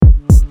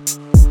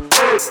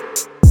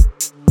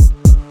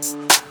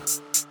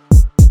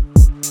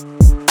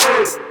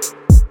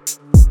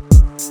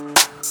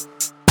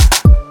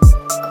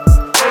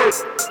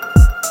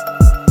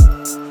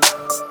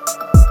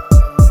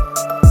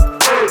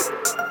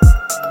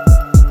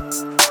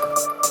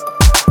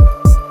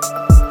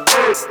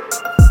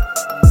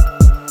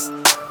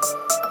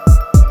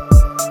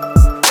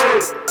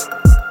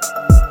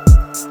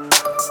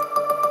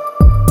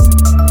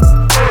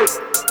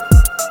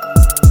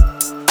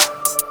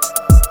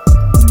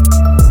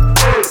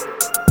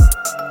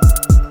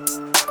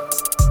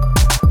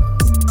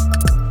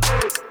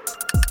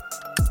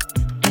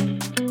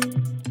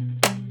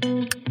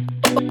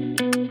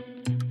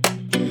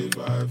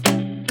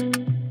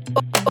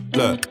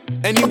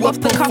Any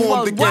weapon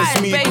formed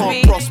against me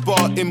can't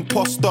prosper.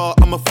 Imposter,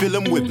 I'ma fill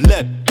him with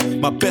lead.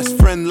 My best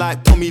friend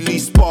like Tommy Lee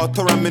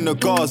Sparta. I'm in the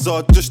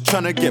Gaza, just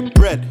tryna get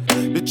bread.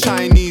 The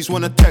Chinese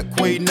wanna tech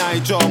way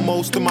Niger.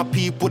 Most of my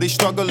people, they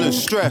struggle and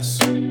stress.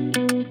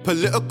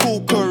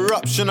 Political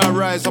corruption, I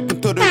rise up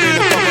until the reign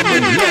of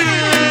government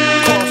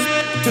left. Cost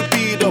to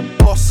be the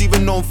boss,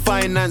 even on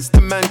finance,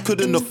 the man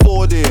couldn't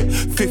afford it.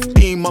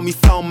 15, mommy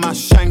found my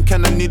shank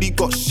and I nearly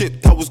got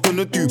shipped, I was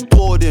gonna do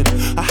boarding.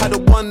 I had a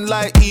one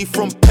light E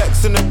from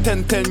Pex and a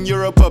 1010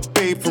 Europe a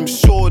babe from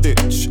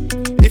Shoreditch.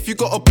 If you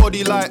got a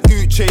body like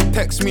Uche,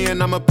 text me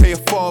and I'ma pay your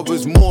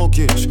father's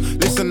mortgage.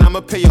 Listen,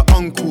 I'ma pay your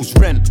uncle's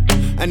rent.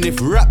 And if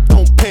rap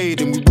don't pay,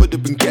 then we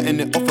would've been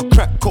getting it off of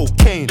crack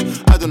cocaine.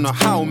 I don't know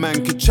how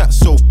man could chat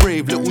so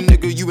brave. Little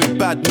nigga, you ain't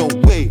bad, no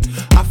way.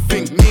 I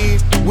think me,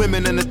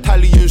 women and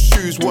Italian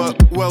shoes work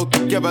well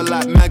together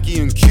like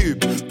Maggie and Cube.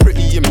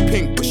 Pretty in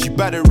pink, but she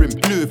better in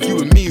blue. If you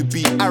and me would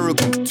be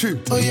arrogant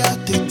too. Oh yeah,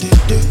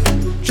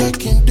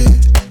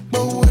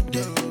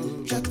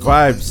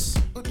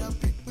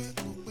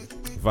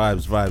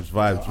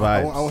 Vibes.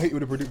 I won't hit you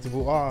with a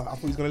predictable. I thought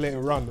he was gonna let it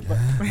run.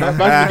 Man's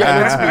been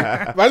getting into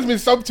me. Man's been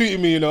subtweeting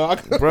me, you know.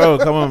 Bro,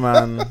 come on,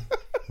 man.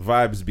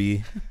 Vibes,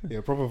 B.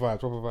 Yeah, proper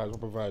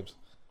vibes.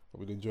 I've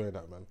been enjoying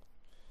that, man.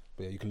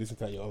 But yeah, you can listen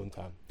to that at your own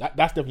time. That's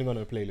definitely on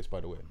a playlist,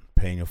 by the way.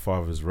 Paying your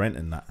father's rent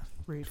and that.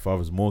 Rude.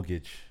 Father's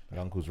mortgage, your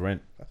uncle's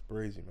rent. That's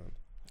crazy, man.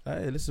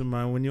 Hey, listen,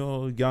 man. When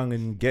you're young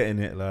and getting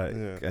it,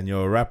 and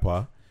you're a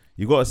rapper,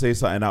 you gotta say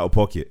something out of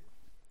pocket.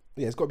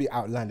 Yeah, it's got to be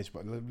outlandish,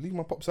 but leave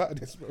my pops out of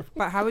this, bro.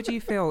 But how would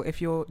you feel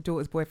if your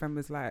daughter's boyfriend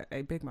was like,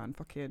 "Hey, big man,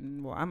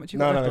 fucking what? How much you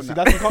No, got?" see,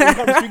 that's, you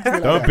can't speak to me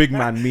like Don't that. big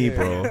man me,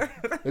 bro.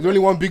 There's only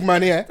one big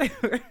man here.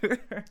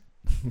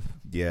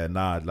 Yeah,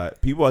 nah.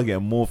 Like people are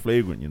getting more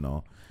flagrant, you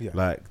know. Yeah.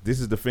 Like this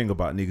is the thing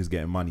about niggas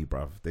getting money,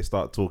 bruv. They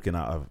start talking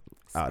out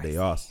of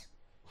their ass.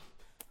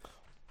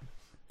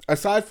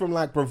 Aside from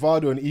like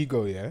bravado and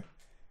ego, yeah,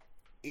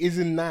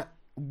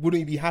 wouldn't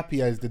you be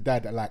happy as the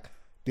dad that like,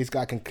 this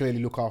guy can clearly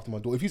look after my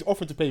daughter? If he's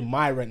offering to pay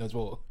my rent as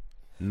well,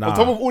 Nah. on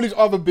top of all his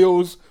other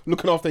bills,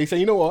 looking after, he's saying,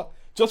 you know what?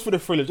 Just for the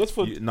thriller, just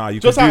you just can out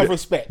do of that-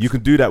 respect. You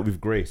can do that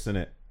with grace,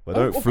 innit? But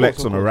don't Of flex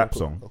course, on of a rap course,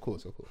 song, Of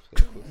course.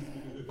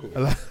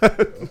 Yeah.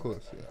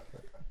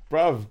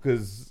 bruv.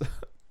 Because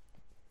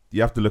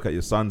you have to look at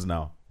your sons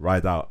now.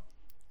 Ride out.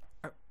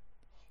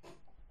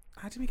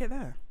 How did we get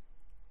there?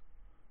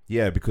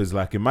 Yeah, because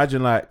like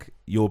imagine like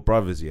your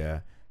brothers,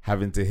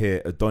 having to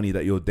hear a Donny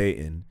that you're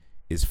dating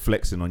is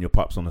flexing on your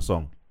pops on a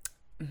song.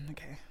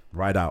 Okay.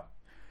 Ride out.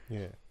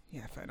 Yeah.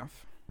 Yeah, fair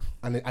enough.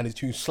 And his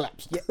tune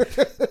slaps. Yeah.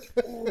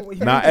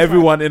 Now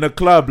everyone in a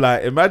club,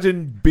 like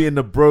imagine being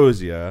the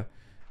bros, and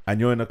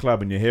you're in a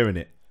club and you're hearing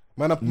it,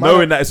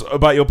 knowing that it's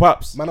about your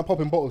pops. Man are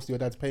popping bottles to your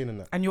dad's pain and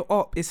that. And your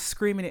op is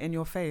screaming it in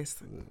your face.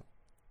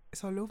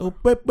 It's all over. Oh,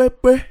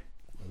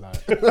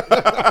 Like,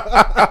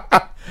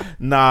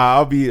 nah,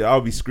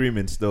 I'll be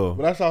screaming still.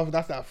 but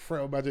that's that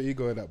frail magic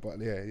ego in that. But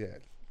yeah,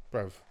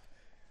 bruv.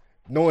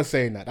 No one's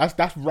saying that.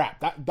 That's rap.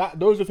 That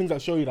those are things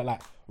that show you that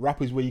like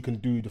rap is where you can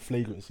do the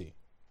flagrancy.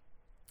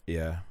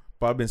 Yeah,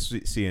 but I've been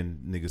seeing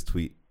niggas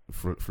tweet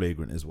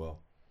flagrant as well.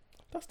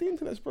 That's the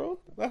internet, bro.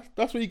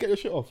 That's where you get your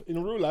shit off.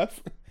 In real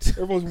life,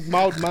 everyone's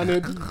mild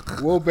mannered,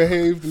 well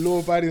behaved, law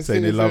abiding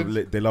Saying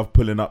citizens. they love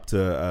pulling up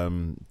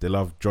to they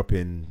love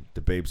dropping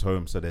the babes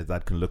home so their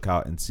dad can look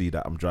out and see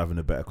that I'm driving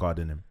a better car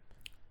than him.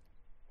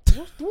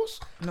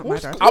 Not my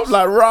dad. I was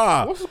like,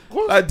 rah. What's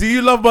Like, do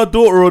you love my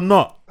daughter or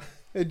not?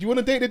 hey, do you want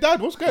to date the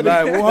dad? What's going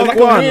Like, on? what's There's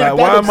going on? a weird Like,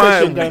 dad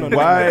obsession going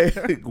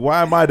on.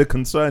 why am I the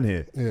concern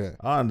here? Yeah,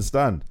 I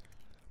understand.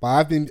 but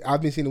I've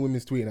been seeing the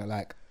women's tweeting that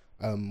like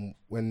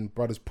when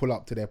brothers pull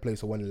up to their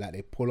place or when like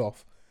they pull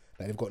off,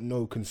 like they've got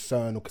no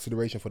concern or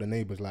consideration for the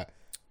neighbours. Like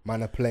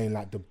man are playing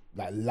like the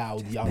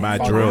loud young Mad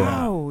fun drill. and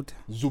that. Loud.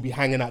 Zubi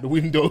hanging out the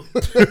window.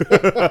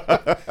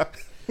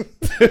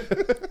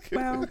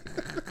 Well,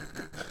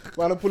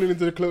 Man, I'm pulling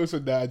into the close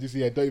and that. I just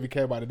don't even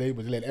care about the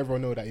neighbours. Letting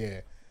everyone know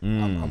that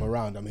I'm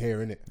around. I'm here,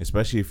 innit?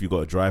 Especially if you got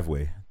a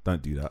driveway.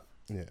 Don't do that.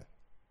 Yeah.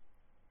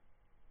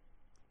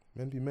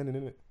 Men be men,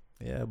 innit?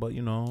 Yeah, but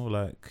you know,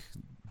 like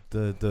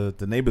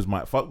the neighbours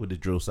might fuck with the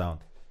drill sound.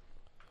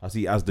 I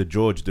see Asda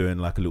George doing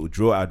like a little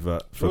drill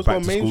advert for Drill's back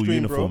gone to school mainstream,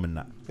 uniform bro. and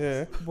that.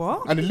 Yeah.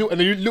 what? And the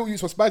little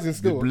youths were spazzing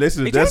still.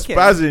 Listen, You they're joking?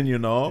 spazzing, you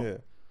know.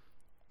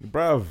 Yeah.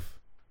 Bruv.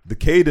 The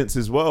cadence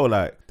as well,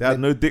 like they had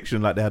no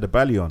diction, like they had a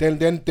belly on. Then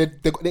they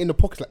got in the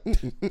pockets like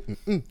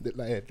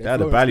They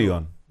had a belly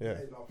on. Yeah.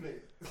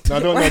 No,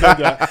 don't do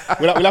that.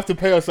 We'll have to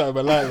pay us something,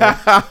 but like,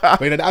 but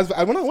when I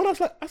was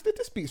like, I said,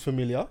 this beat's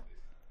familiar. I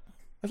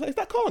was like, is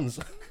that Cons?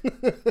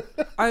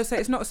 Oh, so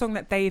it's not a song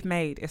that they've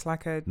made. It's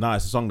like a. Nah,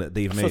 it's a song that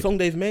they've It's a made. song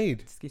they've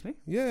made. Excuse me.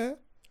 Yeah.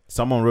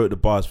 Someone wrote the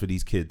bars for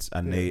these kids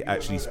and they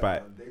actually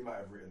spat. They might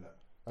have written that.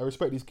 I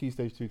respect these Key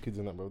Stage 2 kids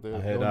in that, bro. I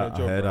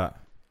heard that.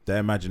 Their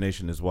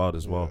imagination is wild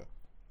as well.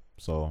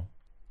 So,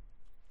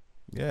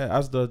 yeah,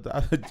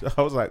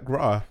 I was like,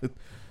 rah,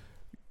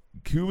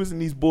 who was in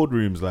these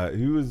boardrooms? Like,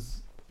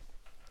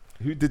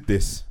 who did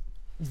this?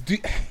 Do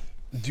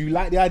you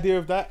like the idea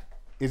of that?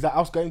 Is that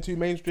us going too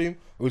mainstream,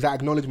 or is that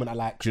acknowledgement that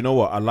like Do you know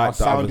what I like? our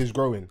sound is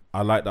growing?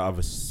 I like the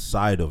other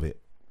side of it.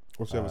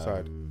 What's the other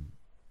side?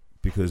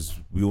 Because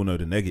we all know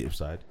the negative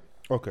side.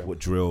 Okay. What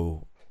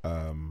drill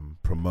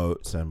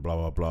promotes and blah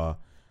blah blah,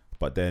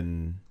 but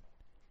then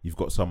you've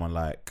got someone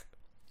like,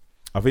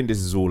 I think this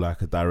is all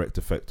like a direct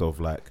effect of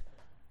like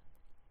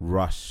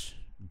Rush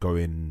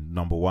going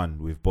 #1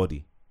 with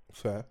Body.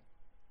 Fair.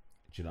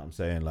 Do you know what I'm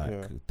saying?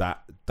 Like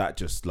that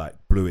just like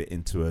blew it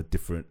into a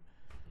different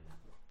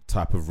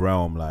type of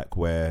realm, like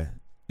where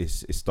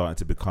it's starting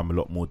to become a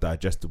lot more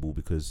digestible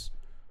because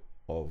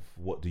of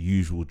what the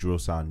usual drill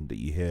sound that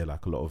you hear,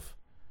 like a lot of.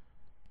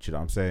 Do you know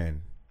what I'm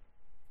saying?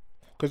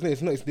 Because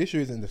the issue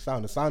isn't the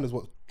sound. The sound is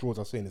what draws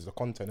us in. Is the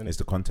content. Isn't It's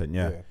it? the content,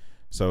 yeah.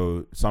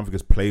 So something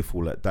as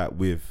playful like that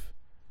with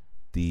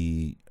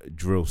the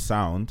drill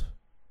sound,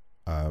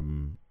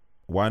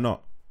 why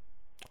not?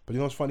 But you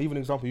know what's funny? Even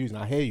an example using,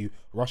 I hear you.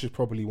 Rush is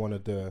probably one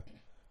of the,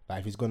 like,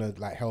 if he's gonna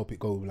like help it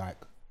go like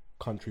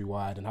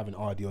countrywide and having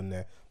RD on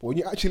there. But when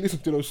you actually listen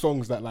to those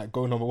songs that like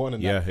go #1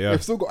 and that,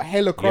 they've still got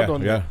hella crud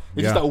on there.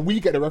 It's just that we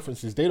get the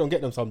references. They don't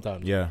get them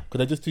sometimes. Yeah. Because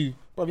they're just too.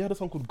 Bro, you had a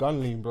song called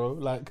Gunlean, bro.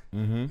 Like,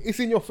 it's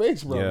in your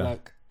face, bro. Yeah.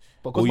 Like,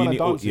 because when I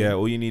dance,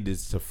 all you need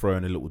is to throw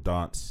in a little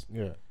dance.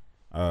 yeah.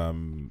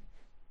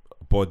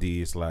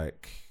 Body is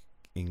like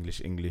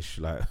English,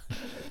 like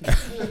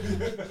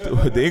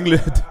the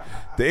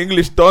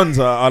English dons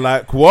are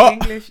like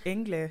what?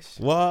 English.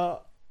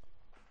 What?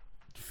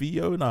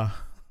 Fiona.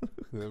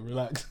 Yeah,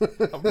 relax.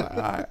 I'm like,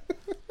 alright.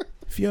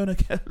 Fiona,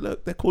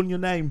 look, they're calling your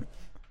name.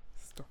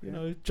 Stop You it.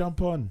 know,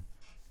 jump on.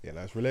 Yeah,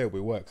 that's relatable.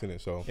 It works,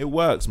 innit? So It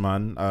works,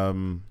 man.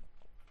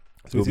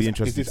 It'll be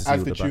interesting Is to this see As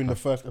what the the Tune the backup.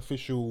 first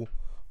official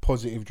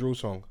positive drill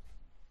song?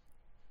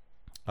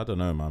 I don't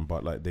know, man,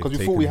 but like Because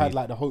we thought we had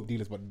like the Hope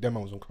Dealers, but them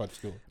man was on crud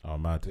still. oh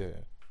mad, Yeah.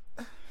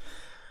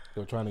 They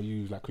were trying to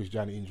use like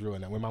Christianity in drill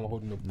and that. When man were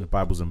holding the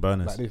Bibles and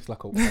burners. like this,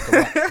 like a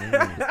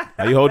rap.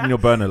 Are you holding your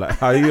burner like?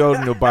 How are you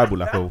holding your Bible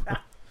like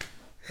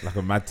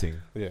a mad thing?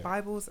 Yeah.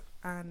 Bibles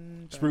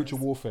and Spiritual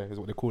warfare is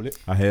what they call it.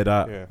 I hear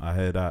that. Yeah. I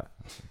hear that.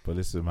 But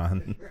listen,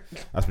 man,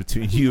 that's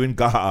between you and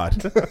God.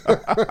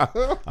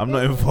 I'm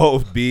not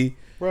involved, B.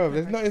 Bro,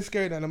 there's nothing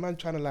scary than a man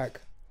trying to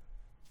like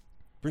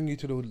bring you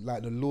to the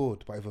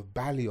Lord, but with a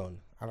ballion.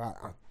 And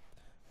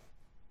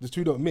the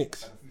two don't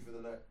mix.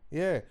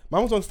 Yeah,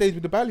 man was on stage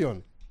with the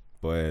ballion,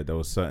 Boy, there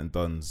was certain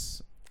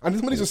dons. and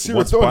this man is a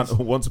serious dons.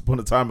 Once upon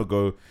a time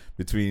ago,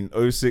 between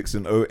 06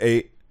 and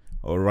 08,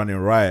 or running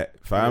riot,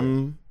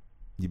 fam.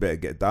 You better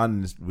get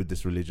down with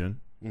this religion.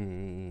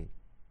 Mm-hmm.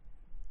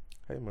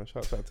 Hey man,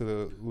 shouts out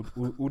to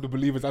all the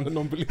believers and the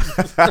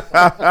non-believers.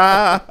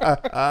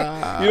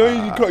 you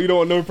don't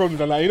want no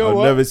problems. I'm like, you know I've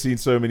what? never seen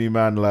so many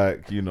man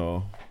like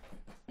turn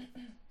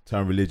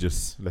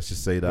religious. Let's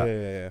just say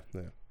that.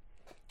 Yeah.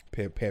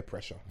 Peer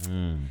pressure,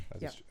 Mm.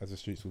 as the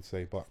streets would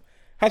say. But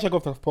hashtag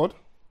off the pod.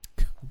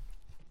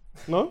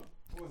 No,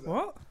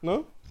 What?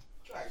 no.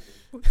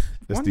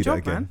 Let's One do job, that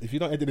again. man. If you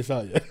don't edit this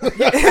out yet,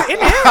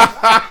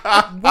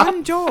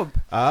 One job.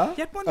 Ah, You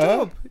had one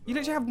job. You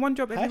literally have one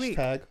job every week.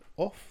 hashtag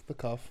off the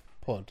cuff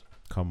pod.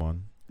 come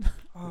on.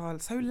 Oh,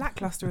 so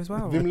lackluster as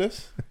well.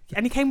 Vimless.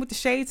 And he came with the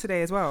shade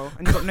today as well,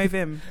 and you got no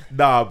Vim.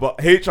 Nah, but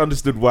H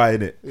understood why,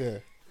 innit? Yeah.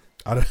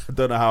 I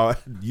don't know how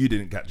you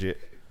didn't catch it.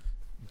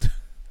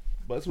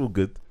 But it's all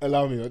good.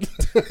 Allow me. I've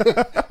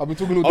been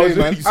talking all Oh, day, so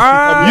man. you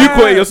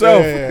caught it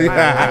yourself. Yeah.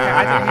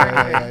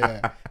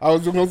 I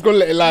was gonna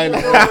let it lie in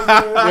it.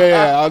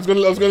 Yeah. I was gonna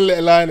let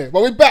it lie in it.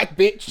 But we're back,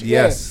 bitch.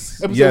 Yes.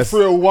 Yeah. Episode Yes.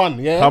 301.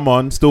 Yeah. Come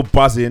on, still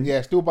buzzing.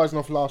 Yeah. Still buzzing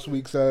off last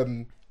week's.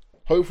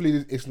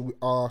 Hopefully,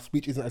 our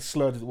speech isn't as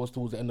slurred as it was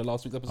towards the end of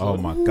last week's episode. Oh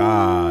my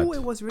God. Ooh,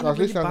 it was I really, was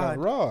really listening, I bad.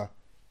 was like, rah.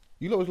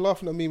 You lot was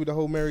laughing at me with the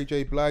whole Mary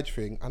J. Blige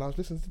thing, and I was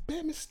listening to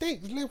bare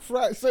mistakes, left,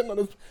 right, centre.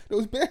 There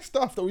was bare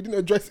stuff that we didn't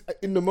address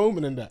in the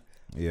moment and that.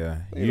 Yeah.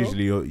 You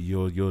Usually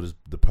you're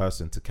the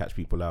person to catch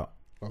people out.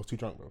 I was too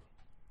drunk, bro.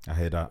 I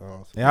hear that.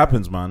 Oh, It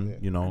happens, man. Yeah.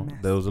 You know, A mess.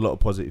 there was a lot of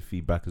positive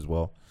feedback as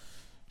well.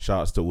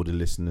 Shout outs to all the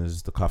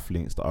listeners, the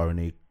Cufflinks, the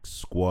RNA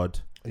squad,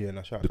 Yeah,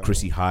 no, shout the out.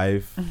 Chrissy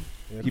Hive.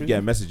 Yeah, Keep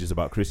getting messages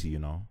about Chrissy, you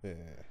know. Yeah.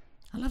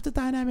 I love the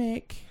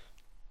dynamic.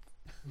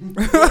 Did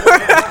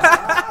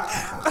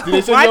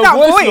they send Why you a that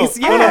voice voice?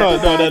 note?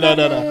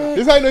 No. This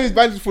is how I know his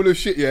band is full of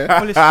shit,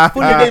 yeah? Did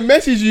they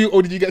message you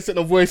or did you get sent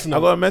a voice I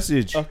note? got a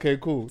message. Okay,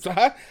 cool. So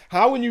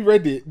how when you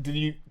read it,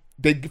 they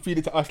feed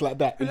it to us like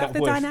that I in love that the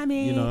voice?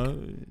 dynamic. You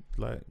know,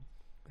 like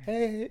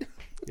Hey.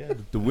 yeah,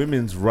 the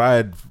women's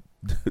ride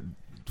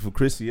for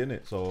Chrissy,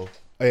 innit? So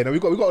Oh, yeah, no, we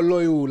got a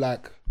loyal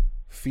like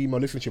female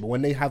listenership, but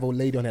when they have a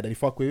lady on there that they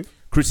fuck with,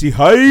 Chrissy yeah,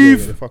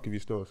 Hive. they fuck with you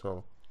still.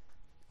 So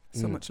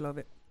So much love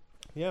it.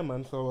 yeah,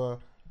 man. So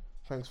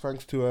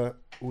thanks to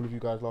all of you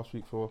guys last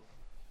week for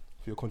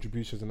your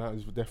contributions, and that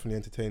was definitely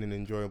entertaining and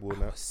enjoyable.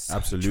 And that,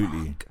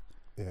 Absolutely.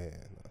 yeah.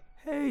 No.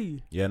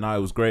 Hey. Yeah, no, it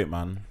was great,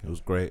 man. It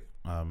was great.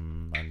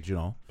 And you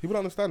know, People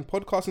don't understand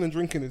podcasting and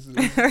drinking is it's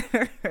it's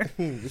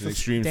an a,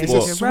 extreme it's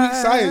a sport. sweet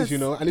science, you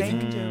know. And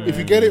if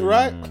you get it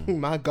right,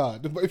 my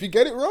God. But if you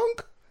get it wrong,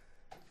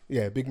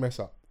 yeah, big mess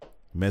up.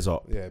 Mess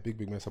up. Yeah,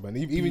 big mess up. And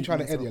even trying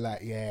to edit,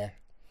 like, yeah,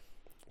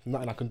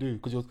 Nothing I can do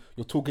because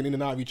you're talking in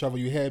and out of each other.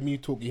 You hear me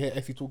talk, you hear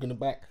Essie talk in the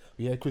back,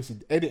 you hear Chris.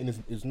 Editing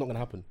is not gonna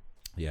happen.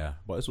 Yeah,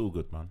 but it's all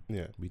good, man.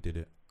 Yeah, we did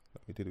it.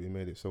 We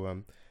made it.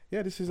 So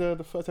yeah, this is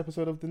the first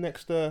episode of the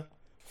next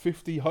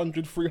 50,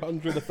 100,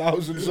 300,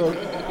 1,000.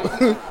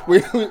 So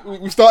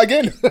we start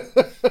again.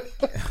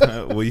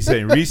 What are you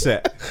saying?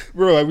 Reset,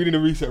 bro. We need a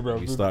reset, bro.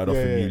 We started off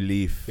a new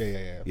leaf.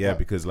 Yeah.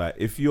 Because like,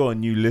 if you're a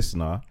new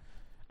listener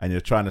and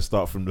you're trying to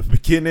start from the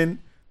beginning,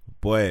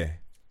 boy,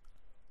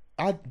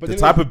 the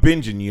type of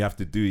binging you have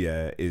to do,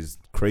 is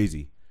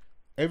crazy.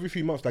 Every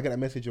few months, I get a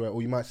message,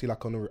 or you might see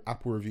like on an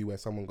Apple review where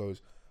someone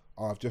goes,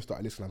 "Oh, I've just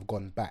started listening. I've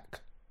gone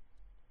back."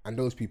 And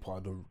those people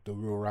are the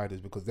real riders,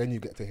 because then you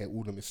get to hear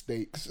all the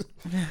mistakes,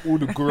 all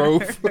the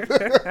growth,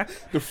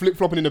 the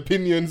flip-flopping in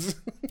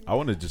opinions. I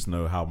want to just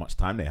know how much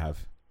time they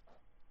have.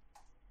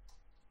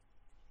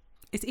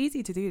 It's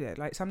easy to do that.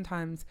 Like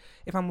sometimes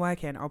if I'm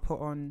working, I'll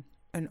put on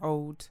an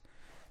old,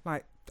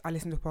 like I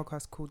listen to a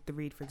podcast called The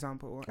Read, for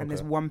example, and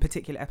there's one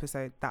particular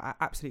episode that I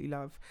absolutely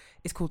love.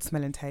 It's called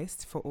Smell and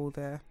Taste, for all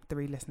the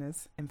Read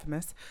listeners,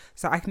 infamous.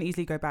 So I can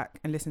easily go back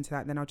and listen to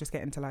that. And then I'll just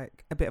get into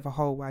like a bit of a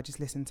hole where I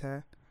just listen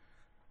to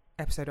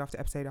episode after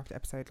episode after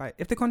episode. Like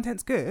if the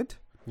content's good,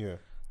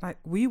 like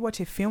will you watch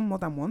a film more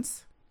than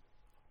once?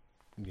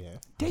 Yeah.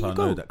 There so you I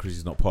go. know that Chris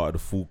is not part of the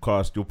full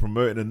cast. You're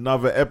promoting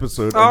another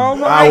episode. Oh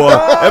my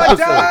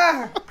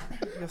God.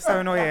 You're so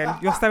annoying.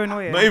 You're so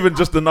annoying. Not even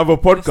just another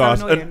podcast,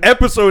 so an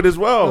episode as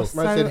well. Man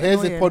said,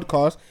 here's annoying. a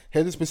podcast,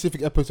 here's a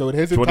specific episode,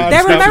 here's a time.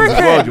 They're American.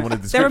 As well? Do you want a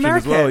They're description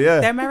American. as well? Yeah.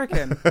 They're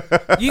American.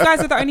 You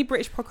guys are the only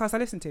British podcast I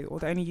listen to, or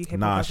the only UK podcast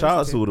Nah, shout I out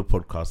listen to all the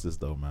podcasters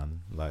though,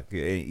 man. Like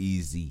it ain't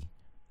easy.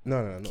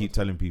 No. Keep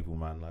telling people,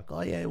 man. Like, oh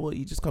yeah, well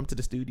you just come to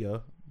the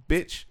studio,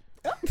 bitch.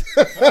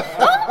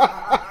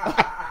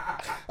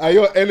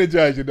 You're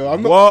energized, you know.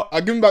 I'm not. What?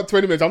 I give him about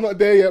 20 minutes. I'm not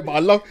there yet, but I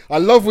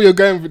love where you're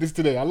going with this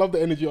today. I love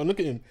the energy. Look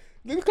at him.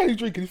 Look how he's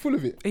drinking. He's full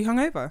of it. Are you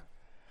hungover?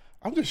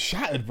 I'm just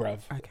shattered, bruv.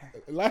 Okay.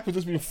 Life has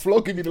just been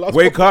flogging me the last.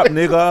 Wake up,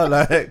 nigga.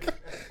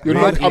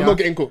 Like, I'm not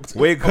getting cooked.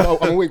 Wake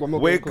up. I'm awake. I'm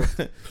not Wake. getting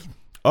cooked.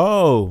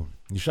 Oh,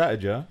 you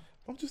shattered, yeah.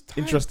 I'm just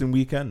tired. Interesting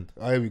weekend.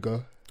 Oh, here we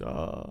go.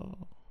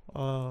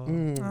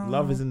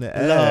 Love is in the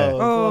air.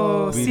 Love.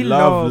 Oh, We see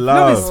love love.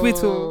 love. Love is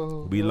sweet.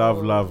 Oh. We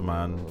love,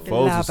 man.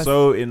 Foles Love. are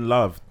so in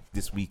love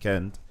this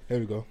weekend Here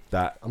we go.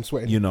 that, I'm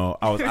sweating. you know,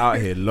 I was out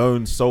here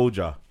lone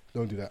soldier.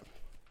 Don't do that.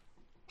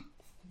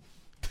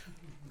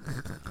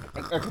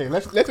 Okay,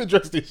 let's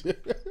address this. Do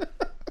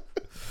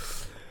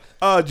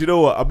you know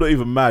what? I'm not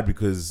even mad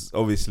because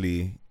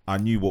obviously I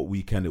knew what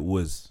weekend it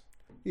was.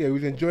 Yeah, we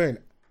was enjoying.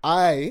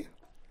 I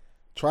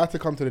tried to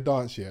come to the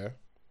dance, and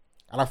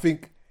I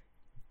think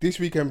this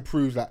weekend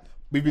proves that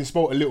we've been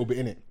spoiled a little bit,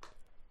 innit?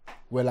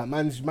 Where like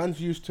man's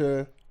used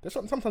to.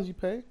 Sometimes you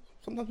pay,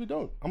 sometimes we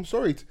don't. I'm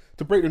sorry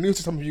to break the news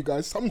to some of you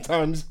guys.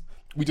 Sometimes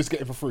we just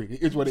get it for free.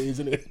 It is what it is,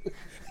 isn't it?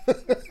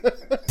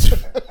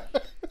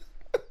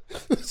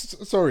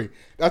 Sorry,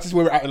 that's just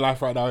where we're at in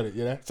life right now, innit?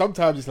 Yeah.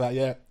 Sometimes it's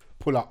like,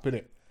 pull up,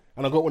 innit?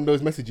 And I got one of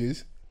those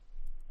messages,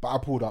 but I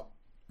pulled up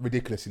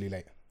ridiculously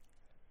late.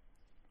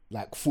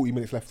 Like 40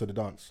 minutes left of the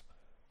dance.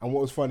 And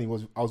what was funny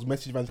was I was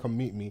messaging Van to come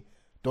meet me.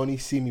 Donnie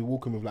see me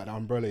walking with like the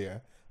umbrella,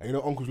 and you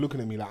know, Uncle's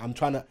looking at me like I'm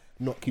trying to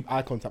not keep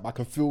eye contact, but I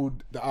can feel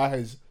the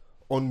eyes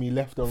on me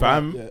left and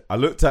Fam, right. I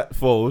looked at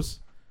Foles,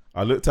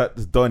 I looked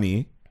at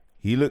Donnie,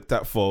 he looked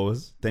at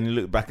Foles, then he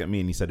looked back at me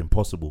and he said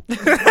impossible. Man,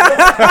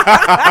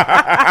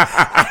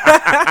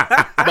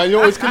 you're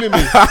always killing me.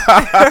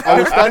 I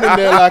was standing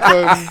there like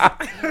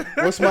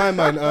what's my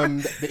man?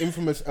 The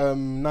infamous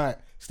Knight,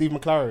 Steve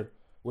McLaren.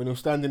 When he was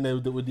standing there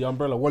with the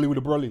umbrella, Wally with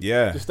the brolly.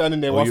 Yeah. Just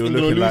standing there Or whilst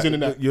England were losing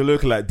in that. You're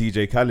looking like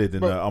DJ Khaled in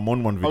Bro, the I'm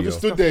on one I video. just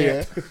stood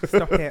there,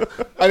 Stop it.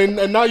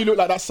 And now you look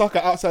like that sucker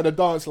outside the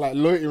dance, like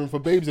loitering for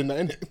babes in that,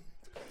 innit?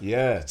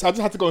 Yeah. So I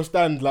just had to go and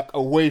stand like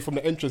away from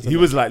the entrance. He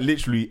was like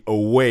literally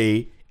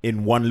away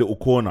in one little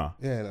corner.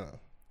 Yeah, no.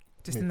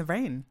 Just in the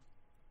rain.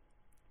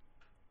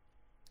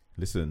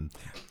 Listen,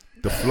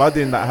 the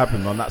flooding that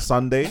happened on that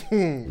Sunday,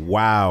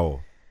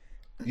 wow.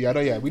 Yeah, I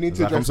know, we need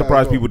to Like, I'm address that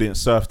surprised as well. people didn't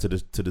surf to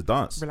the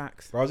dance.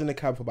 Relax. I was in the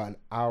cab for about an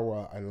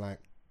hour and like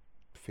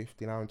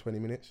 15 hours and 20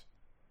 minutes.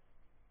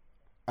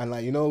 And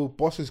like, you know,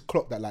 bosses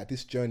clocked that like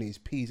this journey is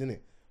peas, innit?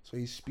 So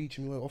he's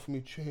speeching me, offering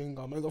me chewing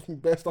gum, he's offering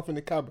me best stuff in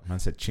the cab. Man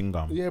said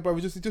chingam. Yeah, bro,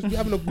 we just be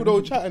having a good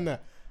old chat and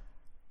that.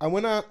 And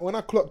when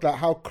I clocked like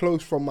how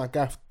close from my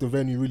gaff the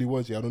venue really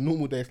was, on a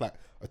normal day it's like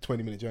a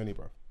 20-minute journey,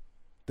 bro.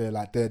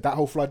 That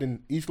whole flood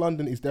in East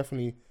London is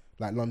definitely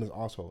like London's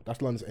arsehole.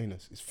 That's London's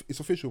anus. It's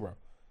official, bro.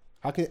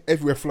 How can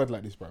everywhere flood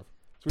like this, bro?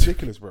 It's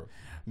ridiculous, bro.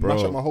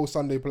 Mash up my whole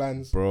Sunday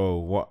plans. Bro,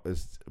 what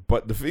is...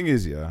 But the thing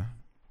is,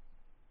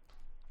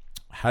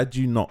 had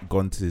you not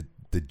gone to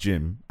the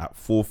gym at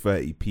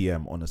 4:30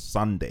 p.m. on a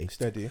Sunday...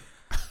 Steady.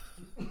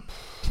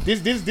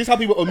 This how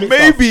people omit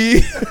Maybe.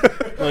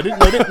 stuff.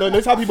 No,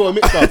 this how people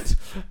omit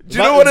stuff. Do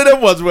you know one of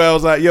them ones where I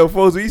was like, yo,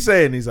 Foles, what are you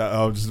saying? He's like,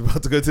 oh, I'm just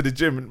about to go to the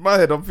gym. In my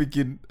head, I'm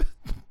thinking,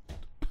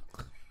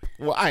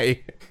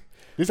 why?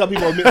 This how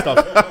people omit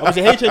stuff.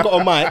 Obviously, H ain't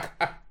got a mic.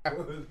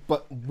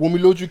 But when we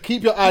load you,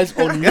 keep your eyes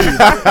on me.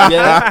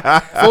 Yeah,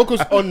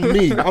 focus on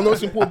me. I'm the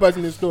most important person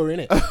in this story,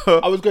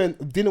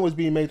 innit? Dinner was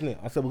being made, innit?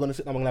 I said we're gonna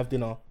sit down, we're gonna have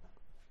dinner.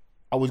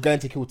 I was going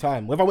to kill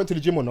time. Whether I went to the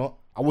gym or not,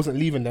 I wasn't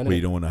leaving then. But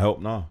you don't want to help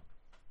now.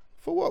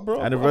 For what,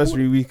 bro?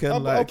 Anniversary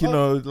weekend, like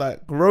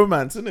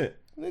romance, innit?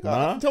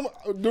 Nah? Tell me,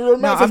 the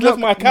romance has left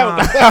my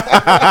account.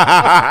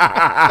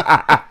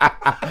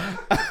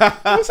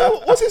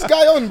 What's this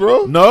guy on,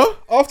 bro? No?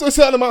 After a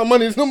certain amount of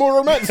money, there's no more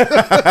romance.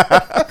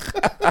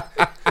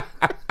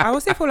 I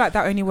also feel like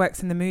that only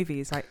works in the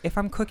movies. Like, if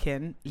I'm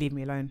cooking, leave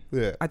me alone.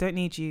 Yeah. I don't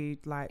need you,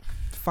 like,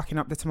 fucking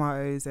up the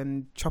tomatoes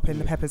and chopping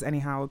the peppers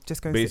anyhow.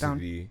 Just go and sit down.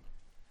 Basically,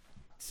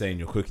 saying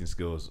your cooking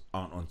skills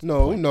aren't on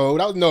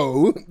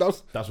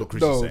That's what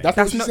Chris is saying.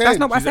 That's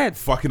not what I said.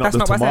 Fucking up the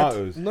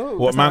tomatoes. No.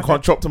 What, man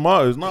can't chop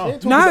tomatoes? No.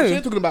 She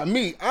ain't talking about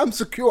me. I'm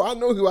secure. I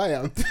know who I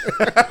am.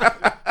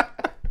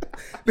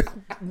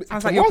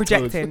 Sounds like you're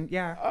projecting.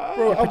 Yeah.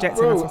 Bro,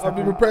 I've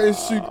been preparing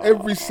soup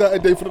every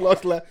Saturday for the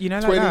last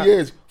 20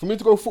 years. For me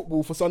to go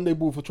football for Sunday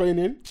ball for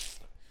training,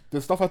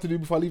 the stuff I have to do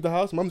before I leave the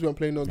house, mum's weren't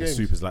playing no games.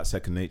 Soup is like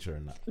second nature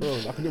and that.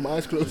 Bro, I can do my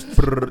eyes closed.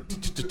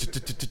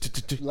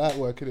 Light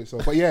work, innit? So,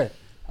 but yeah,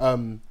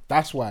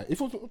 that's why.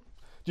 Do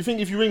you think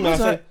if you ring me, think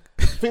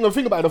about it.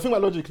 Think about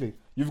it logically.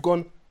 You've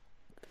gone.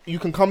 You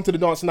can come to the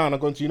dance now, and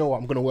I'm going to. You know what?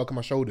 I'm going to work on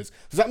my shoulders.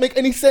 Does that make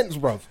any sense,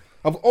 bruv?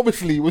 I've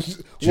obviously want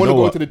to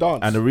go to the dance.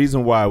 And the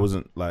reason why I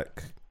wasn't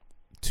like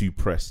too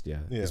pressed,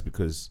 is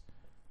because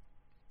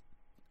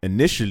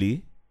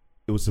initially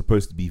it was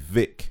supposed to be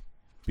Vic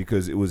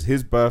because it was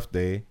his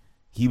birthday.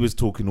 He was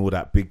talking all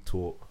that big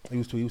talk. He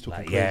was talking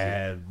like, crazy.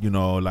 Yeah, you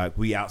know, like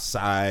we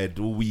outside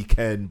all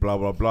weekend, blah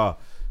blah blah.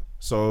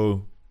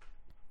 So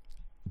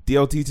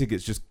DLT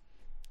tickets just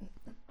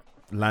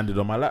landed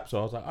on my lap. So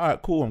I was like, all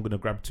right, cool. I'm gonna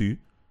grab 2.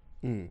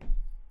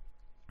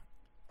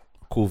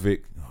 Call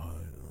Vic.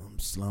 I'm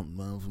slumped,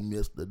 man, from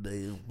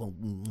yesterday.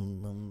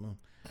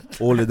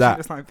 All of that.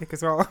 Just like Vic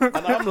as well. And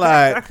I'm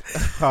like,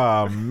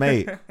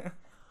 mate.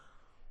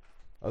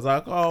 I was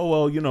like, oh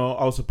well, you know,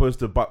 I was supposed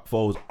to buck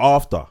Foles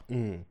after.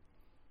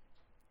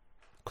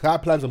 Cause I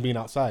had plans on being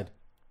outside.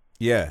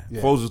 Yeah.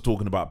 Foles was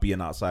talking about being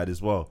outside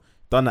as well.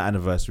 Done the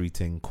anniversary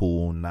thing,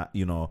 cool, and that,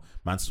 you know,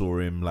 man saw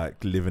him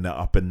like living it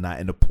up and that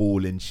in the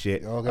pool and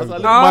shit. I was like,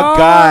 look at my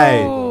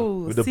guy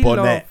with the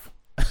bonnet.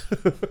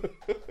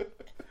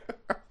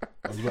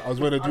 I was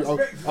going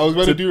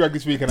to do rag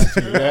this weekend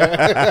actually.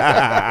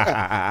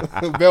 Yeah.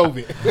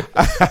 Velvet.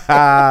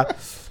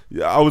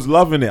 Yeah, I was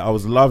loving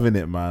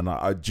it, man.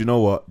 Do you know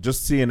what?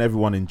 Just seeing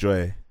everyone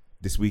enjoy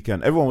this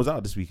weekend. Everyone was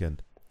out this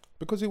weekend.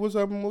 Because it was,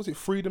 what was it,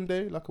 Freedom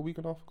Day, like a week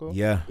and a half ago?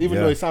 Yeah. Even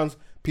though it sounds...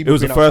 It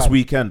was the first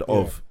weekend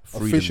of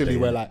Freedom officially Day,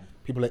 where like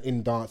people are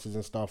in dances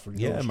and stuff. And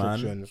yeah,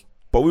 man.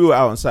 But we were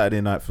out on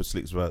Saturday night for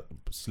Slick's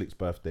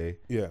birthday.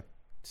 Yeah.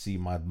 See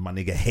my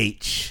nigga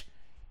H.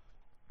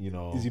 You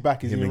know. Is he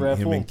back? Is he in him rare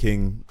form? and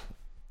King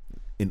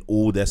in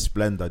all their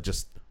splendor,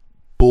 just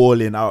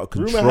balling out of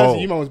control. Rumor has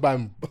it you man was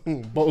buying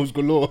bottles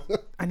galore.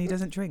 And he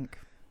doesn't drink.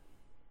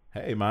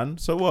 Hey, man.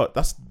 So what?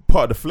 That's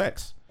part of the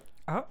flex.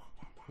 Oh.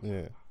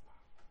 Yeah.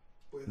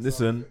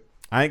 Listen,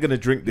 I ain't gonna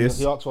drink this.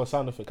 He asked for a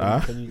sound effect.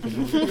 Can you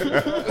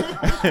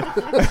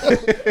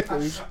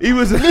He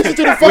was listen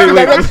to the fucking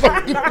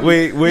direction.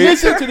 Wait.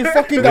 Listen to the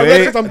fucking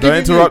directions I'm giving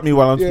you. Don't interrupt me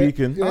while I'm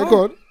speaking. Yeah,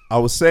 go on. I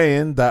was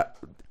saying that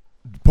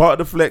part of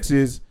the flex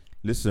is,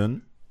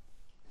 listen,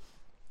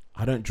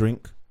 I don't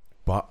drink,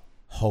 but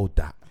hold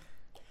that.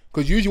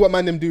 Because usually what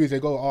man them do is they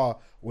go,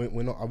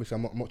 we're not, obviously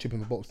I'm not chipping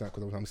for bottles now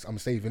because I'm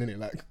saving, innit?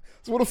 Like,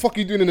 so what the fuck are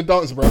you doing in the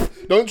dance, bro?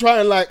 Don't try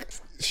and like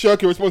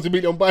shirk your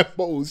responsibility on buying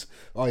bottles.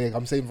 Oh yeah,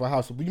 I'm saving for a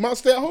house. But you might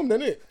stay at home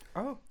then, innit?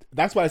 Oh.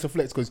 That's why it's a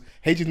flex, because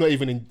H is not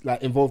even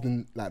involved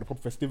in like the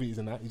proper festivities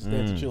and that. He's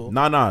there to chill.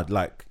 No,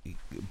 like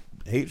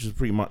H is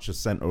pretty much a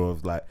center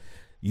of like,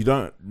 you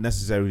don't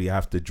necessarily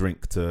have to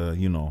drink to,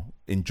 you know,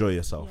 enjoy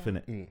yourself,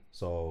 innit?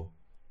 So,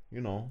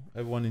 you know,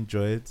 everyone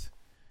enjoyed.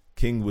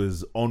 King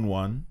was on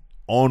one,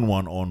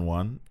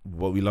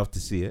 but we love to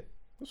see it.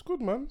 That's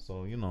good, man.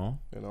 So, you know.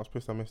 Yeah, I was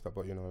pissed I missed that,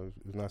 but you know,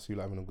 it was nice to see you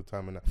having a good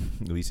time and that.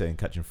 What are you saying,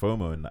 catching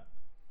FOMO and that?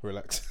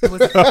 Relax. It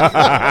was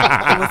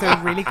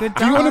a really good dance.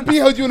 Do you want to be?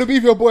 How do you want to be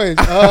with your boys?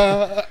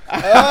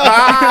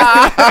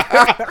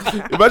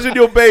 Imagine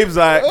your babes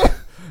like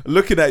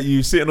looking at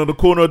you sitting on the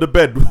corner of the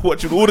bed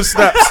watching all the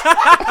snaps.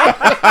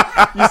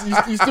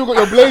 you still got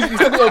your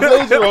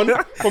blazer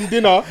on from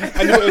dinner,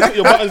 and you got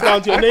your buttons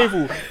down to your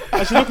navel,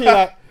 and she's looking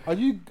like, Are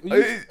you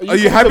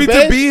happy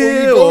to be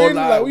here? Or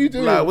like, what are you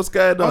doing? Like, what's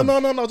going on?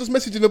 No, just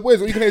messaging the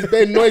boys. All you can hear is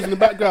bare noise in the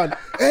background.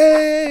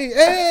 Hey.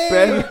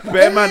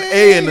 Bare man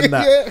A-ing and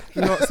that.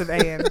 Yeah. Lots of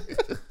A-ing.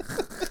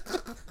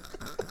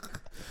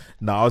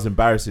 I was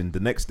embarrassing. The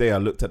next day I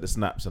looked at the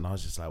snaps and I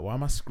was just like, why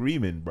am I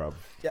screaming, bruv?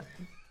 Yeah.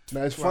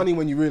 Now it's funny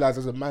when you realise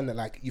as a man that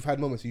like you've had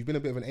moments, you've been a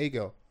bit of an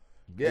A-girl.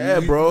 Yeah,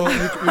 bro.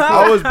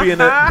 I was being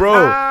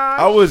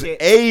I was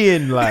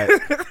A-ing like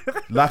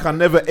I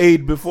never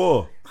A'd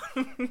before.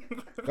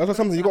 That's why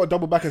something you got to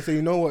double back and say,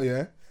 you know what,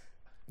 yeah,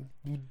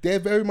 they're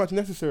very much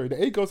necessary.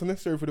 The A girls are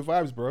necessary for the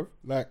vibes, bro.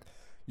 Like,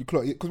 You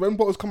clock it because when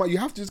bottles come out, you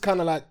have to just kind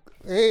of like,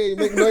 hey,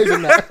 make noise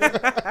in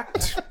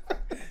that.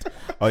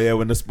 Oh yeah,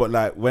 when the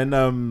spotlight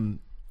when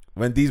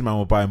these man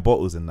were buying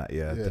bottles and that,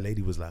 the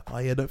lady was like, oh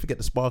yeah, don't forget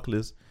the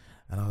sparklers,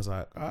 and I was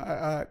like, all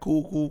right,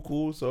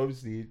 cool. So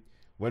obviously,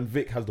 when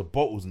Vic has the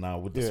bottles now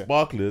with the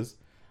sparklers,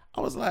 I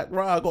was like,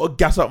 right, I gotta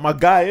gas up my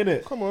guy,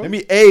 innit? Come on, let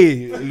me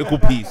a little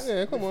piece.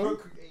 Yeah, come on.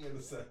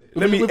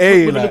 Let me with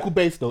a a little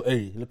bass though.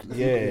 Hey,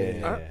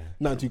 yeah.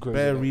 Not too crazy.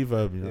 Bare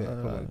reverb. You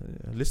know?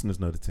 Listeners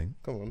know the thing.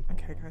 Come on.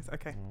 Okay, guys.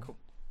 Okay, cool.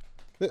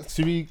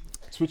 Should we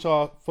switch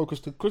our focus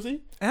to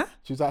Chrissy? Huh?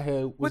 She was out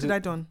here. What did I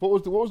do? What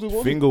was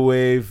the Finger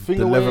wave,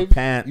 the leather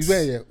pants.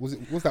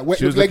 Was that wet?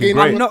 She was looking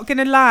great. I'm not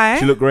gonna lie.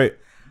 She looked great.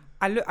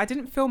 I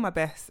didn't feel my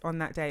best on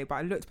that day, but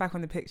I looked back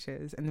on the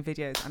pictures and the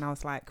videos, and I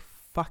was like,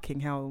 "Fucking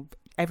hell!"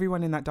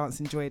 Everyone in that dance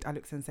enjoyed. I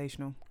looked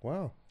sensational.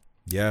 Wow.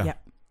 Yeah.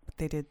 Yep.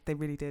 They did. They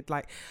really did.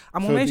 Like,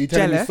 I'm so almost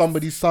jealous.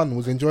 Somebody's son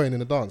was enjoying in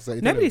the dance.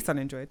 Nobody's son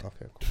enjoyed.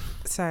 Okay. Cool.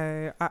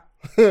 So I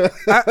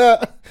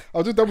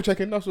was just double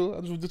checking. That's all.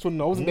 I just want to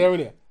know. I wasn't there in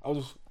it. I was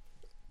just.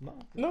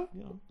 No.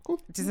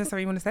 Cool. Is there something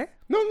you want to say?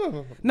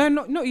 No. No,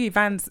 not you.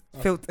 Van's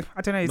felt.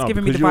 I don't know. He's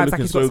giving me the vibes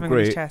like he's got something on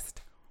his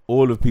chest.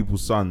 All of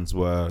people's sons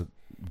were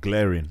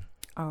glaring.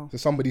 Oh. So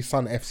somebody's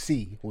son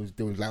FC was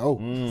doing like,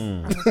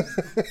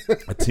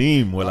 a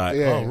team were like,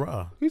 oh,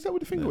 rah. Who's that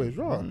with the finger waves?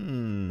 Rah.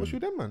 What's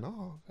with them, man?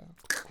 Oh,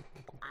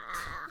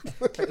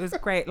 it was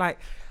great. Like,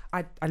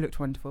 I looked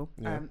wonderful.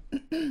 Yeah.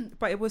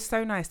 But it was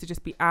so nice to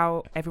just be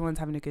out. Everyone's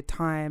having a good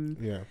time.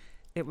 Yeah.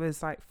 It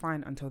was like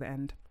fine until the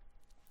end.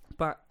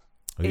 But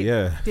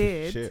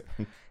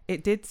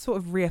it did sort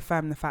of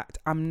reaffirm the fact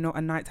I'm not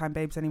a nighttime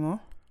babes anymore.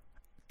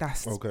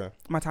 That's okay.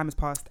 My time has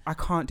passed. I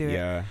can't do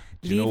it.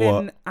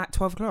 Leaving at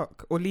 12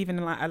 o'clock or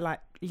leaving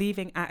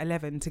leaving at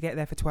 11 to get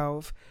there for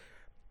 12.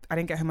 I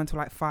didn't get home until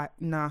like 5.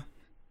 Nah.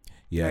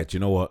 Yeah. Do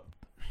you know what?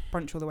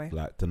 Brunch all the way.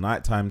 Like the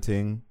nighttime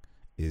thing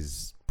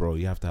is, bro,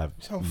 you have to have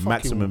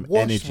maximum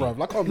energy.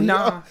 Bruv. I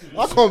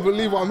can't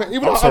believe what I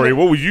meant. I'm sorry,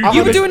 what were you doing?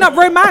 You were doing up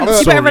romance.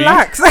 You better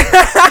relax.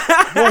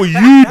 What were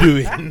you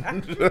doing?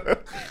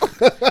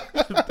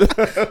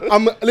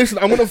 Listen,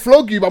 I'm gonna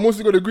flog you, but I'm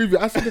also gonna agree with you.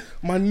 I said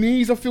my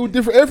knees, I feel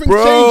different. Everything's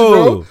changed,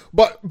 bro.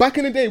 But back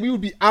in the day, we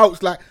would be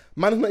out. Like,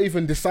 man has not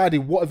even decided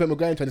what event we're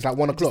going to. And it's like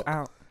 1 o'clock.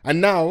 Out.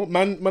 And now,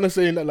 man are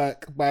saying that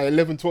like by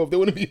 11, 12, they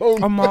want to be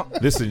home.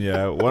 Listen,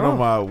 one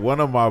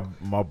of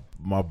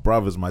my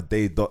brothers, my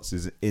day dots,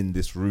 is in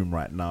this room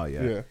right now.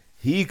 Yeah,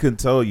 he can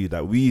tell you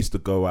that we used to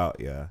go out.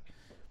 Yeah,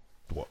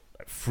 what,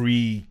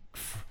 3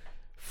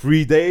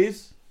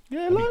 days?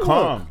 Yeah, like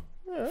calm.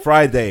 Yeah.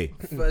 Friday,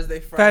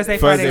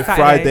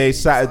 Friday,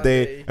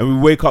 Saturday, and we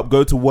wake up,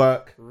 go to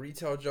work,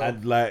 retail job,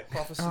 and like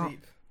half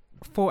asleep.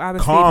 4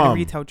 hours sleep in a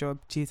retail job.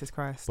 Jesus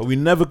Christ! But we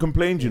never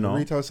complained, you know.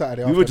 Retail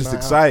Saturday. We were just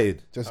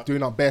excited, just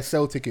doing our bare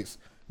sale tickets.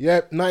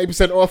 Yep,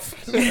 90% off.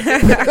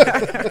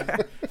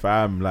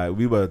 Fam, like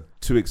we were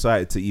too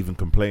excited to even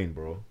complain,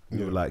 bro.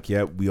 We were like,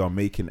 we are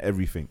making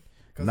everything.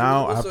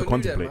 Now I have to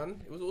contemplate.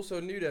 It was also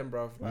new then,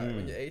 bruv. Like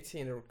when you're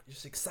 18, you're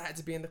just excited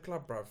to be in the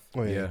club, bruv.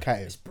 Oh yeah,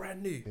 it's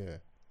brand new. Yeah.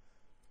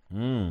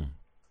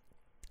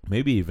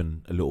 Maybe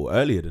even a little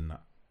earlier than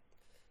that.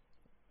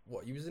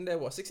 What, you was in there?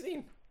 What,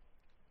 16?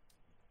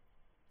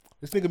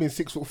 This nigga been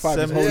 6'5"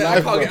 his whole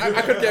life.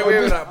 I could get away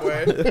with that,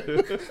 boy.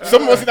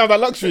 Someone must have that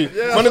luxury.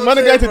 Man going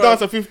to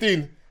dance at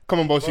 15.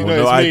 Come on, boss. You know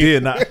no it's idea me.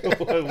 in that.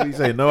 What you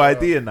say? No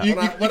idea in that. You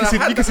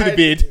can see the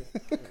beard.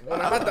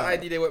 When I had the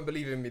ID, they weren't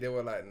believing me. They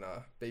were like, nah,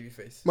 baby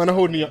face. Man, I'm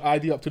holding your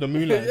ID up to the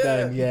moonlight.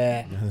 Going,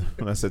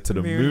 When I said to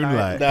the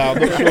moonlight. Nah, I'm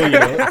not sure, you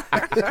know.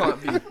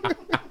 Can't be.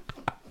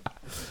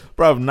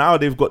 Bruv, now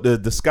they've got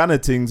the scanner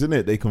things,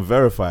 innit? They can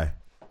verify.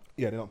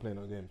 Yeah, they're not playing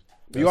no games.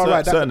 But you are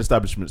right. Certain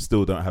establishments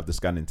still don't have the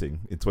scanning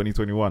thing. In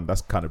 2021,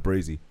 that's kind of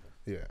brazy.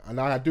 Yeah, and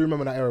I do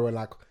remember that era where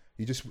like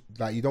you just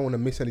like you don't want to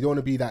miss any. You don't want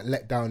to be that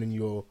let down in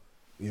your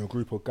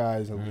group of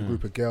guys and your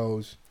group of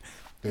girls.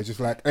 They're just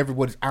like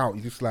everybody's out.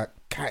 You're just like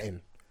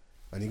catting,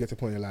 and you get to the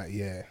point you're like,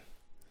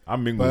 I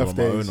mingled on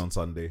my own on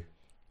Sunday.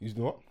 You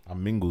know what? I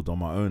mingled on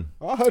my own.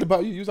 I heard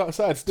about you. You was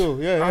outside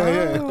still.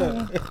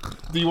 Yeah.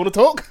 Do you want to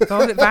talk?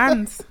 Go with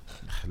Vans.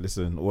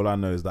 Listen, all I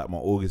know is that my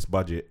August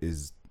budget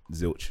is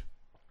zilch.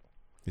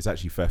 It's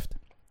actually theft.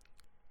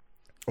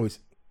 Oh, it's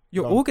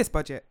your August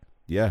budget?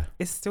 Yeah.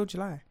 It's still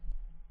July.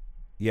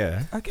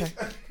 Yeah. Okay.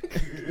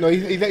 No,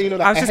 he's letting you know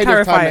that I was just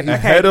terrified.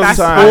 Ahead of time.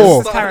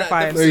 That's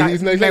terrifying. No,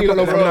 he's letting you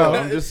know from now.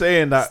 I'm just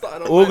saying that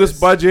August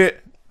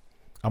budget,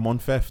 I'm on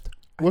theft.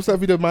 What's that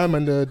video, man?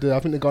 And I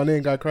think the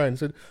Ghanaian guy crying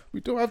said, "We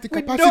don't have the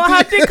capacity." We don't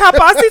have the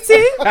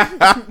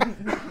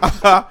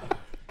capacity.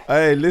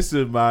 Hey,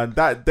 listen, man.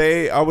 That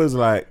day, I was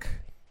like,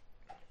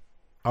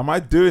 "Am I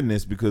doing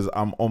this because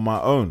I'm on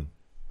my own?"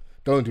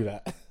 Don't do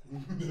that.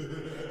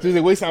 So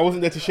they wasted. I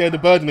wasn't there to share the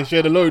burden and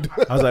share the load.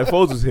 I was like,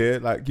 Foles was here,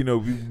 like, you know,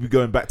 we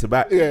going back to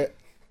back. Yeah.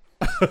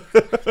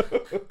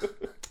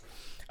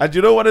 And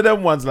you know one of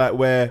them ones like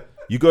where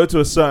you go to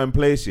a certain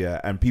place,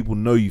 and people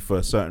know you for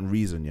a certain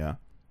reason,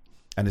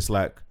 and it's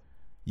like,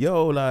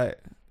 yo, like,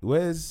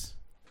 where's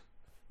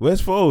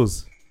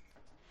Foles?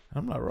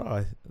 I'm like,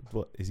 right,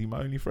 what is he my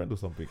only friend or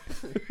something?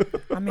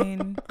 I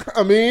mean,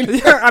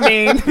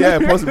 yeah,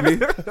 possibly.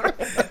 I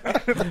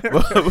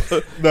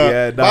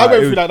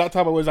went through that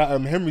time. I was at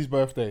Henry's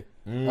birthday,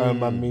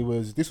 and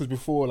this was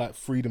before like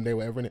Freedom Day,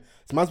 whatever. Innit?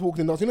 So man's walked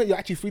in, you know, you're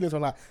actually feeling so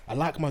like, I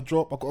like my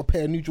drop. I got a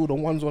pair of new Jordan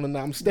 1s on, and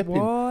now I'm stepping.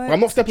 But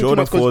I'm not stepping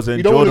Jordan too much because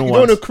you don't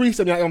want to crease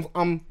them. Like,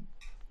 I'm,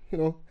 you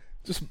know,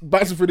 just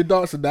bouncing through the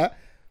dance and that.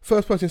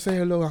 First person say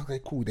hello. Okay,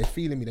 cool. They're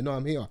feeling me. They know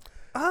I'm here.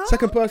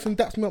 Second person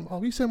daps me up.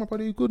 Oh, you say my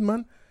brother, you good,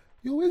 man?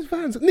 You always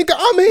Vans, nigga.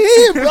 I'm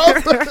here,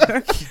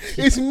 bro.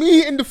 It's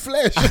me in the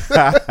flesh.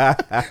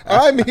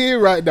 I'm here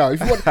right now.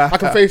 If you want, I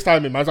can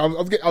FaceTime him, man.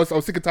 I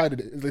was sick and tired of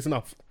it. It's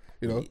enough,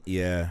 you know.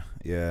 Yeah.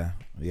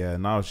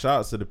 Now,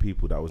 shouts to the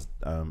people that was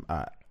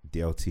at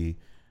DLT.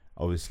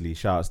 Obviously,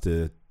 shouts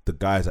to the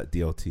guys at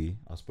DLT.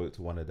 I spoke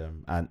to one of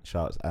them, Ant,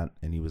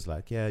 and he was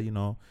like, yeah, you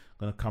know,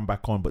 gonna come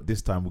back on, but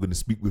this time we're gonna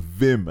speak with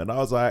Vim. And I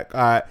was like,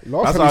 all right,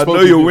 that's how I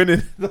know you're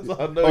winning. That's how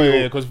I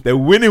know because they're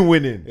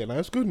winning. Yeah,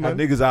 that's good, man. And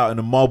niggas out on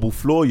the marble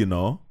floor, you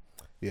know.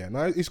 Yeah,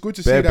 no, it's good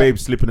to see Bare that.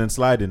 babes slipping and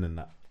sliding and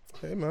that.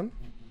 Hey, man,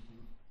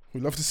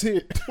 we love to see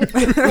it.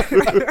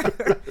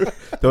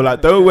 They were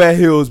like, don't wear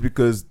heels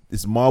because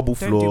it's marble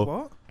floor. Do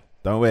what?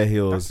 Don't wear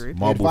heels,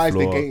 marble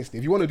floor. Against it.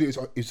 If you want to do it,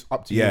 it's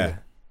up to you. Yeah.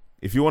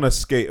 If you want to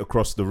skate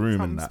across the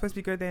room and that. I'm supposed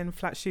to go there in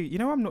flat shoe. You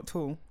know I'm not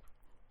tall.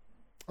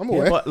 I'm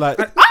aware. Yeah, but like,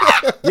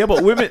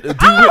 but women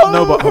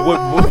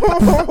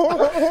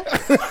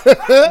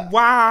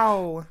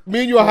Wow.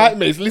 Me and you are height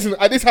mates. Listen,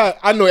 at this height,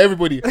 I know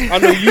everybody. I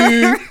know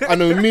you. I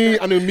know me.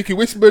 I know Mickey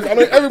Whispers. I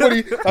know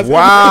everybody.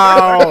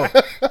 Wow,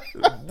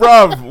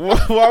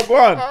 bruv, what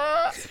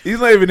on?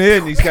 He's not even here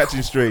and he's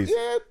catching strays.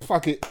 Yeah,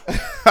 fuck it.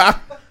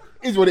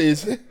 It's what it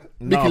is.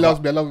 Mickey loves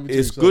me. I love him too.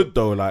 It's good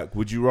though. Like,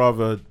 would you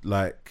rather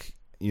like,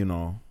 you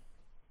know,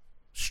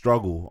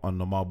 struggle on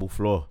the marble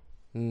floor?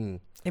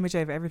 Image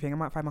over everything. I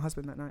might find my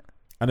husband that night.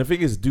 And the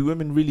thing is, do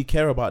women really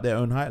care about their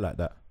own height like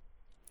that?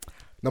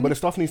 No, but the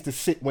stuff needs to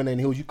sit when they're in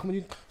heels. You come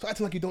in, so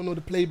acting like you don't know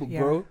the playbook,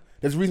 bro.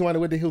 There's a reason why they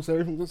wear the heels. So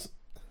everything just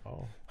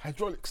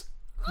hydraulics.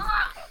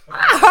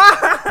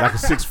 Like a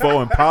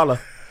 6'4" Impala.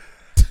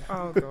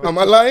 Oh God. Am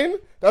I lying?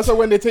 That's why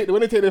when they take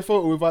their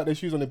photo without their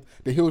shoes on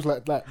the heels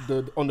like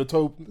the on the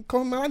toe.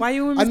 Come on, man. Why are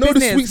you in I know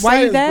business? the sweet Why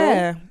science, are you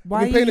there? bro.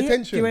 Why are you paying here?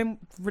 attention? You in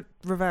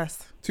reverse.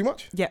 Too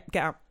much? Yeah,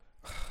 get out.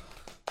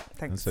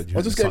 Thanks. I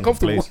was just getting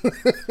comfortable.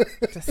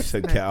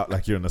 Said get out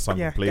like you're in a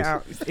sunken place. Get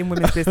out. It's in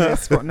women's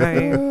business. Got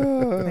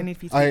no need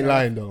for you to I ain't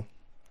lying though.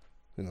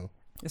 You know.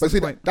 It's But see,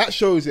 the that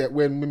shows that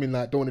when women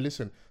like don't want to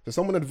listen. So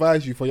someone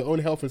advised you for your own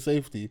health and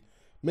safety.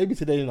 Maybe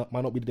today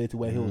might not be the day to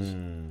wear heels.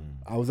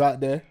 I was out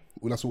there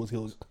when I saw was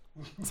heels.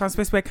 So I'm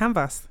supposed to wear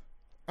canvas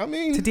I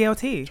mean, to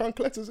DLT.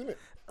 chancletas, isn't it?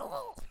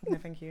 No,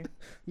 thank you.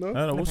 No, I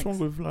don't know, what's thanks.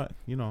 wrong with like,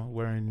 you know,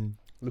 wearing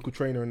little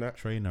trainer and that.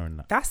 trainer and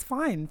that? That's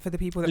fine for the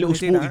people that Little want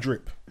to do sporty that.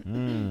 drip.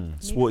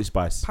 Sporty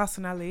spice.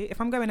 Personally, if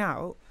I'm going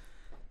out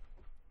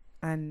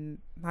and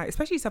like,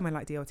 especially somewhere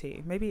like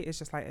DLT, maybe it's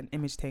just like an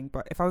image thing.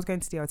 But if I was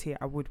going to DLT,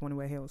 I would want to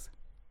wear heels.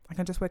 I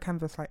can just wear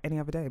canvas like any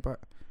other day. But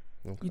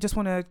you just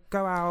want to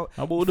go out.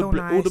 All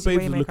the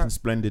babes are looking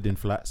splendid in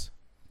flats.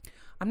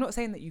 I'm not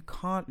saying that you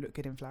can't look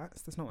good in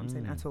flats. That's not what I'm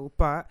saying at all.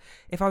 But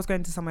if I was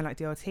going to somewhere like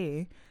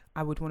DLT,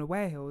 I would want to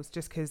wear heels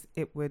just because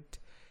it would,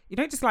 you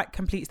know, just like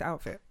completes the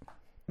outfit.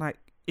 Like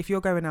if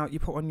you're going out, you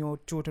put on your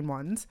Jordan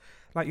 1s.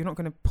 Like you're not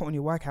going to put on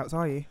your workouts,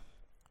 are you?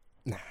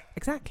 Nah.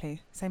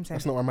 Exactly. Same.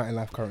 That's not where I'm at in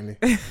life currently.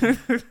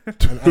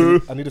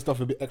 I need the stuff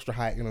a bit extra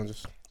height, you know,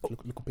 just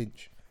little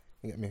pinch.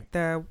 You get me?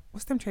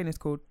 What's them trainers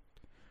called?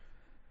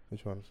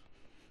 Which ones?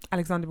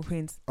 Alexander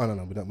McQueen's. Oh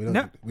no, we don't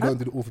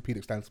do the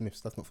orthopedic Stan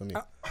Smiths. That's not for me.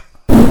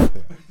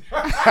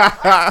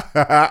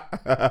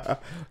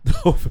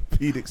 The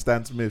orthopedic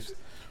Stan Smiths.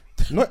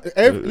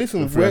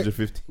 Listen,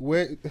 350.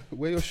 wear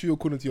your shoe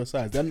according to your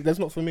size. That's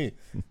not for me.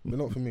 They're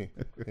not for me.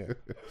 Yeah.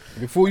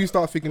 Before you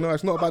start thinking, no,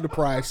 it's not about the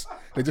price.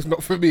 They're just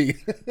not for me.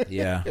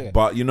 Yeah,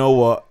 but you know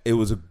what? It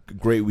was a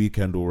great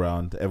weekend all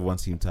round. Everyone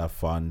seemed to have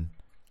fun.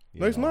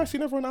 No, it's nice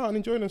seeing everyone out and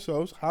enjoying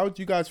themselves. How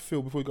do you guys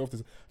feel before we go off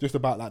this? Just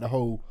about like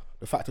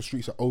the fact the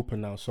streets are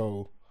open now.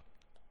 So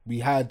we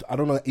had, I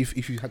don't know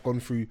if you had gone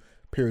through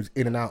periods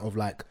in and out of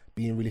like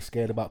being really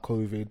scared about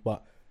COVID,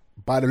 but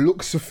by the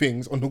looks of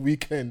things on the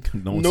weekend,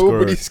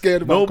 nobody's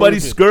scared about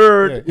Nobody's COVID.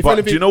 scared. Yeah. But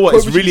anything, do you know what?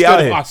 It's really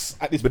out here.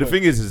 But the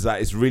thing is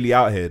that it's really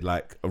out here.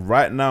 Like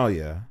right now,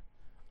 yeah.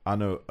 I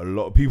know a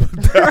lot of people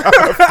that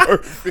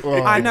have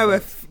COVID. I know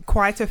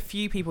quite a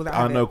few people that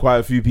have quite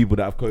a few people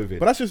that have COVID.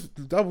 But that's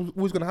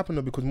always going to happen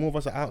though, because more of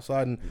us are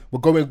outside and we're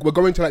going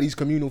to like these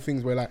communal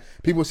things where like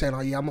people are saying, oh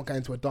yeah, I'm not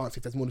going to a dance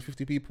if there's more than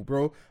 50 people,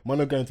 bro. I'm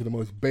not going to the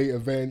most bait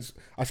events.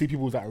 I see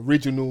people's like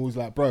originals,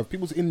 like bro, if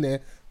people's in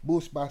there,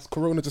 bull spass,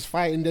 Corona just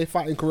fighting, they're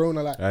fighting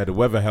Corona. Like the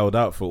weather held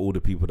out for all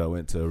the people that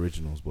went to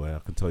originals, boy. I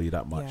can tell you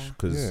that much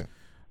because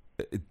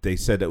they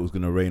said that it was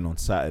going to rain on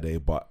Saturday,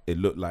 but it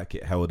looked like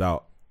it held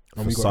out.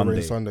 And we got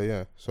rain Sunday,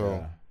 yeah.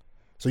 So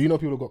you know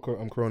people got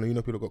Corona. You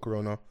know people got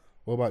Corona.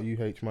 What about you,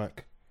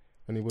 Mike?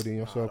 Anybody in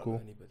your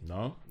circle?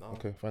 No.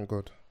 Okay, thank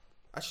God.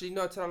 Actually,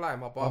 no, tell a lie.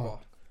 My barber.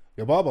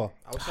 Your barber.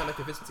 I was trying to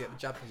convince him to get the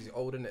jab because he's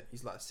old, innit?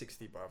 He's like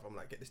 60, bro. I'm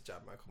like, get this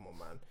jab, man. Come on,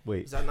 man.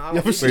 Wait. He's like, nah,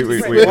 Yeah,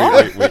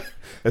 Wait.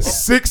 A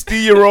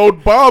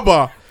 60-year-old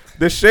barber.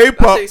 The shape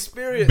That's up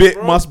experience, bit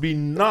bro. must be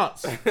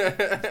nuts.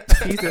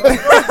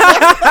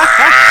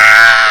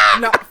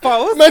 No,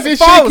 false. Man, say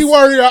False. shaky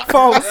warrior.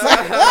 False.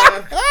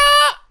 I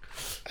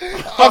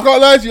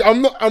can't lie to you.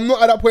 I'm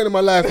not at that point in my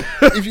life.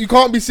 If you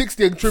can't be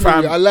 60 and trimming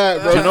Fam, me, I lie,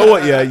 bro. Do you know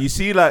what? Yeah, you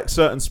see, like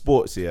certain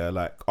sports. Yeah,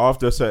 like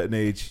after a certain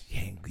age,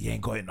 you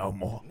ain't got it no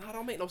more. Nah, that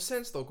don't make no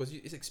sense though, because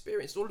it's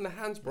experience. It's all in the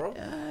hands, bro.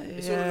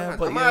 It's yeah, all in the hands.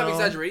 but I might have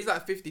exaggerated. He's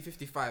like 50,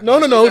 55. No,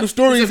 He's the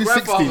story he's is a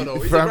he's grandfather 60. though.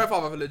 He's Fam. a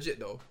grandfather legit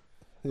though.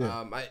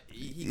 Yeah.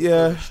 He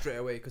got it straight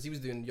away because he was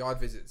doing yard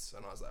visits,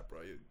 and I was like, bro,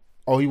 you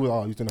He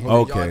was doing the Oh.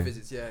 home. Okay. yard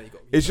visits, yeah. And he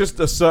got, It's just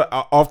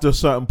after a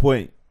certain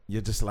point,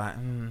 you're just like,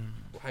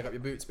 hang up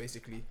your boots,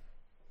 basically.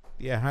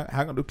 yeah,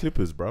 hang on the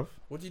clippers, bruv.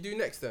 What do you do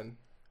next then?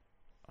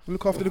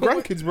 Look after the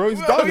grandkids, bro. He's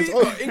Well, done. he's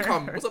It's got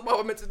income. What's a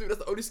barber meant to do? That's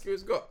the only skill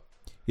he's got.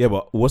 Yeah,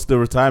 but what's the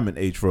retirement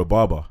age for a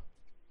barber?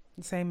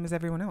 Same as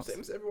everyone else. Same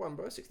as everyone,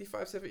 bro.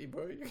 65, 70,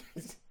 bro.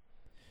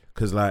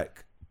 Because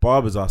like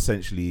barbers are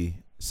essentially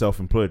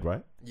self-employed,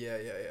 right? Yeah.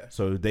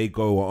 So they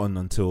go on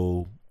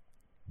until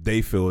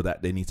they feel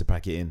that they need to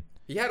pack it in.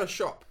 He had a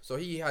shop, so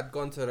he had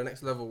gone to the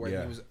next level where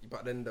Yeah. he was.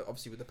 But then,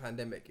 obviously, with the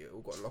pandemic, it all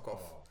got locked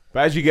off.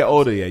 But as you get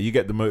older, yeah, you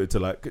get demoted to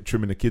like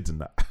trimming the kids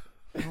and that.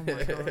 Oh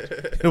my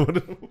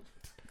god.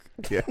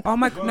 Yeah. Oh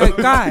my no,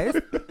 guys.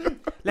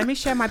 Let me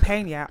share my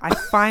pain. Yeah, I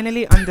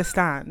finally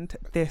understand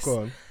this Go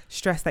on.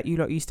 stress that you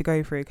lot used to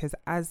go through. Because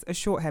as a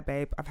short hair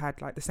babe, I've had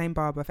like the same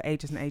barber for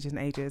ages and ages and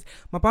ages.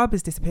 My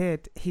barber's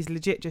disappeared. He's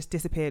legit just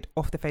disappeared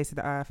off the face of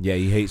the earth. Yeah,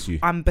 he hates you.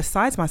 I'm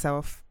besides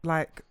myself.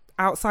 Like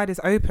outside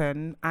is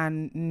open,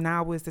 and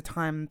now is the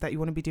time that you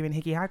want to be doing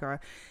higgy hagger.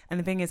 And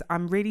the thing is,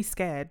 I'm really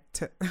scared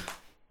to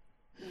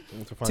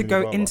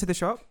go into the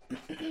shop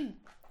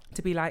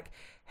to be like,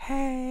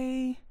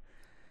 hey,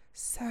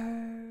 so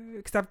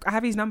because I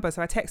have his number,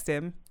 so I text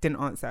him, didn't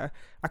answer.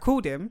 I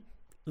called him,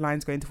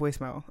 line's going to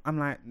voicemail. I'm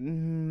like,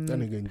 That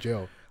nigga in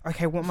jail.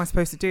 okay, what am I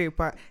supposed to do?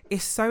 But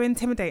it's so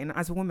intimidating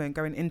as a woman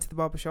going into the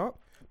barbershop.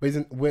 But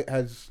isn't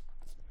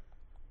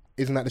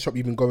that the shop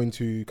you've been going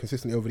to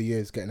consistently over the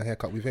years, getting a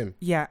haircut with him?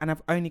 Yeah, and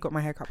I've only got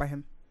my hair cut by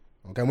him.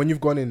 Okay, and when you've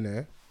gone in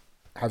there,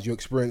 has your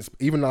experience,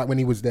 even like when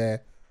he was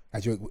there,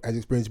 has your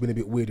experience been a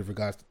bit weird with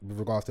regards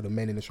to the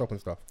men in the shop and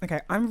stuff?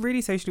 Okay, I'm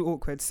really socially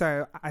awkward,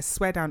 so I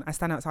swear down, I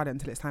stand outside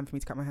until it's time for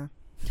me to cut my hair.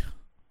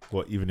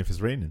 What, even if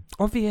it's raining?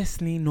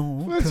 Obviously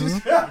not.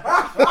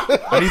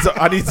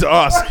 I need to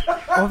ask.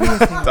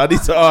 Obviously. I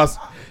need to ask.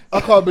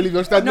 I can't believe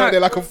you're standing out there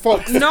like a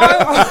fox. No.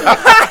 Like,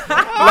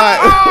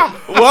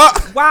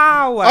 What?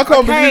 Wow. I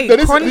can't believe that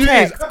this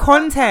is-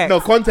 Context. no,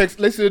 context.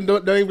 Listen,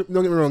 don't get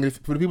me wrong.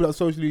 For the people that are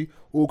socially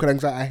awkward and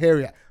anxiety, I hear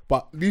it.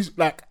 But these,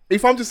 like,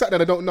 if I'm just sat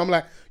there, I don't know. I'm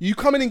like, you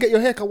come in and get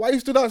your haircut. Why you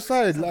stood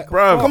outside? Like,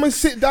 Bruv. come and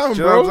sit down, Do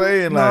you know bro. what I'm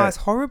saying? No, Like, it's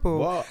horrible.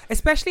 what?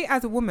 Especially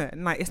as a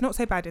woman. Like, it's not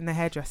so bad in the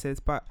hairdressers,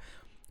 but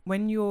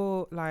when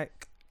you're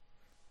like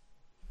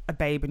a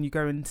babe and you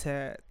go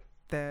into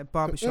the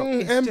barbershop,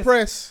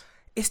 Empress.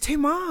 it's too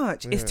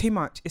much. It's Yeah. too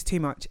much. It's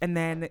too much. And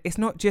then it's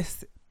not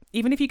just,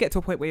 even if you get to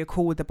a point where you're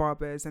cool with the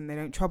barbers and they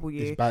don't trouble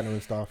you, It's banter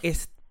and stuff.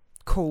 it's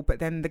cool. But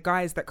then the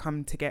guys that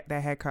come to get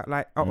their haircut,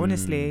 like, I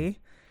honestly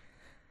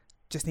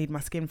just need my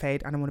skin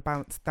fade and I want to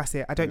bounce. That's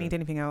it. I don't need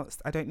anything else.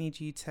 I don't need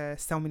you to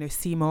sell me no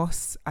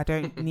CMOS. I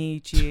don't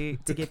need you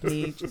to give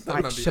me just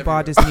like might be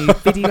Shabada's new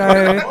video.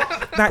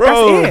 Like,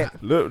 Bro, that's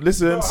it. look,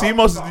 listen,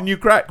 CMOS is the new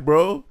crack,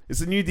 bro. It's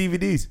the new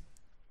DVDs.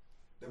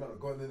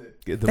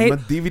 The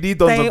DVD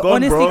dons They are gone,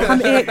 honestly bro. come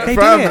here. They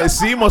Fam, do it.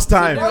 it's CMOS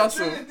time.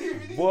 Hustle.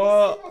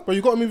 What? But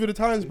you got to move with the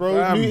times, bro.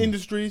 Fam. New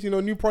industries,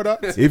 new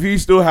products. If you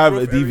still have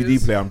a Growth DVD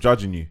areas. player, I'm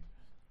judging you.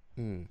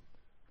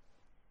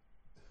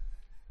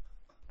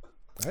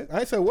 I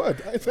ain't say a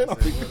word. I ain't say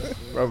nothing.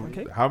 Bro,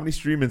 Okay. how many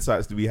streaming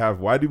sites do we have?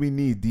 Why do we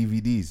need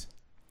DVDs?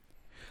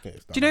 Do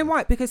you know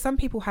why? Because some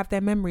people have their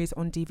memories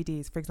on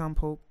DVDs. For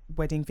example,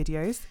 wedding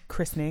videos,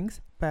 christenings,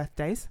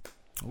 birthdays.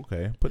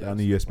 Okay, put that on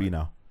the USB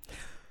now.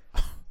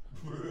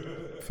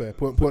 Fair.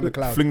 Put on the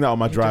cloud. Fling that on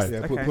my drive. Yeah,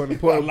 Okay. put it on the I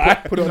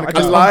cloud.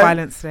 just lie. want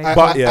violence today.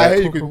 But yeah, I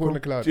hear you cool, could put it on the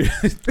cloud.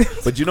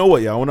 But you know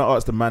what? Yeah, I want to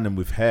ask the man them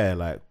with hair,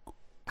 like,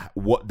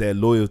 what their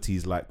loyalty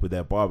is like with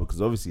their barber,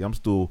 because obviously I'm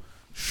still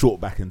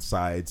short back and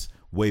sides,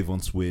 wave on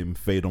swim,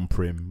 fade on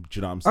prim. Do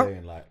you know what I'm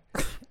saying? Like,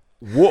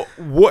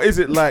 what is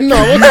it like? No,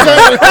 what's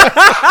that?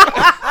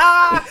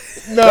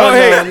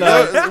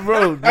 No,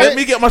 bro. Let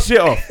me get my shit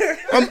off.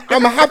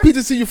 I'm happy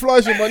to see you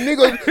flourishing, but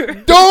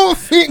nigga, don't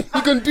think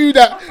you can do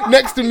that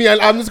next to me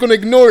and I'm just gonna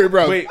ignore it,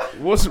 bro. Wait,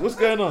 what's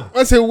going on?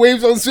 I say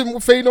waves on swim,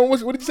 fade on. What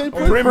did you say?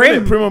 Prim? Prim,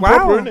 innit? Prim and Wow.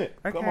 proper, innit?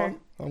 Okay. Come on.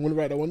 I'm gonna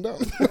write that one down.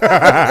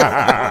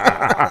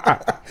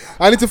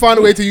 I need to find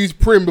a way to use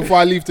prim before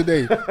I leave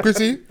today.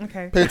 Chrissy,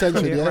 Okay. pay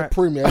attention, yeah? Right.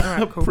 Prim, yeah? All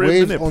right, cool. Prim,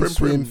 Waves innit? on Prim,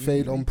 swim, prim.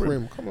 fade on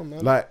prim. Come on,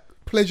 man. Like,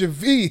 Pleasure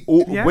V.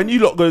 Yeah. when you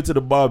lot go to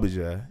the barbers,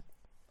 yeah,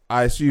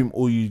 I assume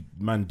all you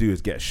man do is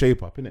get a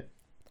shape up, innit?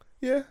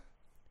 Yeah.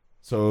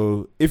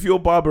 So if your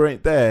barber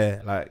ain't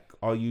there, like,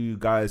 are you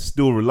guys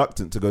still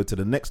reluctant to go to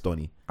the next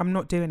Donny? I'm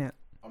not doing it.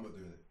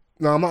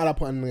 No, I'm not at that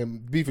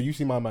point. Beaver, you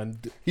see my man.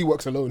 He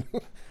works alone. Oh,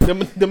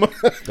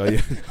 yeah.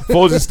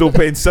 Foles is still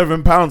paying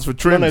 £7 for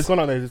trims. No, it's gone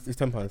out there. It's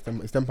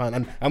 £10. It's £10.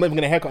 And I'm not even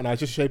going to haircut now.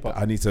 It's just shape up.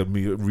 I need to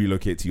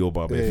relocate to your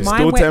barber. Yeah. If it's Mine,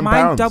 still £10.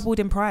 mine doubled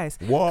in price.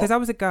 What? Because I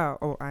was a girl.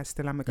 Oh, I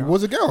still am a You girl.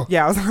 was a girl.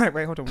 Yeah, I was like,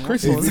 wait, hold on.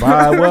 Chris Pause.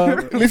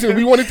 is- Listen,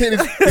 we want to take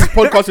this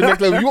podcast to the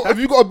next level. If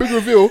you got a big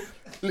reveal,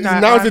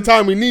 now's the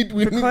time. We need a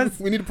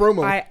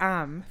promo. I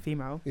am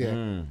female.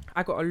 Yeah.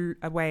 I got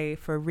away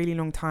for a really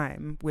long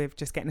time with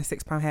just getting a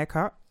 £6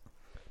 haircut.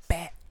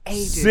 Bet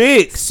ages.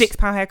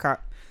 £6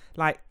 haircut.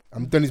 Like,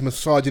 I'm done his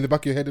massage in the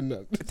back of your head and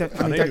that.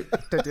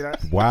 Don't do that.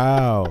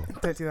 Wow.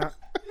 Don't do that.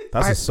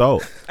 That's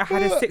assault. I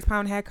had a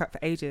 £6 haircut for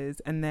ages,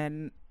 and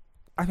then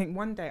I think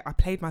one day I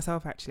played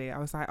myself. Actually, I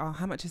was like, "Oh,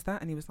 how much is that?"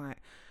 And he was like,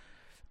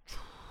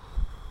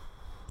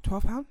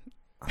 £12.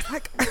 I was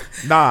like,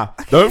 Nah,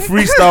 don't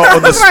freestyle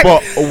on the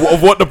spot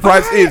of what the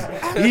price is.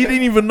 He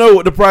didn't even know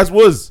what the price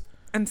was.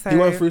 and so He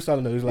went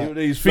freestyling though. He was like,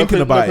 He's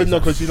thinking about it. No,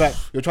 because she's like,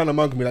 you're trying to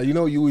mug me. Like, you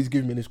know, you always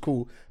give me, and it's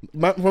cool.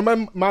 My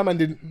man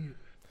didn't.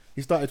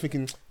 He started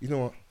thinking, you know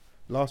what?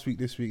 Last week,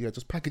 this week, yeah,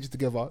 just package it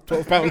together.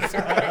 £12.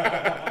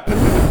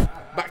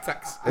 Back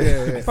tax.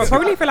 Yeah. but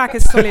probably for like a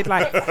solid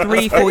like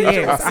 3-4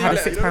 years, I had a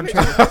 £6 trim.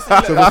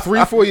 So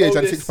for 3-4 years,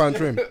 I had £6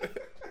 trim.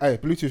 Hey,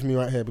 Bluetooth me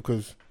right here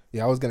because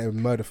I was getting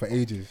murdered for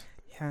ages.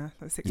 Yeah,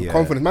 that's £6. Yeah.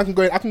 Confidence, man.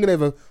 I can get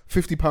over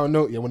 £50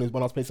 note. Yeah, when I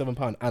was paying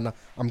 £7, and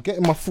I'm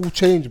getting my full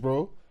change,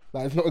 bro.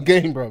 Like, it's not a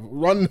game, bro.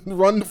 Run the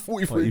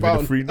 £43. Even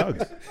the free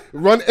nugs.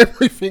 Run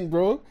everything,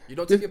 bro. You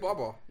don't tip your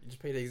barber. You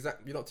just pay the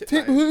exact. You don't tip.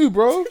 Tip that. who,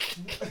 bro?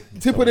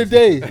 Tip of the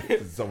day.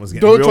 Someone's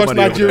getting Don't real trust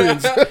money over there.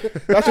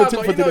 Nigerians. That's your tip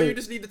but for you know, today. you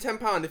just leave the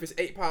 £10. If it's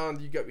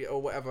 £8, you get or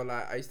whatever.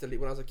 Like I used to leave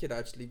when I was a kid.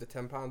 I just leave the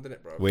 £10,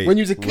 didn't bro? Wait, When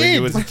you was a When you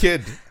kid? was a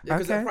kid. Yeah,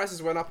 because Okay. the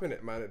prices went up in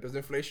it, man. There's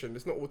inflation.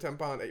 It's not all £10,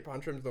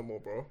 £8 trims no more,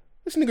 bro.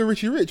 This nigga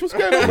Richie Rich. What's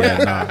going on? Yeah,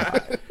 nah.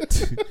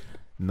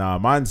 Nah,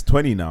 mine's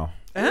 20 now.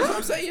 That's what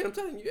I'm saying. I'm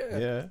telling you, yeah.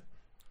 Yeah.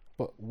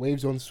 But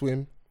waves on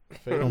swim.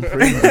 On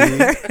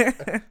premium.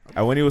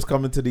 And when he was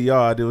coming to the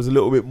yard, it was a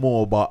little bit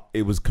more, but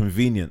it was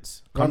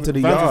convenience. Come to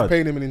the Vans is yard.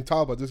 paying him in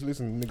Intaba. Just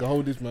listen, nigga,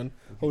 hold this, man.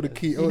 Hold the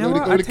key. You Hold know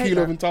what? the I'd take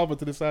kilo of that. Intaba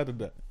to the side of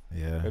that.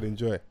 Yeah. And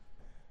enjoy.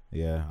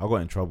 Yeah. I got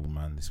in trouble,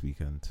 man, this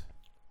weekend.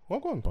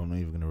 What gone? But I'm not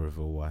even going to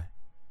reveal why.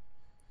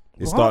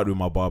 It What? started with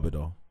my barber,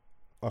 though.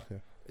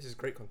 Okay. This is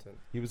great content.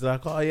 He was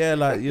like, oh, yeah,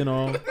 like, you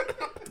know.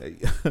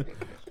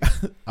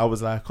 I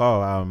was like,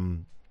 oh,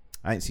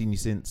 I ain't seen you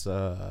since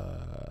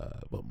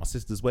my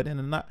sister's wedding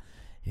and that.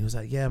 He was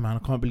like, yeah, man,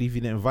 I can't believe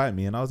you didn't invite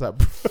me. And I was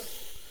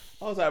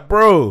like,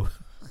 bro.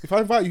 If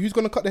I invite you, who's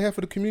gonna cut the hair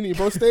for the community,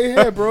 bro? Stay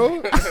here, bro.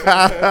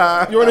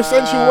 You're an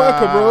essential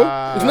worker,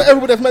 bro. It's not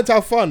everybody that's meant to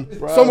have fun.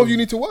 Bro. Some of you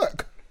need to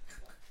work.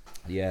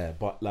 Yeah,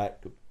 but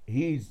like,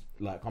 he's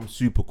like, I'm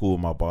super cool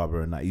with my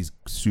barber and that he's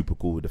super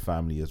cool with the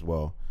family as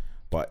well.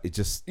 But it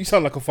just, You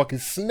sound like a fucking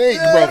snake,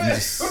 bro.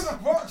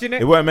 Do you know?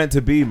 it weren't meant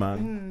to be,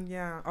 man.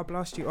 Yeah, I'll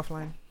blast you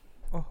offline.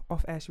 Or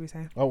off air, should we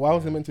say? Oh, why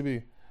was it meant to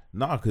be?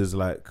 Nah, because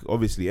like,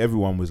 obviously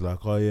everyone was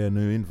like, oh yeah, no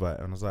invite.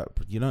 And I was like,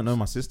 you don't know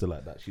my sister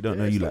like that. She don't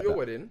know It's you not like your that.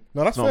 wedding.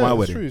 No, that's Not fair. my It's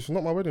wedding. true. It's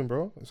not my wedding,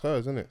 bro. It's hers,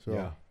 isn't it? So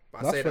Yeah. But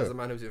I That's say that as fair. a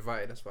man who's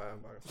invited. That's why I'm.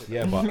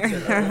 Yeah,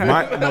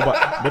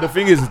 but but the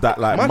thing is that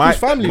like Mike's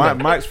family, though.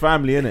 Mike's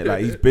family, innit?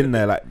 Like he's been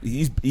there. Like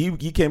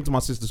he came to my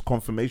sister's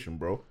confirmation,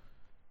 bro.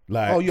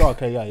 Like, Oh, yeah,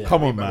 okay, yeah.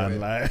 come on, man.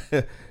 Like,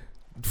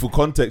 for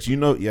context, you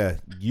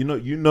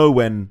know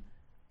when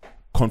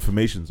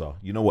confirmations are.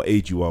 You know what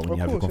age you are when Of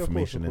you have your course, yeah, of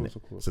confirmation, course, innit?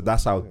 of course, So of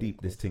that's how course, deep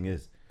yeah, this thing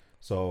is.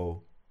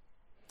 So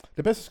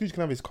The best excuse you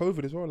can have is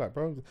COVID as well, like,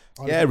 bro.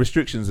 yeah,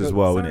 restrictions as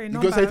well, Sorry, innit? You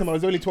no go say to bias. them,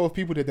 there's only 12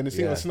 people there, then they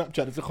see it on Yeah. Snapchat,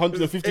 there's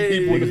 150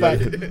 people in the back.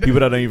 People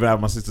that don't even have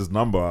my sister's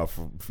number are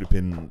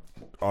flipping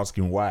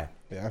asking why,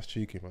 Yeah, that's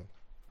cheeky, man.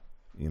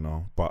 you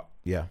know. But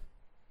yeah.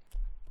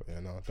 But yeah,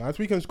 no. This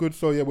weekend's good,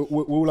 so yeah,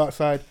 we're all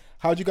outside.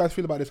 How do you guys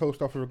feel about this whole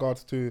stuff in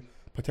regards to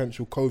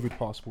potential COVID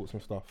passports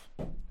and stuff?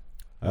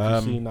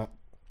 Have you seen that,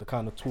 the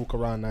kind of talk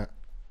around that?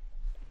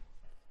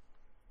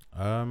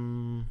 Are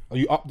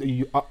you up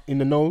in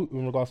the know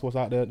in regards to what's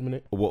out there at the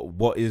minute?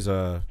 What is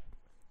a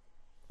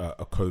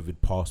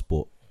COVID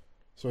passport?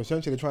 So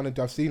essentially, they're trying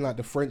to. I've seen like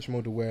the French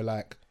model where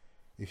like,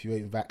 if you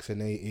ain't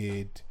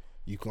vaccinated,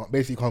 you can't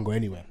go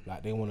anywhere.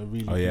 Like they want to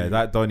really. Oh yeah,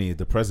 that Donny,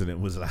 the president,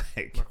 was like,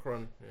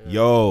 Macron. Yeah.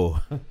 "Yo,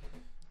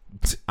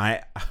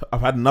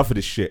 I've had enough of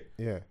this shit.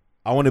 Yeah.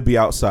 I want to be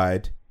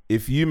outside.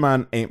 If you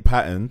man ain't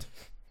patterned,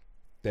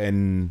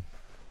 then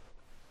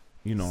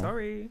you know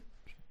Sorry.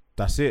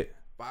 that's it."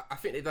 But I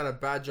think they've done a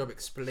bad job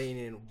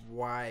explaining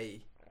why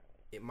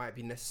it might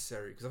be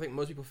necessary. Because I think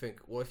most people think,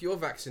 well, if you're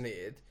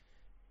vaccinated,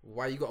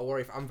 why you got to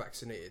worry if I'm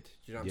vaccinated? Do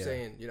you know what I'm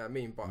saying? You know what I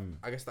mean? But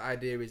I guess the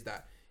idea is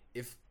that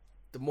if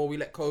the more we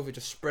let COVID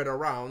just spread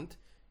around,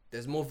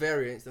 there's more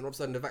variants, then all of a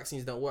sudden the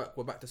vaccines don't work.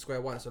 We're back to square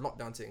one. It's a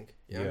lockdown thing.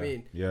 You know what I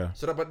mean? Yeah.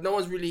 So, but no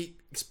one's really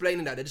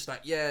explaining that. They're just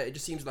like, yeah, it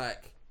just seems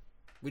like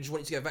we just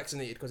want you to get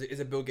vaccinated because it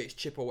is a Bill Gates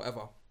chip or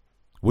whatever.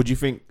 What do you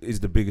think is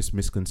the biggest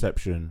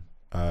misconception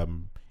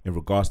in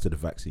regards to the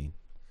vaccine?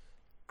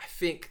 I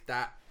think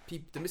that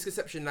the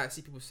misconception that I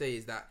see people say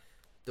is that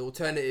the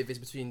alternative is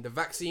between the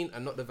vaccine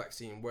and not the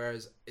vaccine,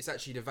 whereas it's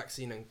actually the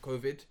vaccine and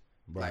COVID.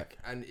 Right. Like,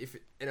 and if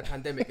in a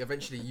pandemic,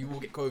 eventually you will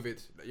get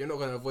COVID. You're not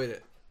going to avoid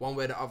it one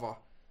way or the other.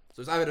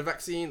 So it's either the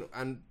vaccine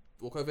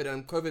or COVID,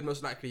 and COVID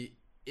most likely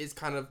is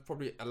kind of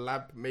probably a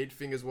lab-made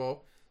thing as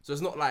well. So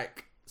it's not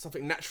like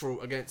something natural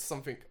against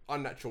something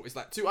unnatural. It's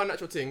like two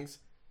unnatural things,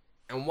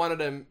 and one of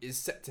them is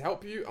set to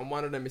help you, and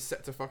one of them is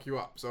set to fuck you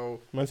up.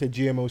 So Man say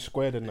GMO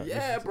squared and that.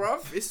 yeah,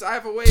 bruv, it's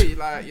either way.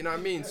 Like, you know what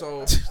I mean?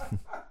 So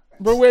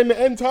Bro, we're in the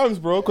end times,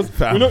 bro. Because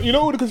you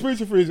know all the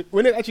conspiracy theories,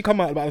 when it actually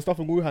come out about the stuff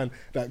in Wuhan,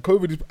 that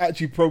COVID is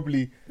actually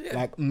probably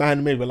like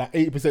man-made, but like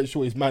 80%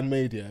 sure it's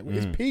man-made. Yeah,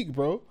 it's peak,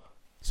 bro.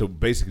 So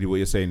basically, what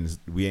you're saying is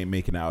we ain't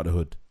making it out of the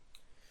hood.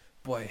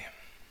 boy,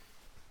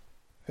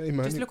 Hey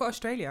man, Just look at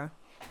Australia.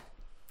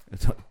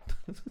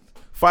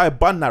 Fire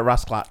bun that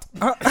rasclat.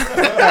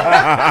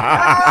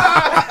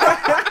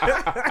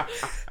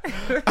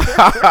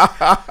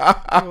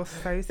 You're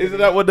so silly. Isn't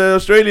that what the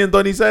Australian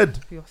Donny said?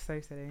 You're so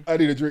silly. I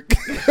need a drink.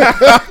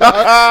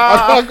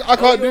 I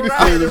can't do this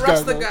to the this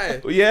Rasta guy,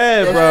 bro. guy.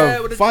 Yeah,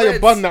 bro. with the Fire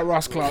dreads. bun that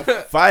rascal.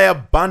 Fire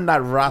bun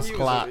that He was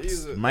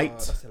rasclat, a- mate. Oh,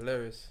 that's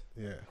hilarious.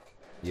 Yeah.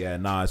 Yeah,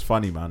 nah, it's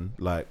funny, man.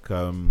 Like,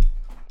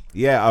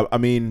 yeah, I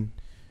mean,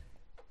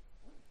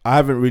 I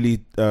haven't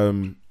really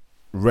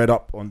read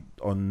up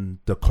on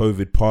the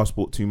COVID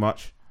passport too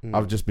much.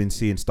 I've just been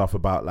seeing stuff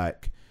about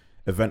like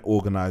event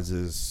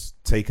organizers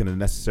taking the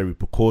necessary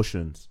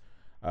precautions,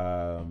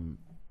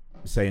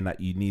 saying that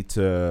you need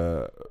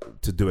to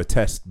do a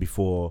test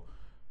before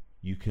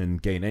you can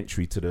gain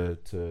entry to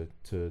the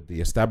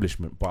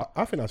establishment. But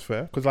I think that's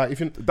fair because like if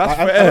you That's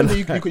I fair. don't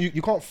think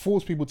you can't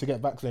force people to get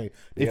vaccinated.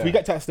 If Yeah. we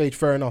get to that stage,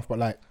 fair enough. But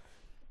like,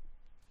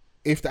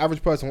 if the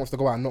average person wants to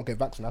go out and not get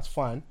vaccinated, that's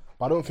fine.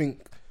 But I don't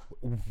think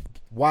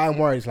why I'm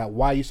worried is like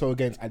why are you so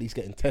against at least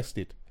getting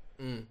tested?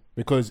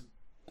 Because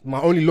my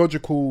only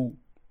logical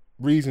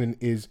reasoning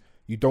is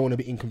you don't want to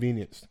be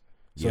inconvenienced.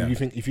 So Yeah. you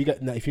think if you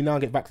now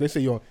get vaccinated, let's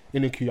say you're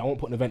in the queue, I won't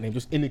put an event name,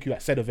 just in the queue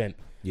at said event,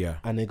 yeah,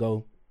 and they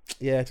go,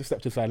 yeah, just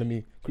step to the side, let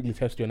me quickly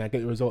test you, and I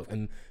get your results,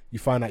 and you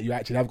find out you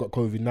actually have got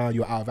COVID. Now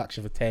you're out of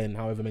action for 10,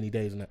 however many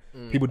days, and that.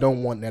 People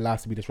don't want their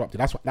lives to be disrupted.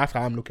 That's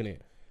how I'm looking at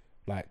it.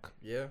 Like,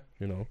 Yeah.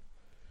 you know,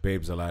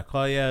 babes are like,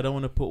 oh yeah, I don't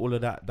want to put all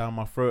of that down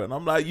my throat, and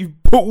I'm like, you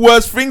put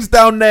worse things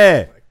down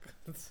there.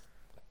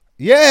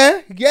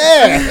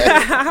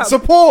 yeah,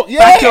 support, yeah.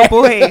 Back your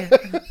boy.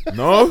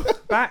 No,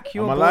 Back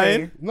your am I boy.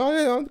 lying? No,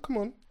 yeah, come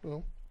on.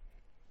 No.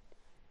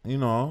 You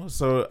know,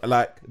 so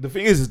like the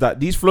thing is that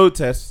these flow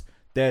tests,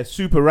 they're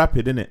super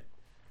rapid, innit?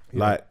 Yeah.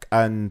 Like,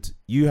 and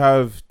you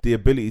have the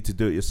ability to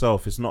do it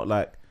yourself. It's not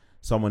like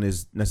someone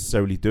is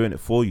necessarily doing it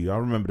for you. I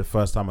remember the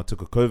first time I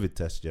took a COVID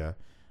test. Yeah,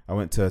 I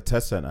went to a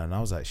test center and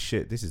I was like,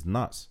 shit, this is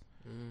nuts.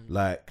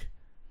 Like,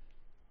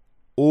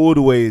 all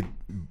the way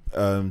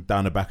down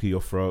the back of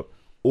your throat,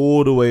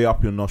 all the way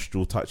up your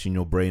nostril, touching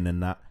your brain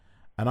and that.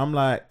 And I'm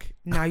like,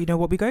 Now you know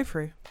what we go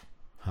through.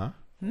 huh?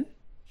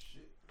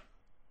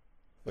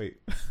 Wait,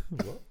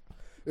 what?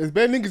 There's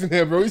bare niggas in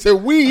here, bro. He said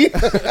we.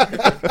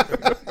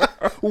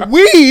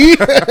 We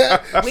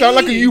sound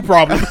like a you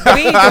problem.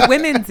 We, the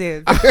women's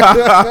is. Chrissy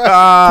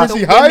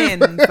The Hive.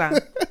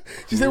 women's.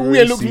 She said we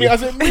and looked at me. I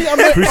said me. I'm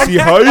not. Chrissy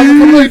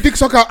I'm not a dick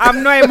sucker.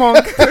 I'm no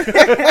monk.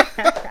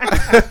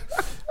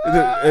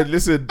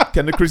 Listen,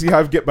 can the Chrissy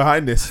Hive get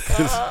behind this?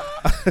 'Cause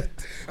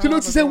She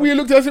looked. She said we and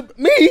looked at. I said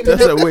me.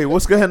 that's like, wait,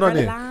 what's going on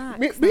here?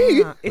 Relax. Me.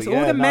 It's But all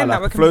yeah, the men nah, that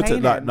were like, floated,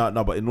 complaining. like,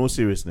 no, but in all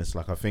seriousness,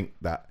 like I think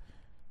that,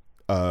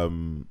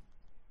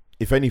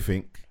 if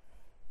anything,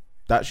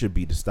 that should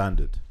be the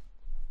standard.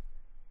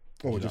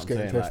 Oh, You know just what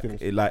I'm getting saying?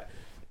 tested. Like,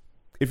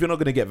 if you're not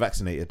gonna get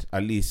vaccinated,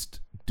 at least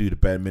do the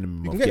bare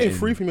minimum You of can get getting it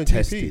free from your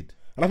tested. GP.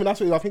 And I think that's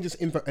what I think.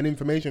 Just an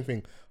information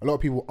thing. A lot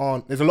of people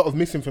aren't. There's a lot of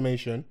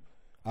misinformation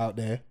out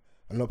there.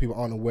 And a lot of people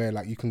aren't aware.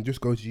 Like you can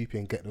just go to GP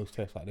and get those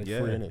tests. Like they're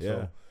Yeah, free in it. yeah.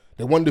 So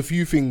they're one of the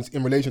few things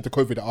in relation to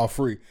COVID that are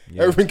free.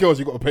 Yeah. Everything else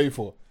you got to pay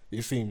for.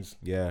 It seems.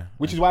 Yeah,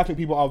 Which is why I think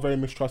people are very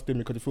mistrusting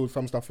because it feels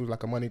some stuff feels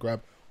like a money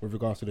grab with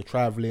regards to the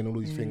traveling, all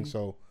these things.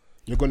 So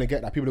you're gonna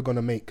get that. People are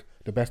gonna make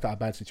the best out of a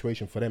bad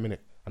situation for them, innit?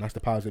 And that's the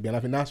powers that be. And I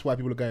think that's why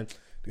people are going,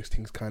 this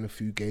thing's kind of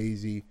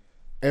fugazi.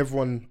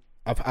 Everyone,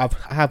 I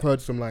have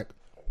heard some like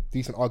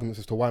decent arguments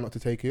as to why not to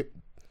take it.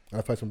 And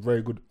I've heard some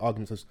very good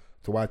arguments as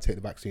to why to take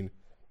the vaccine.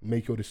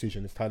 Make your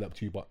decision. It's tied up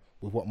to you. But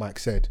with what Mike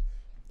said,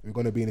 we're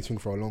gonna be in this thing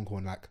for a long haul.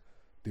 And like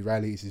the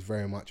reality is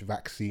very much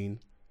vaccine.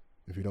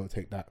 If you don't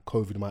take that,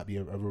 COVID might be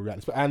a real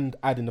reality. And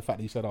adding the fact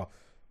that you said,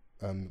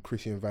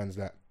 Christian Vans,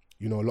 that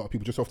you know a lot of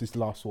people just off this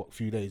last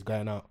few days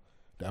going out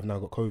that have now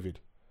got COVID.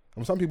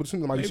 And some people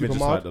think they might be maybe super just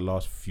mild. like the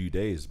last few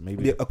days,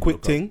 maybe Yeah, a quick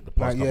look up thing, the past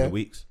like, couple yeah. of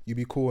weeks. You'd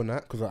be cool on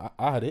that because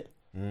I had it,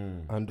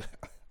 and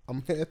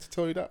I'm here to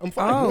tell you that I'm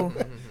fine. Oh,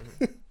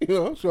 You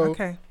know, so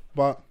okay.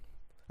 but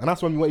and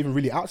that's when we weren't even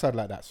really outside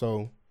like that.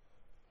 So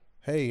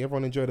hey,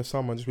 everyone enjoy the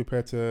summer. Just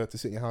prepare to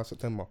sit in your house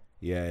September.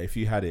 Yeah, if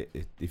you had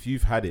it, if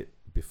you've had it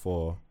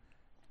before,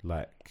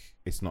 like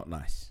it's not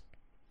nice.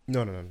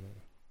 No.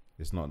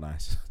 It's not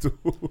nice.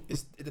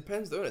 It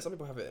depends, though, innit? Some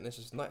people have it and it's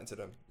just nothing to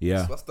them.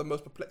 Yeah. So that's the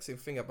most perplexing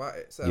thing about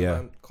it. Certain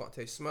man can't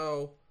taste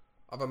smell.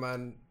 Other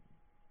man,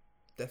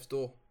 death's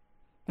door.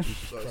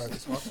 So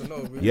it's hard to know.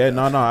 Really. Yeah,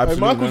 no,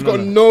 absolutely. Michael's got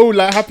no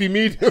like happy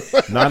medium.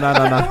 No.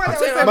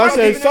 Man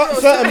says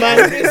certain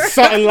man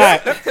something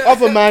like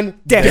other man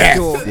death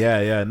door.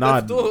 Yeah, no.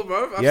 Death's door,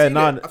 bro.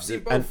 I've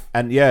seen both.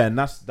 And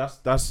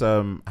that's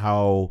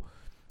how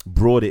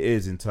broad it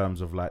is in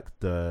terms of like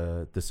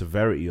the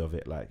severity of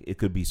it. Like it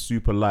could be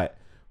super light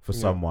for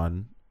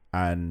someone,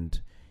 and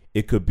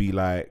it could be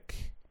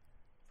like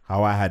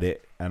how I had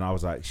it, and I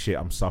was like, shit,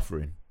 I'm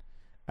suffering,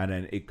 and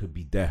then it could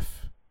be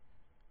death.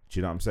 Do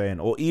you know what I'm saying?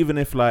 Or even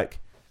if like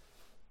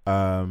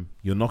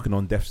you're knocking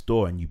on death's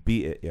door and you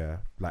beat it, yeah,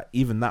 like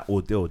even that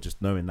ordeal, just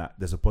knowing that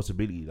there's a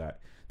possibility like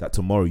that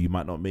tomorrow you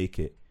might not make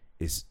it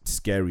is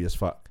scary as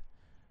fuck.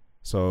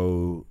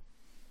 So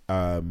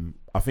I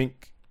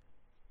think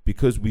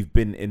because we've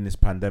been in this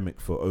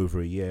pandemic for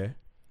over a year,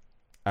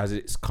 as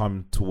it's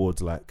come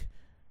towards like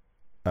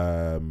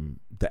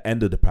the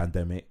end of the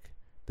pandemic,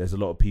 there's a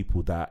lot of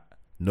people that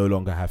no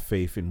longer have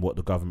faith in what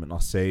the government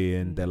are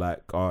saying. They're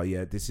like, oh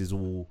yeah, this is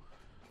all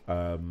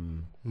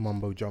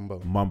mumbo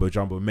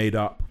jumbo made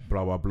up,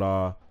 blah blah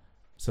blah.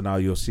 So now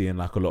you're seeing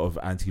like a lot of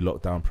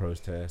anti-lockdown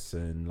protests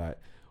and like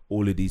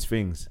all of these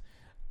things.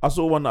 I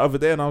saw one the other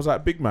day and I was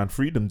like, big man,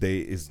 Freedom Day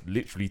is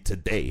literally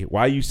today.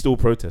 Why are you still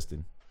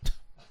protesting?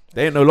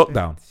 There ain't no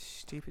lockdown.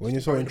 Stupid. When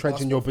you're so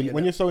entrenched in your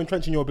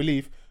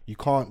belief, they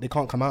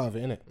can't come out of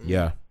it, innit?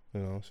 Yeah.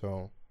 You know,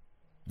 so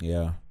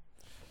Yeah.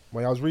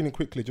 Well, I was reading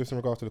quickly just in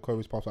regards to the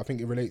COVID passport. I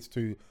think it relates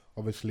to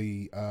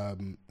obviously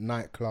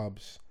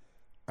nightclubs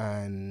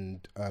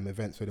and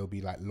events where there'll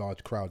be like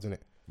large crowds in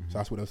it. So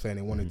that's what they were saying.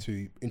 They wanted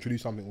to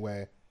introduce something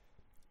where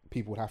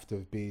people would have to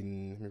have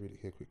been. Let me read it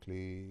here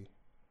quickly.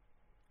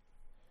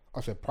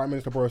 I said Prime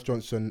Minister Boris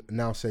Johnson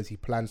now says he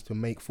plans to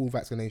make full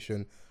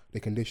vaccination the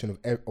condition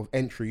of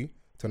entry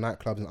to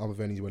nightclubs and other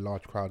venues where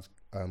large crowds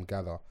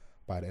gather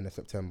by the end of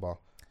September.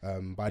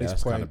 By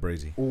this point,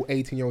 all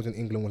 18-year-olds in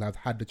England will have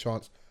had the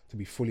chance to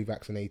be fully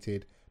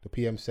vaccinated. The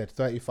PM said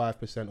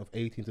 35% of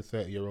 18 to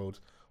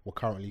 30-year-olds were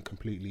currently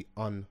completely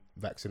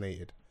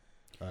unvaccinated.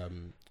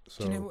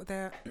 So do you know what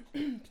they're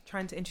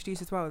trying to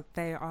introduce as well?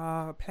 They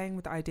are playing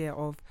with the idea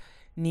of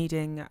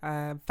needing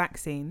a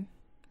vaccine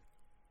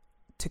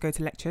to go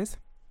to lectures.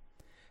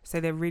 So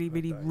they're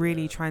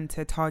really trying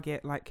to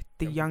target like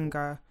the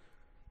younger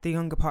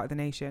part of the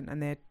nation,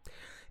 and it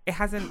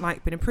hasn't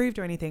like been approved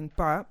or anything,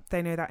 but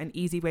they know that an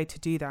easy way to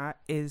do that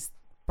is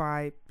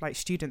by like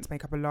students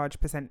make up a large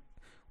percent,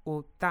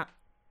 or that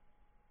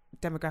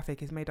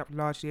demographic is made up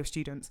largely of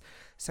students.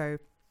 So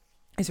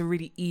it's a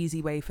really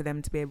easy way for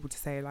them to be able to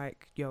say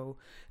like, yo,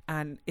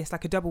 and it's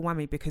like a double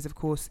whammy because of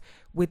course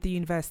with the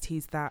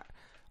universities that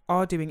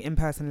are doing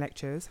in-person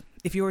lectures,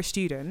 if you're a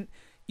student,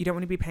 you don't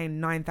want to be paying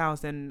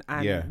 9,000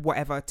 and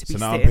whatever to be so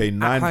now sitting I'm paying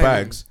 9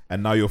 bags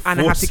and now you're forcing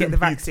and I have to get the me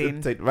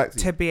vaccine to take the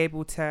vaccine to be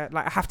able to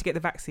like, I have to get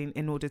the vaccine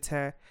in order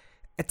to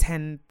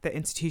attend the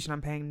institution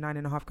I'm paying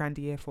 $9,500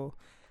 a year for.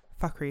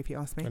 Fuckery, if you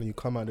ask me. And you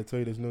come out and tell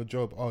you there's no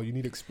job. Oh, you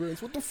need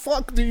experience. What the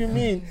fuck do you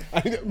mean?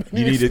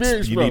 You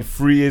need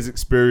 3 years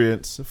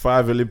experience,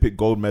 5 Olympic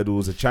gold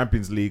medals, a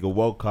Champions League, a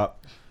World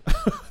Cup,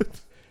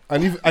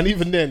 and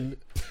even then,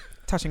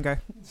 touch and go.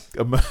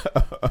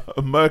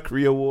 A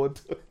Mercury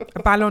Award,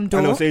 a Ballon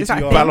d'Or. Is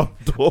that Ballon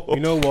d'Or. You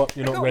know what?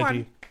 You're not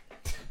ready.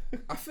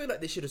 I feel like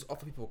they should just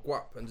offer people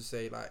guap and just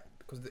say like,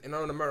 because in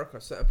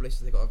America, certain places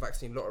they got a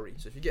vaccine lottery.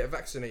 So if you get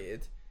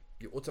vaccinated,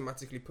 you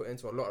automatically put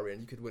into a lottery and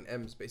you could win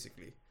M's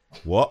basically.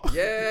 What?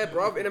 Yeah,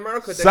 bruv. In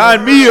America,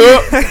 sign me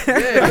up.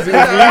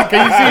 Yeah,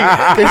 can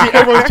you see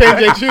everyone's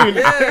changing their tune?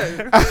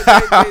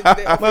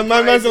 Yeah, my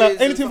man's like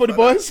anything for the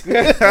boys.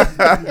 They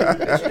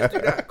should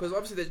do that because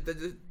obviously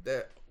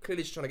they're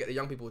clearly just trying to get the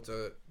young people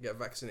to get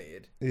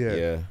vaccinated.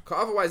 Yeah.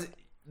 Cause otherwise,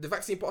 the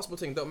vaccine passport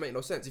thing don't make no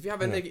sense. If you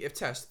have a negative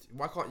test,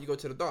 why can't you go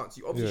to the dance?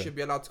 You obviously should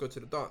be allowed to go to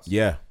the dance.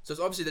 Yeah. So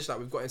it's obviously just like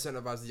we've got to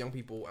incentivize the young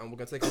people, and we're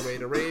gonna take away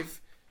the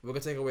rave. We're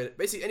gonna take away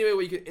basically anywhere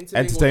where you can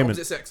intermingle with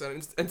opposite sex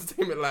and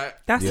entertainment. Like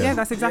that's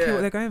exactly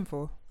what they're going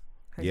for.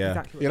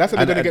 That's what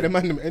they're gonna get the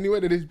man. Anywhere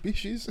that there's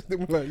bitches, they're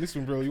like,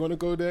 listen, bro, you want to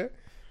go there?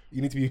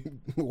 You need to be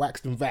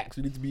waxed and vaxxed.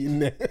 You need to be in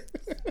there.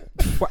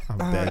 I'm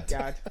dead.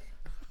 God.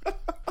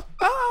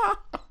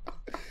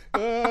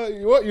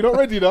 What? You're not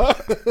ready, though.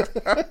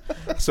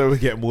 So we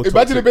get more.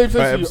 Imagine the babe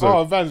says to you,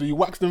 "Oh, Vans, are you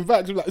waxed and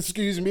vaxxed?" You're like,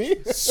 "Excuse me."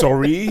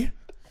 Sorry.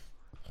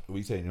 What are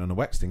you saying? You're on the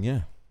wax thing,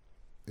 yeah.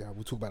 Yeah,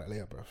 we'll talk about that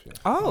later, bro. Yeah.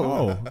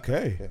 Oh,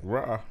 okay.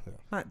 Right.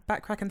 Like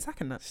back crack and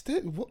sacking that.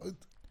 Still, what?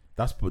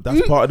 That's part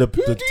of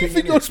the. Who do you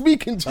think you're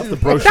speaking to? That's the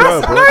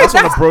brochure, bro. That's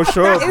on the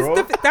brochure,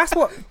 bro. That's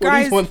what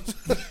guys.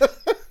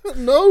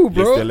 No,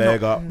 bro. Lift the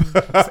leg up.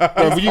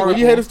 Bro, when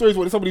you hear the stories,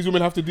 what some of these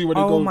women have to do when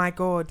they go. Oh my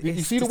god! You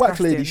see the wax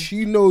lady?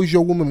 She knows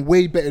your woman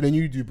way better than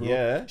you do, bro.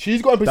 Yeah.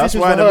 She's got a position. That's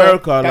why in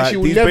America, like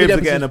these babes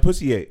are getting a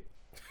pussy ate.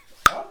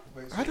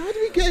 How do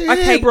we get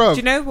Okay, here, bro? do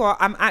you know what?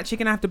 I'm actually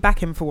gonna have to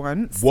back him for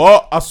once.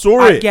 What? I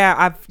saw it.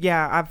 I've.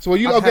 So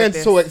you I've lot heard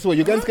going? this. So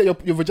you're going to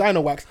get your vagina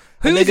waxed,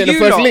 and Who's they get you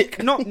the first lot?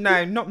 lick.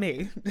 Not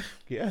me.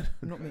 Yeah.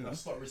 Not me.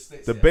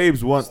 The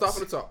babes want. Start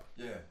from the top.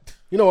 Yeah.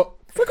 You know what?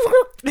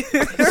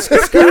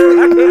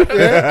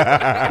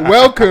 Yeah.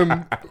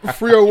 Welcome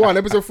 301,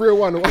 episode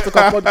 301 of What's the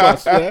Cup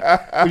podcast.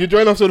 Yeah. If you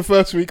join us for the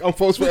first week, I'm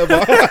False Forever.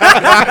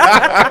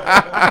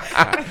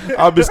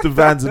 I'm Mr.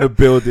 Van's in the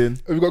building.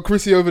 We've got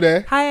Chrissy over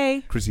there.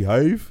 Hi. Chrissy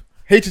Hive.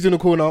 H is in the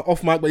corner,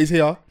 off mic, but he's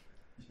here.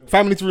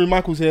 Family to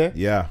Michael's here.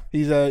 Yeah.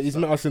 He's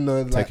met us in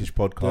the Techish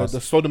podcast. the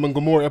Sodom and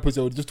Gomorrah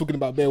episode, just talking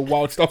about bare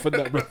wild stuff and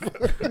that, bro.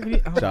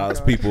 Shout out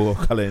to people of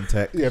colour in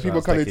tech. Yeah, Shout people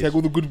out to kind of Techish. take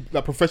all the good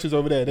professors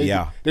over there. They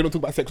don't talk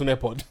about sex on their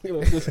pod. You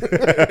know, just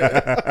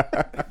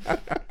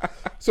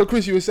So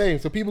Chris, you were saying,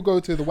 so people go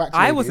to the wax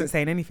lady. I wasn't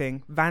saying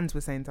anything. Vans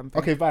was saying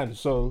something. Okay, Van.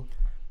 So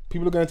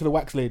people are going to the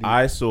wax lady.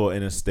 I saw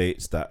in the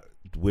States that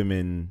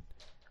women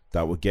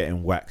that were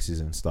getting waxes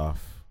and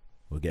stuff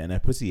were getting their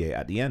pussy ate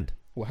at the end.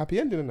 Well, happy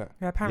ending in that.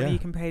 Yeah, apparently Yeah. you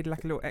can pay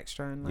like a little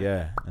extra and like,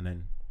 Yeah, and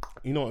then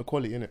You know what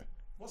equality, innit?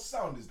 What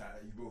sound is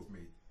that you both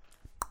made?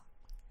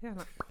 yeah,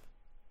 like,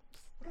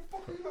 What the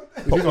fuck are you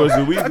like? pop goes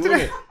the weasel, isn't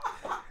it?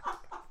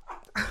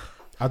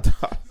 I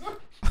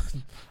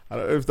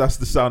don't know if that's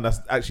the sound that's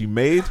actually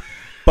made,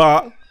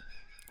 but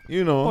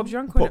you know, Bob's your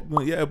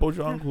uncle, yeah, Bob's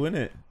your uncle,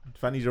 innit?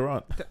 Fanny's your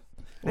aunt,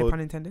 no Or- pun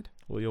intended.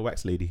 or your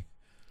wax lady.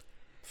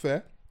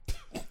 Fair.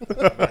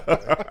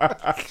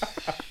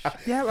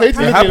 Yeah, Hey, like, to It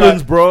He's happens,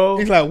 like- bro.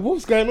 He's like,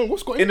 what's going on?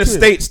 What's got In the into it?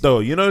 States, though,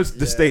 you know,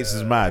 the States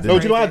is mad. No,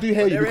 innit? do you know what I do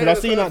hate you? They're Because in I've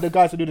the seen first- the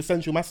guys who do the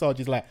sensual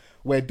massages, like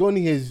where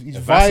Donny he's A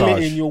violating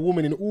massage. your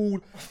woman in all,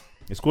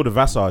 It's called a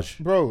vassage,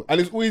 bro, and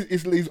it's always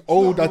it's It's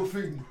old. not a That,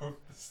 real thing, bro.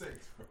 It's sex,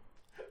 bro.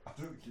 I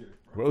don't get it,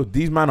 bro. bro.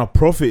 These men are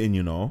profiting,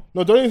 you know.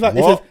 no, Donny's like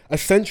What?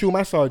 it's a sensual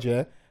massage.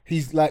 Yeah,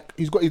 he's got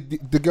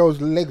the girl's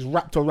legs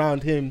wrapped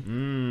around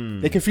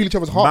him. They can feel each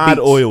other's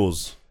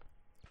heartbeats.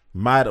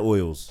 Mad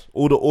oils,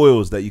 all the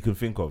oils that you can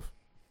think of.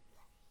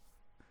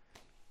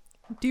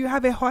 do you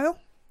have a oil?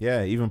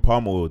 Yeah, even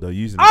palm oil they're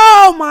using.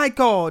 Oh my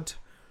god!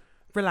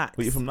 Relax.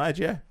 Were you from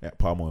Nigeria? Yeah,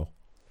 palm oil.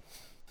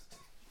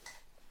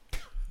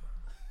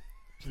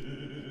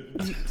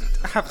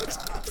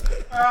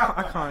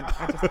 I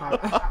can't. I just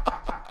can't.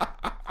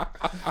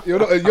 You're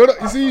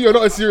not. You see, you're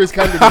not a serious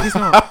candidate. He's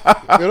not.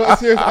 You're not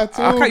serious at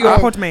all. I'll cut your man.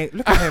 pod, mate.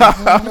 Look at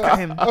him. Look at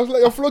him. I was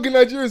like, you're flogging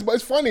Nigerians, but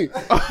it's funny.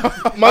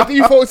 My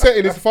default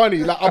setting is funny.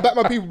 Like, I back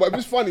my people, but if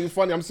it's funny, it's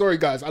funny. I'm sorry,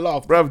 guys. I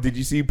laugh. Bruv, did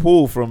you see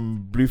Paul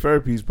from Blue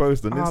Therapy's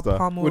post on Insta?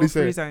 Palm What'd oil he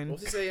say? free zone.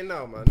 What's he saying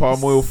now, man?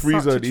 Palm oil Such free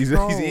a zone. He's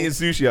troll. eating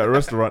sushi at a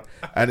restaurant,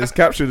 and his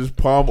caption is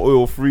palm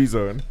oil free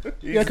zone.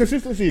 Yeah,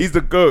 consistency. He's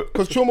the goat.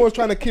 Because Choma was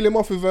trying to kill him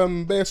off with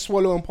bear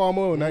swallow and palm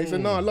oil. Now he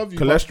said, "No, I love you."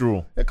 but-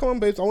 Cholesterol. Yeah, come on,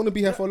 babes. I want to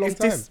be here for a long Is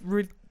time. this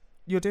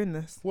you're doing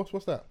this?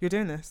 What's that? You're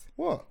doing this.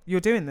 What? You're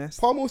doing this.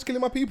 Palm oil's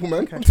killing my people,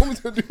 man. What do you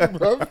want me to do,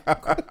 bro?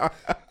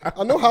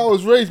 I know how I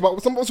was raised, but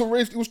some of us were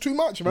raised. It was too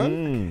much,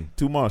 man.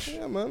 Too much.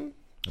 Yeah, man.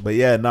 But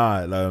yeah,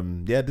 nah.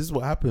 Yeah, this is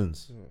what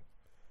happens.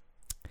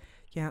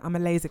 Yeah, I'm a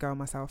laser girl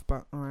myself,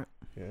 but all right.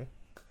 Yeah.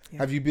 Yeah.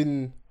 Have you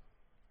been?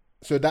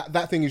 So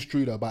that thing is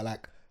true though about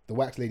like the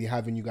wax lady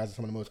having you guys in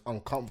some of the most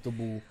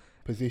uncomfortable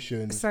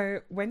positions. So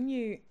when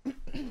you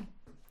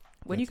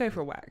go for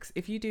a wax,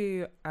 if you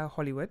do a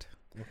Hollywood,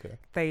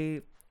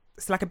 Okay.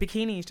 it's like a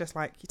bikini is just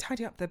like you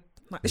tidy up the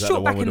Is that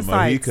short the back one with and the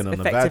sides Mohican on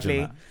the vag and effectively.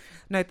 that?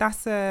 No,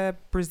 that's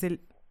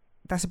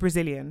a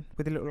Brazilian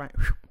with a little like.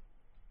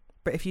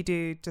 But if you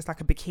do just like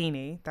a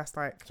bikini, that's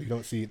like So you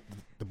don't see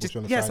the bush just,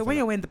 on the yeah. sides So and when that.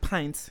 you're wearing the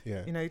pants,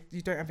 Yeah. you know,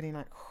 you don't have any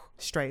like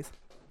strays.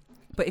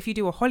 But if you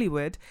do a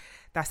Hollywood,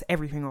 that's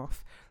everything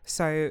off.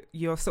 So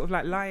you're sort of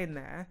like lying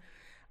there,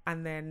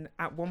 and then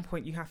at one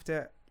point you have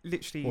to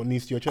literally Or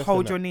knees to your chest.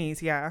 hold and your that.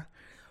 knees, yeah.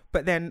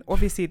 But then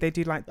obviously they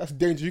do like That's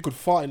dangerous. You could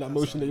fart in that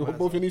motion that you hold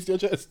both your knees to your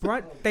chest.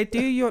 right. They do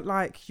your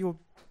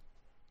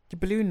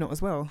balloon knot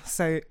as well.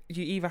 So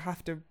you either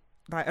have to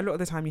like a lot of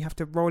the time you have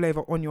to roll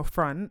over on your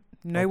front.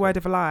 No Okay. word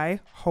of a lie.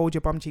 Hold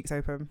your bum cheeks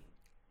open,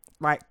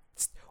 like,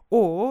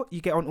 or you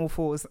get on all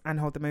fours and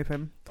hold them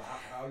open.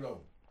 How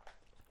long?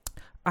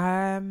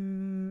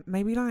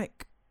 Maybe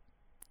like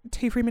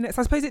 2-3 minutes.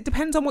 I suppose it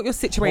depends on what your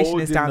situation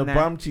is Holding down the there.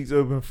 bum cheeks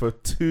open for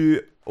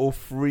 2 or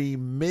 3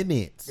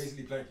 minutes.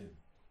 Basically planking.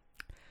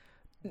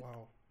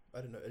 Wow,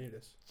 I didn't know any of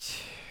this.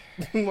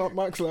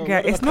 Mike's like, Yeah,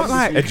 it's not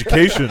like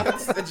Education.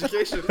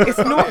 Education. it's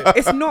not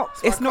it's not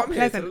So I it's not come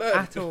here to pleasant learn.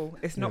 at all.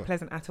 It's not Yeah.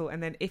 pleasant at all.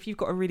 And then if you've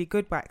got a really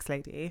good wax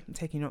lady, I'm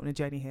taking you on a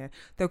journey here,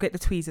 they'll get the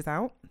tweezers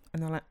out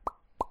and they're like,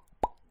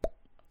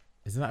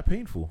 Isn't that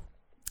painful?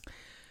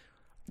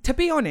 to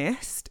be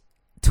honest,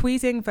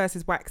 tweezing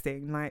versus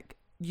waxing, like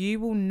you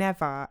will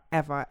never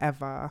ever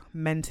ever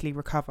mentally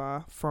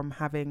recover from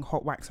having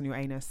hot wax on your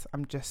anus.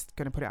 I'm just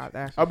gonna put it out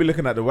there. I'll be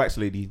looking at the wax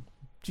lady.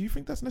 Do you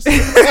think that's necessary?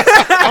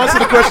 Answer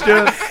the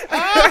question.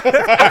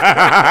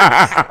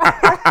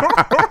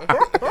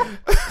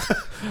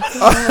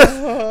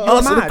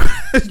 You're mad.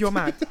 You're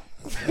mad.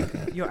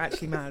 You're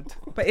actually mad.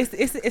 But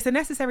it's a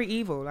necessary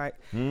evil. Like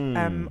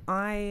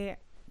I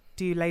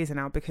do laser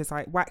now because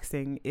like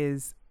waxing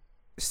is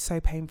so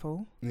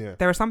painful. Yeah.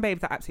 There are some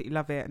babes that absolutely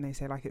love it and they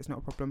say like it's not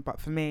a problem, but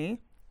for me,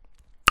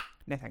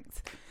 no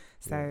thanks.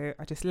 So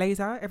I just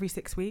laser every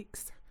 6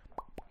 weeks,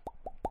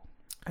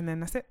 and then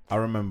that's it. I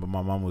remember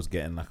my mum was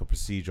getting like a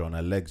procedure on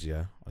her legs,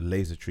 a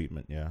laser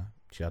treatment,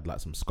 She had like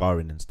some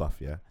scarring and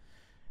stuff,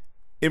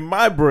 In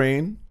my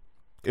brain,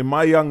 in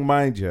my young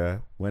mind,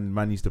 when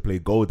man used to play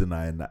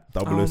GoldenEye and that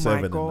 007 Oh my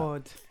and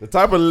God. that, the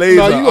type of laser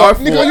No, I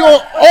thought, nigga,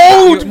 you're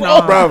old,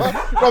 Nah. bro.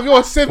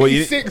 You're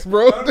 76,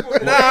 bro. Nah.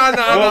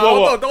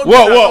 What?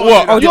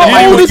 Oh, you're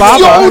You old was as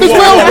you're old as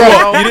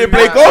well, bro. You didn't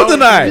play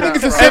GoldenEye. You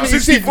niggas are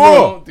 76, M64.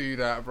 Don't do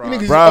that, bro. You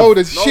niggas Bruv, is old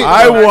as shit.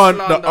 I bro. want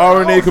the slander.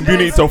 RNA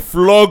community to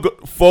flog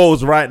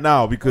foes right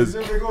now because,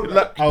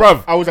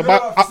 bruv. I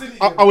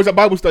was at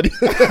Bible study.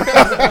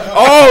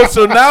 Oh,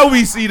 so now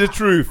we see the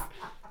truth.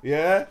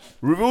 Yeah,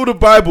 reveal the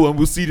Bible and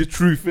we'll see the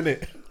truth in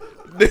it.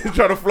 They're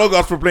trying to flog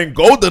us for playing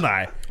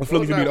GoldenEye. I'm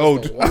flogging you being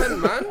old.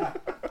 One, man.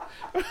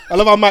 I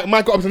love how Mike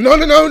got up and said, no.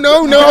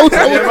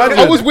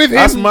 I was with him.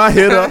 That's my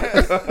hitter.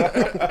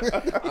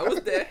 I was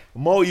there.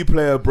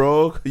 Multiplayer,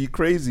 bro. Are you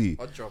crazy?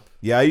 Odd job.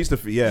 Yeah, I used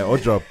to.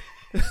 Odd job.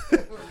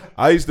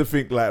 I used to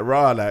think like,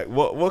 like,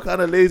 what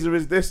kind of laser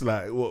is this?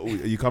 Like, what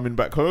are you coming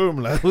back home?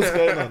 Like, what's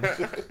going on?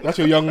 That's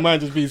your young man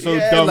just being so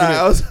Yeah, dumb. like, innit?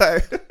 I was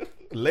like,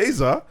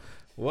 laser?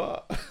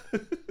 What?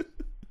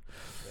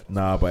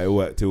 Nah, but it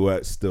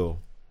worked still.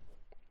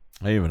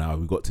 I don't even know how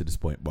we got to this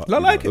point, but I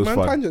like it, was man.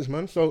 fun. Tangents,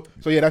 man. So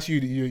yeah, that's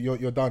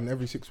you're done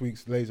every 6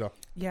 weeks. Laser.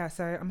 Yeah,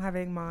 so I'm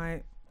having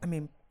we're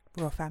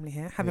a family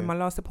here, having my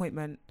last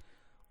appointment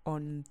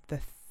on the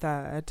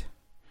 3rd.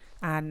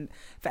 And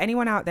for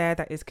anyone out there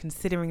that is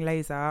considering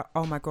laser,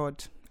 oh my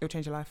God, it'll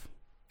change your life.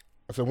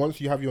 So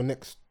once you have your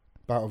next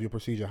bout of your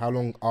procedure, how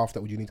long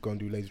after would you need to go and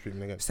do laser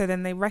treatment again? So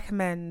then they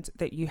recommend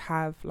that you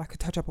have like a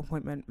touch-up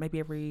appointment, maybe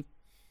every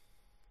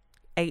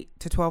 8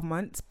 to 12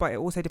 months, but it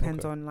also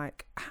depends on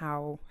like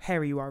how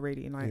hairy you are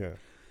really. Like,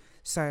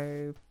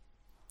 so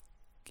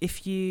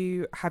if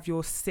you have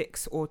your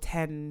 6 or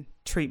 10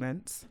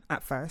 treatments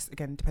at first,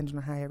 again, depending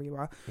on how hairy you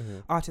are,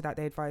 after that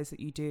they advise that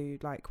you do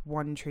like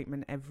one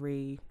treatment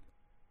every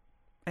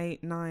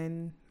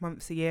 8-9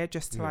 months a year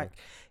just to like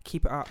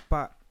keep it up.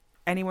 But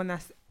anyone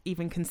that's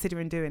even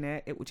considering doing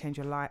it, it will change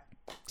your life.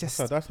 Just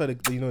that's how the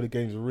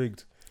game's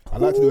rigged. I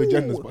like to do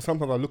agendas, but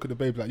sometimes I look at the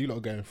babes like, you lot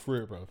are going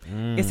through it, bro.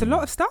 it's a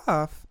lot of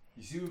stuff.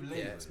 You see with laser,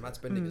 Yeah, it's mad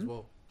spending as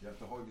well. you have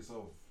to hold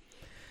yourself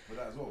for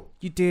that as well.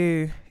 You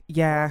do,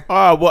 yeah.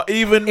 Well,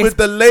 even with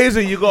the laser,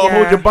 you gotta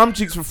hold your bum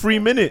cheeks for 3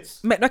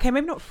 minutes. Okay,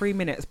 maybe not 3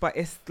 minutes, but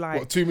it's like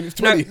What, 2 minutes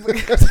No, 20? the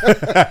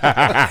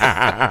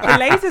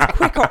laser's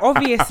quicker,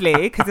 obviously,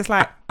 because it's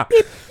like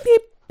beep,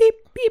 beep, beep,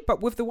 beep.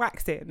 But with the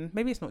waxing,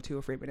 maybe it's not 2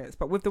 or 3 minutes,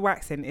 but with the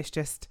waxing, it's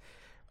just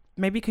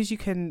maybe because you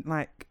can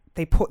like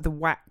they put the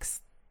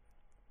wax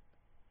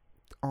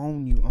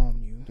on you.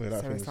 Yeah, that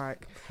So thing it's is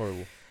like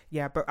horrible.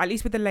 yeah, but at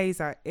least with the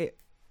laser,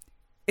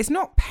 it's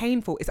not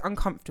painful. It's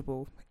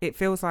uncomfortable. It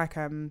feels like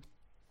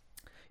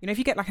if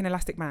you get like an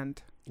elastic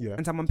band Yeah.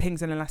 and someone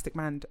pings an elastic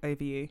band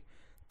over you,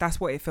 that's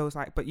what it feels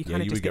like. But you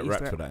kind of you just would get used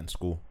wrapped to for it. that in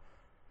school.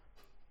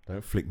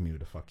 Don't flick me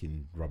with a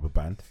fucking rubber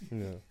band.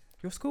 Yeah.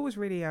 Your school was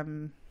really Yeah,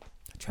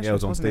 it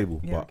was unstable,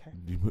 Yeah,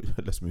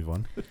 but let's move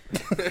on.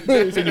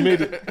 You said you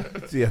made it.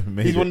 Yeah,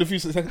 made He's it. one of the few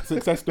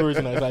success stories,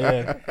 and I was like,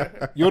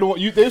 yeah, you're the one.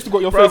 They used to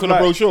got your face on the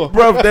brochure.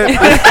 Bro, Man's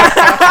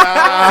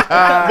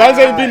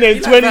ain't been there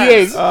in 20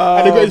 years,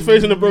 and they got his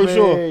face on the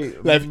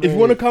brochure. Like, if you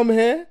want to come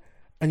here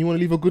and you want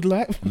to live a good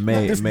life,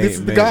 this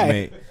is the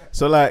guy.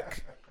 So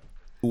like,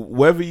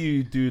 whether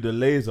you do the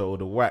laser or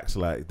the wax,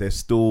 like, there's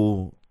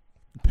still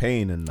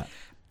pain in that.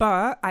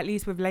 But at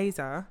least with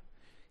laser,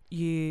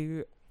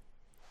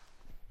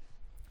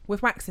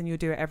 with waxing, you'll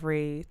do it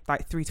every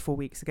like 3 to 4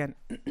 weeks again.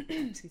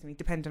 Excuse me,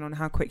 depending on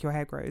how quick your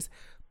hair grows.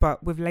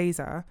 But with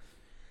laser,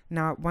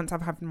 now once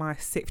I've had my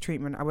 6th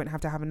treatment, I won't have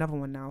to have another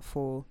one now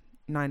for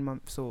 9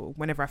 months or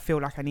whenever I feel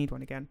like I need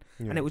one again.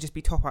 And it will just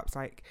be top ups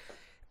like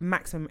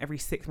maximum every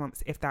 6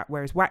 months, if that.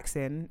 Whereas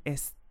waxing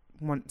is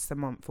once a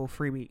month or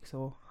 3 weeks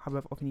or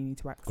however often you need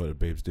to wax. Got the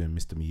babes doing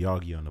Mr.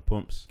 Miyagi on the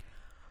pumps.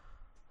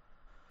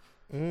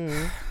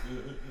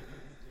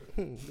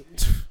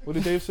 What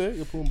did Dave say?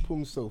 Your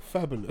pum's so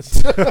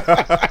fabulous. Oh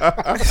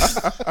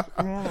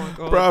my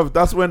God. Bruv,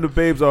 that's when the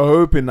babes are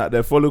hoping that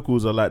their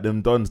follicles are like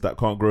them dons that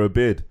can't grow a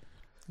beard.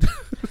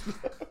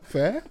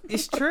 Fair.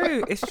 It's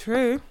true. It's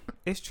true.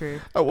 It's true.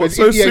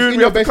 So soon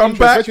we have to come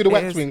back. especially the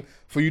wax thing,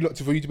 for you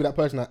to be that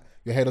person that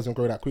your hair doesn't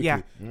grow that quickly.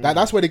 Yeah.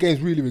 That's where the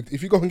game's really rigged.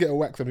 If you go and get a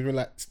wax and within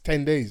like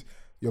 10 days,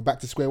 you're back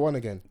to square one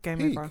again. Game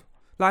Peak. over.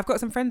 Like I've got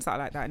some friends that are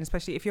like that, and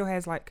especially if your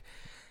hair's like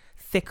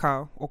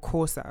thicker or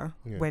coarser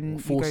when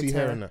you go 4C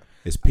hair and to that.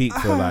 It's peak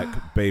for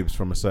like babes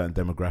from a certain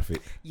demographic.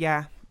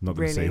 yeah. Not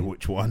gonna say Really?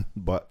 which one,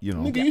 but you know.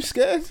 Nigga, you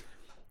scared?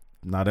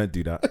 Nah, don't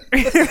do that.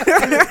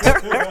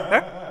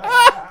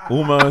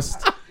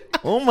 Almost.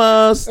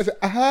 I said,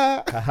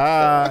 aha.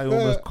 Haha, you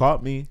almost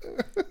caught me.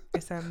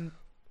 It's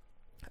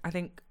I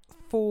think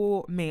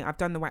for me, I've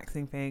done the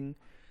waxing thing.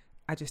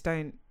 I just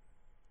don't.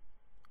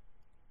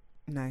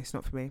 No, it's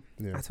not for me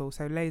Yeah. at all.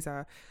 So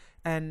laser,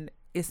 and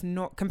it's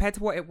not compared to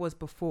what it was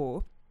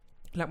before.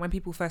 Like when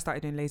people first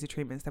started doing laser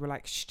treatments, they were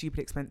like stupid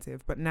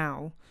expensive. But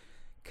now,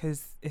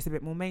 because it's a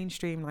bit more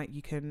mainstream, like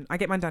I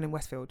get mine done in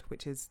Westfield,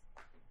 which is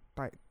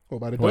like. What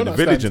about in the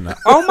village and that?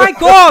 Oh my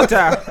god!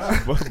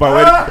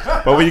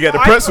 but when you get the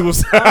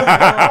pretzels. Oh my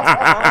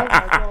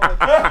god!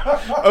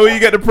 Oh, you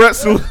get the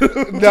pretzels.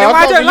 No,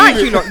 I don't like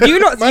you lot. You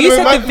lot. You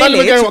said the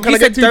village. What can You I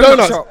get? said 2 donut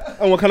donuts. shop.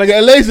 And what can I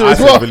get? A laser I as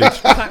said well.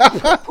 village.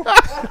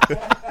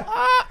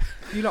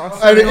 You lot are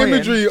so And the annoying.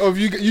 imagery of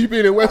you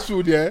being in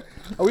Westfield, yeah.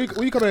 What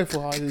are you coming in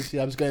for? I'm just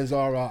getting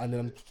Zara and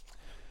then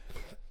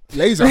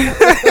laser.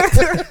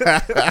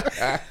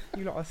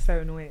 You lot are so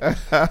annoying. I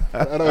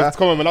know it's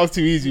common, man. That was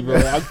too easy, bro.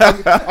 I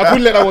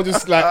couldn't let that one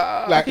just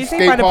like You escape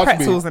say by the past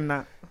pretzels me. and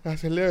that.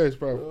 That's hilarious,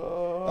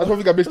 bro. That's one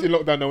thing I missed in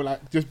lockdown though,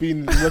 like just being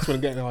in the restaurant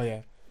and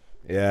getting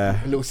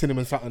Yeah. a little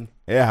cinnamon something,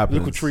 It happens. a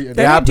little treat. They And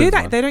don't do happens,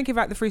 that. man. They don't give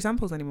out the free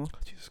samples anymore.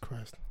 Jesus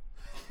Christ.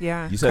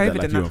 Yeah. You said COVID that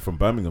like and you were from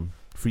Birmingham.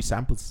 Free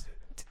samples.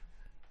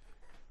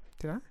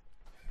 Did I?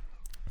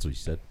 That's what you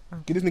said.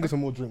 Give this nigga some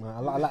more drink, man.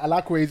 I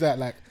like where he's at,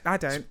 like I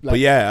don't. But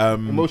yeah,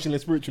 emotionally,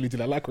 spiritually,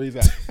 I like where he's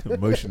at.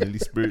 emotionally,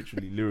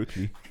 spiritually,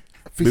 lyrically,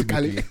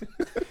 Physically. biblically.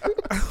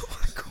 Oh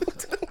my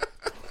god.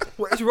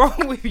 What is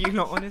wrong with you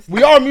lot, honestly?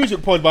 We are a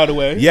music pod, by the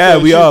way. Yeah,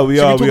 we are, we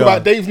should are, we we talk are.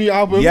 about Dave's new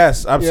album?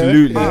 Yes,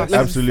 absolutely, Yeah. Let's-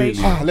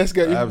 absolutely, Let's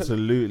get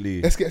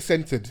absolutely. Let's get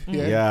centered.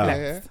 Yeah. Yeah.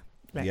 Yeah.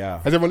 Let's. Yeah.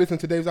 Has everyone listened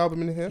to Dave's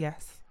album in here?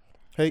 Yes.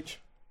 H,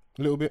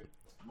 a little bit.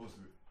 Most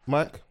of it.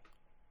 Mike,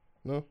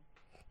 no.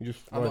 You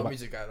just I'm worried not a about,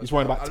 music guy. just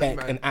worried about I'll tech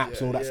leave and man- apps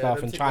and all that yeah, stuff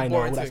the and tick- the China,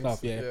 all boring that things.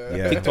 stuff. Yeah.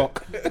 Yeah.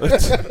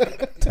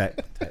 TikTok.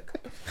 Tech.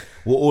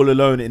 We're all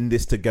alone in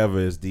this together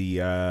is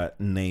the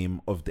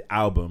name of the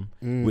album,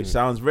 which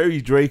sounds very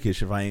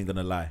Drake-ish. If I ain't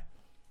gonna lie.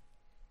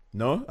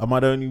 No, am I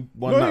the only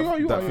one No, that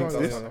you are, thinks you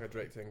are. this? Sounds like a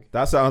Drake thing.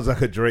 That sounds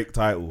like a Drake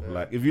title. Yeah.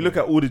 Like if you look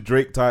at all the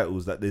Drake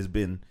titles that there's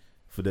been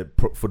for the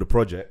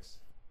projects,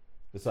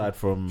 aside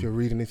from If you're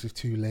reading this, it's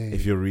too late.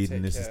 if you're reading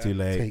Take this, it's care. too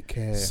late. Take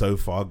care. So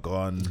far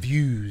gone.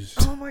 Views.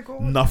 Oh my god.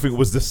 Nothing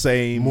was the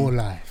same. More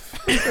life.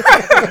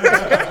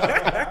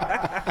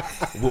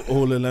 We're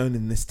all alone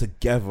in this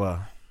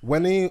together.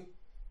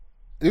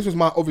 This was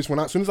my obvious one.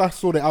 As soon as I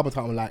saw the album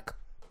title, I'm like,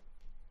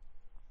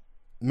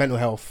 mental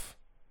health,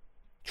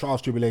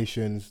 trials,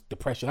 tribulations,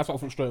 depression. That's what I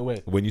thought straight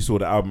away. When you saw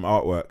the album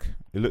artwork,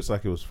 it looks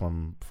like it was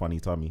from Funny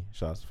Tummy.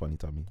 Shout out to Funny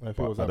Tummy. If it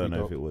But was, I that'd don't be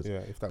know if dope. it was. Yeah,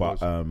 if that But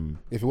was.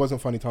 If it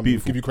wasn't Funny Time,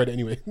 beautiful. give you credit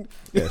anyway.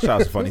 yeah,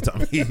 shout out to Funny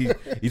Tummy.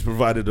 He's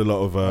provided a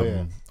lot of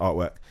yeah.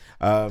 artwork.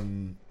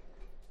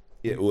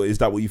 Yeah, well, is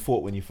that what you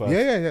thought when you first?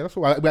 Yeah. That's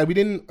all. We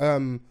didn't.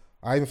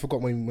 I even forgot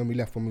when we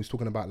left when we was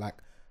talking about like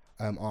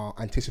our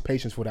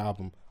anticipations for the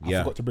album. I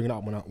forgot to bring it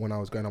up when I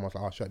was going on. I was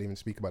like, oh, I shouldn't even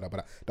speak about that.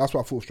 But that's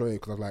what I thought straight away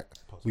because I was like,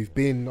 we've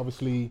been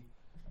obviously.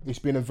 It's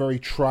been a very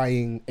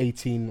trying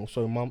 18 or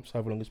so months,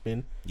 however long it's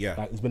been. Yeah.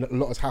 Like, there's been a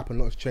lot has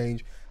happened, a lot has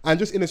changed. And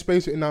just in a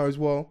space we're in now as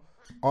well,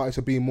 artists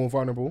are being more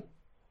vulnerable.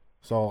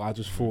 So I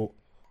just thought,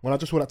 when I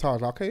just saw that title, I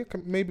was like, okay,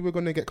 maybe we're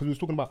going to get, because we was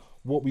talking about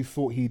what we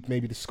thought he'd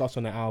maybe discuss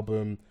on the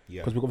album.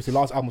 Yeah. Because obviously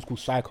last album was called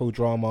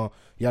Psychodrama.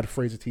 He had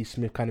Fraser T.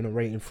 Smith kind of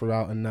narrating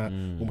throughout and that,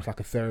 almost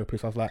like a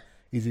therapist. I was like,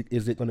 is it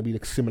going to be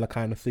a similar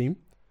kind of theme?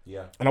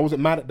 Yeah. And I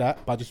wasn't mad at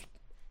that, but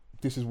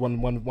this is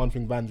one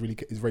thing Vans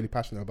is really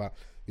passionate about,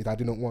 is I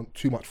didn't want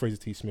too much Fraser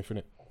T. Smith in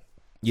it.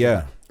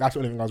 Yeah. That's the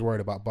only thing I was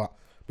worried about. But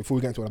before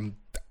we get into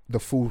the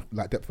full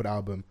like depth of the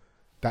album,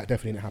 that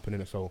definitely didn't happen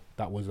in it. So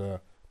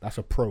that's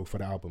a pro for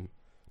the album,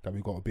 that we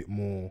got a bit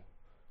more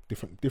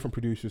different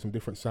producers and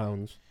different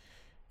sounds.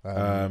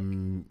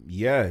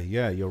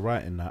 Yeah, you're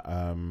right in that.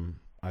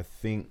 I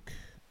think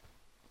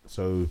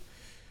so.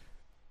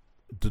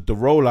 The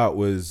rollout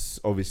was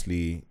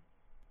obviously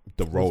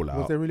the rollout.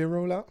 Was there really a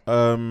rollout?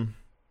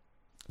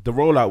 The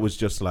rollout was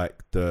just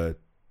like the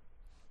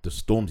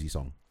Stormzy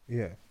song,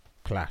 Yeah.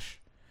 Clash.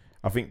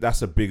 I think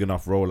that's a big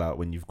enough rollout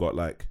when you've got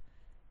like,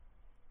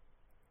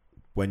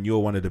 when you're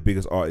one of the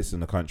biggest artists in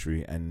the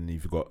country and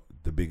you've got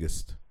the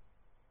biggest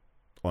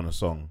on a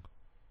song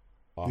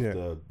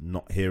after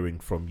not hearing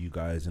from you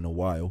guys in a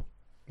while.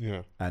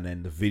 Yeah. And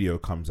then the video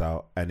comes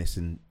out and it's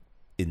in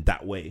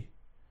that way,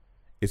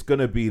 it's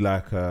gonna be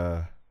like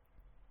a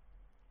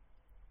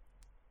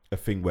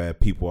thing where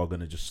people are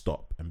gonna just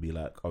stop and be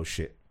like, oh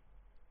shit.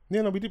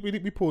 Yeah, no, we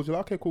paused. You're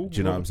like, okay, cool. Do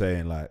you know what I'm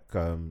saying? Like,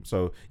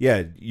 so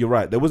yeah, you're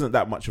right. There wasn't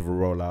that much of a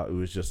rollout. It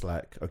was just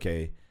like,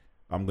 okay,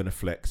 I'm gonna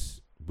flex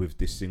with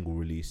this single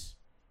release.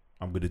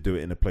 I'm gonna do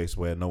it in a place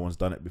where no one's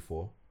done it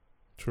before.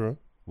 True.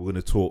 We're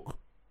gonna talk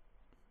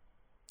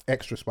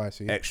Extra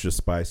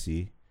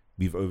spicy.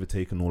 We've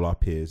overtaken all our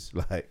peers.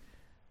 Like,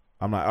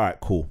 I'm like, all right,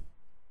 cool.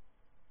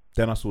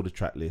 Then I saw the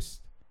track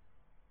list.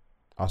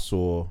 I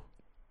saw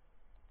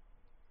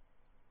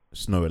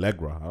Snow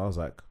Allegra. I was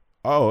like,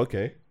 oh,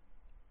 okay.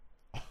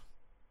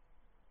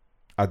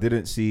 I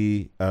didn't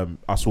see,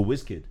 I saw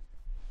Wizkid.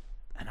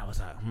 And I was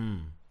like,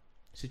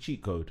 it's a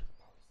cheat code.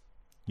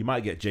 You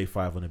might get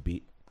J5 on a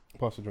beat.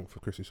 Pass the drink for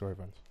Chrissy, sorry,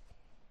 Vance.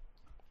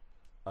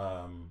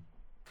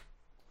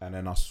 And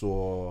then I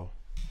saw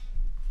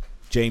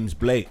James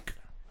Blake.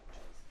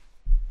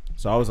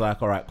 So I was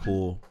like, all right,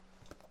 cool.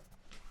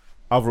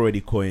 I've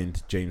already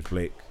coined James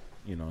Blake,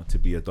 you know, to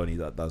be a Donny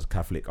that does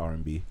Catholic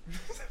R&B.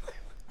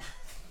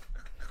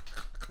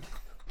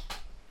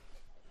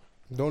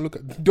 Don't look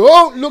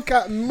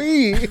at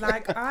me.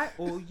 Like I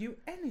owe you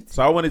anything.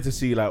 So I wanted to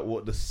see like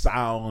what the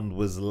sound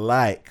was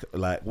like,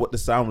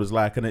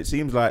 and it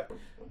seems like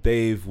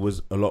Dave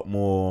was a lot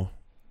more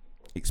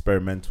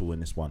experimental in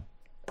this one.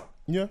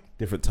 Yeah.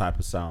 Different type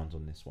of sounds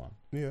on this one.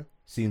 Yeah.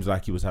 Seems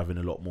like he was having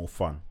a lot more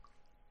fun.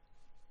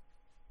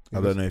 I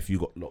don't know if you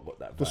got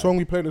that vibe. The song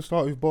we played at the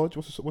start with Bodge,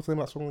 what's the name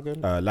of that song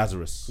again?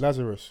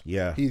 Lazarus.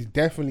 Yeah. He's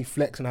definitely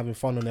flexing, having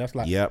fun on there. That's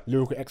like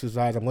lyrical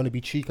exercise. I'm going to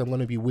be cheeky, I'm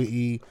going to be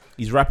witty.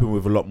 He's rapping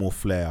with a lot more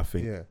flair, I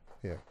think.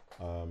 Yeah.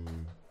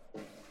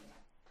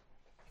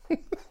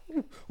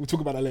 We'll talk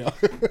about that later.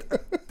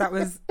 That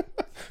was...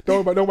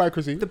 Don't worry,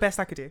 Chrissy. The best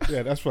I could do.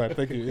 Yeah, that's fine.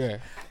 Thank you. Yeah.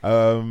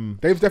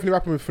 Dave's definitely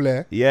rapping with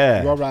flair.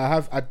 Yeah. You're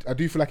right. I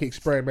do feel like he's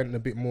experimenting a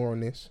bit more on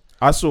this.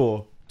 I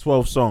saw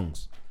 12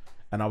 songs.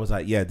 And I was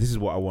like, yeah, this is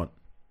what I want.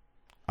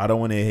 I don't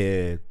want to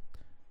hear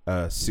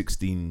a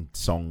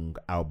 16-song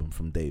album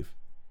from Dave.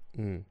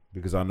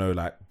 Because I know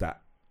like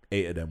that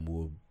 8 of them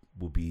will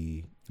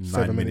be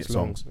 9-minute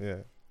songs. Yeah.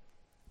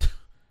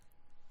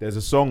 There's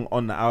a song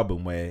on the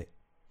album where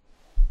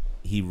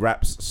he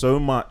raps so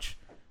much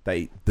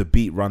that the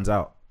beat runs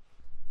out.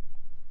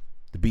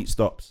 The beat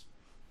stops.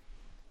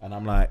 And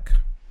I'm like...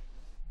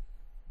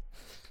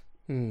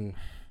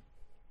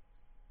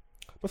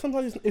 But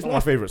sometimes it's not nice. My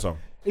favourite song.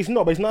 It's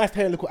not, but it's nice to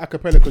hear a little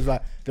acapella because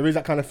like there is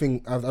that kind of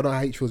thing. I don't know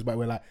how it feels, but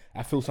where like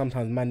I feel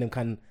sometimes man them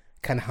can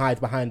hide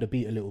behind the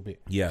beat a little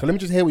bit. Yeah. So let me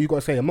just hear what you got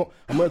to say. I'm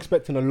not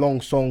expecting a long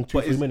song,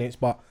 2-3 minutes,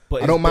 but I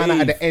it's don't mind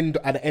that Dave.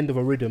 at the end of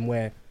a rhythm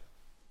where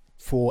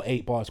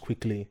 4-8 bars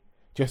quickly,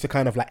 just to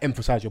kind of like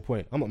emphasize your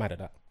point. I'm not mad at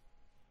that.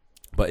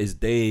 But is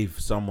Dave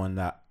someone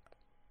that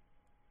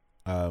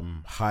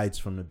hides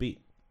from the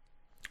beat?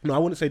 No, I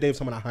wouldn't say Dave's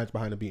someone that hides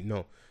behind the beat.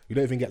 No, you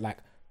don't even get like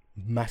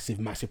massive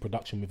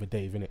production with a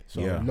Dave in it. So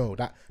no,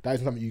 that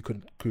isn't something you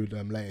could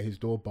lay at his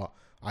door. But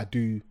I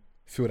do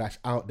feel that's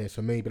out there.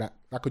 So maybe that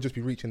could just be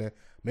reaching there.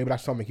 Maybe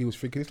that's something he was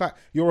thinking. It's like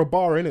you're a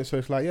bar in it, so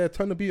it's like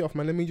turn the beat off,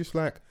 man. Let me just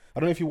like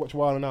I don't know if you watch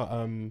Wild 'N Out.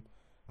 And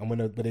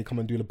when they come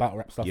and do the battle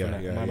rap stuff,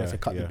 and man say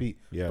cut the beat.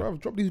 Yeah, bro,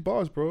 drop these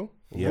bars, bro.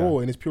 Raw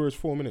in its purest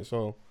 4 minutes.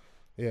 So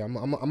yeah, I'm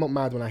not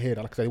mad when I hear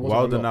that. Like I say,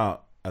 Wild 'N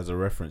Out as a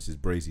reference is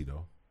Brazy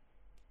though,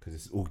 because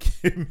it's all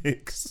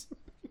gimmicks.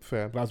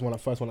 Fair, but that's the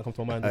first one that comes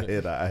to my mind. I hear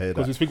that.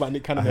 Because we speak about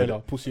Nick Cannon earlier,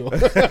 pussy.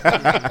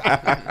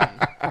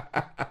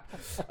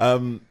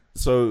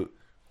 So,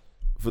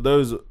 for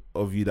those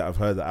of you that have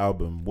heard the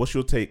album, what's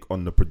your take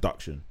on the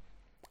production?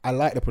 I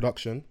like the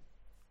production.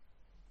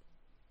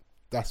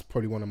 That's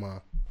probably one of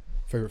my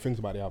favorite things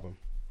about the album.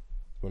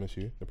 To be honest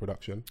with you, the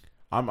production.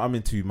 I'm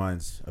in two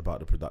minds about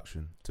the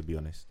production, to be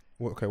honest.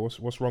 Okay,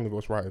 what's wrong with it?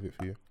 What's right with it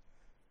for you?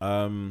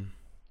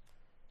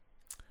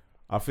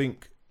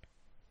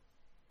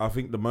 I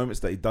think the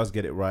moments that he does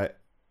get it right,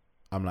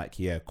 I'm like,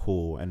 yeah,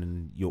 cool. And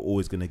then you're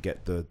always gonna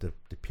get the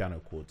piano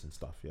chords and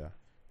stuff. Yeah,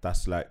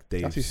 that's like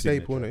that's his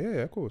staple, isn't it?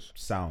 Yeah, of course.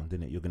 Sound,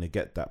 innit? You're gonna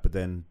get that, but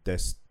then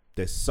there's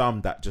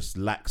some that just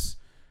lacks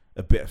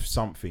a bit of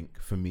something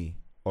for me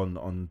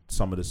on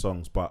some of the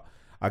songs. But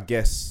I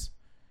guess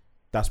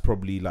that's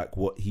probably like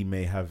what he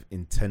may have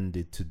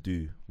intended to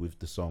do with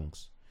the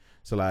songs.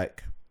 So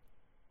like,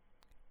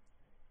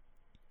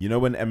 you know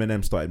when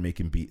Eminem started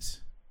making beats.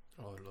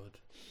 Oh Lord.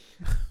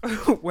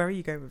 Where are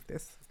you going with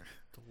this?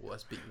 The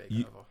worst beat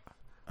maker ever.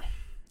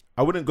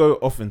 I wouldn't go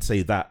off and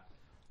say that,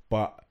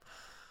 but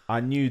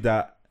I knew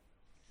that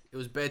it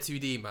was bare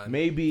 2D, man.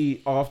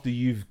 Maybe after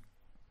you've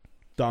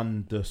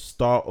done the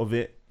start of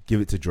it,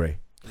 give it to Dre,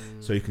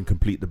 so you can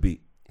complete the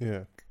beat.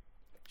 Yeah.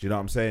 Do you know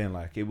what I'm saying?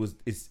 Like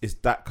it's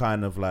that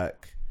kind of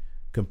like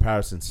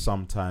comparison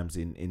sometimes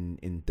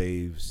in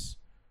Dave's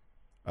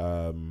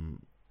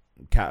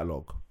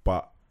catalog,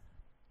 but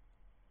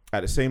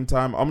at the same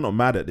time, I'm not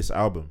mad at this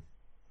album.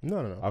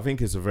 No. I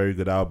think it's a very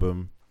good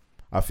album.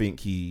 I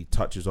think he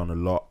touches on a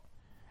lot,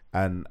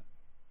 and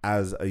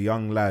as a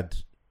young lad,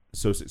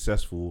 so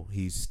successful,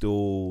 he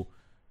still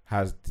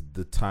has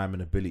the time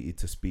and ability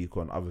to speak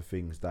on other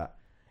things that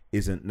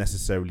isn't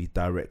necessarily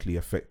directly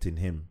affecting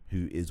him,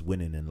 who is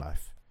winning in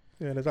life.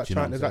 Yeah, there's that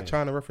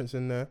China reference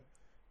in there,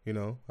 you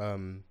know. By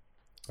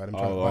them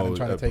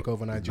trying to take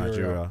over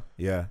Nigeria.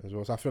 Yeah. As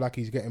well. So I feel like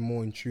he's getting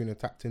more in tune and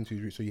tapped into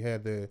his roots. So you hear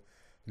the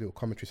little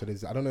commentary.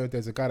 So I don't know if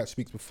there's a guy that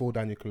speaks before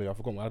Daniel Kaluuya.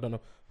 I don't know.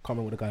 Can't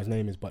remember what the guy's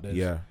name is, but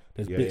there's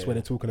bits where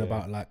they're talking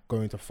about like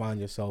going to find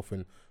yourself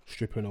and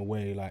stripping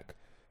away, like,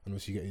 and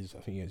obviously you get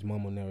his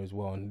mum on there as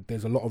well. And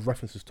there's a lot of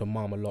references to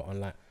mum a lot on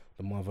like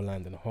the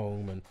motherland and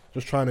home, and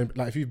just trying to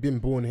like if you've been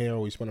born here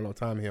or you spent a lot of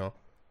time here.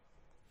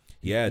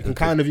 Yeah, you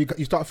can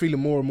you start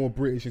feeling more and more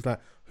British. It's like,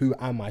 who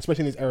am I?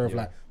 Especially in this era of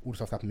like all the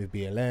stuff happening with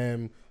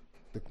BLM,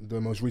 the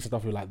most recent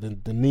stuff with like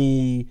the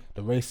knee,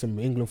 the racism,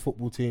 England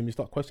football team. You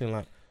start questioning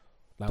like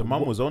the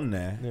mum was on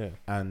there,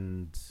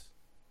 and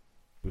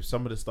with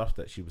some of the stuff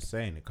that she was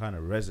saying, it kind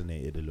of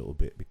resonated a little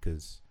bit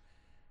because,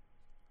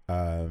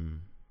 whether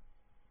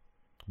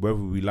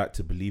we like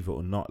to believe it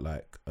or not,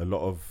 like a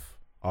lot of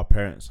our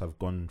parents have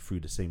gone through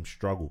the same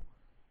struggle.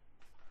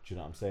 Do you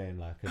know what I'm saying?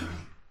 Like, and,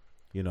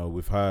 you know,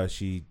 with her,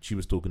 she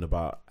was talking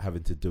about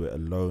having to do it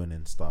alone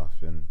and stuff,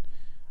 and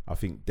I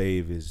think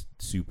Dave is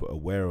super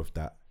aware of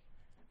that.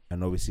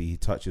 And obviously he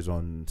touches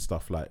on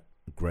stuff like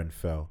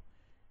Grenfell.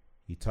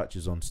 He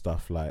touches on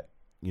stuff like,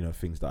 you know,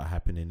 things that are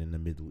happening in the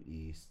Middle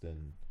East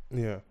and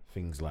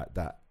things like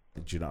that.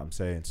 Do you know what I'm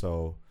saying?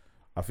 So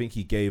I think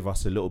he gave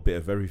us a little bit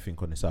of everything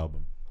on this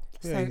album.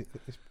 Yeah,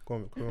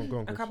 go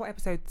on. A couple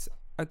episodes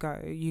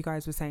ago, you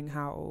guys were saying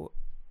how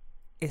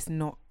it's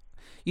not,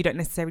 you don't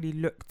necessarily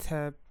look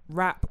to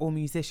rap or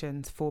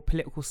musicians for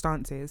political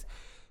stances.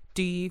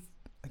 Do you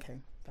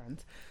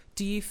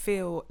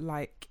feel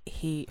like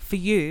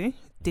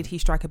did he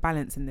strike a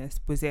balance in this?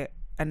 Was it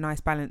a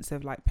nice balance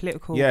of like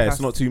political? Yeah, it's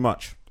not too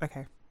much.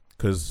 Okay.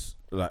 Because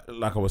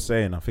like I was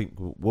saying, I think,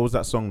 what was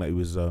that song that he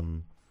was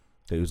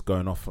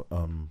going off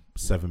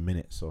 7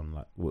 minutes on,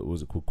 like, what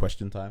was it called,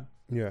 Question Time?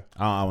 Yeah.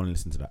 I want to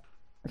listen to that.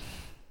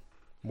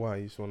 Why?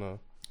 You just wanna?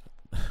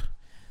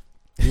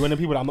 You one of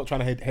the people that I'm not trying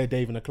to hear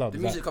Dave in the club. The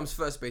music comes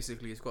first,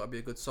 basically. It's got to be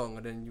a good song,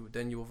 and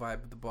then you'll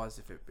vibe with the bars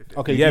if it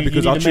okay, yeah,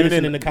 because I'll tune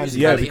in the candy.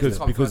 Yeah,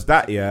 because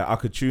that, yeah, I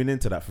could tune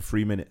into that for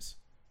 3 minutes,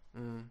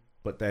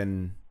 but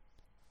then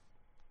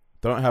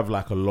don't have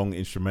like a long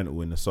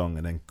instrumental in the song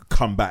and then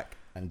come back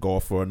and go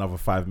off for another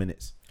 5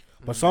 minutes.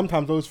 But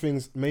sometimes those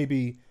things,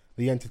 maybe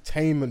the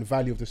entertainment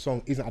value of the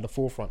song isn't at the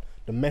forefront.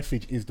 The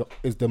message is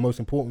the most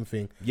important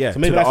thing. Yeah, so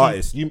maybe to the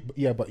artist.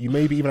 But you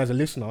maybe even as a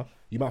listener,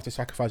 you might have to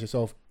sacrifice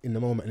yourself in the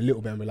moment a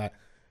little bit and be like,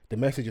 the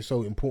message is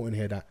so important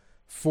here that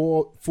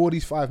for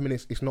these 5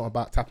 minutes, it's not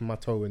about tapping my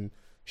toe and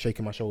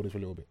shaking my shoulders for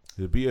a little bit.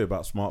 The beauty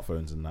about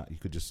smartphones and that, you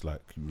could just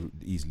like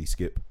easily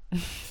skip.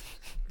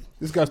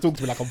 This guy's talking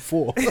to me like I'm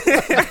 4. You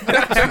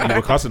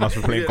were cussing us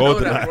for playing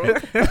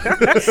GoldenEye.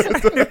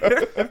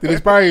 The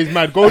disparity is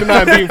mad.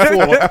 GoldenEye being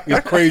 4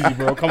 is crazy,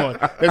 bro. Come on,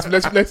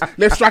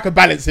 let's strike a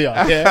balance here.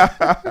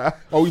 Yeah.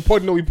 Oh, we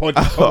pod.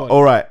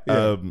 All right.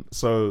 Yeah.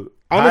 So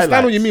I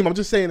understand what you mean. I'm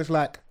just saying it's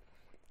like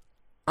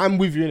I'm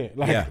with you in it.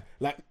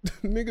 Like,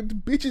 nigga, the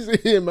bitches are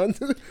here, man.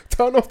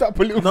 Turn off that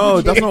political.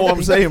 No, that's not what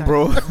I'm saying,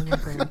 bro.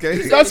 Okay,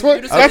 that's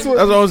what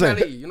I'm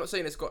saying. You're not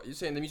saying you're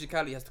saying the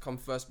musicality has to come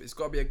first, but it's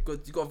got to be a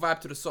good. You got to vibe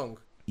to the song.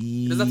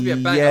 It doesn't have to be a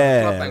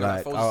banger, club banger,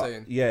 like Foles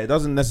saying. Yeah, it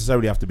doesn't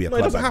necessarily have to be a club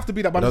banger. It doesn't have to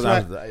be that, but it's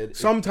like,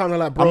 sometimes I'm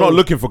like, bro. I'm not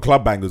looking for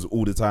club bangers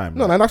all the time.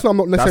 No, that's not. I'm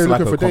not necessarily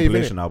looking for Dave. That's like a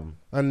compilation album.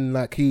 And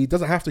like, he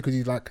doesn't have to, because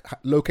he's like,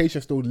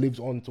 location still lives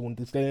on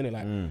to stay in it.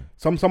 Like,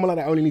 someone like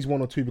that only needs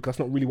 1 or 2, because that's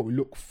not really what we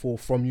look for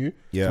from you.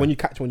 Yeah. So when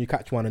you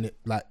catch one, and it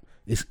like,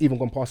 it's even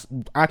gone past.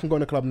 I can go in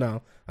the club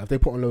now, and if they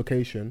put on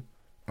location,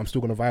 I'm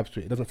still gonna vibe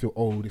to it. It doesn't feel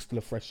old. It's still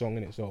a fresh song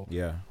in it. So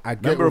yeah, I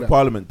get Member of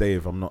Parliament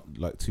Dave. I'm not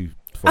like too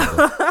fond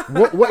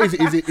of. What is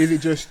it? Is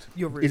it just?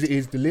 Is it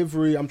his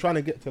delivery? I'm trying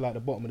to get to like the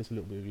bottom of this a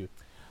little bit of you.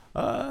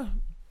 I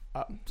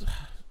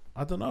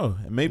don't know.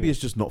 Maybe it's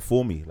just not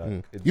for me.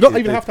 Like you don't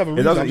even have to have a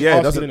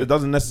reason. It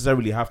doesn't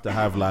necessarily have to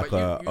have like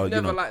you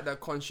never like that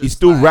conscious. He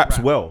still raps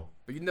well,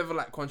 but you never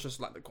like conscious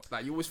like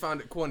you always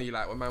found it corny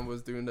like when man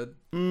was doing the.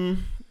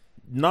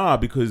 Nah,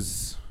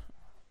 because.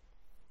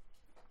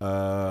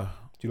 Do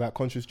you like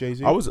conscious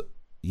Jay-Z? Yeah. It's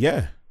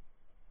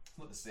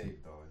not the same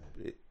though.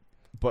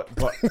 But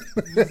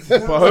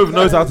Hove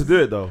knows how to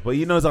do it though. But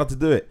he knows how to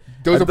do it.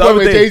 There was a point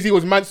where Jay-Z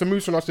was Mansa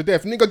Musa us to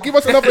death. Nigga, give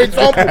us another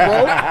example,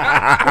 bro.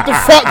 What the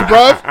fuck,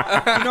 bro?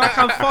 You know I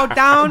can fall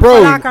down,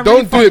 bro.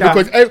 Don't do it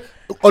because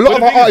a lot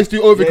of our artists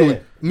do overkill. Yeah.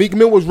 Meek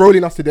Mill was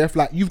rolling us to death.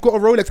 Like, you've got a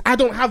Rolex. I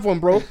don't have one,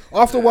 bro.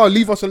 After a while,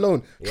 leave us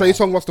alone. Yeah. Trey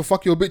Songz wants to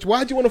fuck your bitch.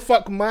 Why do you want to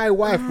fuck my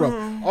wife, bro?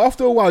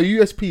 After a while,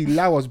 USP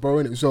allow us, bro.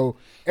 Innit? So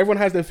everyone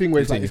has their thing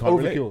where it's like it's overkill.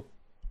 Relate.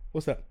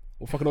 What's that?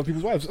 Well, fucking other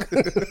people's wives.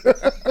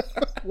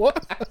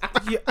 What?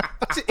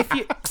 If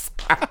you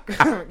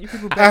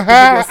people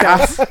behave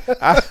yourselves.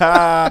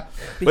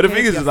 But the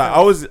thing is like I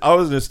was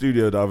in the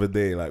studio the other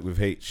day, like with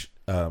H,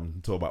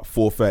 till about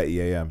 4:30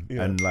 a.m.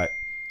 and like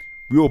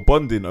we were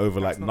bonding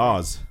over like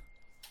Nas.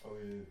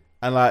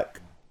 And like,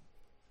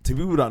 to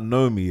people that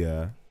know me,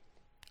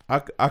 I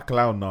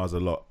clown Nas a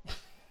lot,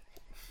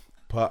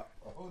 but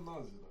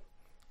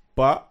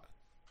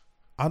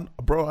I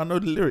know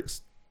the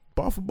lyrics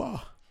bar for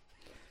bar.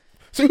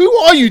 So who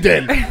are you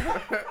then?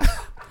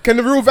 Can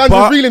the real Vans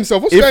reveal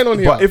himself? What's going on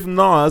here? But if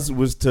Nas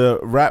was to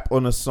rap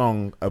on a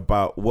song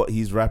about what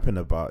he's rapping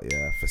about,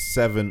 for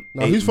 7,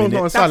 8 whose phone's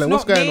not on silent?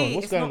 What's going on?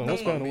 What's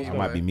going on? It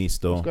might be me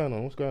still.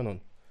 What's going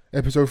on?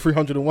 Episode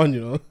 301,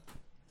 you know.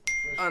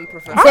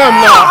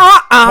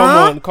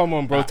 Unprofessional. Come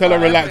on, bro. Tell her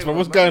relax, bro.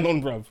 What's going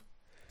on, bro?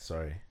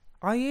 Sorry.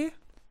 Are you?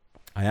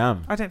 I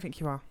am. I don't think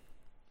you are.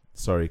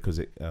 Sorry, because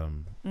it.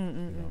 Technology,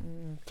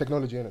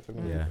 innit?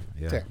 Technology.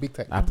 Yeah. Tech, big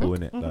tech. Apple,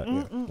 innit?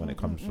 Like, when it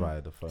comes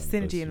via the phone.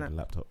 Synergy in that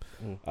laptop.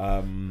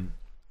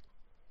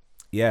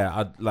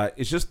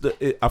 It's just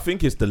I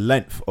think it's the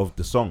length of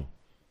the song.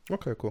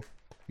 Okay, cool.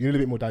 You need a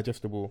bit more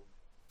digestible.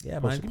 Yeah,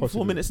 man.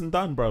 4 minutes and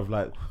done, bruv.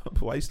 Like,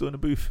 why are you still in the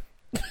booth?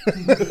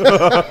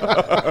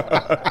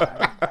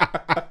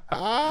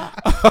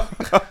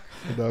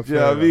 No, you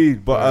know what I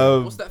mean?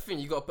 But what's that thing?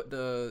 You got to put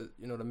the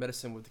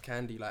medicine with the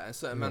candy. Like, and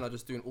certain men are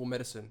just doing all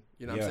medicine.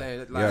 You know what I'm Yeah.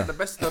 saying? Like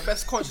the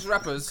best conscious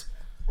rappers.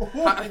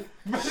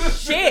 Shit.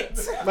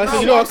 Man, No, said,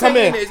 you know what? what I'm Come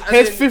here. saying is, as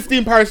Here's in-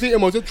 15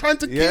 paracetamols. You're trying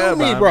to kill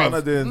me, bro. I'm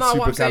not doing No,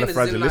 what I'm saying is, in,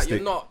 like,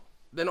 supercalifragilistic.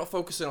 they're not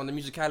focusing on the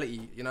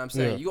musicality. You know what I'm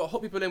saying? Yeah. You got to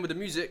hook people in with the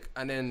music,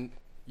 and then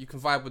you can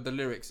vibe with the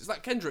lyrics. It's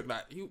like Kendrick.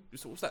 Like,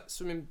 what's that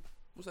swimming?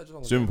 What's that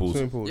song? Swimming pools.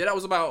 Swimming pool. Yeah, that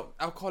was about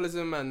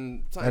alcoholism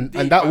and something And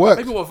deep, that but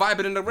works. People were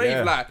vibing in the rave,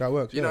 Yeah, like that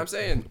works, You know yeah. what I'm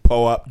saying?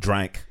 Pull up,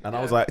 drank, and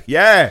I was like,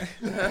 yeah.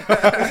 Looking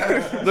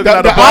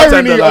at The bartender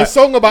irony of a like,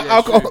 song about Yeah,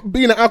 alcohol,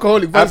 being an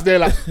alcoholic, versus there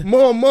like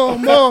more.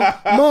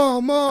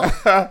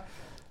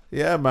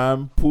 yeah,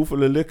 man, pool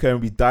full of liquor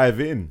and we dive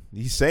in.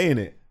 He's saying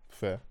it.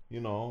 Fair. You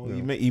know,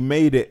 Yeah. he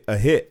made it a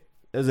hit.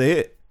 It was a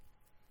hit.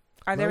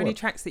 Are there No, any what?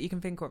 tracks that you can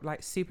think of,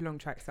 like super long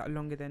tracks that are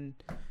longer than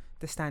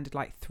the standard,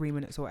 like 3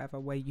 minutes or whatever,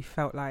 where you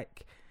felt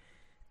like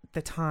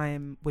the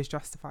time was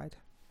justified?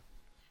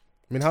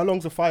 I mean, how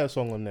long's a Fire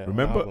song on there? on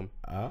the Remember? album?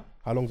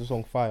 How long's the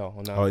song Fire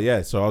on that? Oh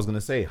yeah. So I was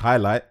gonna say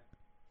highlight,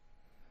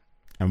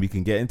 and we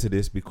can get into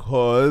this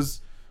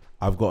because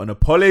I've got an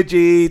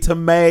apology to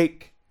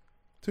make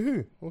To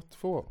who?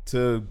 For what?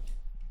 to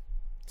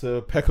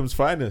Peckham's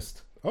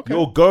finest. Okay.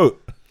 Your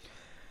goat.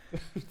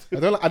 I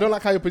don't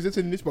like how you're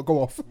presenting this, but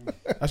go off.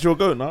 That's your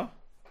goat, nah?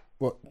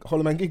 What?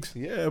 Hollow Man Gigs?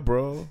 Yeah,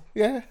 bro.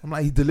 Yeah. I'm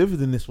like, he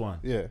delivered in this one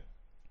Yeah.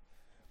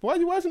 Why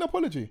is an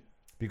apology?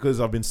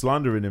 because I've been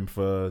slandering him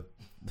for.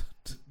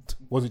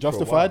 Was it while.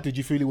 justified? Did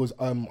you feel he was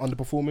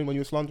underperforming when you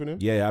were slandering him?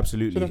 Yeah,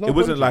 absolutely. So there's no it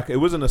wasn't apology? like it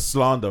wasn't a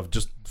slander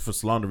just for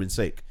slandering's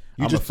sake.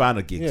 You I'm just- a fan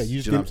of gigs. Yeah, you Do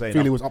just you know what I'm didn't saying?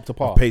 feel he was up to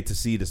par. I paid to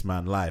see this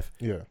man live.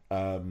 Yeah.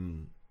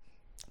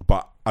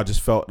 But I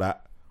just felt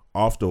that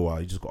after a while,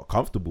 he just got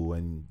comfortable,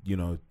 and you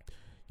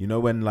know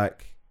when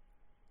like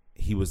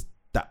he was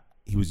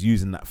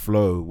using that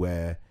flow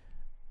where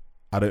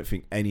I don't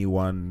think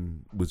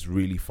anyone was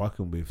really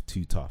fucking with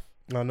Too Tough.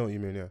 I know what you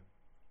mean, yeah.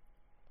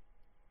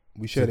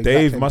 We So shared the exact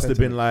Dave same must have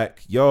been sentiment.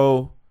 like,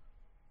 "Yo,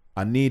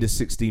 I need a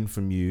 16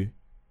 from you.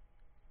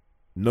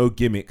 No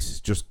gimmicks,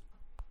 just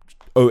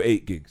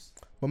 08 gigs."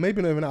 Well,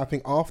 maybe not even that. I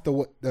think after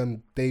what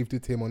Dave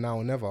did to him on Now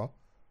or Never,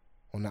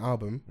 on the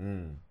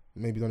album,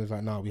 maybe Don is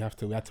like, "No, we had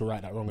to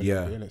right that wrong."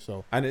 Yeah. Innit?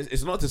 So And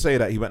it's not to say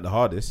that he went the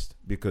hardest,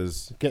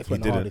 because Gets he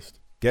went the didn't. hardest.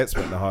 Gets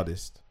went the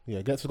hardest.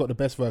 Yeah, Gets got the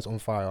best verse on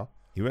Fire.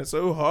 He went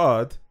so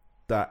hard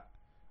that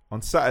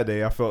on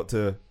Saturday I felt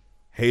to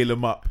hail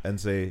him up and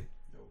say,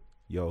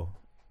 "Yo,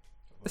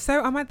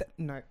 So am I?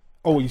 No.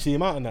 Oh, you see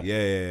him out in that?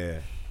 yeah."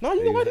 No,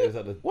 you know why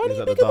didn't Why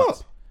you pick him up?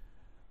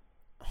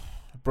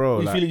 Bro,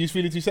 You like,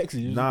 feeling too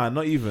sexy? You nah,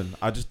 not even.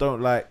 I just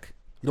don't like.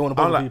 don't want to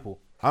bother like- people.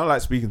 I don't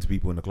like speaking to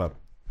people in the club,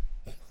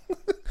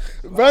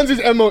 Vans'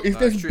 MO is Nah,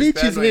 there's it's true,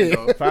 it's bitches bad annoying, here.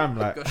 though. fam.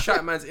 Like, Got shot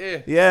in man's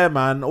ear. yeah,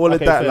 man, all of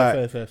Okay,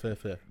 that, fair, like,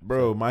 fair.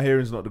 bro, my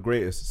hearing's not the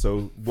greatest,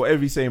 so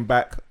whatever he's saying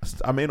back,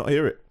 I may not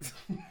hear it.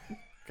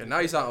 Okay, now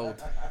you sound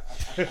old.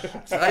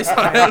 Now you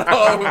sound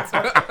hella old.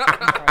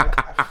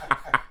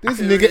 This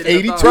Really, nigga the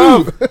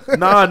 82.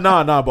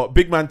 nah, but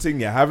big man thing,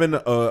 yeah, having a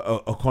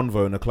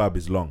convo in a club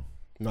is long.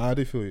 Nah, I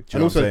do feel you. you know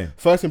And what also, I'm saying?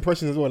 first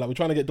impressions as well. Like, we're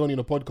trying to get Donnie on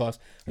the podcast.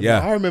 And Yeah.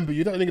 like, I remember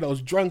you. That nigga that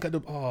was drunk at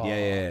the. Oh.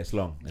 Yeah, it's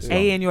long. It's long.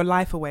 A in your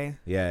life away.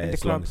 Yeah, in the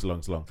it's club. long.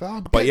 It's long. Ah,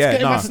 But yeah,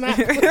 get him a nah. snap.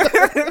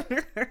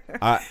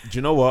 Do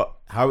you know what?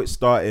 How it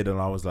started, and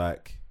I was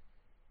like,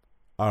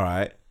 all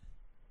right.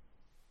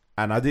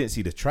 And I didn't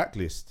see the track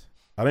list.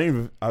 I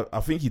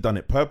think he done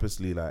it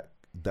purposely, like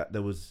that.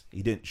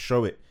 He didn't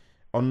show it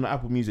on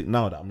Apple Music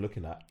now that I'm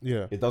looking at.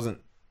 Yeah. It doesn't.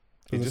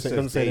 It just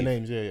Doesn't says say the Dave.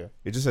 names. Yeah.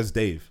 It just says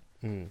Dave.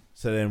 Hmm.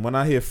 So then when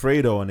I hear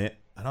Fredo on it,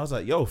 and I was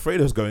like, yo,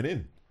 Fredo's going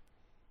in.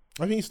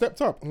 I think he stepped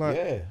up. I'm like,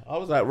 Yeah. I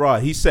was like,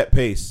 right, he set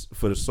pace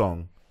for the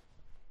song.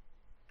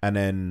 And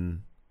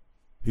then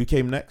who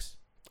came next?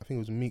 I think it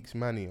was Meeks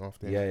Manny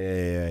after him.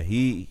 Yeah.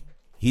 He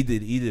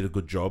did a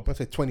good job. I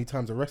said 20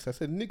 times arrested. I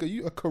said, nigga,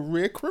 you a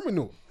career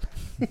criminal.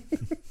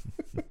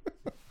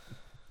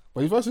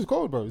 But his verse is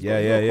cold, bro. He's got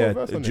a cold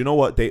verse Do on you it. know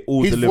what? They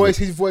all his delivered.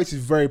 voice is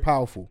very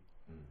powerful.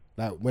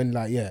 Like when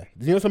you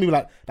know some people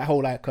like that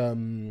whole like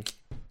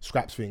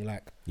scraps thing,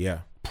 like Yeah.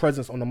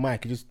 presence on the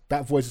mic. It just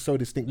that voice is so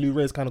distinct. Lou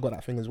Ray's kind of got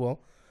that thing as well.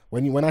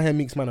 When I hear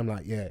Meeks Man, I'm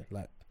like, yeah,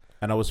 like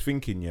And I was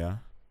thinking,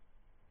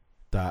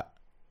 that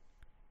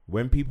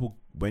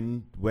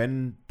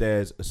when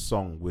there's a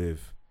song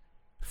with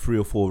 3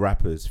 or 4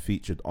 rappers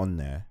featured on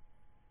there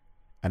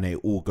and they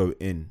all go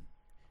in,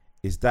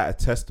 is that a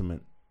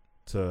testament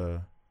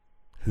to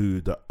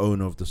who the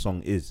owner of the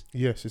song is?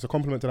 yes, it's a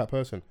compliment to that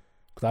person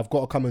because I've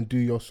got to come and do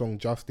your song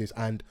justice,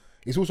 and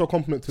it's also a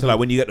compliment to So like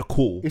when you get the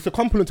call, it's a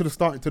compliment to the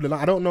start to the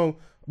line. I don't know.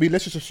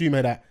 Let's just assume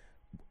here that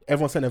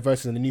everyone sent their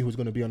verses and they knew who was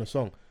going to be on the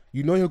song.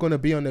 You know you're going to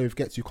be on there with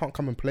Gets. You can't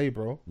come and play,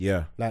 bro.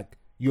 yeah. Like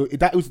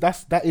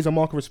that is a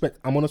mark of respect.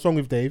 I'm on a song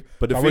with Dave.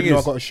 But the I thing already know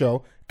is- I got a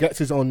show.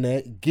 Gets is on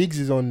there. Gigs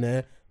is on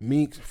there.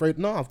 Meeks, Fred.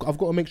 No, I've got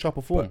to make sure I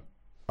perform.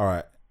 All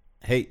right,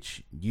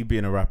 H, you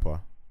being a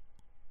rapper,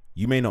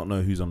 you may not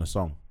know who's on the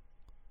song,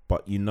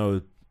 but you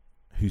know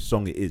whose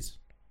song it is.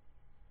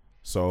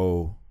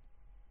 So,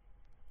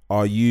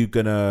 are you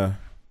gonna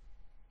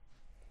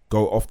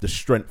go off the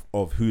strength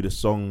of who the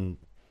song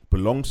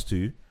belongs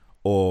to,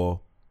 or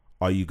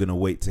are you gonna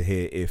wait to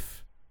hear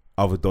if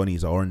other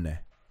Donnies are on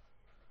there?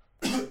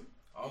 I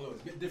don't know.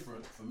 It's a bit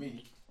different for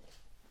me.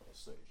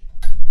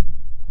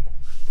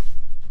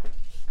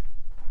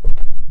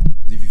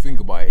 If you think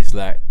about it, it's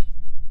like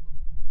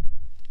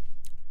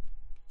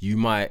you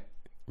might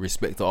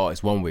respect the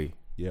artist one way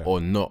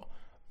or not.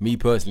 Me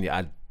personally,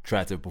 I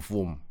try to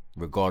perform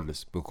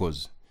regardless,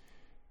 because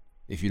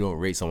if you don't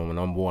rate someone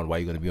number one, why are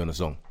you going to be on a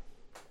song?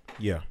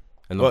 Yeah.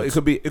 And well, it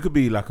could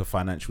be like a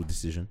financial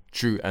decision.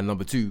 True. And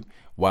number two,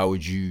 why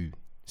would you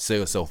say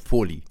yourself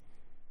poorly?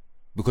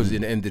 Because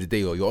in the end of the day,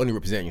 you're only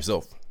representing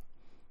yourself.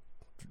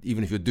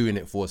 Even if you're doing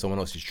it for someone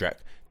else's track,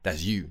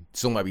 that's you. The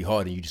song might be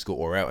hard and you just go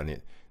all out on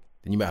it.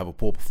 Then you might have a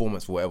poor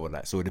performance for whatever.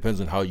 Like, so it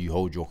depends on how you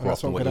hold your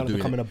craft and what you're doing.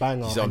 Becoming a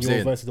banger, and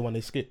your verse is the one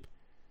they skip.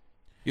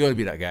 You want to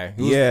be that guy.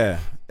 Yeah.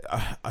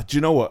 Do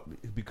you know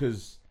what?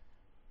 Because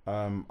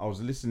I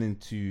was listening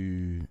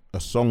to a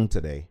song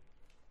today,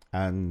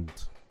 and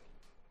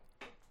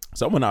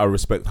someone that I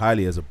respect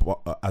highly as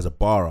a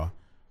barra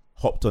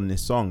hopped on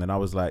this song, and I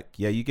was like,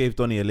 yeah, you gave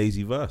Donny a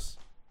lazy verse.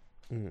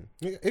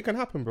 It can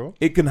happen, bro.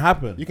 It can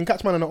happen. You can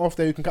catch man on the off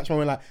day. You can catch man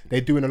when like they're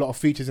doing a lot of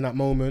features in that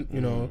moment.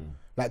 You know,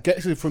 like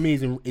Gets for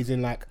me is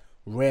in like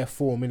rare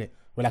form, innit?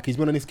 Where like he's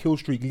been on this kill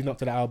streak leading up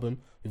to the album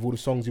with all the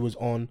songs he was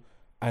on,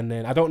 and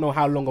then I don't know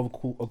how long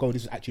ago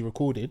this was actually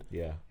recorded.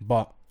 Yeah,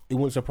 but it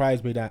wouldn't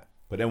surprise me that.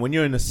 But then when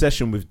you're in a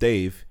session with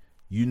Dave,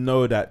 you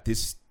know that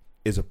this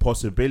is a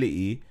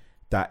possibility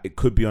that it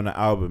could be on the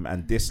album,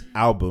 and this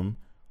album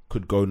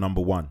could go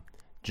number one.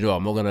 Do you know what?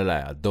 I'm not gonna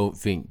lie. I don't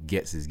think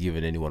Gets is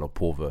giving anyone a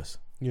poor verse.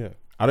 Yeah,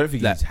 I don't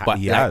think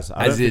he has.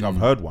 I don't think I've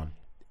heard one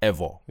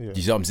ever. Yeah. Do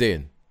you see what I'm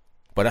saying?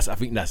 But I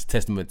think that's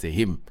testament to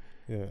him.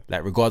 Yeah.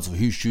 Like regardless of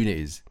whose tune it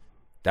is,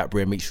 that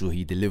bro makes sure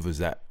he delivers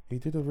that. He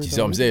did. Do you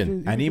see what I'm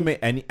saying?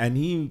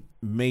 He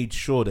made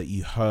sure that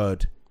you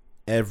heard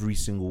every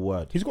single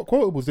word. He's got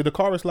quotables. The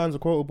chorus lines are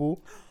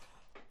quotable.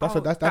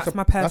 That's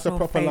my personal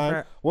proper favorite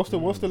line.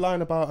 What's the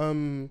line about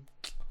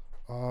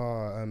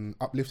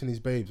uplifting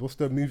his babes? What's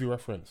the movie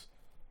reference?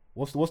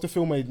 What's the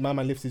film where my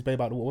man lifts his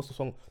babe out the water? What's the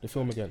song? The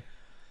film again?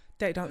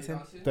 Dirty Dancing.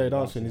 Dirty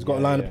Dancing. He's got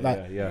a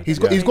line he's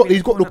got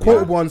the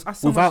quotable ones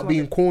without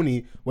being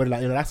corny. Where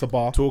like that's a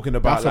bar. Talking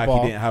about like he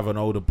didn't have an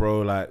older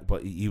bro, like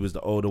but he was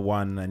the older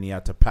one, and he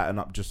had to pattern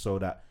up just so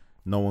that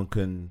no one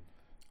can.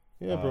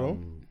 Yeah, bro.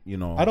 You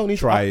know, I don't need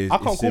try. I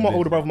can't call my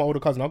older brother my older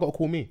cousin. I got to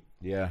call me.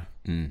 Yeah.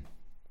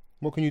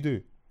 What can you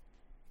do?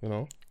 You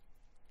know.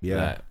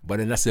 Yeah. But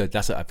then I think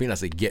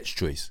that's a Gets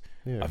choice.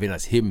 Yeah. I think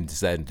that's him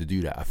deciding to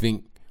do that. I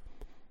think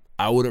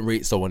I wouldn't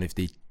rate someone if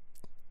they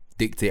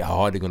dictate how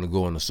hard they're gonna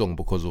go on the song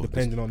because of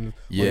depending on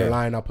the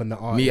lineup and the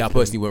artist. Me, I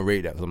personally wouldn't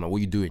rate that because I'm like, what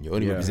are you doing? You're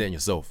only representing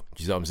yourself.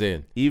 Do you see what I'm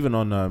saying? Even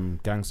on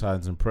Gang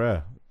Signs and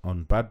Prayer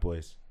on Bad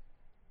Boys,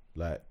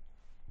 like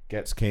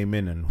Gets came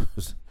in and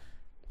was.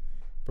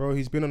 Bro,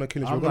 he's been on a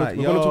killing streak.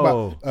 We're gonna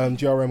talk about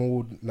GRM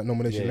award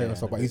nomination later and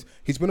stuff. But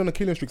he's been on a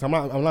killing streak. I'm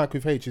like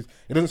with H. It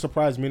doesn't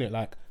surprise me, innit?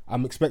 Like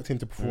I'm expecting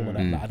to perform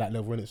at that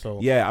level, innit? So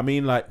yeah, I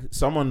mean, like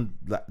someone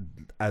that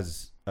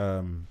as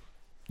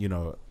you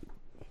know,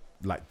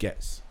 like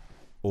Gets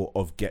or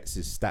of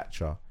Gets'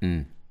 stature,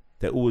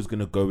 they're always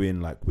gonna go in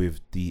like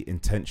with the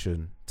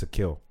intention to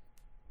kill.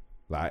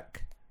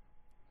 Like,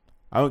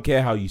 I don't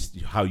care how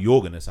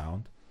you're gonna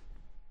sound.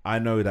 I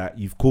know that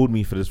you've called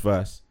me for this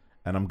verse,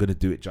 and I'm gonna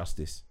do it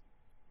justice.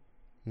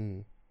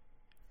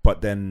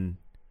 But then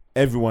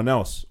everyone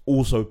else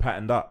also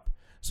patterned up,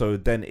 so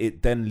then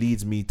it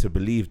leads me to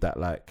believe that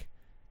like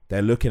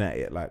they're looking at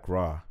it like,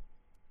 rah,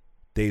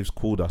 Dave's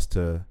called us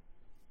to.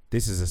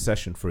 This is a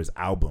session for his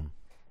album.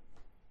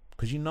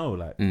 Because you know,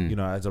 like, you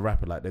know, as a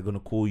rapper, like, they're going to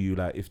call you,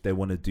 like, if they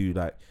want to do,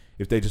 like,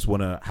 if they just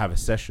want to have a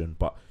session.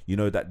 But you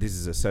know that this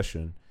is a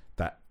session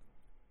that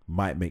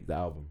might make the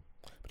album.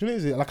 But you know,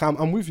 is it like,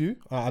 I'm with you.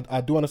 I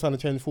do understand the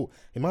change of thought.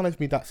 It might not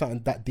be that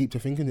something that deep to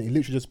thinking. It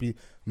literally just be,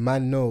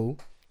 man, know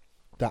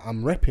that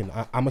I'm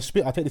repping. I'm a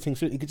spit. I take the thing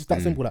serious. It's just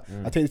that simple. Like,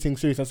 I take the thing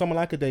serious. And someone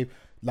like a Dave,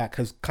 like,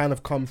 has kind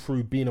of come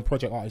through being a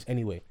project artist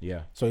anyway.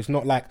 Yeah. So it's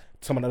not like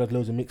someone that does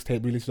loads of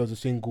mixtape, releases loads of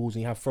singles,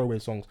 and you have throwaway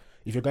songs.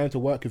 If you're going to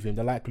work with him,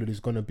 the likelihood is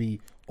going to be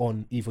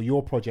on either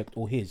your project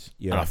or his.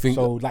 Yeah. And I think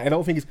so. Like, I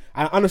don't think it's.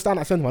 I understand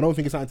that sentiment. I don't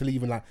think it's something to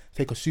even like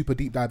take a super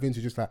deep dive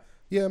into. Just like,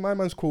 yeah, my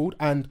man's called,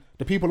 and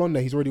the people on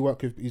there he's already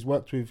worked with. He's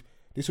worked with.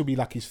 This will be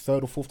like his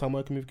third or fourth time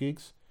working with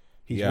gigs.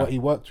 He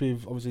worked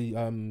with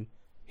obviously.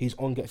 He's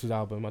on Gets'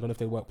 album. I don't know if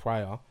they worked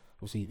prior.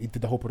 Obviously, he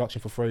did the whole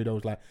production for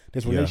Fredo. Like,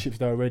 there's relationships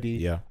there already.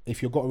 Yeah.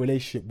 If you've got a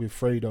relationship with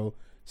Fredo,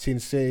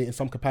 Sincere in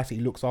some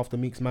capacity looks after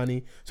Meeks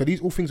Manny. So these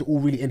all things are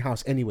all really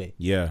in-house anyway.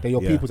 Yeah. They're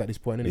your peoples at this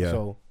point, innit? Yeah.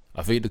 So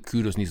I think the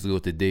kudos needs to go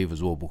to Dave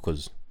as well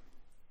because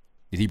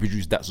he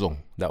produced that song,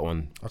 that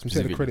one. I can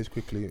say the credits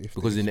quickly.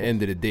 Because in the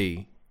end of the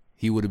day,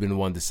 he would have been the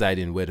one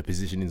deciding where the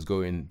position is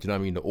going. Do you know what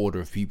I mean? The order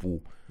of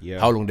people,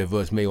 how long their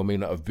verse may or may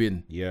not have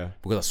been. Yeah.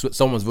 Because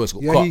someone's verse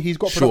got cut. He's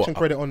got production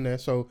credit on there.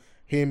 So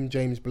him,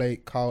 James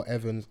Blake, Carl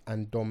Evans,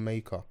 and Dom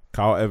Maker.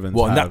 Carl Evans.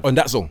 Well, on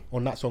that song?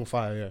 On that song,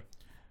 Fire, yeah.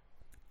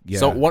 Yeah.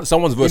 So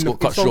someone's verse got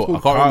cut short. I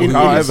can't Carl remember.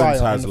 Evans Fire,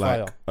 has In the like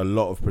Fire. a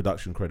lot of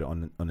production credit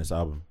on this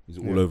album. He's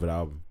all over the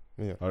album.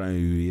 Yeah. I don't know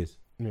who he is.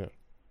 Yeah.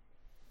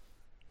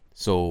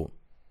 So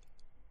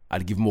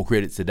I'd give more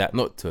credit to that,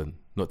 not to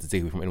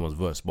take away from anyone's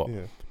verse, but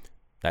Yeah.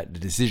 like the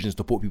decisions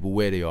to put people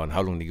where they are and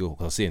how long they go.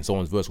 Because I was saying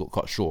someone's verse got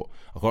cut short.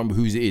 I can't remember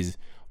whose it is,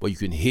 but you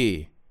can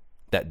hear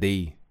that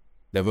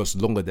their verse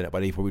is longer than that,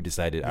 but they probably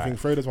decided. I think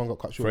Fredo's one got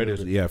cut short.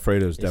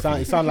 Fredo's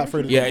definitely. It sounded like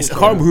Fredo's. Yeah, I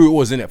can't remember who it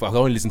was in it, but I can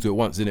only listen to it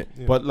once, innit?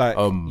 Yeah. But like,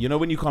 you know,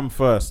 when you come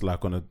first,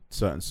 like on a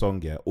certain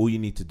song, yeah, all you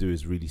need to do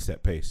is really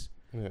set pace.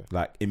 Yeah.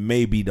 Like, it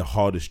may be the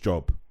hardest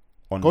job.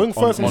 Going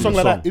first in a song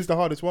the like that is the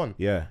hardest one.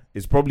 Yeah,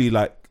 it's probably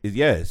like,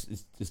 it's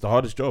the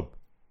hardest job.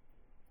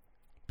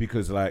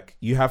 Because like,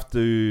 you have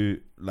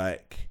to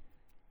like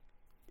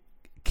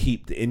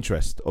keep the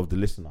interest of the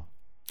listener.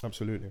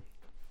 Absolutely.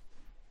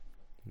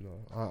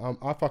 No,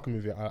 I fucking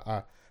with it.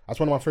 That's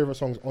one of my favorite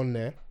songs on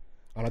there,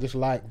 and I just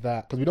like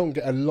that because we don't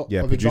get a lot.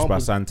 Yeah, of produced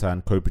examples. by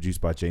Santan,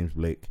 co-produced by James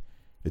Blake,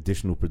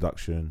 additional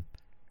production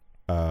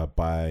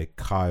by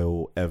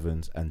Kyle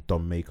Evans and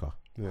Don Maker.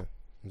 Yeah,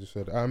 I just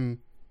said.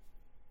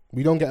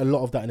 We don't get a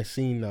lot of that in the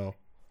scene now,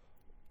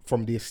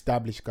 from the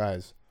established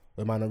guys.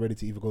 Where man are ready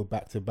to either go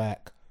back to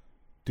back,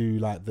 do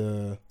like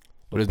the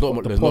But there's not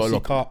a posse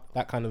lot. cut,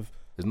 that kind of.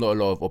 There's not a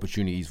lot of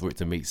opportunities for it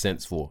to make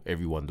sense for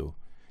everyone, though.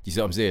 You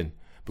see what I'm saying?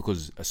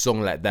 Because a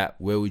song like that,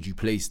 where would you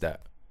place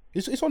that?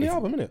 It's on the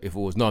album, isn't it? If it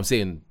was, no, I'm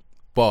saying,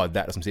 bar that,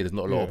 that's what I'm saying. There's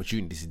not a lot of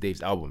opportunity. This is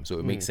Dave's album, so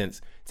it makes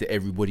sense to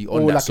everybody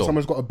on Or that like song. if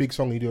someone's got a big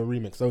song, you do a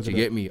remix. Those Do are you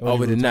get me? those are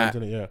Other the than times,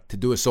 that, innit? Yeah. to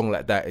do a song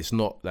like that, it's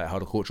not like how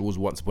the culture was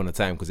once upon a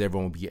time, because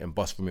everyone would be getting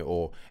bust from it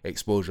or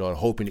exposure or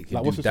hoping it can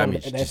Like do what's the song?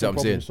 damage. The Do you see what I'm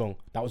Problem saying? song.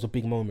 That was a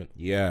big moment.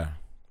 Yeah.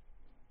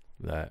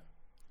 Like,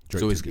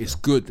 Drake so took it it's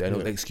good and it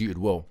was Yeah. executed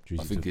well. Drizzy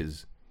I think took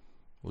it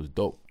was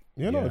dope.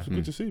 Yeah, no, Yeah. it's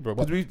good to see, bro.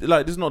 But Because we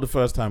like, this is not the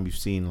first time we've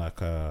seen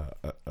like a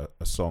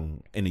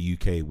song in the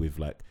UK with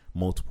like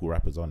multiple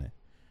rappers on it.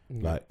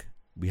 Like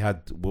we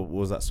had, what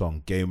was that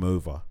song? Game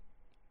Over.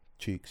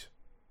 Cheeks.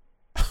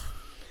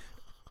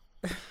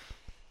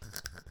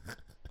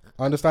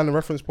 I understand the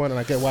reference point and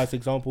I get why it's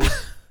example.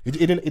 It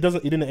didn't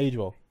age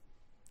well.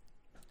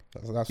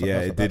 It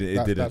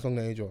didn't. That song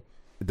didn't age well.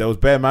 There was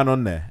Bear Man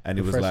on there, and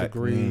it was Professor like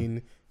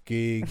Green,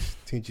 Gigs,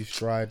 Tinchy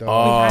Strider.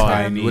 Oh,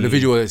 Tiny. with the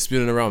video is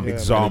spinning around. Yeah,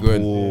 Example.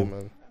 Yeah,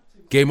 man.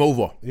 Game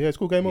over. Yeah, it's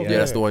called Game Over. Yeah,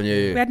 that's the one.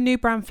 We Yeah. had New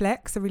Brand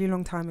Flex a really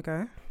long time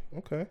ago.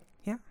 Okay.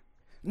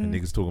 and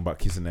niggas talking about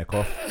kissing their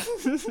cough.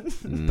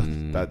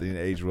 That didn't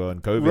age well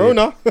in COVID.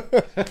 Rona.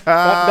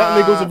 that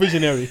nigga was a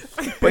visionary.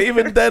 But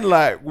even then,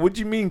 like, what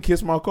do you mean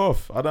kiss my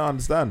cough? I don't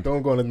understand.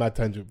 Don't go on a mad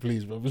tangent,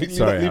 please, bro. Leave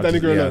Sorry, that I'm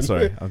nigga just- alone.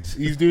 sorry. I'm just-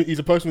 He's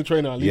a personal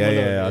trainer. Leave him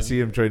alone, I man. see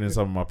him training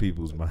some of my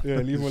peoples, man. Yeah,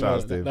 leave him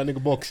Shouts alone. to That him.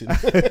 nigga boxing.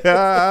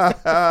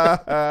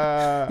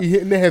 He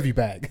hitting the heavy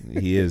bag.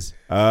 He is.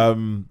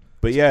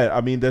 But yeah,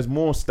 I mean, there's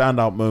more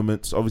standout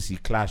moments. Obviously,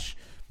 Clash.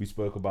 We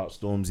spoke about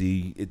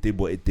Stormzy. It did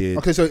what it did.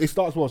 Okay, so it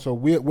starts well. So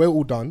we're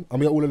all done. I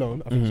mean, all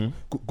alone. I think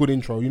it's good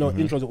intro. You know,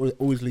 intros are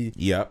always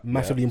Yeah,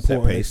 massively Set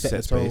important. pace, They set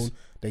the set pace.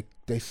 tone.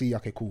 They see,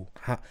 okay, cool.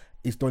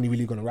 Is Donny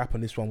really gonna rap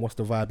on this one? What's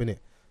the vibe in it?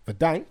 For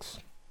Danks,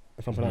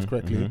 if I'm pronounced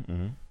correctly,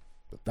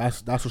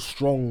 that's a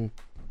strong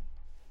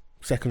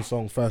second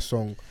song, first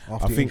song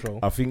after the intro.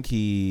 I think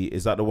he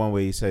is that the one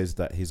where he says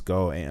that his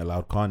girl ain't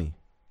allowed Carney.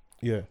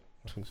 Yeah,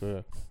 I think so.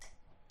 Yeah,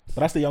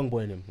 but that's the young boy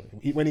in him.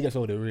 When he gets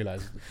older, he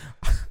realize.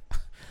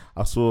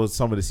 I saw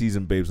some of the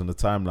season babes on the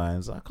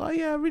timelines like, oh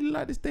yeah, I really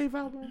like this Dave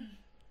album,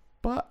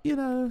 but you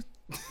know,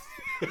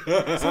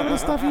 some of the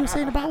stuff he was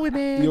saying about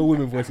women. Your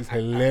women voice is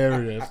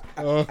hilarious.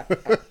 Oh.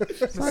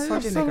 some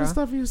of the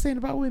stuff he was saying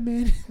about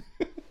women.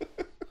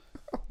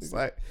 It's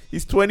like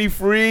he's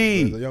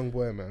 23. He's a young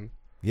boy, man.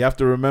 You have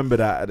to remember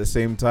that at the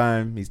same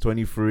time he's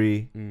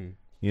 23.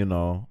 You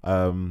know,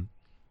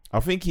 I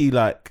think he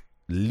like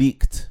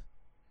leaked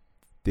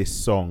this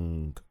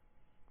song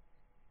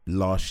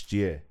last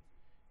year.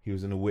 He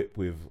was in a whip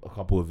with a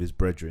couple of his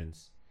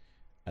brethrens,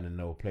 and then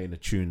they were playing a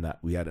tune that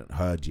we hadn't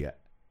heard yet,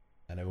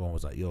 and everyone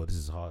was like, "Yo, this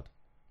is hard."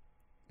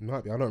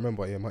 Might be. I don't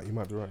remember. Yeah, you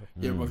might be right.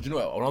 Yeah, but you know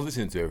what? When I was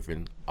listening to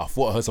everything, I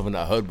thought I heard something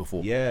that I heard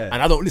before. Yeah,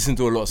 And I don't listen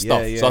to a lot of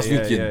stuff. So I was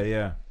thinking,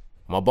 yeah.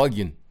 am I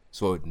bugging?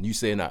 So you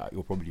saying that,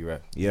 you're probably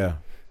right. Yeah.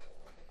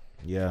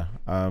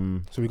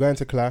 So we go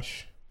into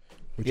Clash.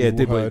 Which Yeah, you've it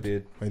did all what it heard.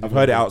 did. And I've did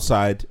heard it what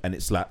outside, and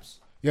it slaps.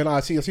 Yeah, no, I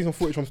see some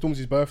footage from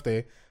Stormzy's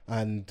birthday,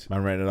 and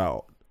Man rented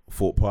out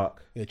Fort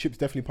Park. yeah, Chip's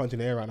definitely punching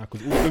the air right now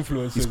because all the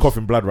influencers. He's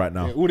coughing blood right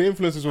now. Yeah, all the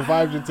influencers were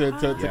vibed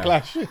into Yeah.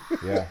 Clash.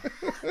 Yeah.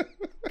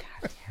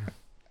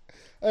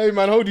 Hey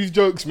man, hold these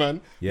jokes, man.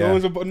 Yeah. No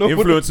one's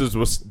Influencers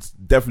was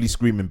definitely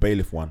screaming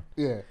Bailiff one.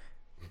 Yeah.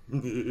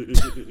 And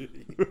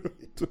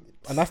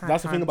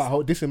that's the thing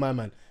about this in my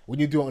man. When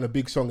you do it on a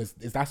big song, is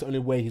that's the only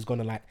way he's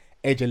gonna like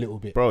edge a little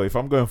bit. Bro, if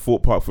I'm going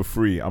Fort Park for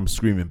free, I'm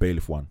screaming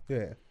Bailiff one.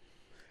 Yeah.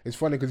 It's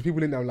funny because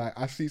people in there like,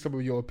 I see some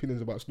of your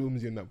opinions about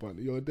Stormzy and that, but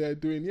you're there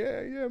doing,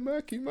 yeah,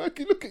 Murky,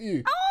 look at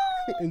you.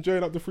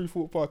 Enjoying up the free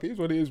Fort Park. It is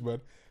what it is, man.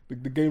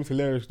 The game's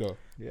hilarious though.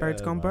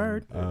 Bird's gone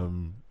bird.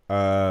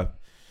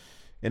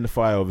 In the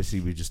Fire, obviously,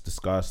 we just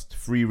discussed.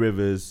 Three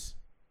Rivers,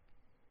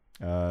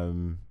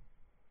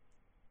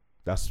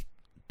 That's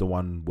the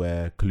one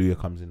where Kaluuya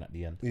comes in at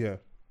the end. Yeah.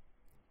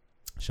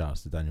 Shout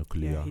outs to Daniel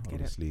Kaluuya, he'd get it.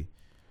 obviously.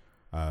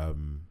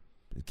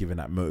 Giving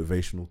that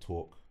motivational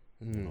talk.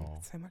 Mm. You know.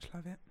 So much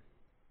love it.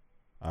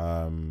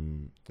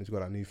 He's got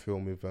that new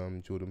film with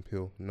Jordan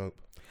Peele.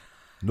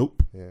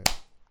 Nope. Yeah.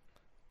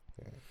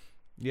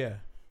 Yeah.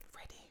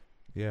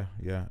 Ready.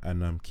 Yeah.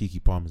 And Kiki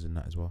Palmer's in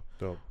that as well.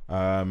 Dope.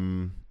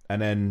 And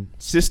then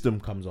System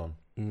comes on,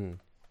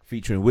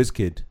 featuring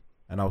Wizkid.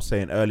 And I was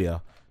saying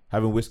earlier,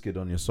 having Wizkid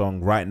on your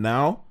song right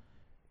now,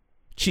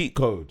 cheat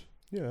code.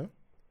 Yeah.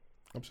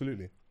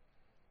 Absolutely.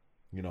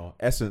 You know,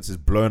 Essence is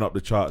blowing up the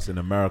charts in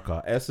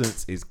America.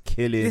 Essence is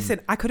killing.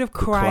 Listen, I could have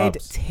cried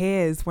clubs.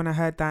 tears when I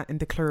heard that in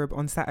the club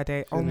on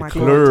Saturday. Oh In the my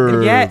club.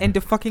 god! Yeah, in the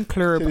fucking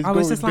club. It's I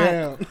was going just like,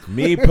 down.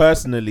 Me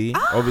personally,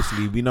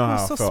 obviously, we know it was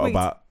how I so felt sweet.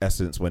 about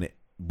Essence when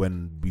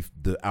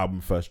the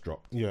album first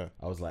dropped. Yeah.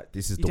 I was like,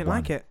 this is you the didn't one.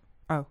 like it?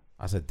 Oh,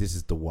 I said, this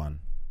is the one.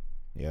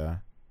 Yeah.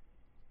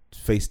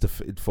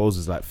 It falls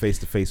as like face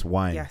to face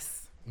wine.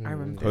 yes, I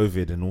remember.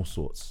 COVID and all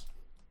sorts.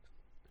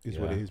 It's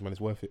what it is, man.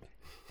 It's worth it.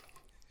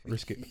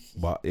 Risk it.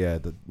 But yeah,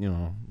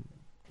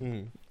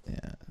 yeah.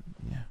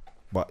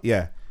 But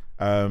yeah.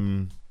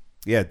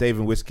 Dave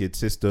and Wizkid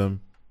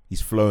System.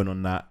 He's flowing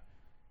on that.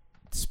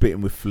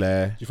 Spitting with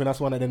flair. Do you think that's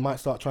one that then might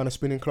start trying to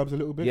spin in clubs a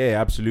little bit? Yeah,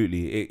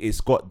 absolutely.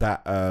 It's got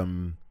that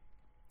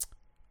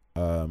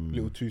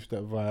Little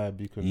two-step vibe.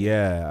 You can.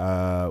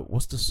 yeah.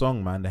 What's the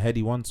song, man? The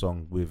Heady One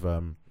song with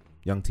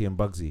Young T and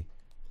Bugsy.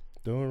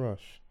 Don't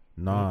rush.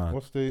 Nah.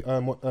 What's the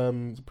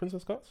is it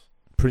Princess Cuts?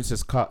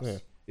 Princess Cuts. Yeah.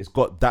 It's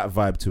got that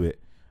vibe to it.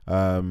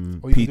 Or you can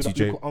do that P2J.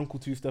 little Uncle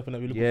Two-Step and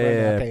that little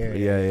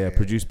Yeah.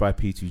 Produced by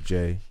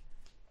P2J.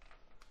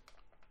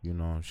 You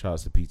know, shout out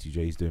to P2J.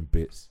 He's doing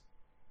bits.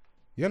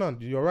 Yeah, no,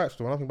 you're right.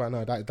 So when I think about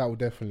it now, that would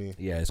definitely.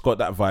 Yeah, it's got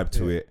that vibe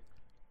to Yeah. it.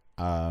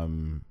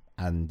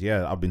 And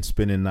yeah, I've been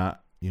spinning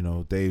that. You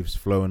know, Dave's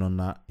flowing on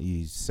that.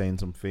 He's saying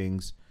some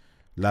things.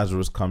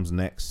 Lazarus comes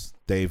next.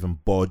 Dave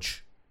and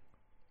Bodge.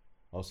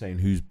 I was saying,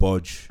 who's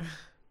Bodge?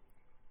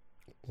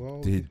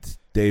 Well, Did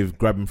Dave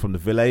grab him from the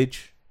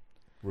village?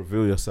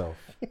 Reveal yourself.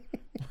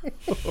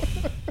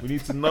 We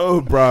need to know,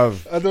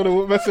 bruv. I don't know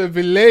what mess of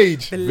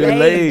village.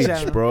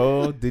 Village,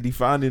 bro. Did he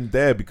find him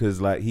there?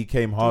 Because like he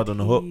came hard on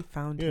the hook. He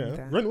found him Yeah,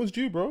 there. rent was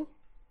due, bro.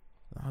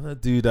 I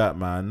don't do that,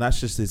 man. That's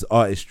just his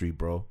artistry,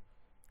 bro.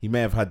 He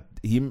may have had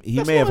he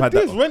That's may have what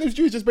had it is. that. Rent is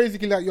due is just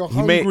basically like you're He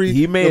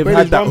hungry. may your have had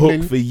belly's that rumbling.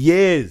 hook for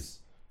years.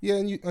 Yeah,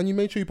 and you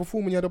made sure you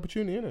perform when you had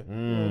opportunity, innit?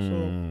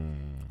 Mm.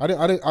 I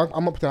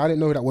didn't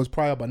know who that was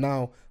prior, but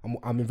now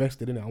I'm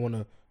invested in it. I want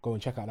to go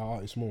and check out that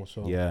artist more.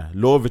 So Yeah,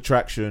 Law of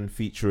Attraction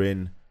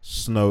featuring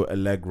Snow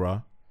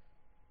Allegra.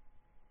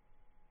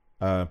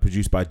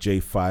 Produced by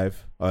J5.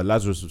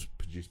 Lazarus was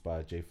produced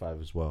by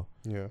J5 as well.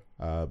 yeah.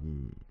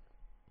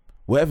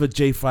 Whatever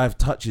J5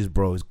 touches,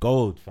 bro, is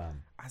gold,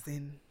 fam. As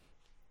in,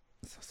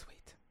 so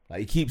sweet. Like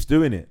he keeps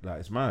doing it. Like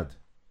it's mad.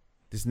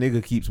 This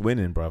nigga keeps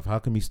winning, bruv. How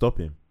can we stop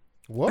him?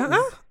 What?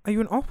 Are you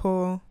an op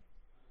or?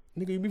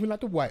 Nigga, you moving like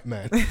the white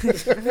man.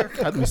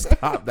 How do we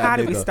stop that How nigga?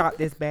 do we start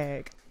this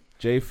bag?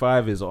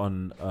 J5 is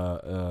on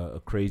a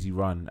crazy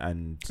run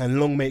and And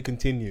long may it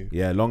continue.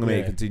 yeah, long may it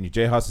Yeah. continue.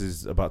 J Hus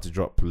is about to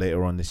drop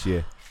later on this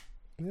year.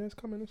 Yeah, it's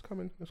coming.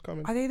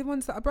 Are they the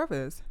ones that are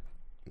brothers?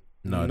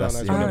 No, No, that's no,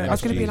 the it's Oh, Yeah, I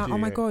was gonna be SG. like, oh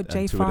my god,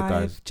 And two of the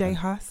guys. J5, J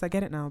Hus. I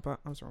get it now, but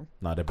I was wrong.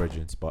 Nah, they're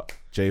brethren. But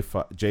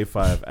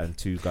J5 and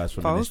two guys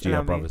from False. NSG Allow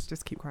are me. brothers.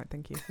 Just keep quiet,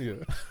 thank you. Yeah.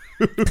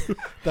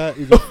 That's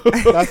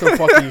a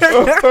fucking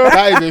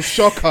that is a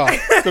shocker.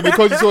 So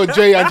because you saw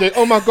J and J,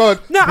 oh my god,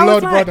 No, I was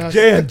blood like- brothers.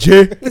 J and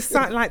J.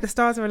 The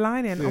stars are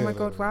aligning. Oh my Yeah.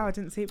 god, wow, I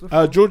didn't see it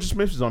before. Georgia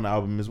Smith is on the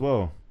album as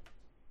well.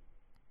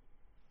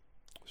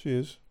 She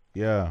is.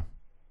 Yeah,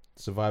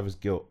 Survivor's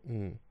Guilt.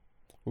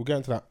 We'll get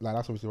into that. Like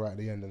that's obviously right at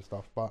the end and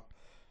stuff. But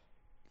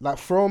like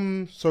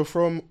from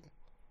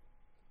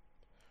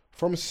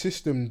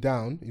System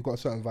down, you've got a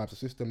certain vibe. So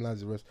System,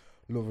 Lazarus,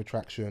 Law of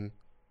Attraction,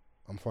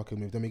 I'm fucking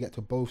with. Then we get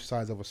to Both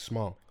Sides of a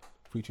Smile,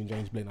 featuring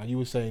James Blake. Now you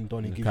were saying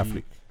Donny gives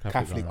you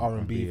Catholic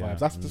R&B vibes.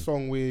 That's the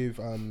song with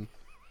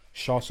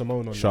Shah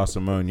Simone on Shah it,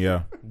 Simone,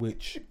 yeah.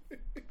 which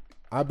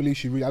I believe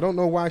she really. I don't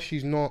know why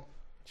she's not.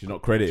 She's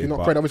not credited. She's not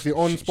but credited. Obviously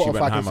on she Spotify, went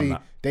I can ham on see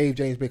that. Dave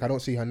James Blake. I don't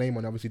see her name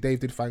on it. Obviously, Dave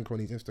did thank her on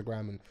his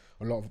Instagram, and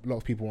a lot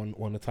of people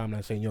on the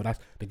timeline saying, "Yo, that's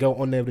the girl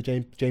on there with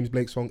the James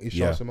Blake song is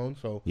Shah Yeah. Simone."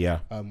 So Yeah,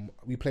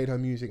 we played her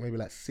music maybe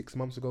like 6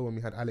 months ago when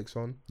we had Alex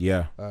on.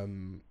 yeah. I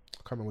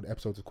can't remember what the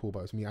episodes are called, but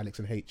it was me, Alex,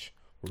 and H.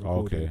 were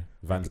Oh, recording. okay.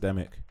 Vance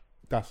Demick.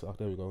 That's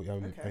there we go.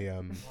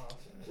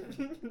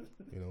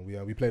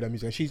 We played her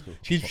music. And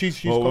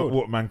she's Well, cold.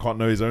 what man can't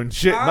know his own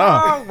shit?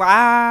 Nah. Oh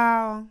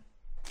wow!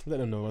 Let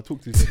them know. I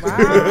talk to.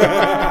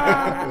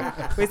 Wow.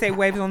 We say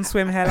waves on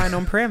swim, hairline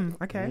on prim.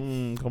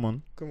 Okay. Come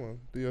on. Come on,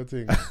 do your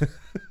thing.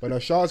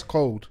 But Shah's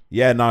cold.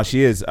 Yeah, nah,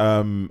 she is.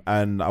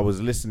 And I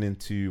was listening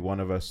to one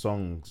of her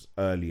songs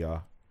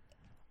earlier.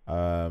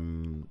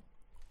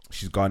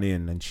 She's gone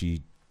in and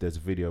there's a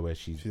video where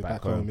she's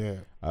back home. Yeah.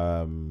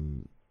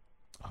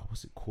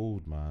 What's it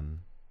called, man?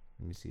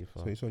 Let me see if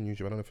So it's on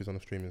YouTube. I don't know if it's on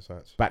the streaming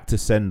sites. Back to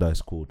Sender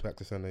it's called. Back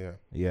to Sender, yeah.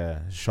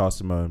 Yeah, Shah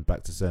Simone,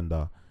 Back to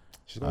Sender.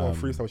 She's got one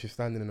freestyle. She's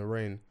standing in the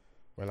rain,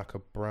 wearing like a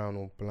brown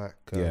or black.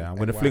 Yeah, I'm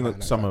gonna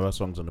fling some of her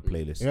songs on the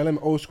playlist. You know them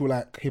old school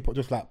like hip hop,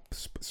 just like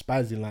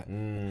spazzing. Like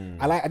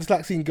I just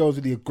like seeing girls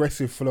with the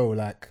aggressive flow.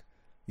 Like,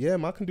 yeah,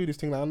 man, I can do this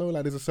thing. Like I know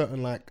like there's a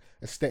certain like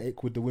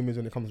aesthetic with the women's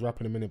when it comes to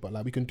rapping in a minute, but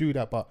like we can do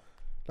that. But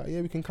like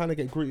yeah, we can kind of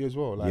get gritty as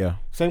well. Like Yeah,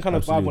 same kind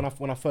absolutely. of vibe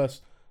when I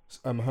first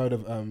heard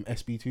of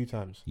SB2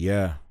 times.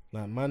 Yeah,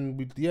 Like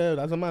man,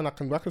 as a man, I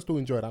can still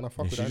enjoy that. And I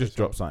fuck with she that. just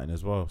dropped something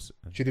as well.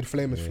 She did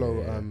Flamers Yeah,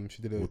 Flow. yeah.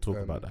 She did. We'll talk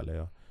about that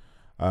later.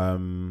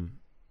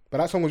 But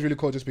that song was really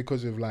cool just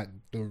because of like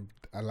the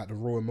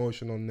raw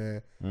emotion on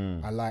there.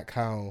 I like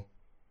how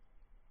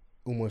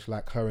almost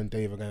like her and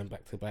Dave are going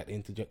back to back, the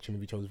interjection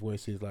with each other's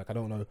voices. Like I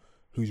don't know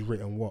who's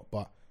written what,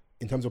 but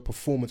in terms of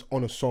performance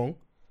on a song,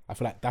 I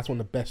feel like that's one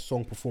of the best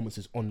song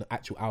performances on the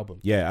actual album.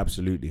 Yeah,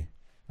 absolutely.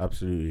 I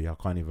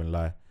can't even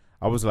lie.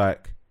 I was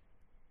like,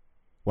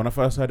 when I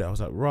first heard it, I was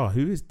like, "Rah,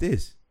 who is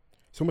this?"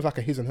 It's almost like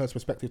a his and her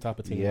perspective type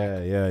of thing.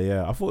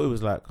 Yeah. I thought it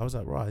was like, I was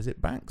like, "Rah, is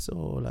it Banks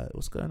or like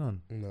what's going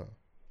on?" No.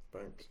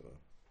 Banks.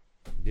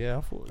 Yeah,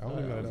 I thought. I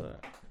wouldn't know that.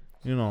 Like,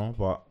 you know,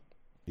 but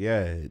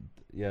yeah,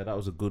 that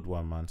was a good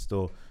one, man.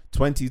 Still,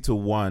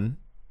 20-1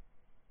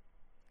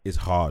 is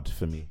hard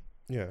for me.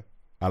 Yeah.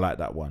 I like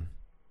that one.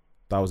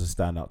 That was a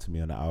standout to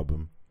me on the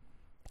album.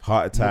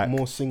 Heart Attack.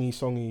 More singy,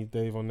 songy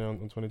Dave on there on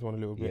 2021 a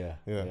little bit.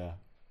 Yeah.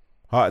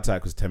 Heart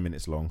Attack was 10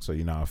 minutes long, so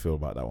you know how I feel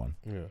about that one.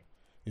 Yeah.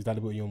 Is that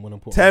a bit you want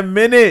to put 10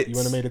 minutes! You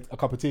want to make a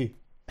cup of tea?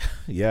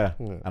 Yeah.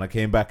 And I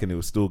came back and it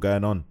was still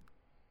going on.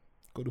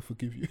 God will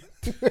forgive you.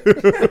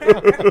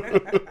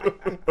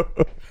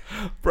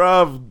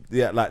 Bruv,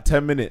 yeah, like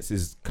 10 minutes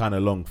is kind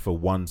of long for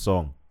one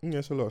song, Yeah,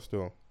 it's a lot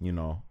still. you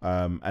know.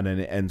 And then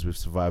it ends with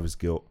Survivor's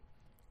Guilt.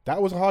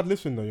 That was a hard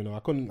listen though, you know. I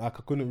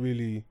couldn't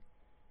really.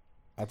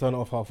 I turned it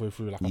off halfway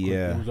through. Like,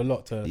 it was a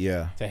lot to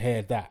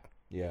hear that.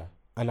 Yeah.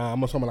 And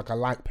I'm someone like I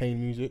like pain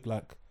music,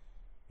 like,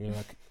 you know,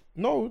 like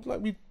no,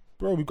 like I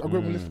grew up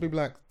listening to people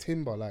like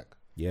Timber, like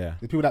Yeah.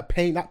 the people that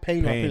pain, like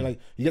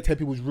you get to hear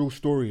people's real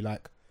story,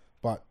 like,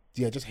 but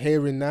yeah, just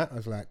hearing that, I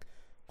was like,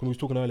 when we was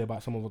talking earlier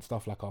about some of the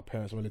stuff like our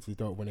parents and relatives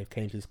dealt when they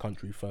came to this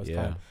country first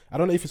time. I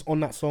don't know if it's on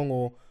that song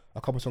or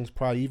a couple of songs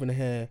prior. You even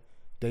hear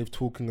Dave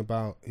talking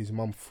about his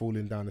mum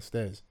falling down the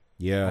stairs.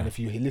 Yeah. And if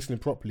you're listening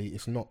properly,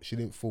 it's not, she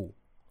didn't fall.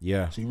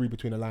 Yeah. So you read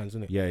between the lines,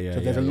 isn't it? Yeah. So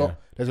there's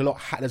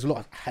a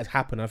lot has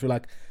happened. I feel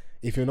like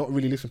if you're not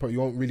really listening properly, you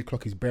won't really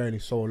clock his bearing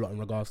his soul a lot in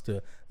regards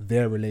to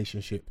their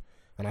relationship.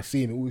 And I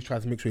see him, he always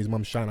tries to make sure his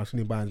mum shine. I've seen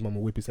him buy his mum a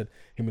whip. He said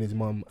him and his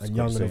mum and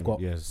Young have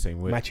got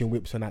same whip. matching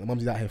whips and that. The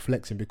mum's out here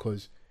flexing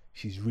because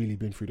she's really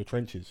been through the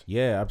trenches.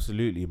 Yeah,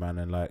 absolutely, man.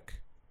 And like,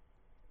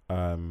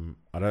 I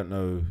don't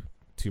know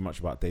too much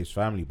about Dave's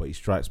family, but he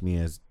strikes me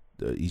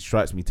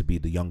to be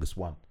the youngest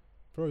one.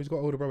 Bro, he's got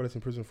an older brother that's in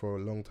prison for a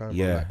long time.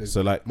 Yeah, bro.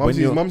 so like,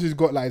 Mumsy's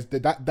got like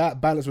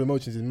that balance of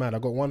emotions is mad. I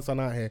got one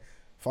son out here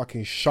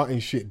fucking shutting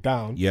shit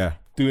down. Yeah,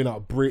 doing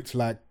up Brits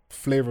like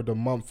flavor of the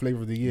month,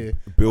 flavor of the year.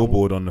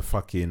 Billboard on the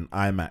fucking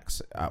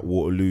IMAX at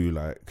Waterloo.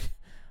 Like,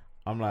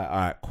 I'm like, all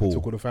right, cool.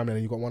 Took all the family,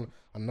 and you got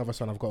another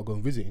son I've got to go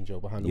and visit in jail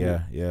behind the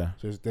wall. Yeah.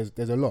 So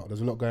there's a lot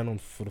going on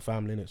for the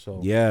family in it. So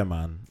yeah,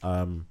 man.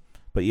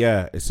 But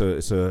yeah, it's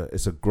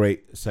a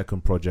great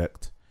second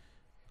project,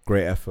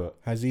 great effort.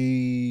 Has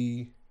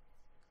he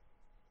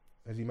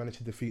managed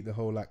to defeat the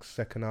whole like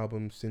second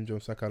album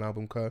syndrome, second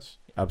album curse?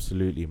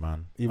 Absolutely,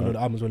 man. Even though the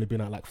album's only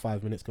been at like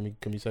 5 minutes, can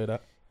we say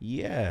that?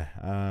 Yeah,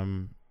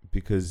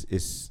 because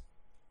it's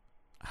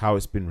how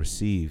it's been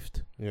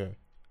received. Yeah.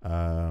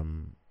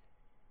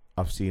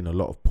 I've seen a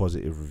lot of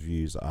positive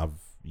reviews.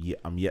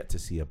 I'm yet to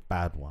see a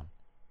bad one.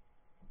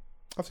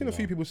 I've seen a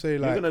few people say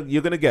like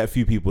you're gonna get a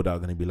few people that are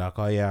gonna be like,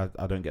 oh yeah,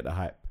 I don't get the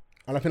hype.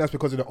 And I think that's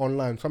because of the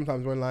online.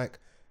 Sometimes when like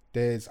I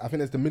think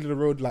there's the middle of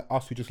the road, like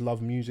us who just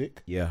love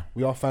music. Yeah.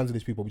 We are fans of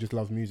these people, we just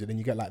love music. Then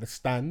you get like the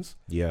stans.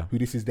 Yeah. Who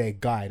this is their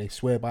guy. They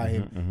swear by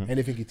him.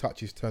 Anything he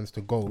touches turns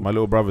to gold. My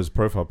little brother's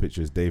profile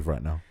picture is Dave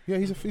right now. Yeah,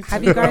 he's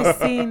Have you guys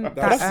seen that?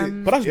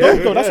 But that's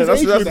dope though. That's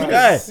his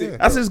guy. Yeah.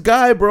 That's his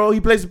guy, bro. He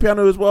plays the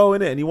piano as well,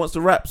 innit? And he wants to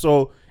rap,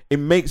 so it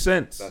makes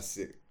sense. That's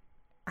it.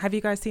 Have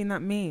you guys seen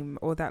that meme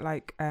or that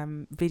like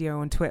video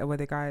on Twitter where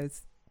the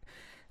guys,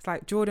 it's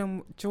like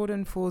Jordan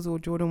 4s or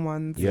Jordan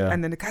 1s,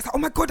 and then the guy's like, oh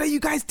my god, are you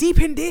guys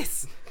deep in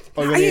this?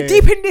 Are you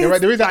deep in this?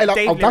 There is that,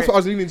 that's what I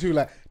was leaning to.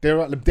 Like,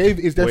 Dave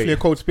is definitely a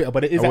cold spitter,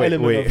 but there is an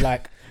element of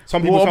like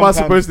some people. What am I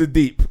supposed to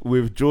deep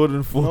with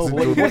Jordan 4s?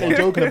 No, what they're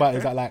joking about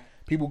is that like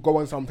people go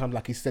on sometimes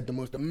like he said the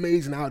most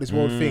amazing out of this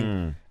world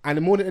thing,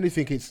 and more than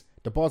anything, it's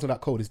the bars of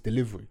that code is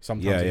delivery.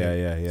 Sometimes,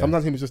 yeah.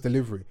 Sometimes him is just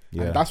delivery,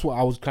 and that's what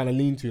I was kind of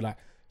leaning to. Like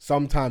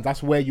sometimes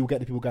that's where you get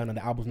the people going and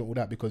the album's not all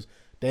that because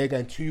they're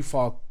going too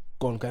far.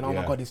 Going, oh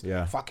my god, it's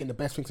fucking the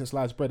best thing since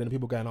sliced bread, and the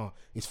people going, oh,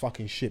 it's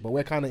fucking shit. But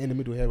we're kind of in the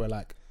middle here. We're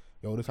like,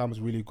 yo, this album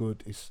is really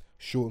good. It's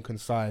short and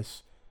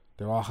concise.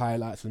 There are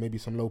highlights and maybe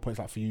some low points,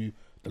 like for you,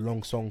 the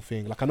long song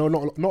thing. Like I know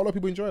not a lot of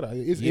people enjoy that.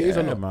 It is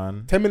a lot,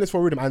 man. 10 minutes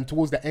for rhythm, and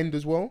towards the end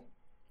as well.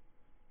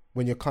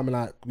 when you're coming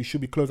like, we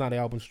should be closing out the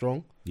album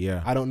strong.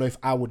 Yeah. I don't know if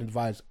I would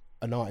advise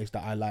an artist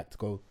that I like to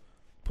go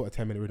put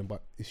a 10-minute rhythm,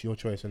 but it's your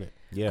choice, isn't it?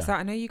 Yeah. So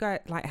I know you guys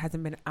like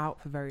hasn't been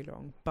out for very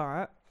long,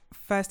 but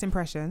first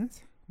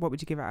impressions, what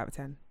would you give it out of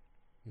 10?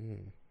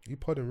 You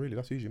pardon, really?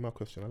 That's usually my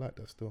question. I like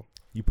that still.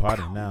 You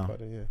pardon now.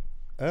 Pardon, yeah.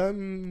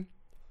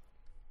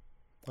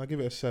 I'll give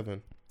it a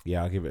 7.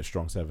 Yeah, I'll give it a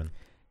strong 7.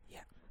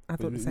 I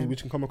thought the same.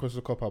 Which can come across as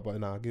a cop out,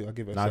 but I'll give it a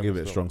 7. I'll give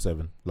it a strong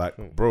 7.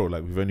 Like, bro,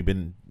 like we've only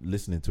been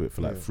listening to it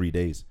for like 3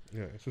 days.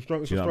 Yeah, it's a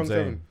strong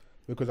 7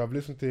 because I've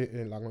listened to it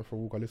in, like, I went for a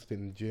walk, I listened to it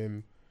in the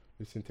gym,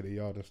 listened to the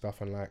yard and stuff,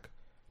 and like,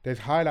 there's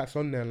highlights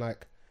on there, and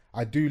like,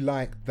 I do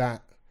like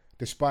that,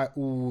 despite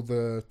all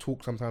the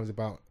talk sometimes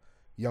about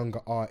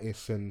younger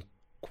artists and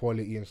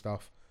quality and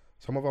stuff,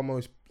 some of our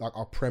most, like,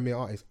 our premier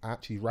artists are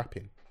actually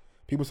rapping.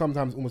 People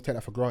sometimes almost take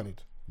that for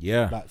granted.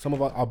 Yeah. Like, some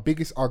of our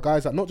biggest, our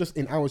guys that, not just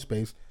in our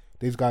space,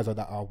 these guys that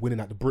are winning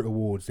at the Brit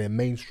Awards, they're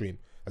mainstream.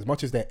 As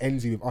much as they're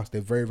NZ with us,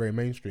 they're very, very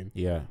mainstream.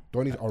 Yeah.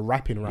 Donnies are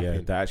rapping. Yeah,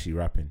 they're actually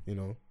rapping. You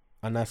know?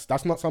 And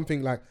that's not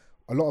something like,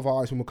 a lot of our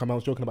artists will come out, I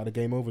was joking about the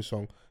Game Over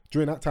song.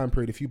 During that time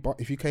period, if you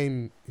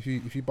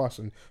bust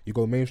and you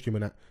go mainstream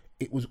and that,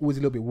 it was always a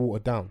little bit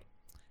watered down.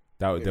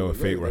 They were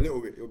fake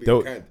rapping. They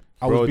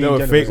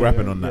were fake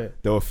rapping on that. Yeah.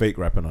 They were fake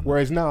rapping on that.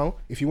 Whereas now,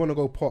 if you want to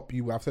go pop,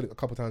 I've said it a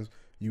couple of times,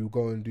 you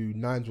go and do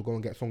Nines will go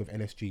and get a song with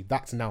NSG.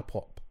 That's now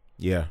pop.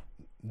 Yeah.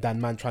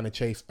 Than man trying to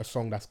chase a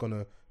song that's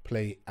gonna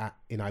play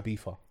in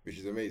Ibiza. Which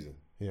is amazing.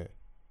 Yeah.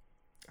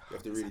 You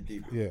have to really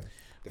deep it. Yeah.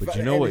 The fact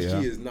that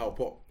NSG is now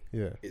pop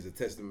is a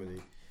testimony.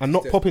 And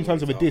not pop in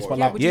terms of a diss, but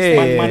like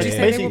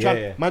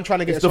man trying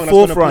to get it's a song the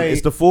forefront. That's gonna play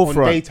it's the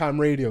forefront on daytime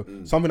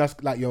radio. Something that's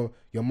like your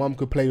mum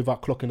could play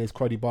without clocking his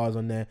cruddy bars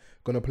on there.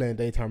 Gonna play on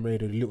daytime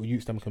radio. The little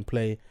youths them can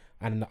play,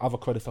 and the other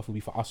cruddy stuff will be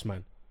for us,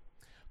 man.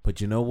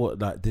 But you know what?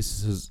 Like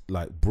this has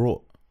like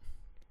brought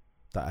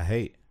that I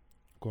hate.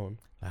 Go on.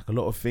 Like a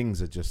lot of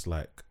things are just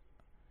like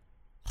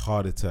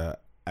harder to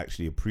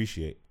actually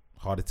appreciate,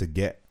 harder to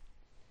get.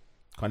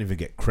 Can't even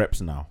get crepes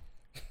now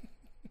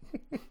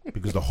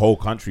because the whole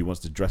country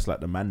wants to dress like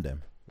the man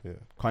them. Yeah.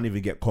 Can't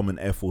even get common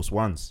Air Force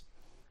Ones.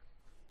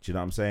 Do you know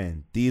what I'm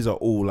saying? These are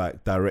all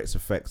like direct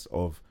effects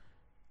of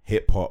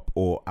hip hop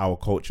or our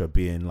culture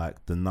being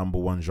like the number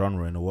one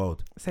genre in the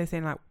world. So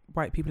saying like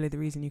white people are the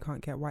reason you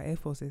can't get white Air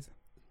Forces.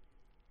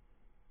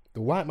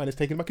 The white man is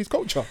taking back his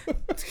culture.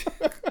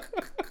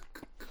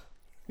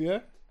 Yeah.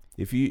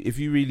 If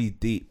you really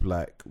deep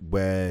like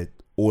where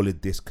all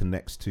of this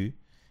connects to,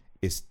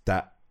 it's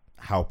that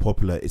how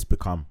popular it's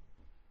become.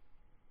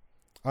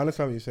 I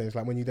understand what you're saying. It's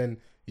like when you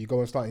go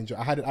and start enjoy.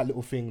 I had that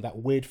little thing, that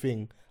weird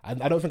thing. I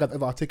don't think I've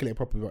ever articulated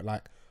properly, but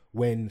like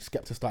when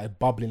Skepta started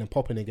bubbling and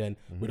popping again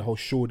with the whole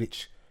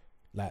Shoreditch,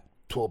 like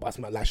tour bus,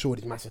 like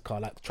Shoreditch Massacre,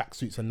 like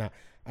tracksuits and that,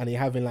 and you're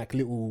having like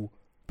little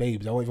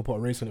babes. I won't even put a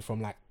race on it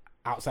from like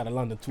outside of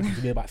London talking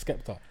to me about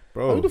Skepta.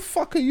 Bro, like, who the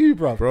fuck are you,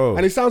 bro?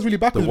 And it sounds really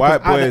backwards. The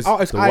white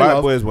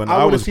boys, when I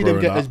want to was see them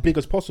get up, as big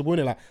as possible.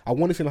 Innit? Like I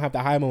want to see them have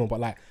that high moment, but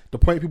like the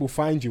point people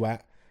find you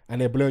at and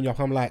they're blowing you up,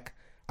 I'm like,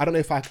 I don't know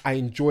if I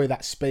enjoy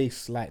that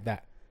space like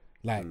that.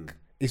 Like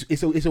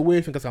it's a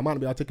weird thing because I might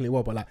not be articulating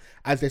well, but like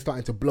as they're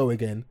starting to blow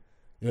again,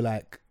 you're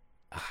like,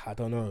 I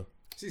don't know.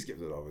 She skipped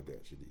the other day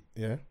actually.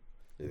 Yeah.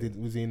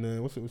 Was he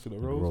in what's it the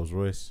Rolls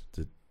Royce,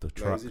 the truck?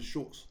 No, he was in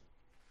shorts.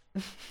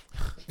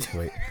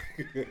 Wait.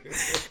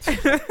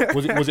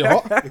 was it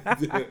hot?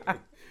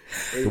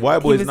 The white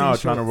boys now are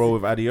trying to roll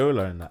with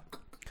Adiola and that.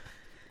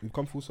 We've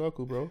come full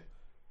circle, bro.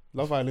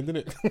 Love Island,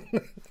 innit?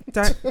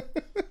 Don't.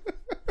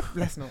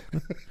 Let's not.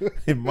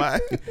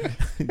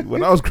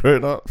 When I was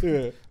growing up,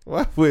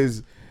 white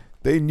boys,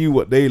 they knew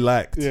what they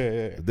liked.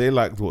 Yeah. They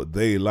liked what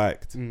they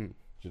liked. Mm. Do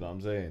you know what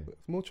I'm saying? There's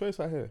more choice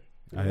out here.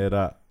 I hear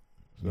that.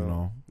 So, you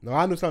know. No,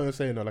 I understand what you're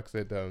saying though. Like I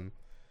said,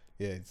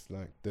 it's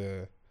like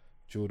the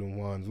Jordan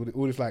 1s,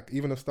 all this, like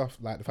even the stuff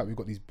like the fact we've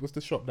got these. What's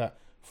the shop that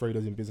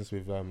Fredo's in business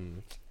with?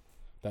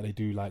 That they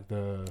do like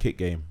the Kick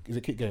Game. Is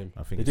it Kick Game?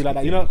 I think they do like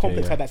that. You know,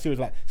 Complex had that series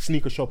like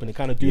Sneaker Shop, and they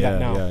kind of do that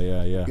now.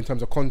 Yeah. In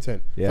terms of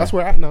content, yeah. That's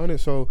where we're at now, isn't it?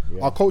 So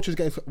our culture's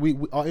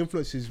getting, our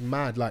influence is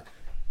mad. Like,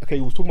 okay,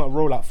 we was talking about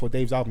rollout for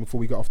Dave's album before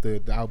we got off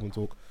the album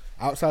talk.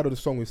 Outside of the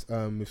song with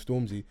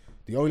Stormzy,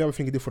 the only other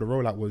thing he did for the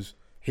rollout was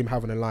him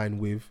having a line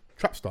with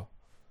Trapstar.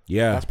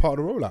 Yeah, that's part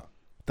of the rollout.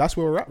 That's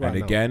where we're at right now.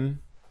 And again,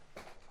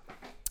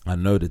 I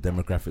know the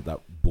demographic that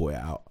brought it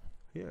out.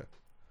 Yeah.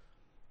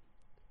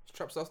 Is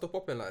Trapstar still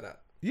popping like that?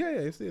 Yeah,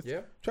 it's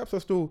Trapstar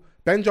still.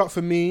 Benja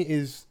for me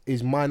is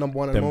my number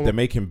one at the moment. They're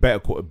making better.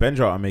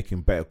 Benja are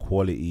making better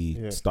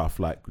quality stuff,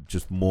 like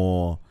just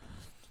more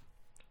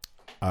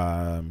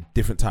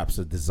different types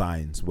of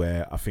designs.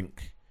 Where I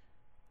think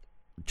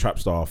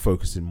Trapstar are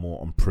focusing more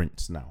on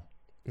prints now.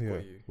 Yeah.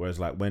 Whereas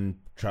like when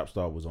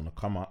Trapstar was on the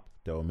come up,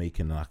 they were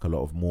making like a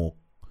lot of more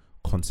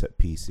concept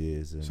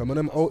pieces and some of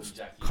them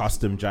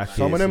custom jackets.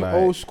 Some of them like,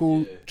 old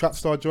school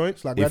Trapstar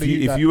joints. Like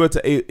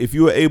if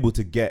you were able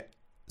to get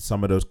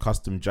some of those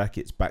custom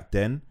jackets back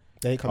then,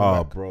 they ain't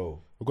coming back.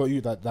 Bro, we got you.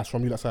 That's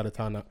from you that side of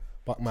town. That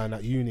Buckman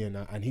at Union,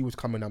 and he was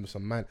coming down with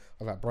some man.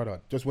 I was like, brother,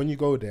 just when you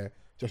go there,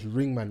 just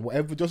ring, man.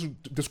 Whatever, just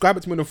describe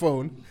it to me on the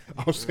phone.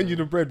 I'll send you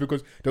the bread,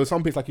 because there were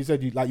some bits, like you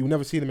said, you'll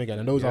never see them again,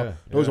 and those are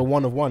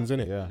one of ones, isn't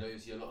it? Yeah. You know, you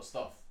see a lot of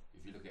stuff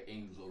if you look at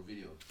Angel's old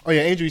video. Oh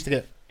yeah, Angel used to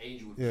get.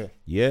 Angel.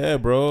 Yeah,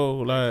 bro.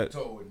 Like.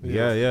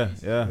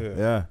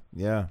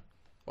 Yeah.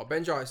 But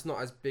Benja, it's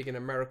not as big in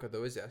America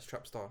though, is it? As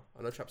Trapstar.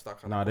 I know Trapstar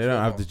kind of. Nah, they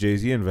don't have the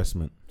Jay-Z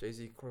investment.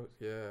 Jay-Z,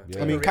 yeah.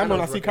 I mean,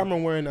 Cameron. I see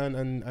Cameron wearing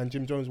and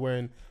Jim Jones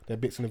wearing their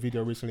bits in the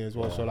video recently as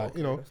well. So like,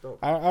 you know,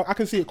 I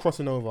can see it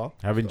crossing over.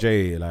 Having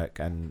Jay like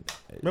and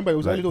remember it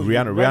was like, only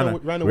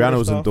Rihanna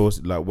was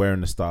endorsed like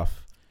wearing the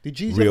stuff. Did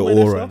Jeezy Real wear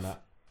aura that and stuff?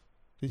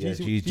 that. Did Yeah,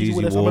 Jeezy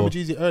wear that? I remember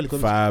Jeezy early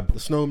because Fab, the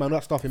Snowman,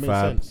 that stuff. It made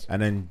Fab, sense.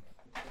 and then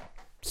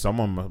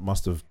someone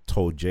must have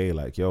told Jay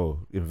like,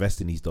 "Yo,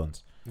 invest in these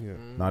dons." Yeah.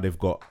 Now they've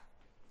got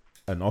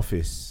an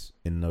office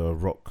in the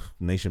Rock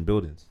Nation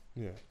buildings.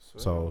 Yeah.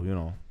 So you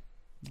know,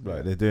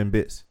 like they're doing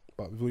bits.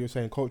 But what you're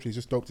saying, culturally, it's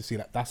just dope to see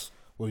that that's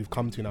where we've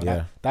come to now. Yeah.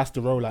 Like, that's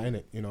the rollout,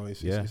 innit? You know,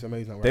 it's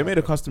amazing. They made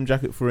a custom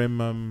jacket for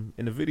him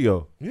in the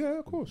video. Yeah,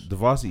 of course. The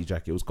varsity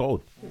jacket was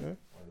cold. Yeah.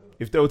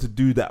 If they were to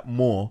do that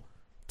more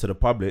to the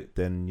public,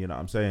 then you know what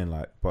I'm saying,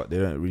 like, but they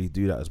don't really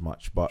do that as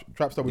much. But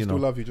Trapstar, we still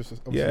love you. Just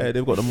yeah,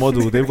 they've got the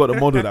model. They've got the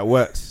model that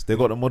works. They've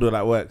got the model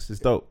that works. It's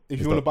dope.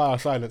 If you want to buy our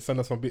silence, send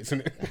us some bits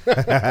in it.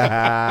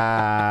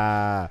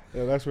 yeah,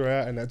 that's where we're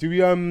at. And do we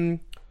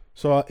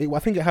So I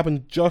think it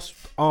happened just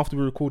after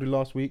we recorded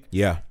last week.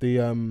 Yeah. The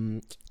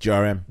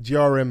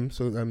GRM.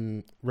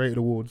 So Rated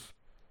Awards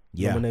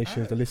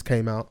nominations. The list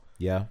came out.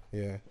 Yeah.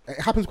 Yeah. It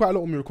happens quite a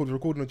lot when we record. We're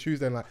recording on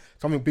Tuesday, and like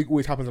something big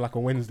always happens like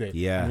on Wednesday.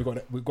 Yeah. And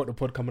we got the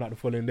pod coming out the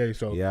following day,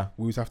 so yeah,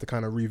 we always have to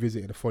kind of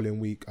revisit it the following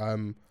week.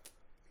 I'm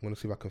gonna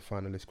see if I can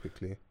find the list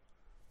quickly.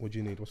 What do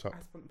you need? What's up?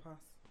 I spent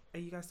past. Are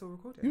you guys still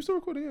recording? You still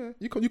recording? Yeah.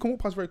 You can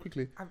walk past very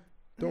quickly.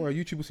 Don't worry.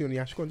 YouTube will see on the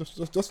ash. Go on, just.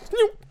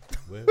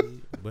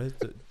 Where's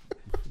the?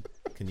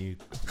 Can you,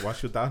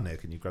 whilst you're down there,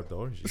 can you grab the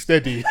oranges?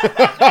 Steady. You're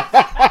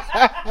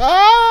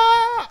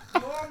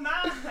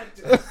mad.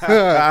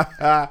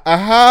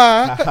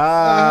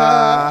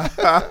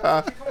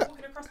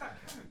 Walking across that.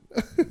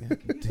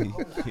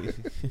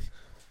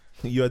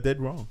 You are dead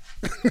wrong.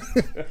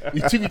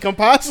 You think you can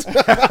pass?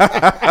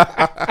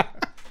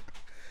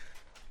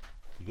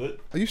 You good?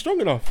 Are you strong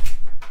enough?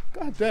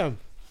 God damn.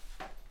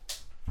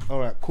 All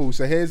right, cool.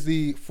 So here's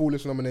the full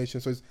list of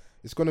nominations. So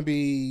it's going to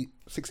be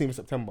 16th of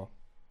September.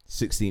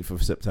 16th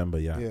of September,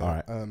 yeah.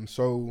 All right.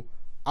 So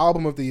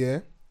album of the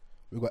year,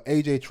 we've got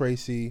AJ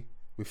Tracey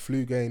with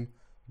Flu Game,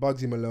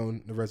 Bugsy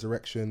Malone, The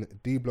Resurrection,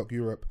 D Block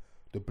Europe,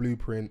 The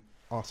Blueprint,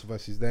 Us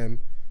versus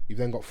Them. You've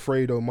then got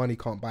Fredo, Money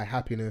Can't Buy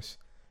Happiness,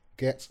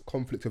 Gets,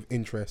 Conflict of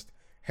Interest,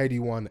 Heady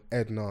One,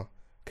 Edna,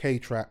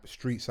 K-Trap,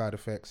 Street Side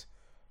Effects,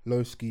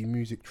 Lowski,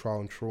 Music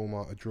Trial and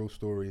Trauma, A Drill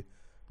Story,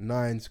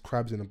 Nines,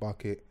 Crabs in a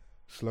Bucket,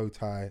 Slow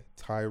Tie,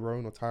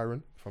 Tyrone, if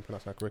I'm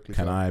pronouncing that correctly.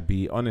 Can I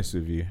be honest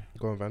with you?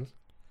 Go on, Vans.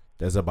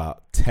 There's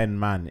about 10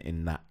 man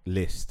in that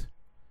list.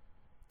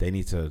 They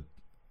need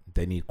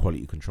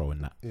quality control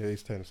in that. Yeah,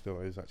 it's 10 still.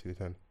 It's actually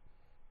 10.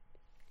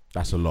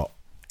 That's a lot.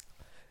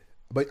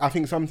 But I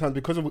think sometimes,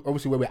 because of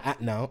obviously where we're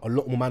at now, a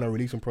lot more man are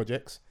releasing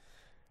projects.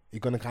 You're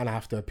going to kind of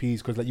have to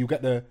appease, because like you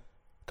get the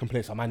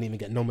complaints, I might even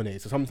get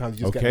nominated. So sometimes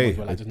you just get the ones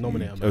where like, just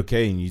nominate them.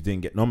 Okay, and you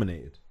didn't get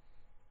nominated.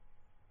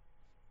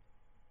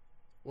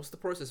 What's the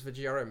process for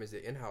GRM? Is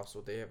it in-house,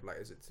 or they have like,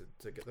 is it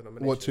to get the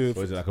nomination?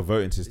 Or is it like a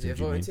voting system? Is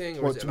it voting?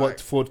 Or is it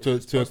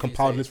to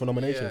compile the list for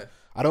nominations? Yeah.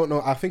 I don't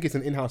know. I think it's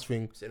an in-house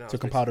thing to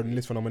compile the basically.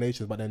 list for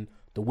nominations, but then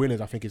the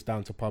winners, I think, is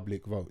down to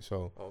public vote.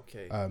 So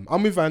okay,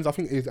 I'm with Vans. I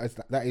think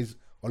that is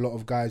a lot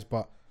of guys,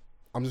 but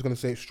I'm just gonna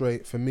say it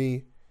straight. For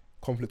me,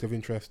 Conflict of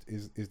Interest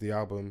is the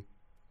album.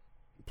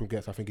 From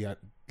Gets, I think he had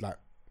like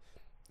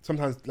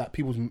sometimes like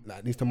people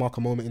like needs to mark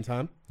a moment in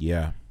time.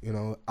 Yeah, you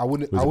know, I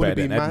wouldn't be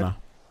mad. Edna?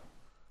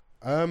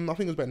 I think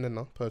it was better than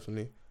Edna,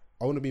 personally.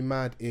 I wouldn't be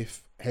mad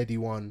if Heady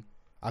won.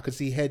 I could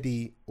see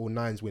Heady or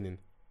Nines winning.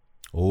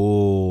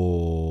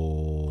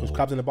 Oh, because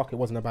Crabs in the Bucket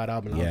wasn't a bad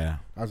album. Yeah,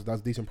 that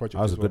was a decent project.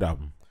 That was a good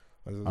album.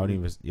 I wouldn't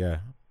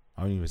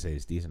even say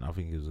it's decent. I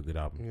think it was a good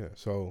album. Yeah,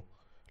 so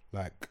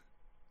like,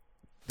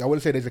 I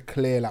wouldn't say there's a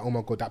clear like, oh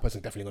my god, that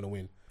person's definitely gonna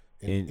win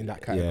in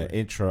that category. Yeah,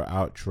 intro,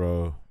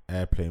 outro,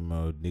 airplane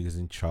mode, niggas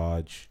in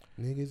charge.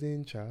 Niggas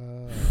in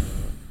charge.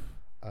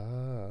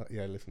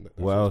 Yeah, listen.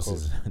 What else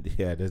is?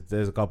 Yeah,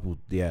 there's a couple.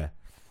 Yeah,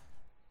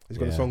 he's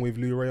got a song with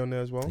Lou Ray on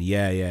there as well.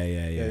 Yeah.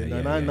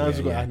 Nines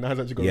actually got a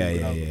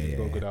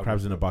good album.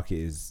 Crabs in the Bucket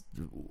is.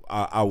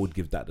 I would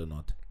give that the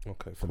nod.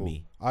 Okay, for cool.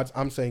 me.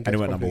 I'm saying. And it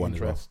went number one as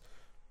well.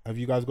 Have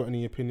you guys got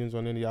any opinions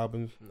on any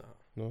albums?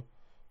 No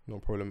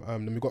problem.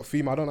 Then we've got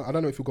female. I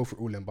don't know if we'll go through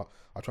all of them, but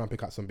I'll try and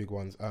pick out some big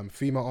ones.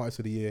 Female Artist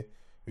of the Year.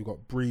 We've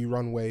got Bree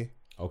Runway.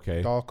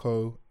 Okay.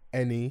 Darko,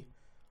 Annie,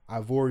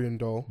 Ivorian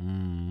Doll,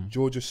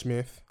 Georgia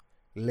Smith,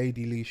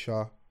 Lady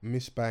Leisha,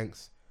 Miss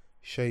Banks,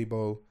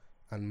 Shabo,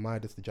 and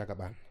Midas the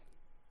Jagaban.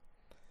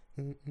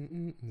 I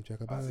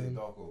say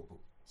Darko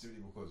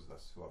simply because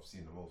that's who I've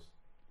seen the most.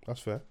 That's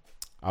fair.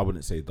 I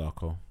wouldn't say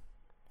Darko.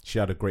 She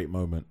had a great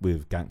moment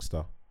with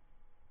Gangsta,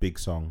 big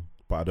song,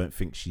 but I don't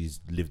think she's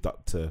lived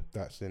up to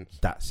that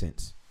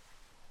since.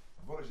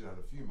 I thought she had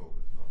a few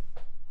moments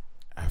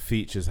now. Her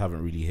features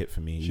haven't really hit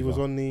for me. She was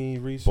on the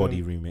recent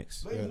Body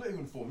remix. Not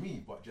even for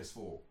me, but just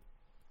for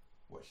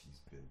what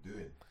she's been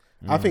doing.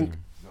 I think You know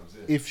what I'm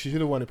saying? if she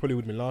should have won, it probably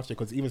would have been last year.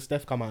 Because even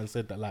Steph come out and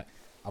said that, like,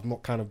 I've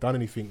not kind of done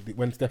anything.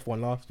 When Steph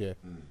won last year,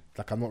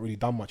 like, I've not really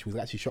done much. She was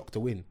actually shocked to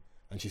win,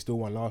 and she still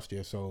won last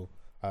year. So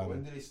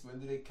when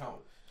did they count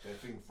their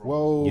thing from?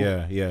 well,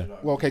 Yeah.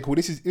 well, okay, cool.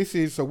 This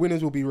is so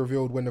winners will be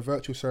revealed when the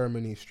virtual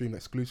ceremony is streamed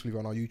exclusively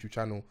on our YouTube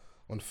channel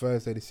on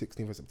Thursday, the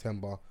 16th of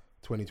September,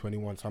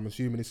 2021. So I'm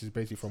assuming this is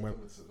basically from when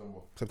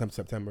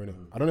September, innit?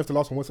 I don't know if the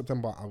last one was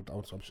September.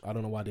 I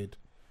don't know why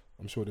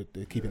I'm sure that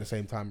they're keeping the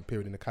same time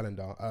period in the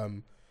calendar.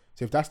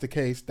 So if that's the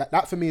case,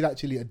 that for me is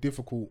actually a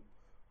difficult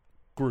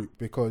group,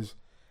 because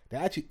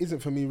there actually isn't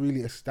for me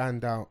really a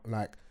standout.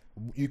 Like,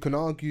 you can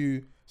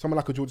argue someone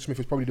like a Georgia Smith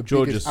is probably the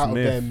biggest out of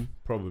them.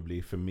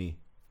 Probably for me.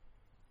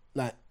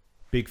 Like,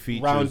 big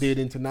features. rounded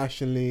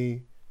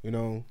internationally, you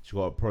know. She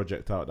got a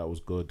project out that was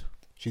good.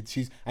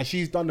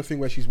 She's done the thing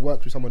where she's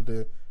worked with some of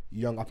the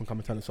young up and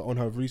coming talent. So on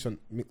her recent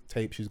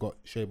tape, she's got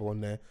Shabo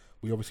on there.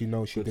 We obviously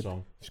know she did.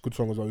 It's a good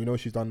song as well. You know,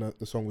 she's done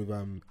the song with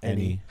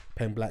Annie,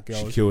 Pen Black Girls.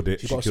 She killed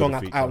it. She's got a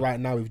song out right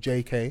now with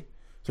JK.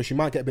 So she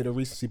might get a bit of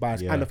recency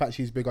bias, and the fact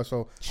she's bigger.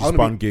 So she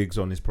spun gigs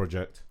on this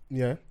project.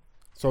 Yeah.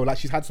 So like,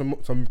 she's had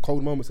some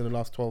cold moments in the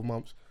last 12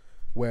 months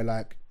where,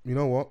 like, you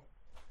know what?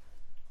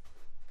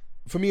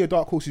 For me, a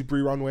dark horse is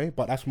Bree Runway,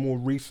 but that's more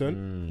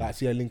recent. Like, I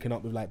see her linking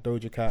up with like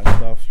Doja Cat and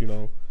stuff, you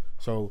know.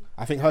 So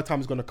I think her time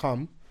is gonna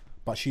come,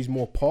 but she's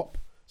more pop.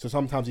 So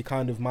sometimes you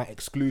kind of might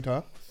exclude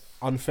her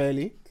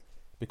unfairly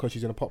because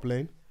she's in a pop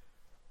lane.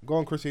 Go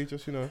on, Chrissy,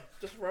 just, you know.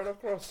 Just run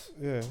across.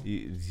 Yeah.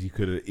 You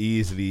could have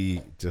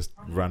easily just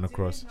ran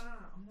across.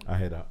 I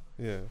hear that.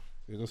 Yeah.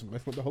 It just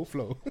messed with the whole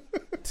flow.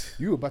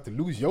 You about to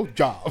lose your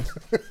job.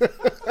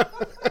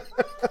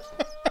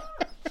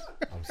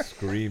 I'm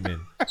screaming.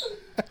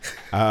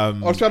 I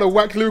was trying to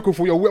whack lyrical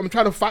for your. I'm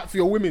trying to fight for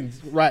your women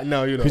right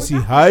now. You know. Chrissy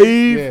Hive.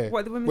 Yeah.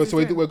 What the women? So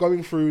we're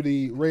going through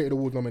the Rated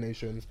Awards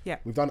nominations. Yeah.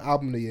 We've done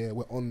Album of the Year.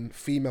 We're on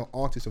Female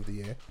Artist of the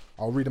Year.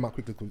 I'll read them out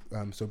quickly.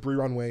 So Bree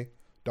Runway,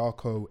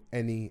 Darko,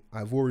 Annie,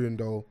 Ivorian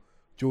Doll,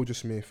 Georgia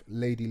Smith,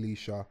 Lady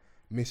Leisha,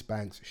 Miss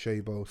Banks,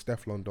 Shabo,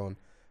 Steph London,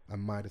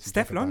 and Midas.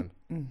 Steph London.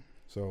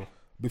 So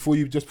before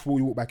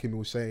we walk back in, we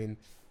were saying,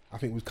 I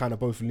think it was kind of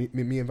both me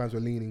and Vans were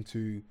leaning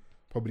to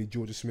probably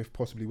Georgia Smith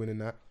possibly winning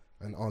that,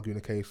 and arguing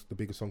the case, the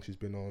biggest song she's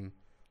been on,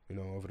 you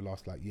know, over the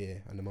last like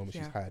year and the moment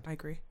she's had. I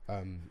agree.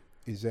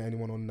 Is there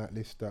anyone on that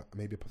list that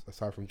maybe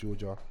aside from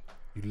Georgia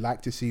you'd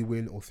like to see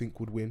win or think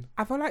would win?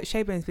 I feel like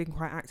Shaban's been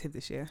quite active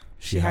this year.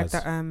 She had has.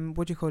 that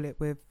what do you call it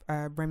with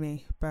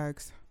Remy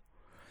Bergs.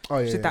 Oh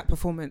yeah. She did that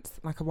performance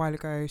like a while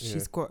ago.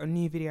 She's got a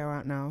new video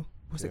out now.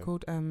 What's it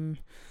called?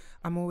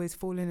 I'm always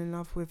falling in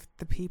love with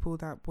the people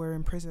that were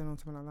in prison or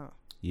something like that.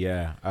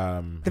 Yeah.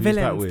 The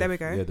Villains. There we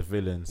go. Yeah, The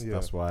Villains. Yeah.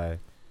 That's why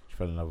she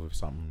fell in love with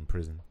something in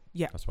prison.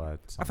 Yeah. That's why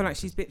I feel like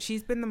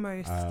she's been the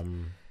most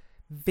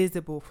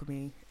visible for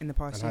me in the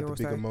past year or so. And had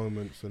the bigger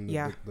moments and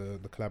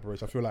the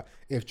collaboration. I feel like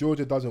if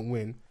Georgia doesn't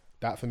win,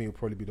 that for me would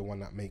probably be the one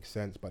that makes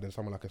sense. But then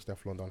someone like a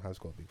Steph London has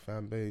got a big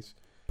fan base.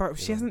 But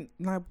she hasn't,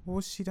 like,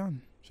 what's she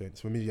done?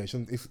 For me,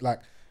 it's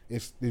like,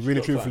 it's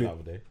really truthfully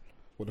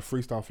what the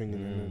freestyle thing.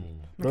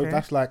 And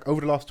that's like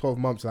over the last 12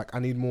 months. Like, I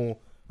need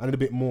a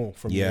bit more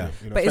from you know,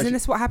 but isn't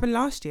this what happened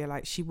last year?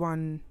 Like, she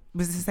won.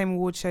 Was it the same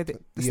award show that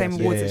same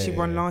awards that she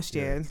won last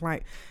year? It's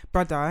like,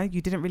 brother,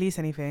 you didn't release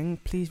anything.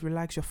 Please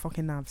relax your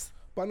fucking nerves.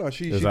 But no,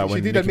 she like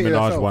when did Nicki admit it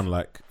Minaj herself. won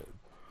like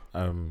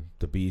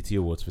the BET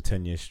Awards for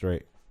 10 years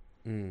straight.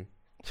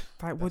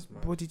 Like,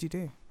 what did you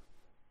do?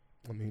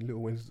 I mean,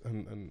 Little Wins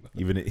and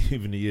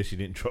even the year she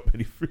didn't drop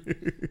any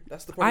fruit.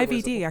 That's the problem.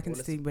 IVD, I can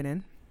see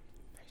winning.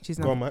 She's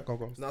not. Go on, Mike. Go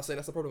on. No, I'm saying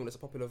that's the problem when it's a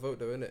popular vote,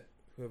 though, isn't it?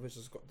 Whoever's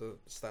just got the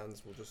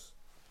stands will just.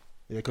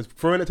 Yeah, because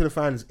throwing it to the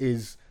fans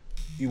is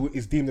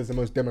deemed as the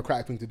most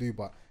democratic thing to do.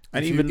 But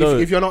And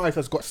if you're not an artist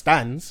that's got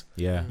stands,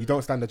 Yeah. you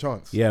don't stand a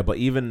chance. Yeah, but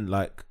even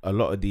like a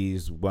lot of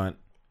these weren't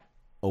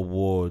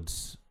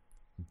awards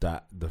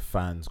that the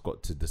fans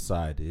got to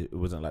decide. It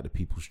wasn't like the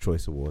People's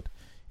Choice Award.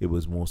 It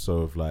was more so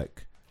of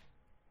like,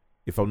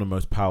 if I'm the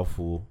most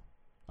powerful,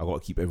 I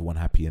got to keep everyone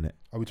happy in it.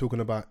 Are we talking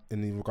about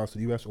in regards to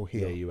the US or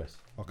here? Yeah, US.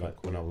 Okay,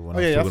 Like, cool. when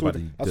That's I was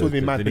always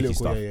been mad the Nicki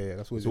political. stuff. Yeah.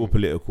 That's always It's all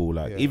political.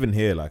 Like, Yeah. even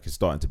here, like, it's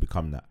starting to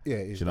become that. Yeah,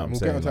 it's you know what I'm we'll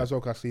saying? get onto Like, that as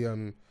well. 'Cause I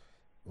see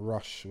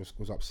Rush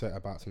was upset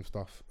about some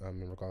stuff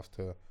in regards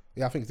to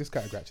I think it's this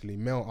category actually,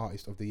 Male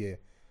Artist of the Year,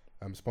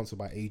 sponsored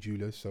by A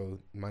Jewelers. So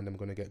mind them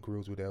gonna get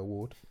grills with their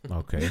award.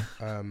 Okay.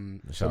 So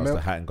Shout out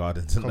to Hatton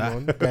Gardens and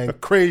come that. on, going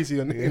crazy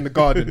in the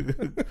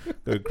garden.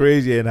 Going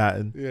crazy in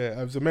Hatton.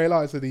 Yeah, so Male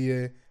Artist of the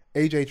Year,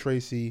 AJ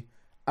Tracy,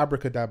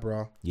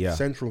 Abracadabra, Yeah.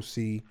 Central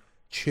C,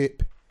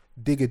 Chip,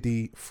 Digga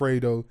D,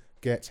 Fredo,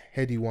 Gets,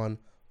 Heady One,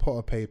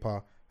 Potter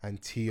Paper,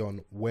 and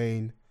Tion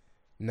Wayne.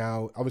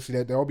 Now,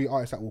 obviously, there will be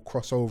artists that will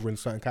cross over in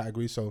certain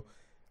categories. So,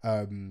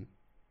 what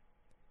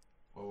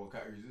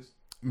category is this?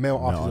 Male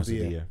Artist of the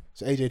Year.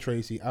 So AJ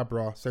Tracy,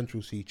 Abra,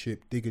 Central C,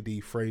 Chip, Digga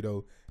D,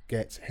 Fredo,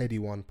 Gets, Heady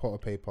One, Potter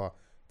Paper,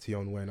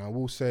 Tion Wayne. I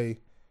will say,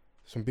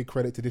 some big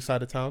credit to this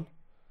side of town.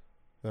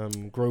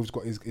 Grove's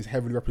got is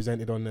heavily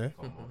represented on there.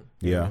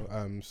 Yeah.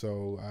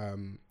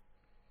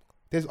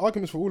 There's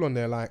arguments for all on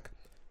there, like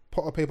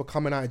Potter Paper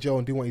coming out of jail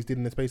and doing what he's did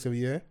in the space of a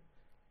year.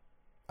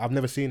 I've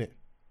never seen it.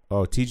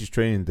 Oh, Teachers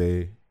Training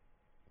Day.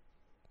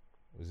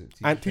 Was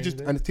it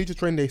Teachers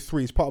Training Day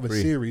 3 is part of a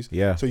series.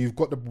 Yeah. So you've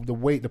got the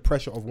weight, the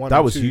pressure of 1 that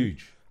and was 2,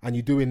 huge. and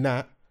you're doing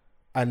that.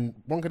 And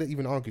one could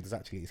even argue it's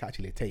actually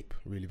a tape,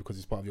 really, because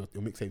it's part of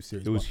your mixtape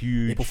series. It was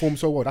huge. It performed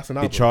so well. That's an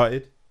album. It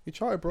charted.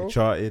 Bro. It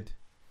charted.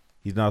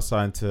 He's now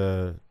signed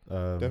to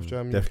Def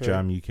Jam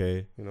UK.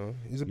 You know,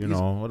 he's a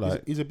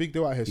big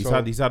deal out here.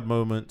 He's had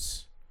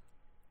moments.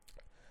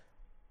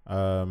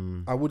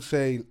 I would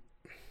say,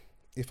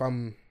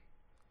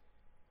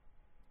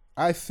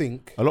 I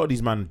think a lot of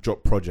these men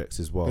drop projects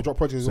as well. They drop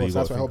projects as well, so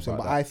that's what helps them.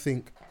 But I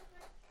think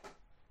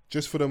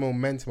just for the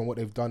momentum and what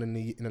they've done in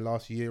the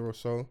last year or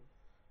so,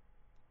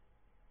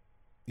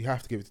 you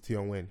have to give it to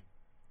Tion Wayne.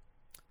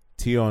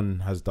 Tion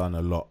has done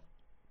a lot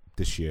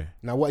this year.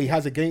 Now, what he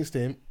has against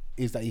him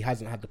is that he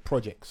hasn't had the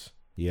projects.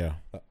 Yeah,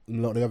 a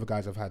lot of the other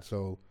guys have had.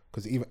 So,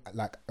 because even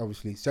like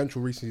obviously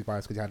Central recently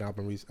biased because he had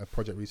a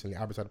project recently.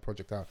 Abbas had a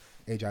project out.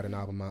 AJ had an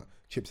album out.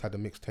 Chips had the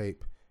mixtape.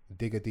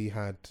 Digga D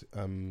had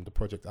the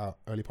project out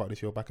early part of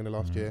this year, back in the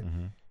last year.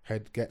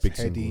 Head Gets Big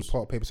Heady,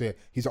 Potter Paper. So yeah,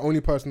 he's the only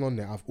person on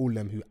there out of all of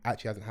them who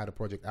actually hasn't had a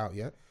project out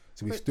yet.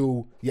 So we've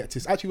still yet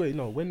to actually wait.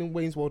 No, when did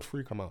Wayne's World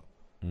 3 come out?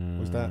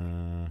 Was that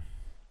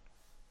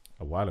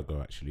a while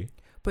ago actually?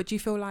 But do you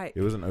feel like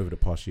it wasn't over the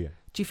past year?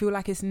 Do you feel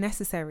like it's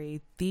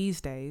necessary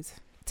these days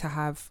to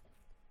have?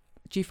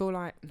 Do you feel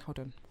like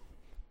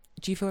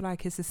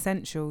it's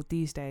essential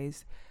these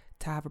days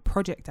to have a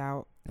project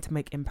out to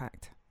make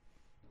impact?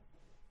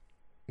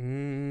 Well,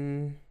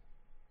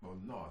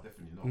 no,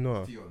 definitely not.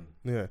 No. Tion.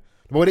 Yeah.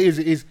 But what it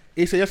is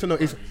it's a yes or no.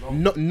 It's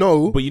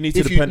no. But you need to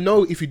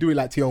if you do it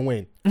like Tion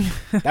Wayne.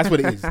 That's what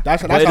it is.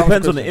 That's but it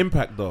depends on the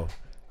impact though.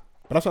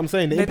 But that's what I'm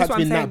saying. The impact's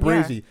been that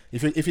brazy.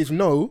 Yeah. If it's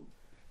no,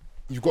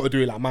 you've got to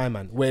do it like my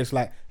man. Where it's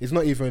like it's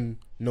not even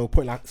no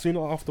point. Like soon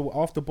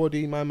after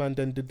Body, my man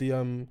then did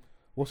the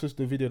what's this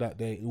the video that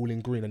they all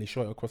in green and he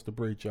shot it across the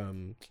bridge.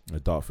 The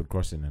Dartford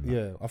crossing and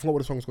yeah, I forgot what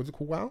the song is called. Is it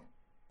called Wow?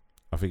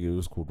 I think it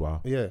was called Wow.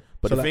 Yeah,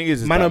 but so the thing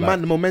is man,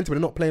 the momentum. They're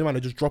not playing man.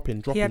 They're just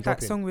dropping. He had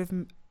that song with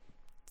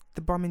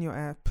the bomb in your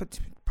air. Put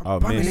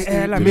bomb in the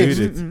air like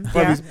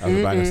That was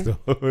a banger still.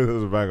 That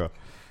was a banger.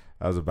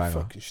 That was a banger.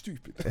 Fucking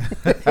stupid.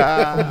 That's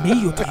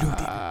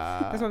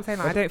what I'm saying.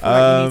 Like, I don't feel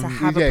like you need to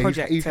have a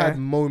project. He's had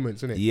moments,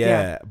 isn't it?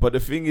 Yeah, but the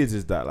thing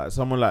is that like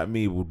someone like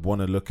me would want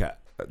to look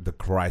at the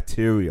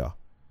criteria.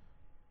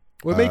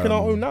 We're making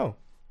our own now.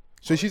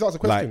 So she's asked a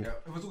question.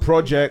 Like,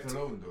 project,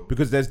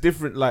 because there's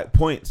different like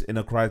points in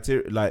a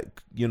criteria.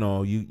 Like, you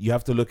know, you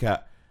have to look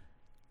at,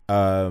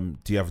 do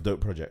you have a dope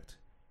project?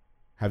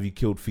 Have you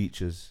killed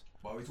features?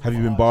 Have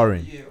you been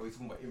barring?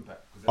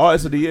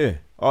 Artist of the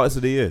year. Artist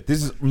of the year.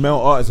 This is male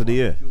artist of the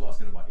year. She was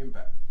asking about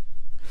impact.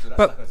 So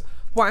but like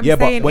what I'm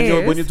saying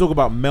but when you talk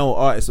about male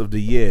artist of the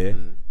year,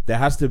 there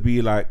has to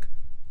be like.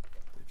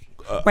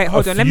 Wait,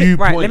 hold on. Let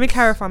me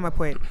clarify my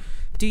point.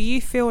 Do you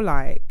feel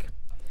like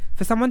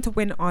for someone to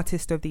win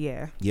Artist of the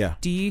Year,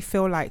 do you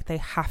feel like they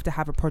have to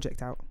have a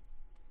project out?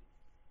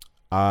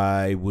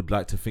 I would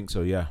like to think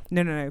so. Yeah.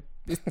 No.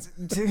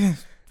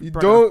 You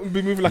don't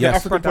be moving like an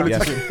African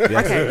politician.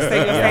 Yes. Okay, so you're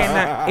saying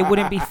that it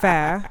wouldn't be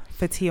fair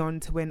for Tion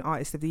to win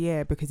Artist of the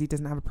Year because he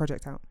doesn't have a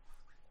project out?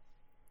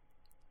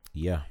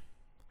 Yeah.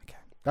 Okay.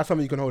 That's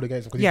something you can hold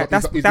against him. Yeah,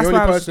 he's the only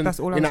person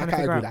in that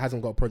category that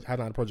hasn't had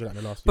a project out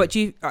in the last year. But do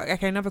you...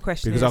 Okay, another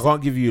question because I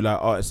can't give you like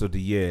Artist of the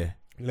Year.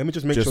 Let me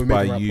just make sure we're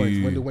making the right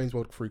points. When did Wayne's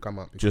World 3 come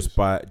out? Just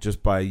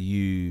by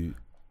you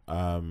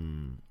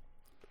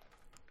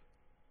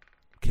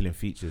killing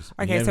features.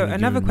 Okay, so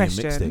another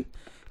question.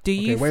 Do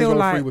you feel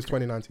like... 3 was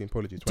 2019,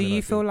 apologies. Do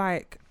you feel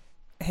like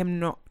him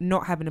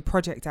not having a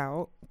project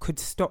out could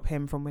stop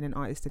him from winning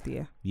Artist of the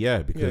Year?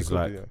 Yeah, because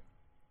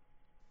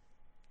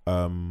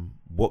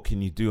what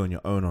can you do on your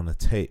own on a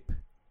tape?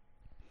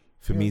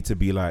 For me to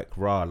be like,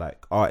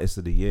 like Artist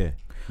of the Year.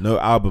 No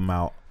album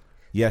out.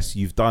 Yes,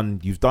 you've done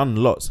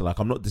lots. Like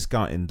I'm not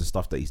discounting the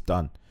stuff that he's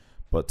done.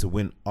 But to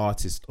win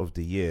Artist of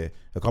the Year,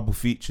 a couple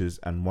features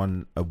and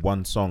one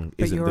song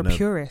but isn't you're a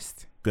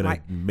purist. Gonna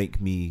make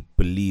me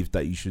believe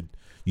that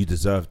you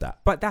deserve that.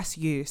 But that's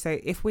you. So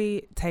if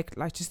we take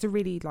like just a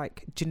really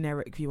like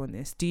generic view on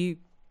this,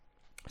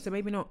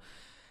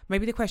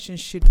 maybe the question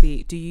should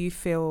be, do you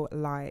feel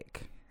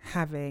like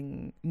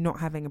not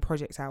having a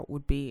project out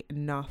would be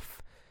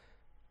enough?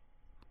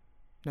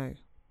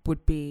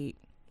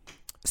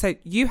 So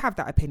you have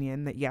that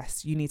opinion that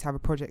yes, you need to have a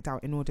project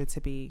out in order to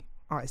be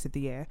Artist of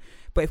the Year.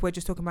 But if we're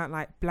just talking about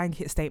like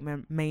blanket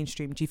statement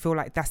mainstream, do you feel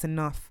like that's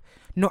enough?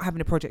 Not having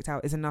a project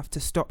out is enough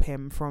to stop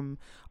him from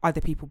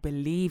other people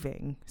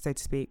believing, so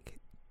to speak,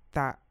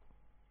 that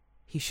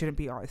he shouldn't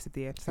be Artist of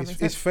the Year. Does that make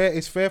sense?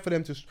 It's fair for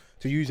them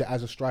to use it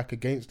as a strike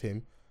against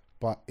him.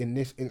 But in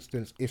this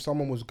instance, if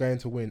someone was going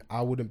to win,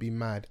 I wouldn't be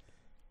mad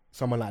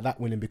someone like that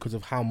winning because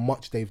of how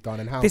much they've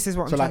done and how this is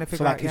what I'm trying to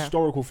figure out.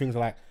 Historical things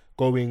like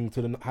going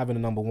to having a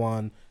number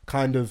one,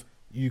 kind of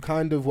you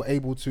kind of were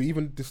able to,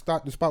 even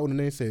despite all the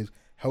naysayers,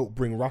 help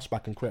bring Russ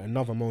back and create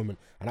another moment.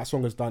 And that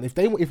song is done. If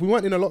we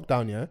weren't in a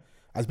lockdown, yeah,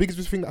 as big as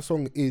we think that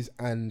song is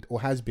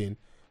or has been,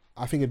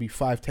 I think it'd be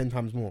 5-10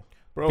 times more.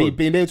 Bro,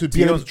 being able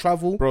to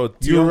travel, bro.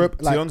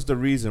 Europe. Tion's the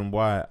reason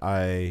why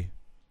I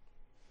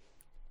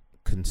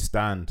can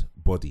stand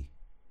Body.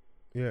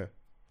 Yeah.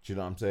 Do you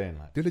know what I'm saying?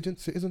 Like, Diligent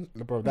Citizen,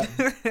 bro.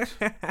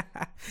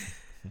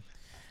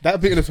 That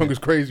bit in the song is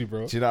crazy,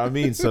 bro. do you know what I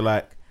mean? So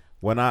like,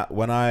 when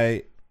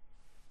I,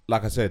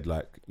 like I said,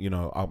 like, you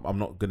know, I'm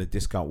not gonna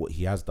discount what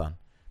he has done,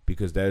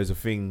 because there is a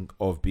thing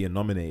of being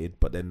nominated,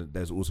 but then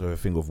there's also a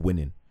thing of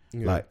winning.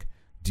 Yeah. Like,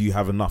 do you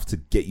have enough to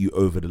get you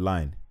over the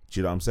line? Do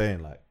you know what I'm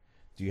saying? Like,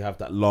 do you have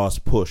that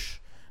last push?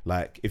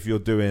 Like, if you're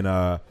doing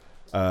what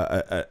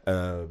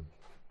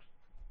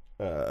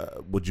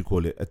do you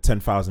call it? A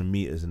 10,000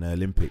 meters in the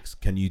Olympics.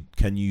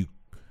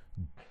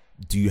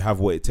 Do you have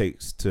what it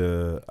takes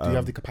to? Do you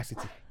have the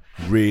capacity?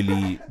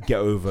 Really get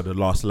over the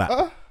last lap?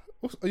 Are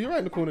you right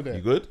in the corner there?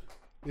 You good?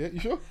 Yeah, you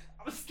sure?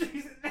 I was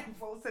sneezing there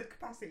before I said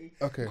capacity.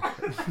 Okay.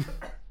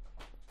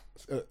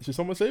 Should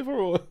someone save her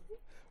or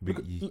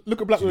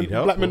look at black do you need women?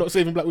 help, Black men or? not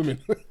saving black women.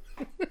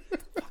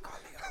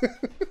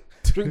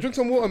 drink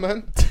some water,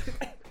 man.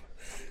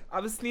 I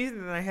was sneezing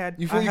and I heard.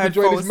 You thought I you heard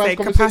could join Foles this say man's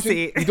conversation?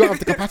 capacity. You don't have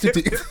the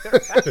capacity.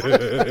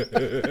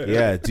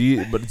 Yeah. Do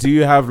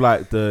you have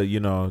like the, you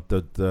know,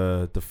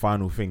 the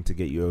final thing to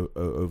get you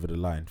over the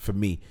line? For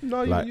me,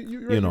 No, like,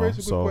 you know, raise a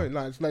good so point.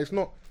 Like, it's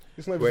not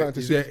even Wait, something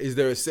to see. is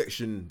there a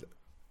section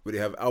where they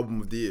have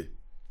album of the year?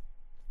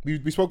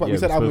 We spoke about. Yeah, we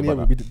said we album spoke of the year.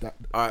 about We did that.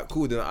 All right,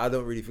 cool. Then I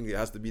don't really think it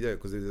has to be there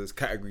because there's this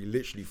category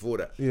literally for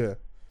that. Yeah. Do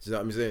you know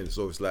what I'm saying?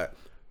 So it's like,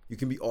 you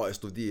can be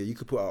artist of the year. You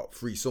could put out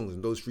 3 songs,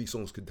 and those 3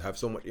 songs could have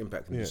so much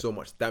impact and do so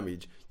much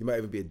damage. You might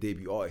even be a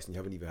debut artist, and you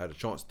haven't even had a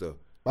chance to.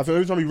 I think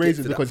every time we raise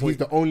Get it to because that he's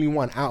point. the only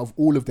one out of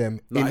all of them.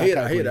 No, in I that hear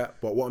category. that.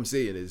 But what I'm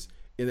saying is,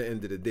 in the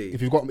end of the day,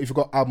 If you've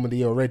got album of the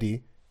year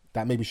already,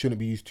 that maybe shouldn't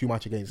be used too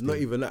much against. not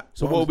him. even that.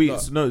 So What what I'm- we? no.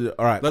 So no,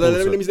 all right. No, cool,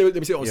 let so- me say what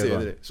I'm Yeah, saying, go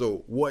on. innit?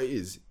 So what it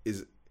is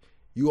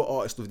you are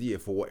artist of the year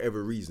for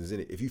whatever reasons,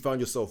 innit? If you found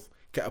yourself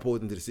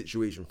catapulted into the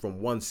situation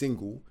from one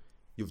single,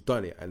 you've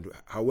done it, and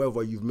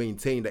however you've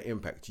maintained that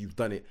impact, you've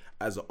done it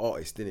as an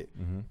artist, innit?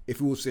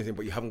 If it was saying,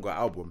 but you haven't got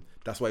an album,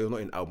 that's why you're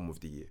not in album of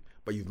the year.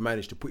 But you've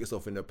managed to put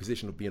yourself in a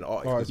position of being an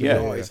artist. Because being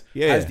an artist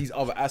has these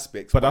other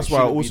aspects. But that's it why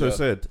I shouldn't be also the-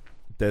 said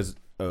there's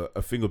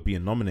a thing of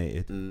being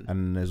nominated,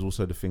 and there's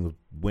also the thing of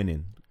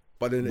winning.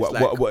 But then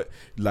it's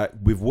Like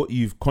with what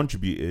you've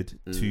contributed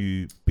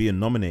to being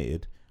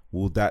nominated,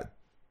 will that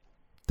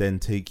then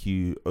take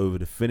you over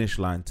the finish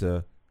line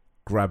to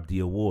grab the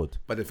award?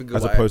 But then think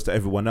as about opposed to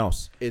everyone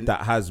else in-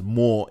 that has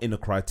more in the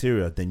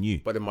criteria than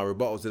you. But then my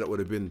rebuttal to that would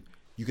have been,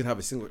 you can have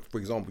a single, for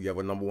example, you have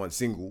a number 1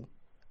 single,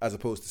 as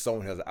opposed to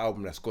someone who has an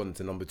album that's gone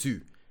to number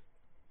 2.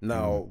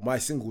 Now, my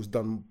single's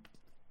done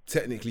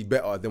technically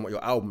better than what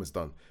your album has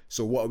done.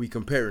 So what are we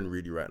comparing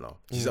really right now?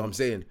 Do you see what I'm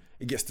saying?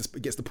 It gets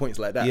the points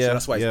like that. Yeah, So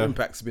that's why his yeah.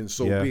 impact's been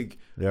so Yeah, big.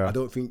 yeah. I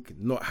don't think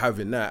not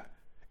having that,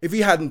 if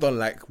he hadn't done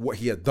like what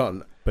he had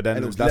done, But then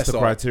and it was that's the lesser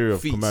criteria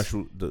of feats,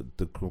 commercial. The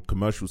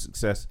commercial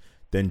success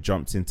then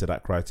jumps into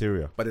that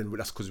criteria. But then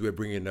that's because we're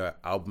bringing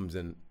albums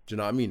and, do you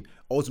know what I mean?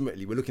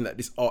 Ultimately, we're looking at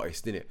this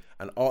artist, innit?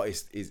 An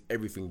artist is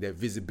everything. Their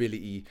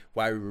visibility,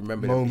 why we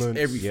remember them, it's Moments.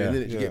 everything, Yeah.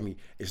 innit? Do you Yeah. get me?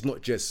 It's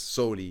not just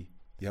solely,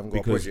 you haven't got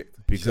a Because, project.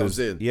 You see what I'm because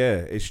saying? yeah,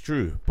 it's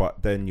true.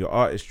 But then your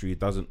artistry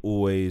doesn't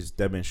always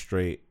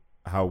demonstrate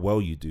how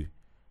well you do.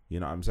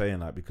 You know what I'm saying?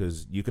 Like,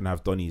 because you can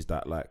have Donnies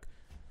that like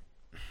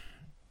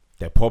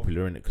they're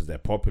popular in it because they're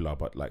popular,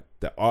 but like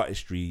the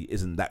artistry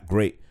isn't that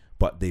great,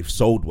 but they've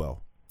sold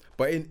well.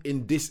 But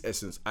in this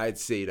essence, I'd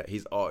say that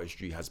his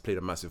artistry has played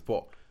a massive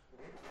part.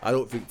 I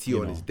don't think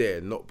Tion is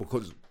there, not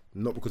because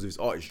of his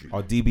artistry.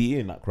 Are DBE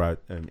in that crowd?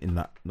 In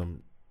that list?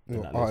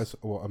 Artists,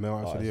 what, a male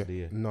artist of Artist the of the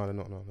year? year. No, they're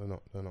not. No,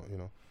 they're not. You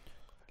know,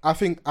 I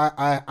think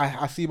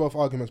I see both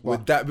arguments, but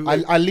Would that be-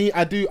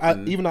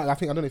 even though I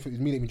think I don't know if it was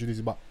me that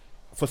introduced it, but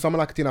for someone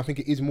like Tina, I think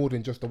it is more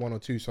than just the 1 or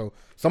 2. So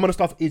some of the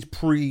stuff is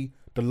pre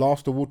the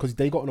last award because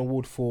they got an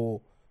award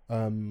for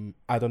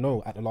I don't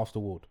know at the last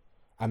award.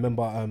 I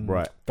remember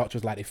Right. Dutch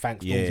was like they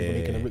thanked Yeah, Stormzy for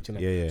making them rich and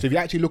that. yeah. So if you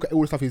actually look at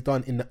all the stuff he's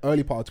done in the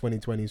early part of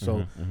 2020,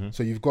 so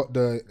so you've got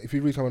if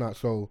you read something out,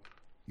 so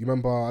you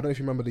remember I don't know if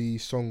you remember the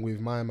song with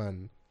my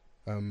man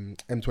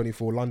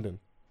M24 London.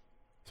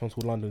 Song's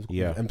called London. It's called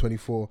Yeah.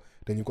 M24.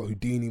 Then you've got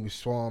Houdini with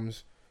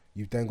Swarms.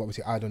 You've then got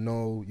obviously I don't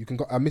know. You can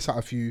I miss out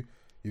a few.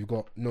 You've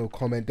got No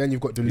Comment. Then you've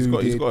got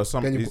Deluded. He's got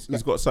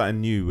something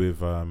new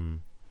with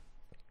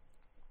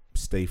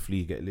Stay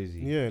Flee Get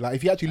Lizzy. Yeah, like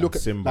if you actually look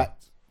at Simba. like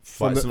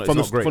But it's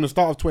not great. from the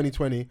start of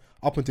 2020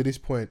 up until this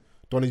point,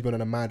 Donny's been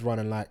on a mad run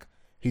and like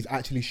he's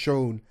actually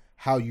shown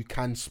how you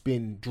can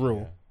spin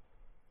drill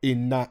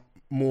in that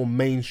more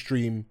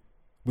mainstream.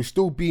 We're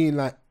still being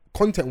like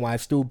content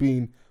wise, still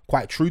being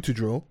quite true to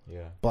drill,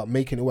 but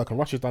making it work. And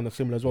Russia's done the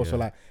similar as well. So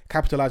like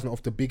capitalizing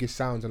off the biggest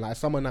sounds and like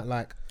someone that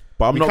like.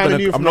 But I'm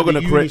not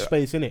gonna credit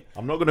space in it.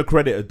 I'm not gonna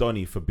credit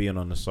Adoni for being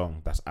on the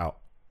song that's out.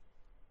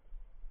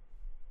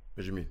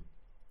 What do you mean?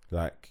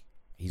 Like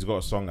he's got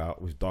a song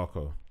out with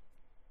Darko.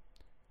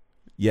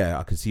 yeah,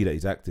 I can see that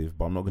he's active,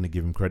 but I'm not going to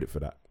give him credit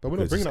for that. But we're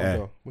not because bringing it's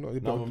that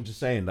up, though. No, I'm just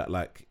saying that,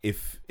 like,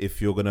 if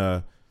you're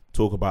gonna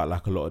talk about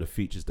like a lot of the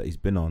features that he's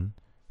been on,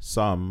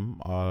 some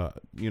are,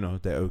 you know,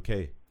 they're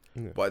okay.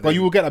 Yeah. But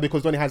you will get that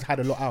because Donny has had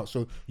a lot out.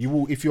 So you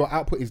will, if your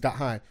output is that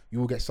high, you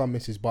will get some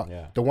misses.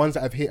 But the ones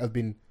that have hit have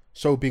been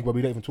so big where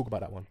we don't even talk about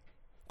that one.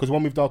 Because the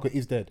one with Darko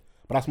is dead.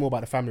 But that's more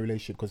about the family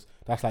relationship because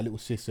that's like little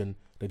sis and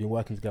they've been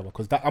working together.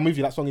 Because I'm with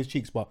you, that song is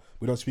cheeks, but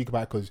we don't speak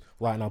about it because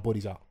right now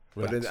body's out.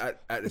 Relax. But then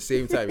at the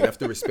same time, you have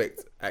to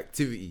respect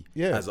activity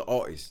as an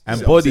artist.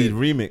 And Body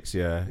remix,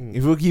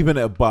 if we're keeping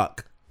it a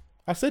buck.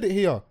 I said it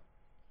here.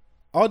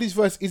 Ardy's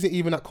verse isn't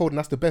even that cold, and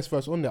that's the best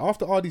verse on there.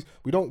 After Ardy's,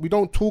 we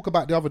don't talk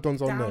about the other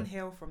dons on there.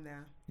 Downhill from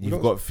there.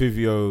 You've got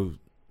Fivio.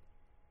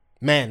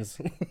 Mans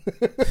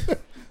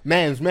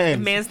not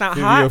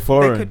Fivio hot.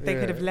 Foreign. They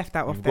could have left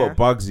that off You've there.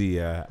 got Bugsy,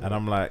 and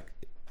I'm like,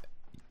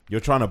 you're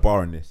trying to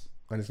bar on this,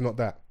 and it's not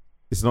that.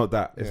 It's not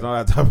that. It's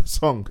not that type of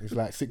song. It's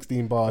like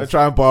 16 bars. They're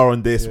trying to bar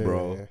on this,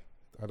 bro.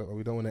 Yeah.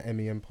 We don't want an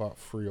MEM part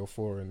 3 or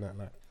 4 in that.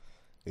 Like,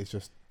 it's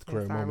just it's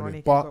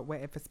ironic. But got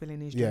waited for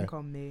spilling his drink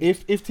on me.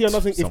 If Tion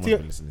doesn't, someone's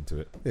been listening to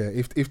it.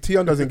 Yeah. If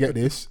Tion doesn't get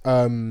this,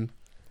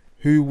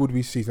 who would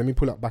we see? So let me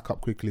pull up back up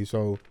quickly.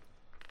 So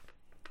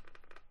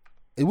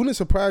it wouldn't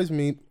surprise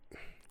me.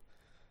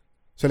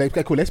 So like,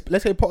 okay, cool.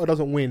 Let's say Potter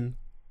doesn't win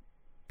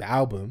the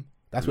album.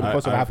 That's when the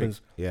crossover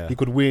happens. He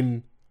could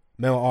win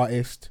male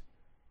artist,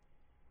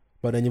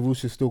 but then you've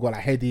also still got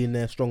like Heady in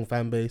there, strong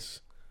fan base.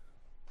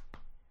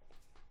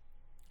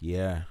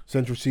 Yeah.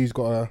 Central C's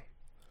got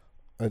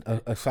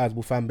a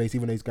sizable fan base,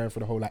 even though he's going for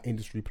the whole like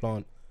industry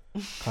plant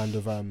kind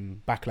of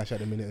backlash at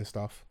the minute and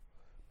stuff.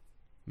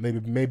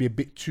 Maybe a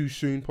bit too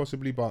soon,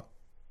 possibly, but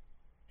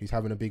he's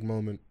having a big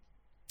moment.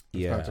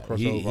 Yeah,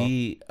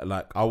 he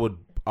like I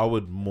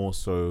would more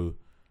so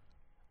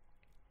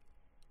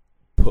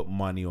put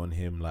money on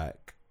him,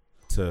 like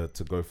to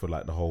go for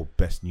like the whole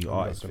best new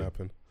artist. That's gonna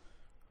happen.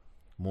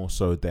 More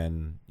so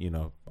than, you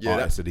know,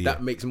 artist of the year.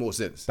 That makes more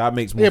sense. That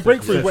makes more sense.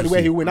 Breakthrough is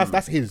where he win.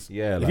 That's his.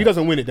 Yeah. If he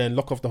doesn't win it, then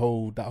lock off that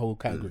whole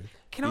category.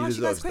 Can I ask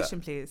you guys a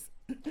question, please?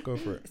 Go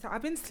for it. So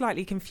I've been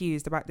slightly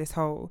confused about this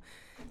whole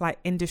like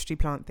industry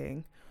plant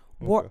thing.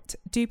 Okay. What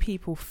do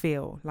people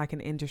feel like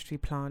an industry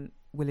plant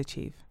will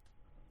achieve?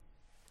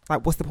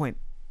 Like, what's the point?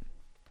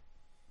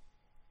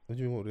 What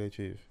do you mean, what do they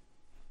achieve?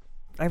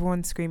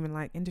 Everyone's screaming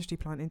like industry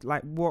plant,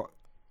 like what?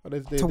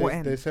 To what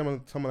end? There's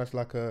someone that's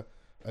like a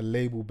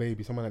label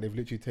baby, someone that they've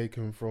literally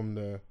taken from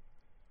the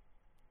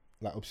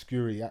like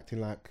obscurity,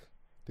 acting like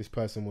this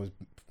person was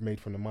made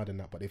from the mud and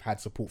that, but they've had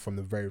support from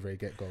the very, very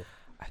get go.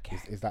 Okay,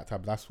 is that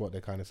type? That's what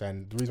they're kind of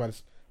saying. The reason why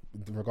it's,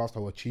 in regards to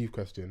our achieve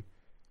question,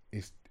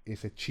 is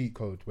it's a cheat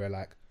code where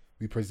like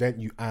we present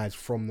you as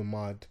from the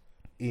mud,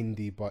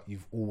 indie, but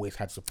you've always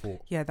had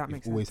support. Yeah, that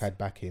makes sense. You've always had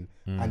backing,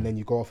 and then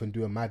you go off and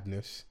do a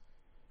madness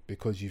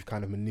because you've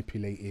kind of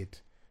manipulated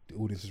the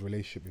audience's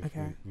relationship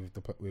with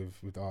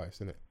the artist,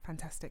 isn't it?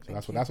 Fantastic.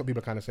 So that's what people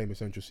are kind of saying with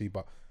Central C.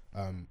 But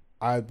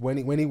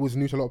when he was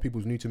new to a lot of people,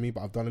 it was new to me.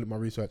 But I've done a little my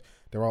research.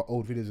 There are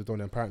old videos of Don.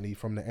 Apparently,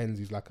 from the ends,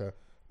 he's like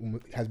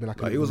has been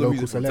like a local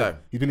celeb.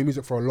 He's been in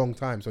music for a long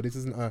time, so this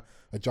isn't a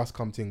just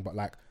come thing. But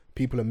like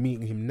people are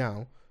meeting him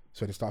now,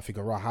 so they start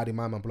figuring, right, how did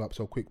my man blow up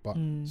so quick? But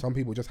some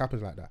people, it just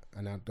happens like that,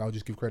 and I'll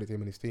just give credit to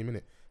him and his team,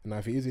 innit? And now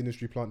if it is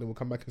industry plant, then we'll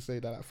come back and say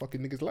that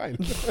fucking nigga's lying.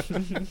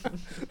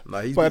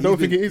 But I don't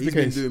think it is the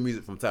case. He's been doing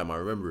music from time. I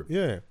remember.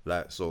 Yeah.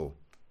 Like, so.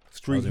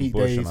 Street heat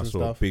days and I saw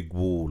stuff. a big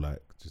wall, like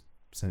just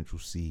Central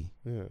C.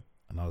 Yeah.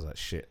 And I was like,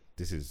 shit,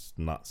 this is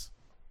nuts.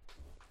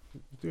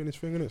 Doing his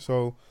thing, innit?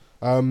 So,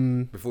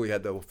 before he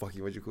had the what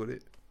do you call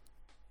it?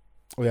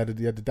 Oh, yeah, the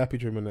dappy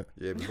trim in it.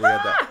 Yeah, before he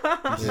had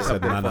that. He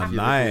said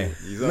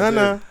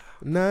Nana.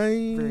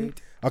 Nine.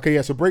 Okay,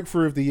 yeah, so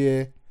breakthrough of the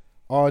year: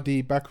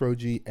 RD, Backrow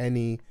G,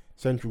 Any,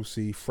 Central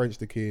C, French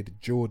the Kid,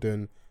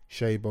 Jordan,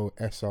 Shabo,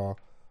 SR,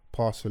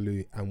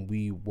 Parsaloo, and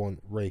We Want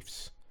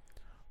Wraiths.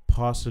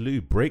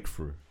 Parsaloo,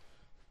 breakthrough.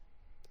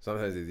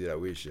 Sometimes they do that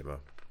weird shit, man.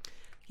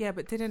 Yeah,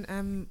 but didn't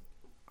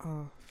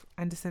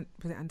Anderson,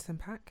 was it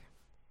Anderson .Paak?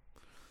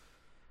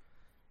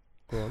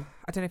 Go on.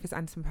 I don't know if it's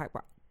Anderson .Paak,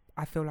 but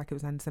I feel like it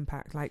was Anderson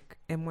 .Paak. Like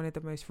in one of the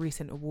most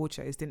recent award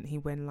shows, didn't he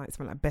win like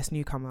something like best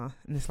newcomer?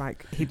 And it's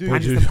like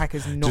Anderson .Paak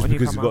is not a newcomer. Just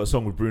because he got a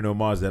song with Bruno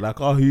Mars, they're like,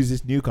 oh, who's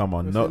this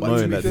newcomer? Not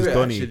knowing that there's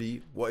Donny.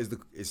 Actually, what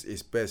is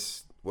it's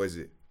best? What is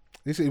it?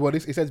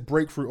 It says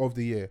breakthrough of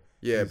the year.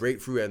 Yeah,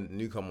 breakthrough and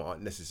newcomer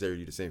aren't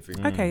necessarily the same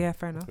thing. Okay, yeah,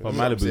 fair enough. But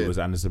Malibu was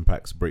Anderson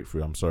 .Paak's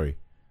breakthrough. I'm sorry.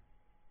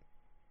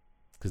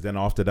 Because then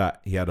after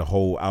that, he had a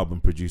whole album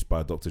produced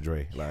by Dr.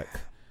 Dre. Like,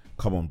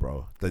 come on,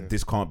 bro.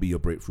 This can't be your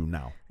breakthrough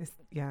now.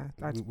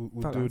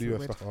 We'll do the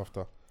US stuff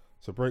after.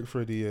 So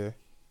breakthrough of the year.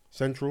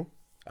 Central.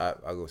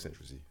 I'll go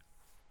Central C.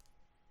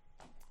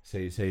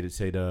 Say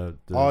the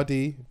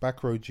RD,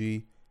 Backrow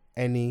G,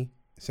 Any,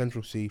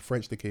 Central C,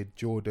 French the Kid,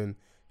 Jordan,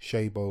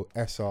 Shabo,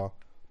 SR,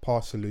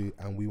 Parsaloo,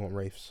 and We Want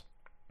Wraiths.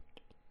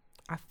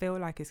 I feel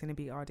like it's going to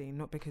be RD,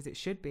 not because it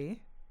should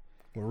be.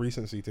 Well,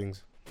 recency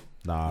things.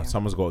 Nah,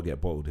 someone's got to get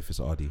bottled if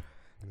it's RD.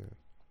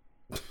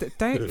 Yeah.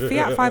 Don't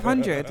Fiat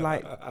 500.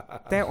 Like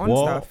they're on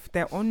What? stuff.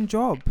 They're on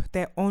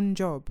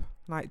job.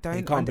 Like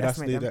don't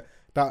underestimate them.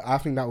 I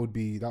think that would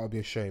be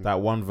a shame.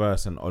 That one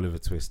verse and Oliver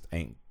Twist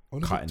ain't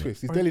cutting it.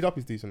 Twist. His Daily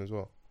Duppy's decent as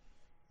well.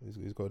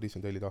 He's got a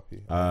decent Daily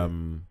Duppy.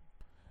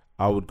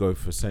 I would go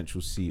for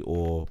Central C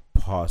or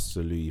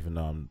Parsley, even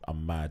though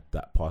I'm mad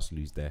that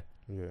Parsley's there.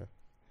 Yeah.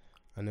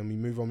 And then we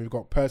move on. We've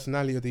got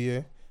Personality of the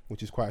Year,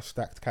 which is quite a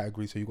stacked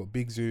category. So you've got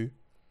Big Zoo,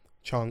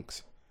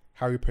 Chunks,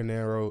 Harry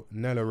Pinero,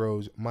 Nella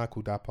Rose,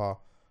 Michael Dapper,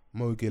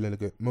 Mo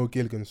Gilligan,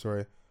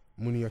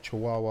 Munia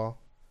Chihuahua,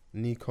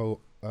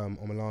 Nico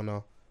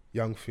Omalana,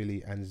 Young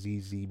Philly, and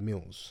ZZ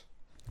Mills.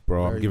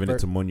 Bro, I'm giving it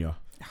to Munya.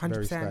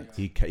 100%.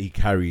 He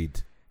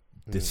carried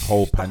this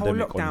whole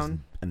pandemic lockdown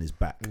on his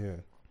back. Yeah.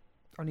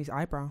 On his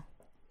eyebrow.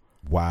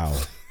 Wow.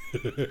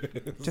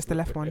 Just the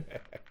left one.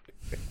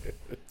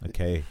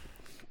 Okay.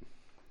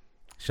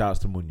 Shouts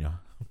to Munya.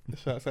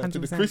 Shouts out to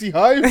the 100%. Chrissy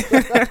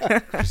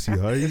Hive. Chrissy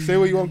Hive. Say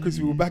what you want,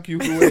 Chrissy. We'll back you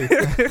away.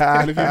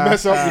 And if you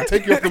mess up, we'll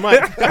take you off the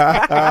mic.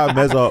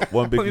 Mess up.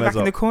 One big Put me mess back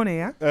in up. the corner,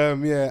 yeah?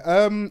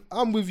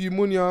 I'm with you,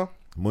 Munya.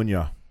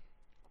 Munya.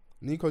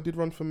 Nico did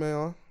run for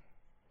mayor.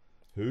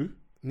 Who?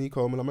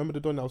 Nico, I mean, I remember the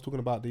Don that was talking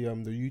about the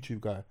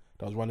YouTube guy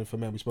that was running for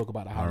mayor. We spoke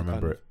about that. I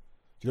remember it.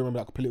 Do you remember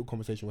that political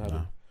conversation we had?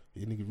 No.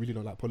 You nigga really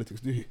don't like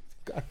politics, do you?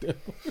 God damn.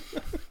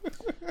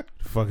 The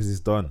fuck is this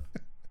done?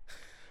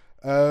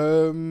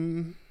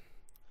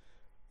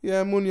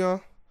 Yeah,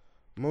 Munya.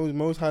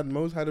 Mo's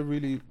had a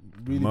really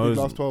good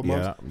last 12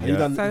 months. Yeah, And he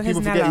done, So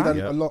people has forget he Nella.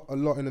 done a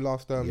lot in the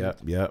last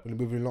Yeah. when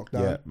we were in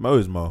lockdown. Yeah.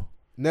 Mo's Mo.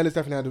 Nella's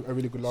definitely had a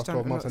really good last She's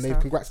done 12 a months, lot and of they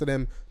stuff. congrats to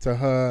them, to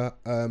her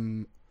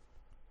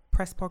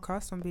Press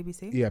podcast on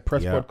BBC.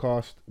 press Yeah.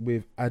 podcast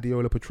with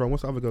Adiola Patron.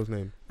 What's the other girl's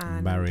name?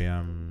 And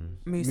Mariam.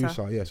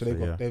 Musa. Yeah, so they've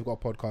So, got they've got a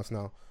podcast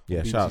now. Yeah,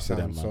 on BBC shout out to them,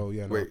 Sound, man. So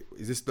yeah, no. Wait,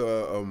 is this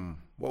the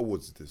what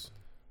awards is this?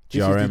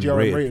 This is GRM, the GRM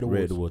rated Rated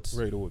awards. Awards.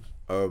 Rated Awards.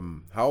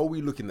 How are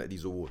we looking at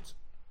these awards?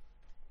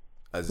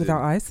 As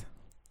Without eyes.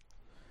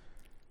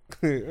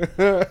 You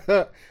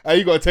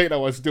gotta take that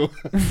one still.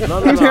 no,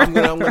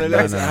 I'm gonna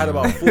let it. I had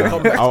about 4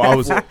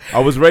 comebacks. I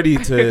was ready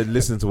to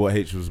listen to what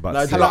H was about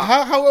to say. Like,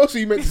 how else are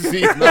you meant to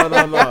see? No.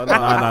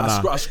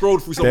 Nah. I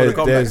scrolled through some of the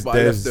comebacks, but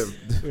I left there's- them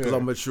because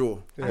I'm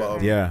mature. Yeah.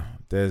 But, Yeah,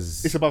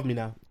 there's It's above me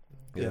now.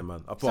 yeah,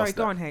 man. I passed Sorry, that.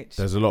 go on, H.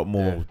 there's a lot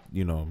more,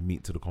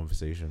 meat to the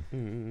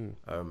conversation.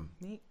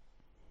 Neat.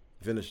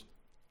 Finished.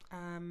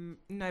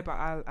 No, but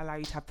I'll allow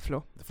you to have the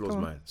floor. The floor's Go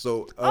on. mine.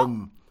 So,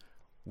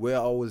 where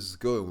I was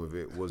going with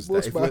it was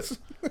What's that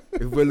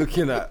if we're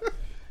looking at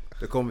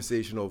the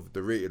conversation of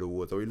the rated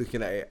awards, are we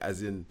looking at it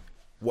as in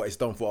what it's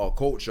done for our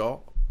culture,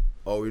 or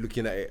are we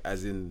looking at it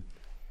as in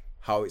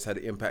how it's had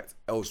an impact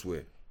elsewhere?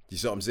 Do you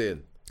see what I'm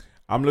saying?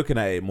 I'm looking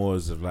at it more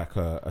as of like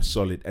a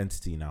solid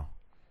entity now,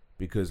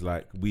 because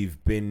like we've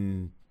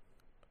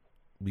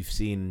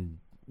seen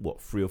what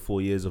 3 or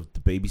 4 years of the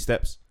baby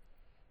steps.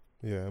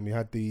 Yeah, and we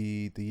had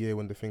the year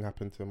when the thing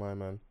happened to my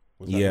man.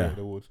 Was Yeah. Rated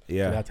Awards.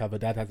 Yeah. So they had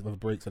to have a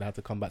break, so they had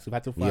to come back. So we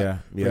had to fight.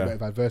 Yeah. for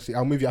diversity.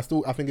 I'm with you.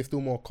 I think it's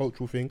still more a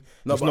cultural thing.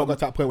 No, It's but not I'm- got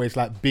to that point where it's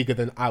like bigger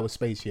than our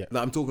space yet. No,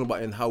 I'm talking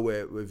about in how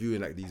we're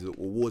viewing like these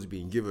awards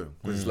being given,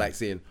 because it's like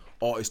saying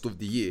Artist of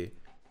the Year.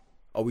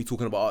 Are we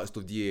talking about Artist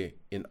of the Year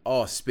in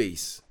our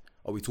space?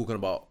 Are we talking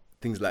about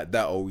things like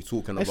that? Or are we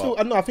talking It's about?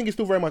 still, no, I think it's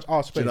still very much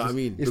our space. Do you know what I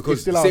mean? It's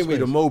Because still the our same way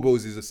the space.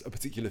 Mobos is a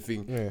particular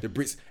thing. Yeah. The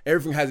Brits,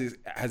 everything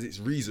has its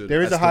reason.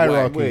 There is as a to why-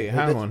 hierarchy. Wait,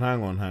 hang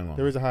on.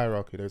 There is a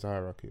hierarchy. There's a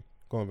hierarchy.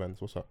 Go on,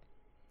 Vance. What's up?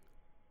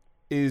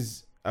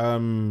 Is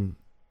Javon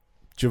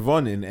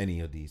in any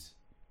of these?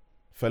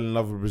 Fell in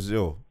Love with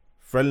Brazil.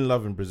 Fell in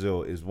Love in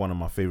Brazil is one of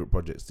my favorite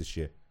projects this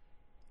year,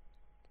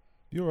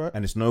 You alright?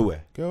 and it's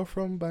nowhere. Girl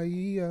from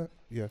Bahia.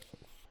 Yes,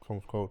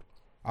 song's cold.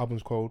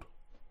 Album's cold.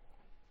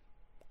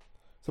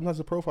 Sometimes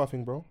it's a profile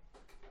thing, bro.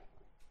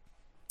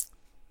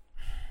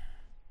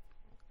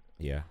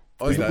 Yeah,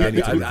 Honestly, They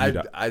need to review I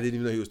that. didn't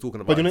even know he was talking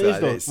about. But you know it. it is I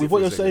though, didn't sit with what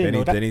for a you're second. saying,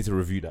 though, they need to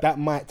review that. That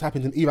might tap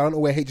into, even I don't know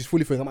where H is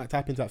fully feeling, I might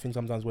tap into that thing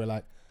sometimes where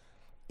like,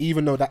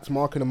 even though that's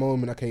marking a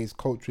moment, okay, it's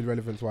culturally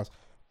relevant to us,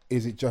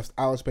 is it just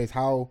our space?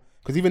 How,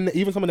 because even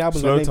some of the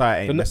albums, Slow I think, Tie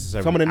ain't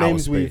necessarily some of the our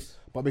names we, space.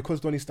 but because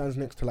Donny stands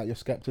next to like your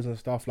Skeptas and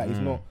stuff, like it's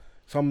not,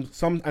 and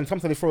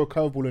sometimes they throw a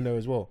curveball in there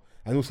as well.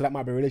 And also that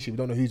might be a relationship. We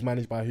don't know who's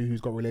managed by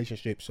who's got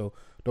relationships. So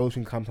those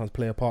things sometimes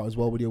play a part as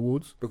well with the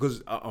awards.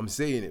 Because I'm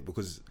saying it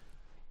because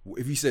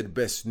if you said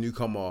best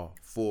newcomer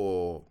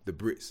for the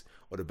Brits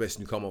or the best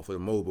newcomer for the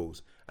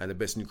Mobos and the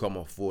best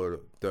newcomer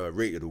for the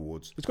Rated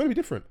Awards, It's going to be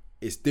different.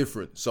 it's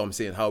different. So I'm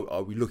saying, how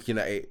are we looking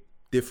at it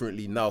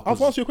differently now?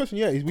 I'll answer your question.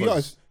 Yeah, we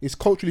are. It's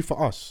culturally for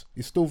us.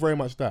 It's still very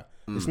much that.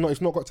 Mm.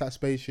 It's not got to that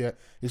space yet.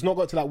 It's not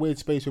got to that weird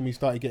space when we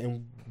started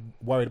getting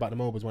worried about the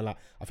Mobos. When like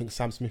I think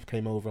Sam Smith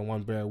came over and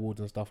won Bear Awards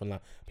and stuff, and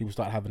like people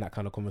started having that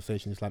kind of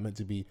conversation. It's like meant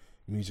to be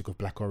music of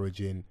black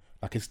origin.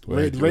 Like it's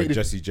Where rated.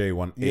 Jesse J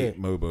won 8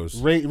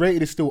 Mobos.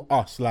 Rated is still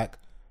us. Like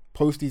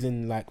Posty's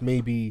in like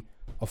maybe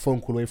a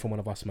phone call away from one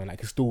of us, man. Like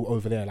it's still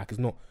over there. Like it's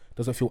not,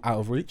 doesn't feel out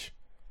of reach.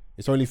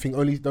 It's the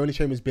only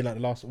shame has been like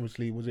the last,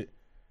 obviously, was it?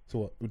 So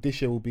what?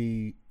 This year will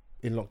be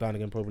in lockdown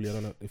again. Probably I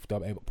don't know if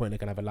they're at a point they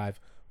can have a live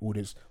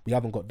audience. We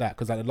haven't got that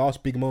because like the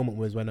last big moment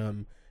was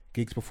when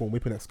Gigs performed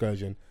Whipping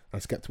Excursion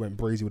and Skepta went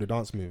brazy with the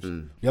dance moves.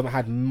 We haven't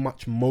had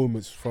much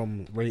moments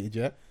from Rated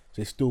yet,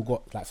 so it's still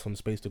got like some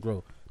space to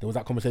grow. There was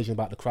that conversation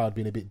about the crowd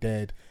being a bit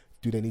dead.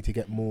 Do they need to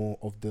get more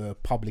of the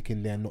public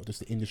in there, not just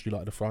the industry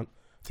like at the front,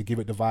 to give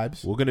it the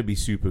vibes? We're gonna be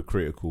super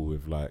critical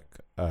with like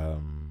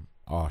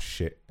our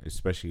shit,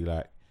 especially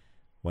like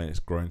when it's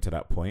grown to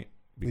that point.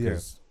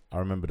 Because I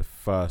remember the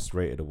first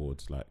Rated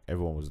Awards, like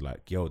everyone was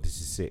like, "Yo, this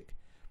is sick,"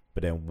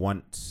 but then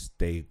once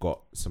they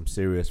got some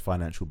serious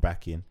financial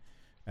backing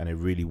and they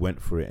really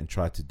went for it and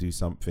tried to do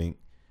something,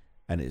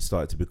 and it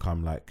started to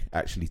become like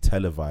actually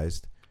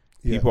televised,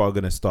 people are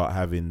gonna start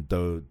having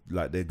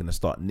like they're gonna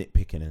start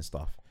nitpicking and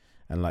stuff,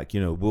 and like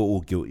we're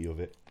all guilty of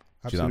it.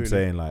 Absolutely. Do you know what I'm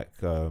saying? Like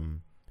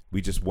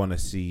we just want to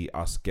see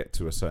us get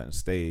to a certain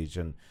stage,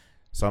 and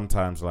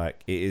sometimes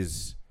like it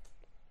is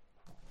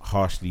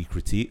harshly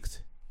critiqued.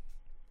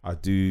 I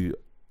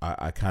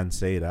can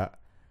say that,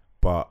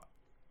 but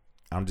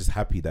I'm just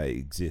happy that it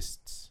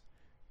exists,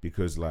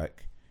 because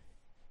like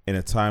in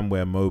a time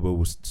where MOBO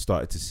was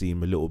started to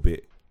seem a little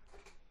bit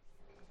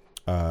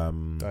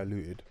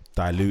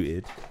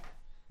diluted,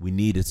 we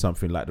needed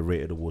something like the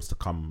Rated Awards to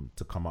come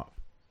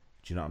up.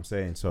 Do you know what I'm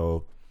saying?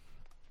 So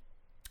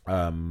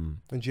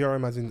and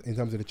GRM as in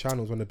terms of the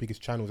channels, one of the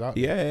biggest channels out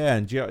there. Yeah,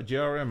 and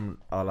GRM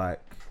are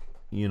like,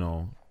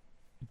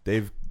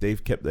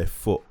 they've kept their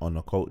foot on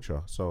the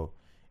culture, so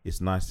it's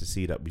nice to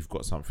see that we've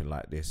got something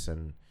like this,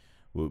 and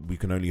we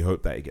can only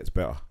hope that it gets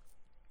better.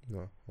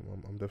 No,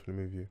 I'm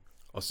definitely with you.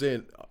 I was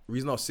saying, the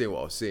reason I was saying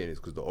what I was saying is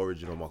because the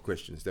origin of my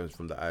question stems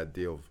from the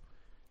idea of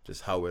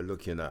just how we're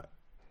looking at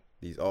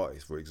these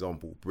artists. For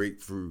example,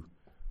 Breakthrough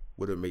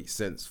wouldn't make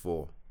sense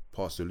for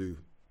Pastor Lou.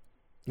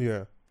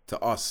 Yeah. To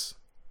us.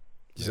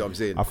 You see what I'm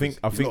saying? I think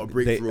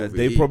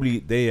they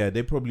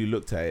probably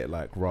looked at it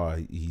like,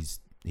 he's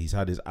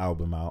had his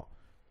album out,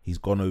 he's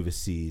gone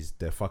overseas,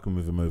 they're fucking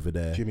with him over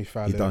there. Jimmy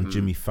Fallon. He done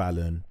Jimmy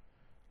Fallon.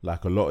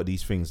 Like a lot of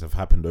these things have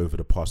happened over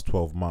the past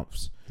 12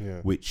 months,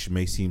 which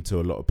may seem to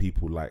a lot of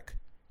people like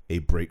a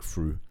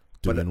breakthrough,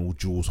 doing all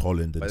Jules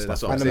Holland and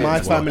stuff. And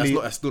my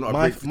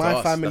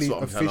family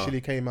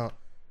officially came out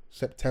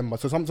September.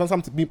 So some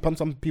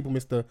people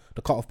missed the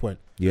cutoff point.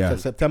 Yeah. So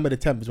September the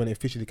 10th is when it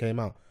officially came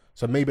out.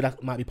 So maybe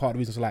that might be part of the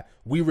reason. So like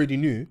we already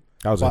knew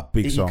that was a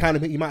big song.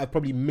 He might have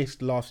probably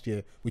missed last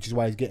year, which is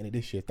why he's getting it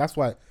this year. That's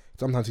why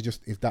sometimes it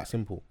just is that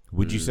simple. What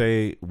would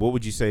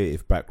you say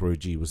if Back Row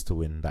G was to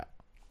win that?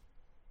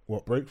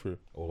 What, Breakthrough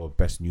or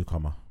best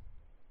newcomer?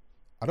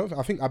 I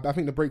think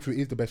the Breakthrough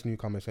is the best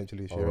newcomer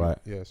essentially this year. Right.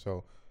 Yeah.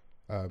 So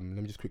let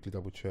me just quickly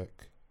double check.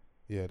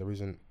 Yeah, there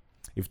isn't.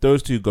 If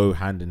those two go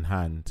hand in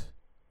hand.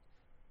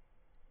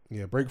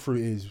 Yeah,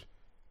 Breakthrough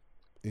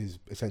is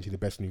essentially the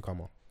best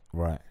newcomer.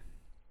 Right.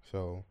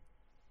 So,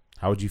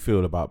 how would you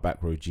feel about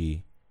Back Row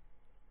G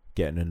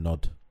getting a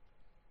nod?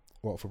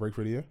 What, for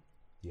Breakthrough of the Year?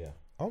 Yeah.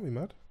 I won't be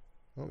mad.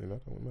 I won't be mad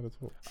at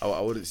all.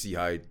 I wouldn't see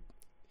how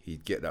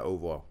he'd get that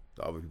over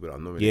the other people that are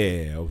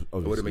nominated. Yeah, obviously.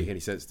 It wouldn't make any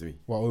sense to me.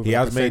 Well, he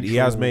has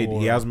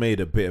made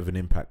a bit of an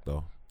impact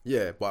though.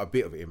 Yeah, but a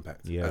bit of an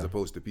impact as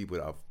opposed to people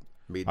that have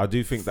made. I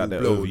do think that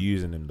they're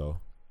overusing him though.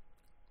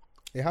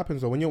 It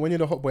happens though. When you're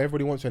the hot boy,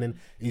 everybody wants you, and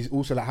then he's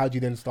also like, how do you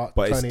then start?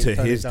 But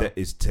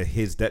it's to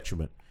his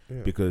detriment.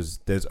 Yeah. Because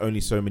there's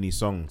only so many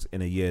songs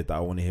in a year that I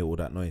want to hear all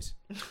that noise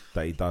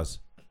that he does.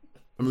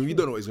 I mean, we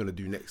don't know what he's going to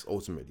do next,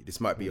 ultimately.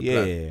 This might be a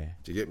plan. Yeah.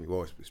 Do you get me?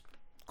 Well, it's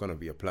going to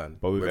be a plan.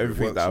 But with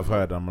everything that I've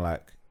heard, I'm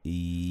like,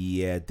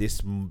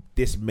 this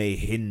may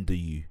hinder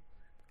you.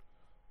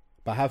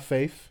 But have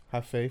faith.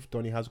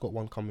 Donny has got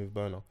one coming with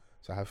Burna.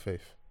 So have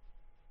faith.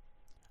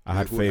 I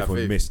had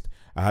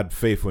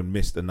faith when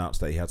Mist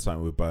announced that he had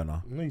something with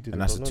Burna. No, you didn't.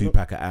 And that's a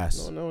 2-pack of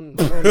ass. No one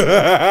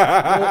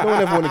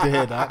ever wanted to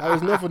hear that. That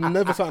was never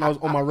something that was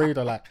on my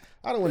radar. Like,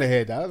 I don't want to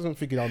hear that. I wasn't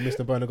thinking that Mist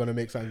and Burna going to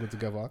make something good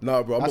together.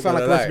 No, bro. That sounds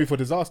like a recipe for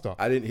disaster.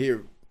 I didn't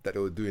hear that they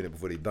were doing it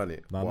before they done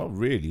it. No, not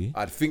really.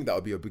 I'd think that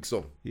would be a big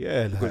song.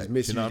 Yeah, because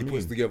Mist usually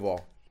puts together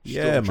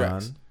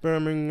tracks.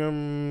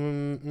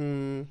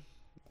 Birmingham.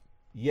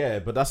 Yeah,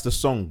 but that's the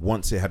song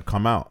once it had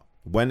come out.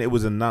 When it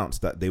was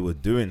announced that they were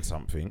doing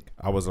something,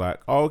 I was like,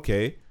 oh,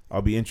 okay,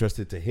 I'll be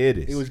interested to hear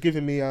this. It was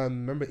giving me,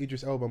 remember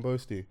Idris Elba and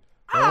Boasty?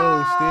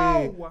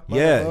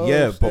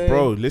 Yeah, but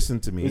bro, listen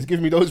to me. It was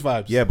giving me those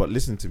vibes. Yeah, but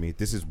listen to me.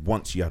 This is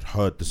once you had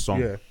heard the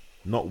song,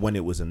 not when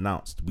it was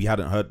announced. We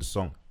hadn't heard the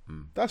song.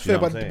 That's fair,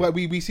 but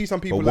we see some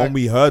people. But when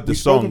we heard the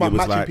song, about it was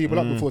matching like people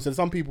up before. So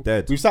some people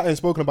dead. We've sat there and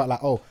spoken about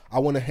like, oh, I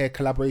want to hear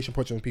collaboration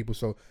projects with people.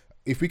 So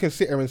if we can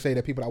sit here and say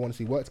that people that I want to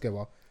see work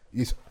together,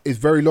 it's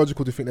very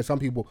logical to think that some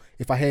people,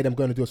 if I hear them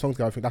going to do a song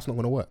together, I think that's not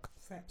going to work.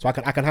 Fair. So I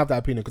can have that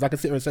opinion because I can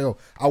sit here and say, oh,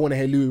 I want to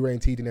hear Louis Ray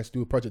and TDNS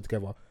do a project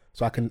together.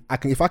 So I can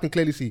if I can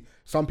clearly see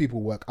some people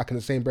work, I can in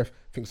the same breath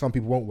think some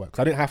people won't work.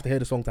 So I didn't have to hear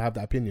the song to have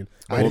that opinion.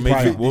 What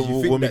made you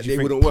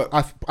think wouldn't work?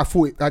 I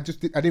thought I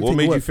didn't. What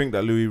made you think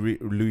that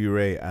Louis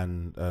Ray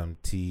and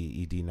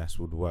TDNS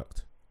would have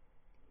worked?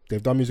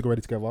 They've done music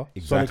already together.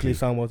 Exactly. Sonically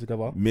sound well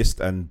together. Mist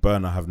and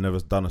Burner have never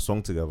done a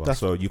song together,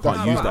 so you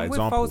can't use that I'm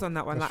example. with Foles on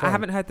that one. Like, I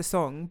haven't heard the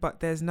song, but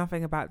there's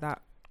nothing about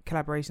that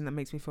collaboration that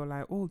makes me feel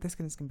like, oh, this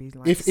can be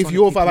like. If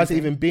your vibe hasn't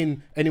even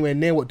been anywhere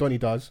near what Donny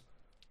does,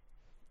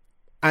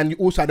 and you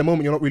also at the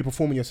moment you're not really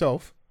performing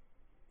yourself.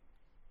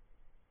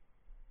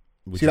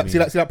 See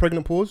that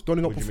pregnant pause?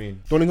 Donny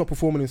not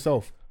performing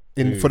himself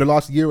for the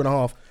last year and a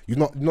half. You've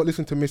not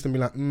listened to Mist and be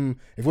like,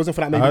 if it wasn't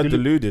for that, maybe I heard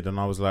Deluded, and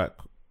I was like,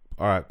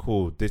 all right,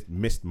 cool. This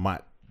Mist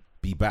might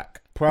be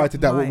back. Prior to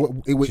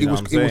that, it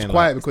was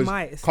quiet because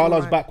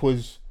Carla's back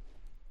was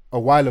a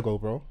while ago,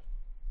 bro.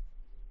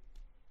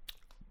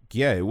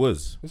 Yeah, it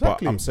was.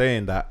 Exactly. But I'm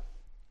saying that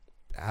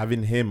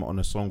having him on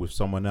a song with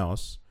someone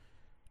else,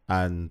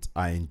 and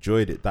I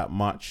enjoyed it that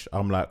much,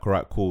 I'm like, all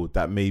right, cool.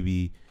 That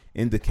maybe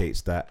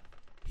indicates that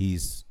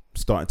he's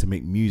starting to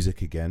make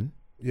music again.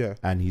 Yeah.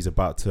 And he's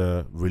about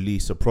to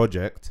release a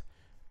project.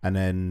 And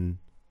then,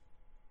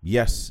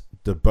 yes,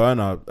 the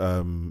Burner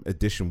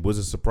edition was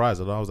a surprise.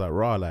 And I was like,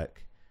 rah,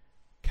 like,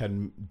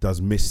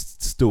 does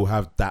Mist still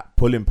have that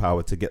pulling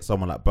power to get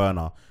someone like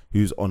Burner,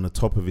 who's on the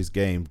top of his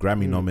game,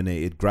 Grammy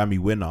nominated, Grammy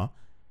winner?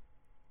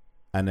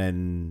 And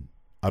then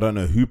I don't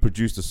know who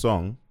produced the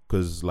song,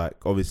 because like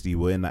obviously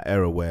we're in that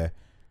era where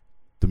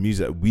the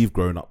music that we've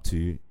grown up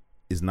to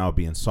is now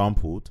being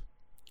sampled.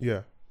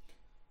 Yeah.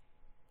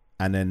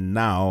 And then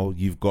now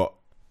you've got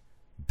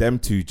them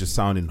two just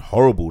sounding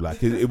horrible.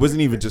 Like it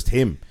wasn't even just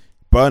him.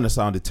 Burner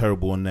sounded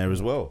terrible on there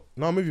as well.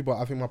 No, I'm with you, but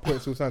I think my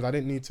point still stands.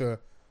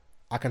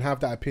 I can have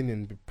that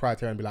opinion prior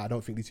to and be like, I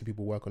don't think these two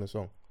people work on a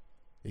song.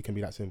 It can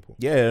be that simple.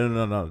 Yeah,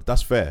 no,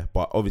 that's fair.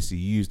 But obviously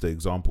you used the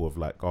example of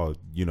like, oh,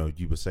 you know,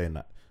 you were saying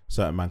that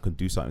certain man can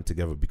do something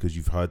together because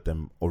you've heard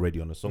them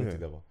already on a song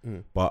together.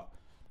 But,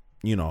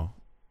 you know,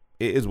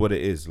 it is what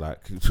it is. Like,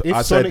 if I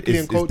sonically said,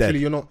 and culturally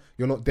you're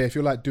not there. If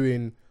you're like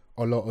doing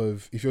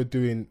if you're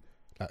doing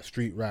like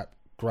street rap,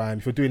 grime,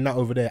 if you're doing that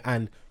over there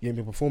and you ain't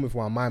been performing for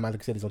a while, my man,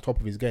 like I said, is on top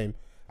of his game.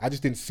 I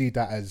just didn't see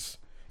that as,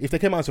 if they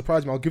came out and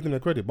surprised me, I'll give them the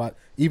credit. But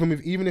even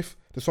if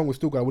the song was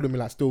still good, I wouldn't be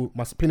like,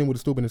 my opinion would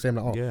have still been the same.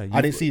 Like,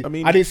 I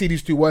didn't see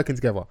these two working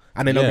together.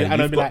 And then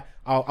I'd be like,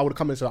 I would have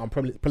come in and say, I'm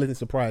pleasantly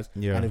surprised,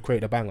 and have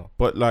created a banger.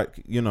 But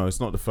like, you know, it's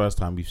not the first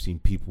time we've seen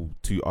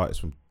two artists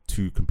from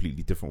two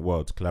completely different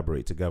worlds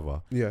collaborate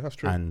together. Yeah, that's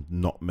true. And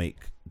not make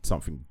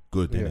something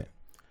good in it.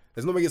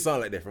 Let's not make it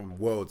sound like they're from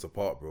worlds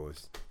apart, bro.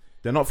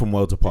 They're not from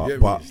worlds apart,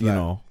 but you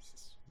know,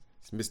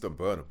 it's Mr.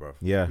 Burner, bro.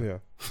 Yeah.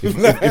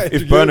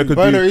 If Burner could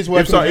Burner is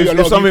working with a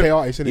lot of UK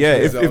artists, isn't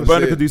it? If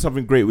Burner could do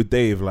something great with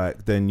Dave,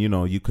 like, then you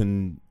know, you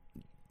can.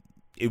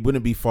 It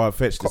wouldn't be far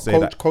fetched to say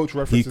that coach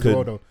references as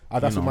well, though.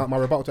 That's my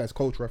rebuttal to that is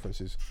coach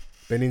references.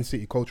 Benin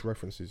City coach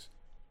references,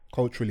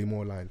 culturally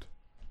more aligned.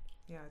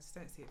 Yeah, I just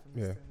don't see it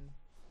from Mr.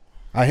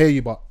 I hear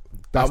you, but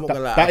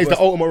that is the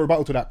ultimate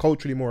rebuttal to that,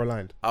 culturally more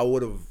aligned. I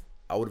would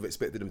have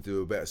expected them to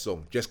do a better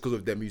song just because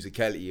of their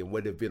musicality and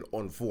where they've been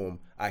on form.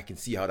 I can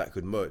see how that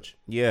could merge.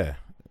 Yeah,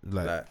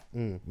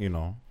 you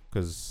know,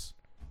 because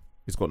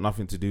it's got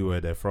nothing to do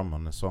where they're from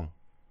on the song.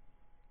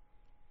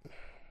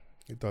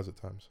 It does at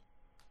times.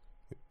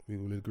 We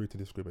will agree to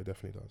disagree, but it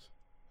definitely does.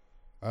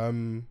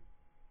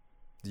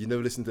 Did you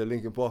never listen to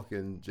Linkin Park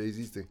and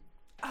Jay-Z's thing?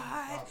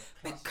 I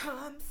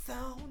become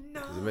so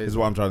numb. This is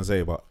what I'm trying to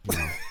say, but you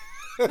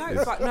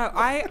know.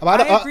 I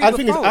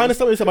understand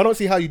what you're saying, but I don't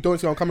see how you don't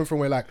see where I'm coming from,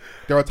 where like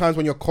there are times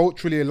when you're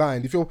culturally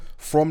aligned. If you're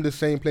from the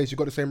same place, you've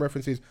got the same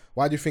references,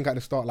 why do you think at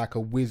the start like a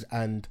Wiz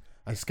and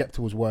Skepta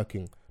was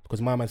working?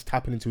 Because my man's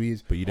tapping into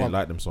his... But you didn't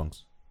like them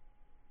songs.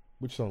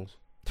 Which songs?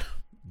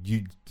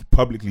 You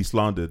publicly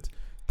slandered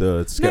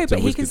the Skepta. No, but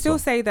he Wizkid can still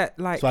song. say that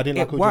like so I didn't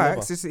it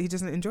works, just he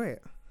doesn't enjoy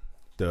it.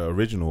 The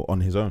original on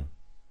his own.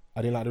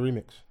 I didn't like the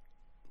remix.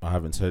 I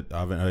haven't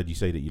heard you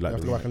say that you like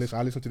the remix.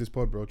 I listen to this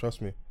pod, bro.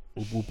 Trust me.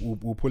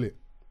 We'll pull it.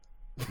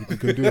 We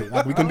can do it.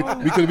 Like, we can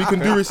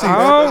do receipts.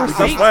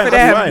 That's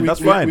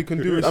fine. We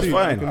can do receipts. We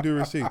can do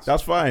receipts.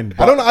 That's fine.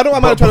 I don't know.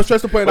 I'm trying to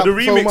stress the point. But the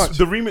remix, so much.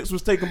 The remix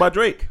was taken by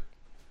Drake.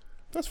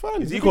 That's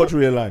fine. Is he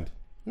culturally aligned?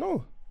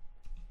 No.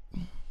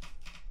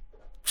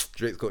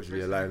 Drake's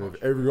culturally aligned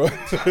with everyone.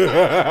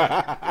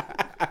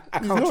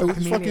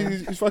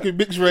 He's fucking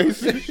mixed race.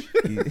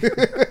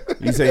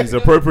 He's saying he's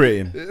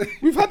appropriating.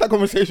 We've had that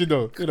conversation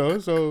though, you know.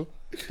 So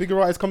bigger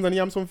artists come down and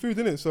yam some food,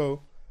 innit?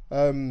 So,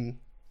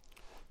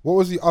 what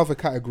was the other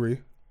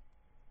category?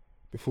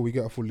 Before we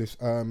get a full list,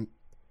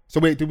 so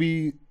wait, did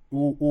we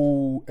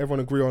all everyone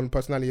agree on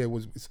personality?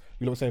 You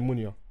know, saying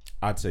Munya.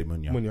 I'd say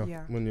Munya.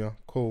 Munya,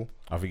 cool.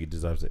 I think he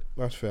deserves it.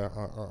 That's fair.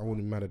 I wouldn't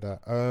be mad at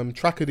that.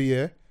 Track of the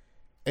year,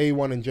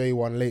 A1 and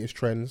J1 latest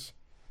trends.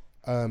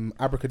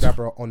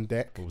 Abracadabra on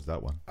deck. What was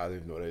that one? I don't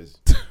even know what it is.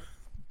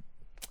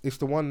 It's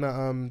the one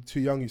that Too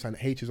Young used and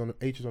H is on the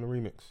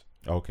remix.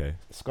 Okay.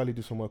 Scully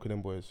did some work with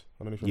them boys.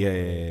 I don't know if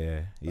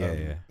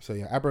yeah. So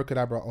yeah,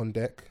 Abracadabra on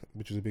deck,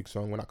 which is a big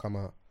song when that come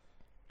out.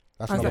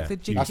 That's like the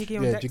Jiggy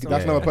on deck.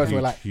 That's another person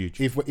where like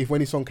huge. if when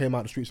his song came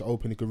out, the streets are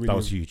open, it could really. That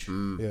was huge.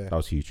 Yeah, that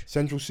was huge.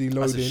 Central C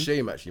loading. That's a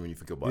shame actually when you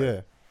think about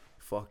it.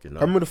 Fucking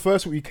I remember the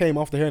first week we came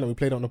after hearing that we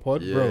played it on the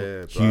pod, yeah,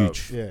 bro.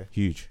 Huge. Yeah,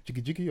 Huge.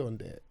 jiggy jiggy on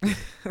there.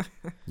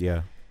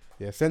 Yeah.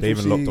 Yeah, They Central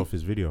even C. locked off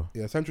his video.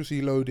 Yeah, Central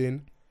C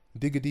loading.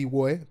 Digga D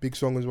Boy, big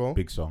song as well.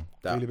 Big song.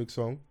 Really big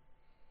song.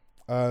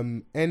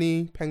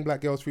 Any Peng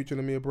Black Girls featuring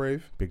Amir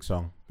Brave, Big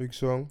song. big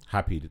song.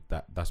 Happy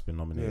that's been Yeah,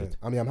 nominated.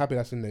 I mean, I'm happy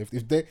that's in there.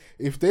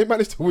 If they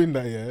manage to win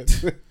that,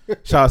 yeah,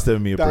 Shout out to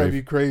me, that would Brave.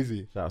 be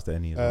crazy. Shout out to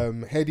any as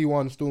well. Heady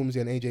One,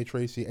 Stormzy and AJ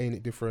Tracy, Ain't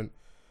It Different.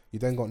 You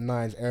then got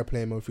Nines,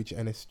 Airplane Mode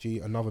featuring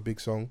NSG, another big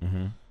song.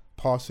 Mm-hmm.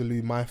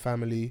 Parsaloo, My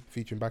Family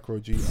featuring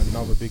Backroad G,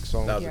 another big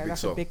song. That was a Yeah, big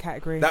that's song. a big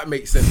category. That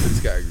makes sense for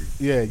this category.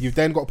 Yeah, you've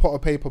then got Pot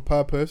of Paper,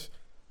 Purpose.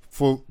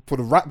 For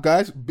the rap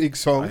guys, big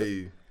song.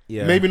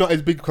 Yeah. Maybe not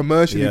as big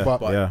commercially, Yeah,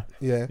 but yeah.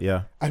 yeah.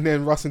 Yeah. And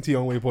then Russ and T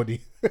on Way Body.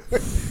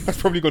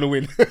 That's probably going to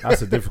win.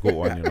 That's a difficult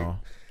one, you know.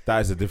 That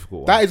is a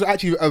difficult one. That is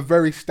actually a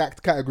very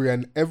stacked category,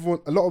 and a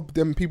lot of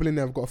them people in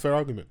there have got a fair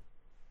argument.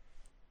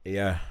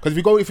 Yeah. Because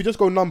if you just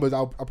go numbers,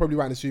 I'll probably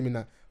right in assuming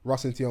that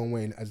Russ and T on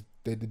Wayne as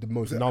they did the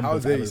most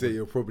numbers. How dare you out say of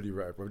you're probably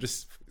right, bro? I'll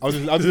just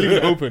leave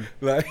it open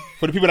like,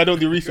 for the people that don't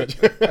do research.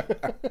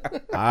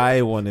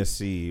 I want to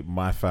see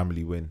My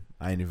Family win.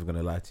 I ain't even going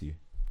to lie to you.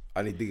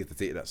 I need Digga to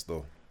take that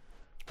still.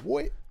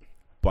 What?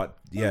 But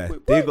yeah,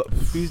 Wait, they what? got.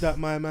 Who's that,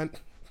 my man?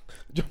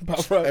 Jump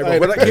out front. Hey, bro,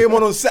 when that came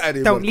on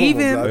Saturday, Don't leave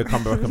him. They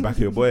come back and back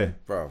your boy.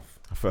 bro.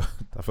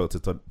 I felt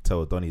to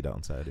tell Donny that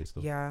on Saturday.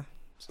 Still. Yeah.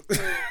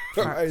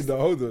 Hey, no,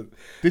 hold on.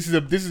 This is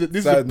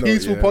a Side note,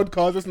 peaceful yeah.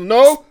 podcast.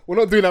 No, we're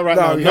not doing that right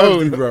No, now. you No,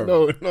 have to,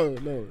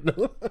 bro.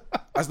 no.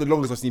 That's the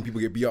longest I've seen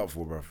people get beat up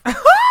for, bro.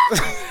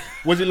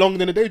 Was it longer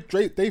than a Dave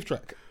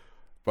track?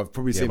 But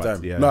probably Yeah, same but-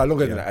 time. yeah, No,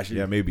 longer yeah, than that, actually.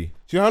 Yeah, maybe.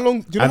 Do you know how long?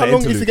 And the it used to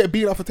interlude. get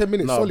beat up for 10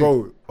 minutes? No, solid?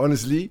 bro.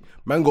 Honestly,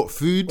 man got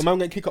food, My man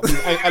get kicked up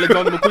with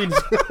Alexander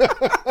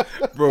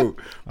McQueen's. bro.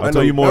 I'll Man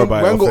tell you more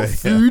about it Man off got air.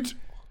 food,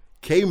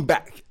 came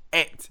back,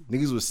 ate.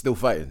 Niggas was still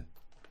fighting,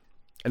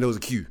 and there was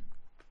a queue.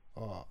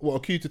 What, a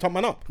cue to top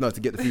man up? No,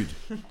 to get the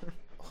food.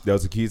 There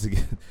was a key to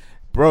get.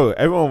 Bro,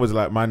 everyone was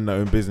like, man, their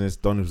own business.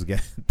 Don was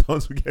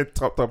getting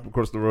topped up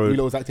across the road.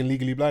 Wheeler was acting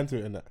legally blind to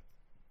it and that.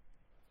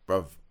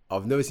 Bruv,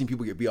 I've never seen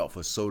people get beat up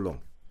for so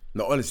long.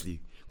 No,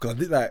 honestly. Because I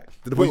did like,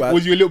 to the point where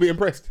Was you a little bit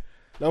impressed?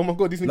 Like, oh my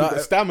god, these niggas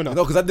got stamina.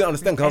 No, because I didn't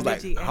understand. Because I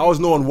was Energy, like, how is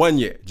no one won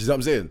yet? Do you know what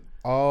I'm saying?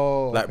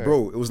 Oh, Like, okay.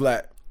 bro, it was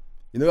like,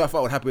 you know, I thought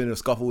it would happen in a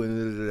scuffle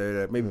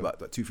in maybe about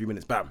 2-3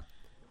 minutes, bam.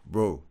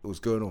 Bro, it was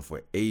going on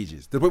for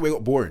ages. To the point where it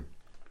got boring.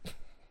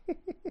 I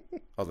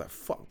was like,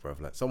 fuck, bro.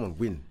 Like, someone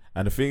win.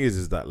 And the thing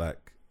is that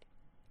like,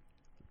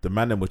 the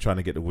man them were trying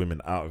to get the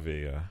women out of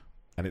it, yeah,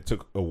 and it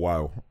took a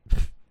while.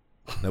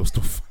 They were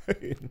still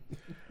fighting.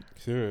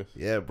 Serious.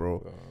 Yeah,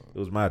 bro. It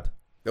was mad.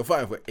 They were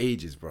fighting for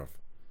ages, bro.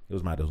 It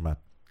was mad. It was mad.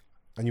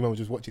 And you man was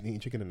just watching eating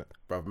chicken and that.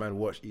 Bruv, man,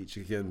 watch Eat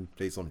Chicken,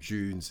 play some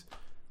tunes,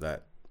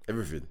 like,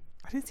 everything.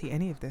 I didn't see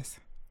any of this.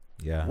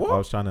 Yeah, What? I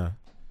was trying to.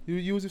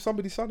 You was with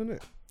somebody's son,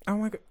 innit? Oh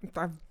my god,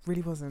 I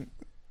really wasn't.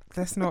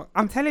 That's not.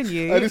 I'm telling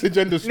you. This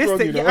agenda's strong,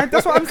 Listen, you know. yeah,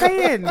 that's what I'm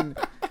saying,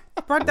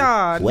 brother.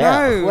 no,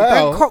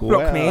 well, don't cock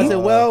block me. I said,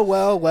 well.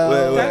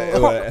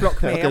 Don't cock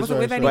block me. Okay, I wasn't sorry,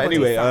 with sorry. But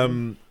anybody.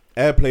 anyway,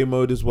 airplay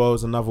mode as well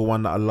is another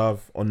one that I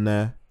love on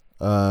there.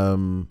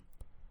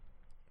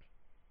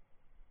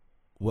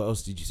 What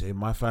else did you say?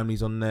 My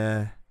Family's on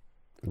there.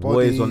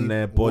 Boys on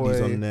there. Bodies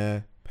Boy, on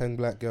there. Pen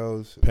Black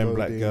Girls. Pen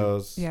Black Loading.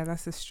 Girls. Yeah,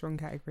 that's a strong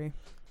category.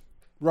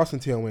 Russ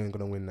and T on Wayne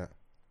gonna win that.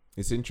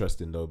 It's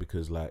interesting though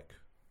because like,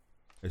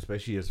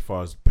 especially as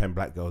far as Pen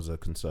Black Girls are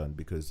concerned,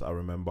 because I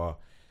remember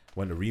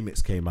when the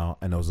remix came out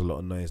and there was a lot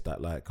of noise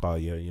that like, oh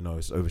yeah, you know,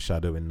 it's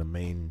overshadowing the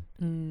main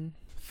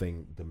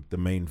thing, the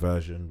main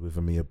version with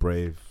Amir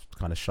Brave,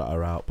 kind of shut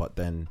her out. But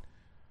then,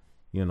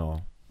 you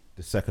know,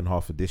 the second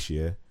half of this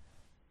year,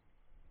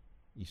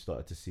 you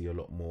started to see a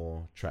lot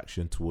more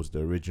traction towards the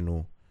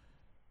original.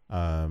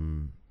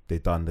 They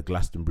done the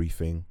Glastonbury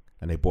thing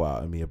and they brought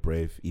out Amir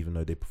Brave, even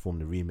though they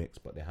performed the remix,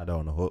 but they had her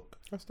on a hook.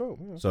 That's dope.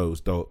 Yeah. So it was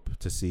dope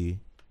to see.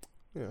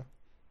 Yeah.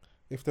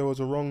 If there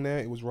was a wrong there,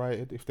 it was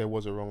righted. If there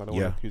was a wrong, I don't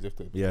want to accuse if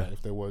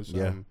there was.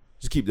 Yeah.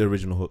 Just keep the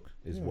original hook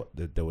is Yeah. what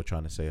they were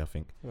trying to say, I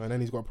think. And then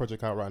he's got a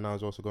project out right now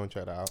as well, so go and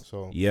check that out.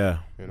 So Yeah.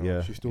 you know,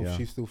 yeah.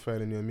 she's still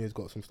fairly new. Amir's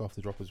got some stuff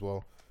to drop as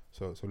well.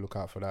 So look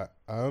out for that.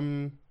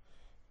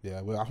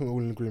 Yeah, well, I think we're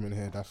all in agreement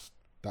here.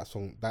 That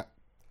song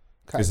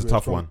It's a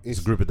tough one. It's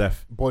a group of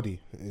death. Body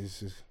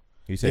is.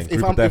 You saying If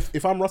group of death?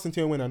 if I'm Russ and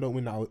T and win, I don't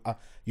win that.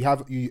 You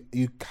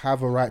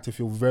have a right to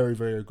feel very,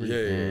 very aggrieved.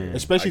 Yeah.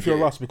 Especially if you're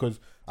get it. Russ, because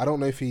I don't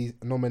know if he's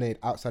nominated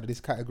outside of this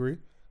category.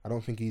 I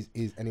don't think he's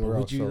anywhere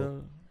else.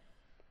 So.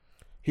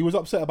 He was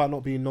upset about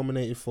not being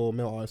nominated for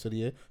Male Artist of the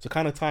Year. So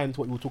kind of tying to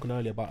what we were talking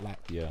earlier about,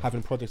 like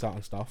having projects out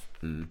and stuff.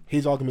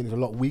 His argument is a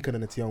lot weaker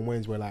than the Tion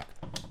Wayne's, where like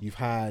you've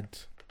had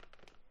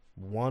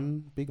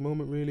one big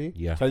moment really.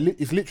 Yeah. So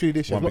it's literally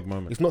this year. One It's big not-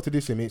 moment. It's not to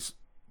diss him. It's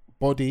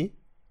Body.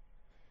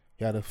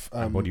 He had a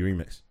Body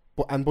remix.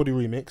 and Body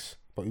remix,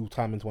 but he will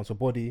time into one. So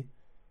Body,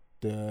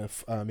 he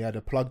had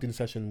a plugged in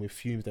session with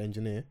Fumes the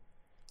engineer,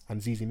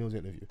 and ZZ Mills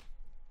interview.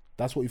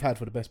 That's what we've had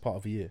for the best part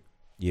of a year.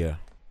 Yeah.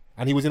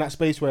 And he was in that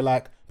space where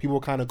like people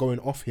were kind of going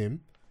off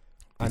him.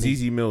 The And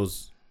ZZ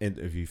Mills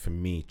interview for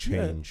me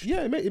changed.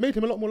 Yeah, it made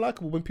him a lot more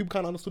likable when people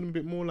kind of understood him a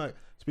bit more, like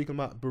speaking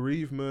about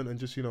bereavement and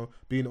just, you know,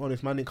 being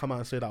honest. Man didn't come out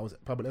and say that I was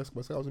Pablo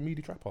Escobar, say I was a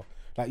meaty trapper.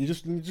 Like you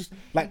just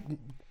like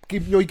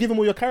give him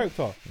all your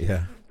character.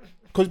 Yeah.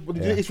 Because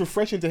it's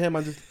refreshing to him,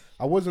 and just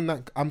I wasn't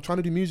that. I'm trying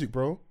to do music,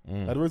 bro.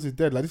 Like the rest is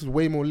dead. Like this is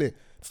way more lit.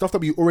 Stuff that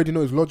we already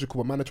know is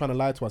logical, but man are trying to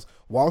lie to us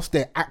whilst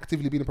they're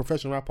actively being a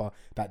professional rapper.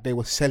 That they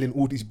were selling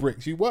all these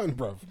bricks. You weren't,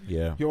 bro.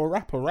 Yeah. You're a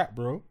rapper, rap,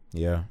 bro.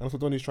 Yeah. And that's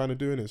what Donny's trying to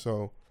do in it.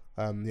 So,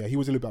 yeah, he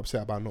was a little bit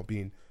upset about not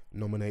being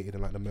nominated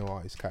in like the male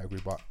artist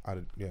category, but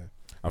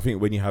I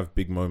think when you have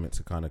big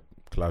moments, it kind of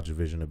clouds your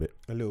vision a bit.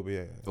 a little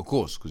bit, yeah. Of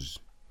course, because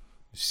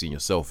you've seen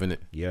yourself in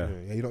it. Yeah.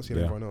 Yeah, you don't see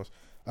everyone else.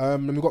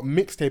 Then we've got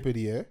mixtape of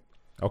the year.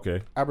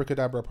 Okay.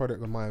 Abracadabra,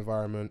 Product of My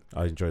Environment.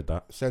 I enjoyed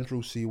that.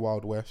 Central C,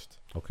 Wild West.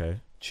 Okay.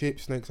 Chip,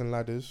 Snakes and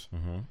Ladders.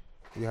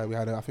 Mm-hmm.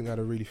 I think we had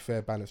a really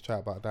fair, balanced chat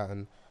about that,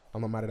 and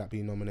I'm not mad at that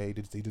being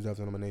nominated. He deserves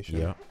a nomination.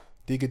 Yeah.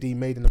 Digga D,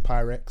 Made in the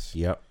Pyrex.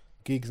 Yep.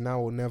 Gigs Now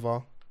or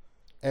Never.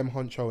 M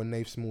Huncho and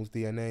Nave Small's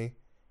DNA.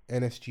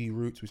 NSG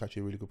Roots, which is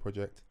actually a really good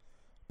project.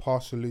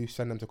 Parsaloo,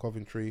 Send Them to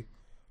Coventry.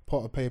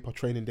 Pot of Paper,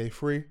 Training Day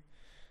 3.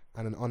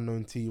 And an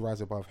Unknown T,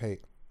 Rise Above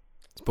Hate.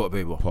 It's pot of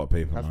paper. Pot of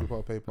paper, Has to man. be Pot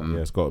of Paper. Yeah,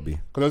 it's got to be.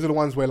 Because those are the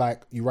ones where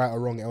like you right or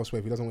wrong elsewhere.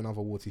 If he doesn't win other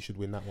awards, he should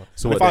win that one.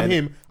 So And if what I'm the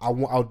him,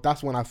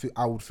 that's when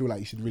I would feel like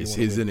you should really. It's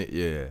wanna his, win. innit?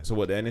 Yeah. So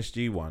what, the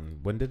NSG one,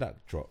 when did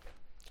that drop?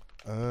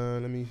 Let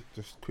me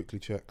just quickly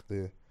check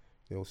the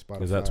old Spotify.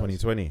 Was that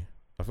 2020?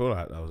 I feel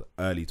like that was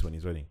early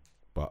 2020.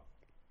 But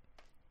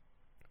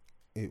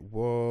It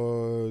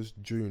was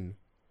June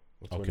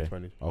of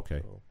 2020.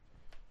 Okay. So,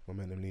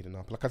 momentum leading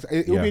up. Like I said,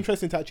 it'll be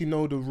interesting to actually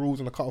know the rules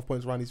and the cut-off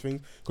points around these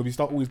things, because we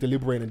start always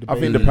deliberating and I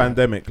debating. think the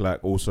pandemic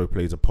like also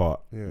plays a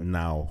part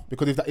now.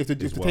 Because if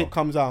the well. tape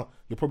comes out,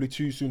 you're probably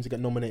too soon to get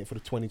nominated for the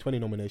 2020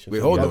 nomination. Wait,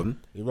 So hold it on.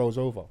 It rolls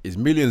over. It's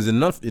millions in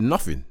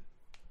nothing.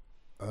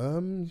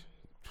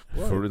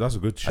 That's a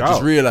good I shout.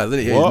 just realised I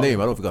didn't hear What? his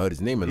name. I don't think I heard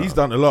his name enough. He's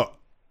done a lot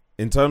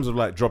in terms of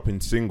like dropping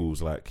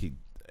singles. Like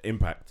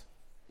impact.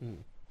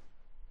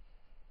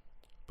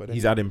 But then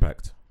He's had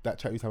impact. that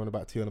chat he's having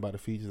about T and about the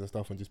features and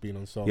stuff and just being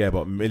on song. Yeah,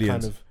 but millions,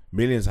 kind of-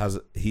 millions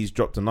he's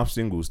dropped enough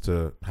singles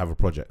to have a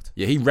project.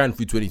 Yeah, he ran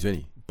through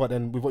 2020. But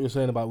then with what you're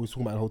saying about, we were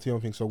talking about the whole T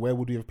thing. So where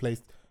would we have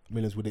placed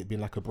Millions? Would it have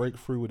been like a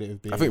breakthrough? Would it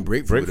have been? I think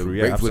breakthrough would have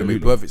made absolutely.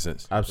 perfect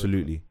sense.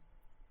 Absolutely.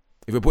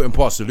 If we're putting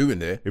Parsaloo in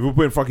there, If we're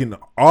putting fucking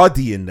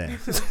Ardy in there,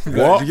 do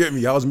what? you get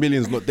me? How's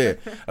Millions not there?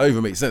 That don't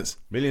even make sense.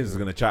 Millions is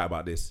gonna chat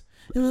about this.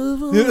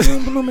 Oh,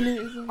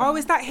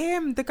 is that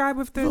him? The guy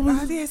with the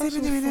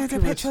the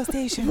petrol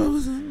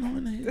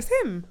station. That's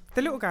him.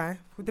 The little guy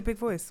with the big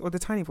voice or the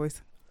tiny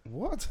voice.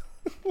 What?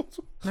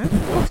 No?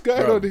 What's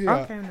going Bro. on here?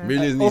 Okay, no.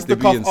 Millions needs Off to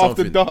the be in cuff,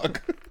 after something.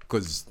 dark.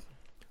 Because,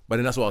 but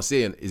then that's what I was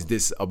saying. Is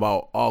this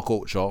about our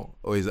culture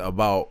or is it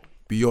about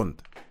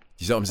beyond?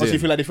 You see what I'm So saying? you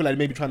feel like they feel like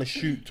maybe trying to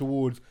shoot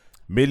towards.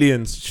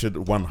 Millions should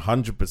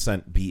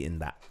 100% be in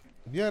that.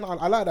 Yeah, no,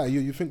 I like that.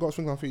 You think God's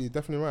thinking? I think you're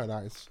definitely right.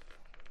 That is.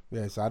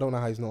 Yeah, so I don't know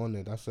how he's not on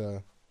there. That's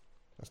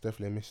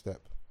definitely a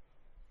misstep.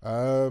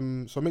 So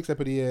mixtape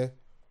of the year,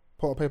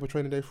 Pot of Paper,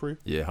 Training Day 3.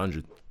 Yeah,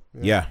 100.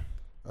 Yeah.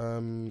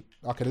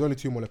 Okay, there's only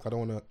two more left. I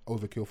don't want to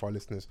overkill for our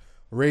listeners.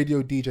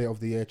 Radio DJ of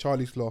the year,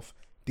 Charlie Sloth,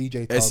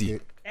 DJ Essie.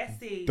 Target,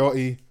 Essie.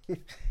 Dotty,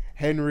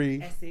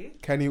 Henry, Essie.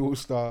 Kenny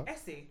Allstar,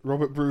 Essie.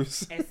 Robert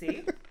Bruce,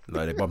 Essie.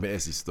 No, they bumping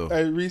Essie stuff.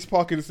 Reese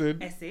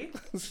Parkinson, Essie.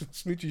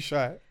 Snoochie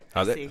Shy,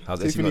 How's Essie. it? How's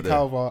Essie Tiffany not there?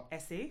 Calvert,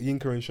 Essie.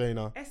 Yinka and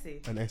Shayna,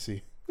 Essie. and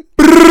Essie.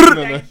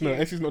 Thank No, you.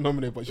 Essie's not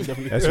nominated, but she's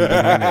definitely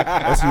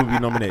Essie will be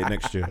nominated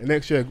next year.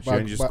 next year. She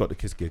only just got the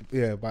Kiss gig.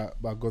 Yeah, by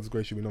God's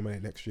grace, she'll be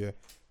nominated next year.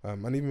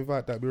 And even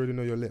without that, we already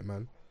know you're lit,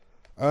 man.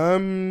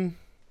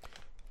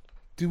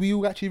 Do we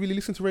all actually really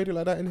listen to radio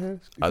like that in here?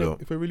 I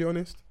don't. If we're really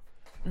honest,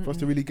 for us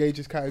to really gauge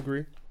this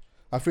category,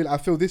 I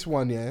feel this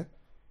one, yeah.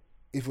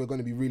 If we're going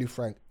to be really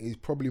frank, is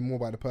probably more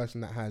by the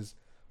person that has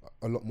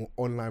a lot more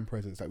online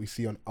presence that we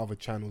see on other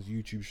channels,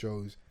 YouTube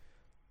shows.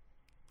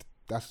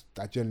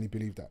 I generally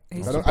believe that.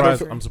 He's I I'm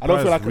don't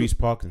surprised feel like Reese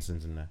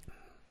Parkinson's in there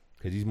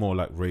because he's more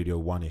like Radio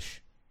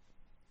 1-ish,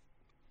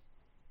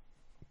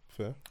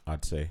 fair.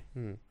 I'd say.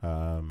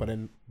 But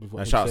then, with what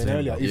And you shout were out saying to him,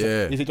 earlier,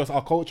 though. is it just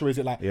our culture? Or is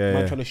it like Yeah,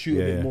 man yeah, trying to shoot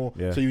a yeah, bit more?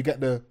 yeah. So you get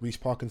the Reese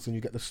Parkinson,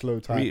 you get the slow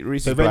type.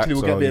 Reese So is black, eventually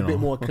we'll so, get you a bit know.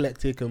 more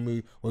eclectic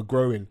and we're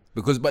growing.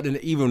 Because, but then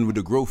even with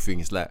the growth thing,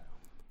 it's like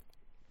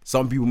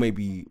some people may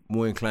be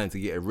more inclined to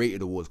get a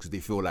rated awards because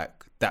they feel like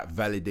that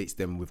validates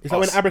them with It's us.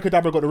 like when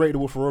Abracadabra got the rated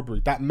award for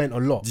robbery. That meant a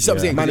lot. Do you see what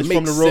I'm saying? Man 'Cause is it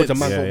from the makes roads, and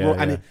sense. man's Yeah,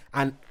 from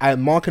yeah,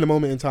 and marking a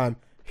moment in time.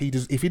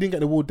 If he didn't get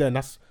the award then,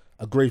 that's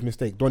a grave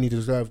mistake. Donny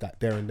deserved that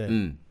there and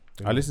then.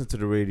 I listen to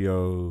the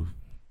radio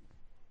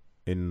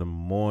in the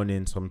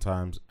morning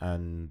sometimes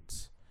and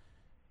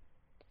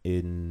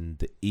in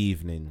the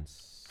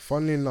evenings.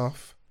 Funnily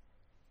enough,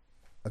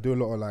 I do a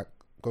lot of like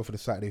go for the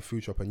Saturday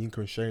food shop, and Yinka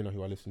and Shayna,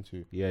 who I listen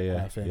to, Yeah.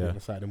 a fair bit on the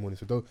Saturday morning.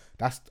 So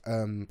that's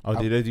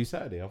Oh, did they do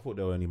Saturday? I thought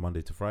they were only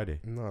Monday to Friday.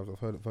 no, I've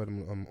heard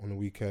them on the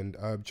weekend.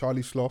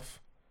 Charlie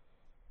Sloth,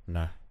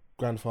 No.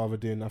 Grandfather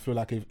Din. I feel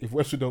like if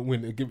Westwood don't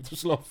win, they give it to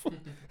Sloth.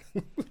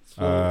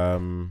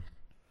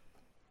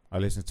 I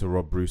listened to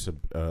Rob Bruce a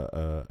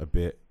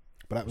bit.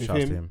 But that with Shouts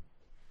to him. him.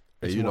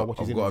 Hey, you know,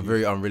 I've got a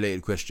very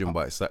unrelated question,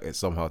 but it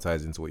somehow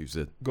ties into what you've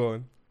said. Go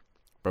on.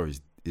 Bro,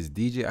 is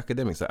DJ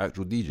Academics an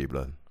actual DJ,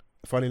 blood?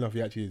 Funny enough,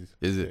 he actually is.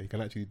 Is it? Yeah, he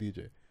can actually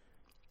DJ.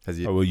 Has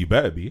he? Oh, well, you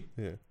better be.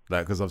 Yeah.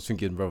 Like, because I was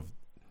thinking, bro.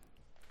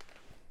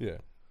 Yeah.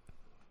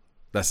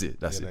 That's it.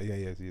 That's it. Yeah,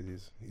 he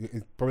is.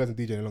 He probably hasn't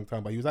DJed in a long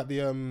time, but he was at the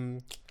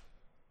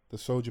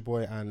Soulja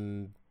Boy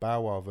and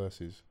Bow Wow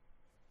versus.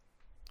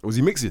 Was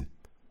he mixing?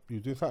 He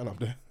was doing something up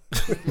there.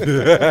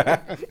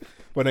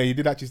 But no, he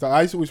did actually start.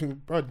 I used to always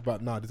think, bro,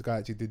 but nah, this guy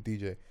actually did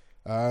DJ.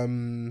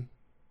 So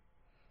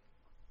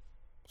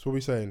what are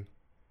we saying?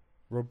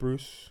 Rob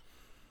Bruce,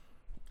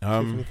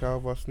 Tiffany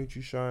Calver,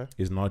 Snoochie Shy.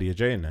 Is Nadia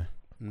J in there?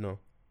 No.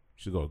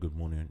 She's got a good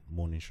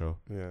morning show.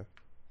 Yeah.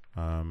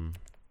 I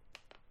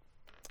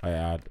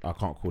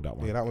can't call that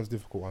one. Yeah, that one's a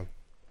difficult one.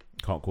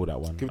 Can't call that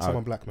one. Give it to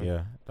someone black, man.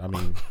 Yeah, I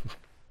mean,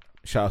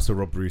 shout out to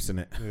Rob Bruce,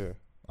 innit? Yeah.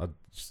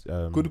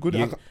 Good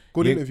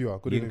interviewer.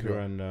 Good interviewer.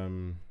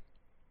 And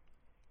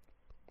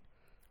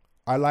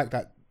I like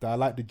that. I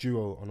like the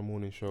duo on the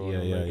morning show.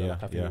 Yeah.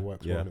 I think it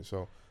works well on it,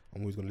 so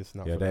I'm always gonna listen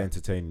out. Yeah, for they're that.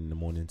 entertaining in the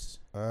mornings.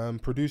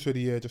 Producer of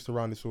the year, just to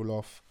round this all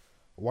off,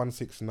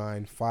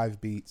 169,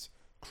 5 Beats,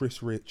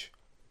 Chris Rich,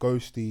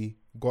 Ghosty,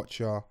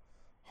 Gotcha,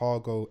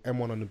 Hargo,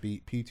 M1 on the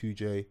beat,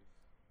 P2J.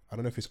 I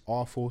don't know if it's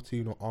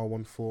R14 or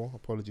R14.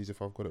 Apologies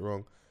if I've got it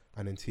wrong.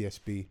 And then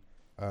TSB.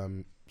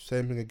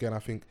 Same thing again. I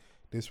think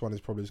this one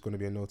is probably just going to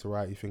be a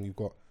notoriety thing. You've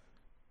got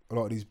a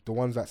lot of these, the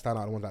ones that stand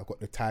out, the ones that have got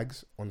the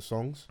tags on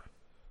songs.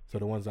 So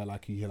the ones that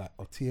like you hear like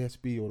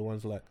TSB, or the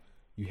ones like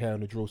you hear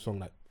on the drill song,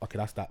 like, okay,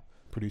 that's that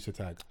producer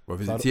tag.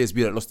 Well, is it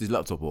TSB that lost his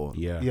laptop or?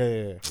 Yeah.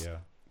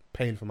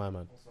 Pain for my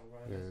man.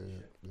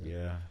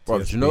 Yeah.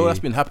 Bro, do you know what's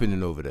been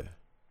happening over there?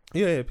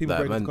 Yeah, people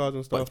Like, breaking cars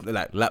and stuff. But,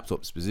 like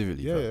laptops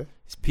specifically. Yeah, bro. yeah.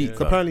 It's peak.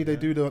 So apparently they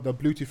do the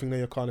Bluetooth thing in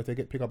your car, and if they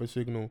pick up a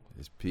signal.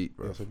 It's peak,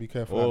 bro. Yeah, so be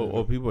careful.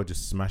 Or people are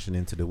just smashing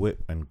into the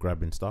whip and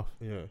grabbing stuff.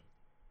 Yeah.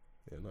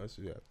 Yeah, nice.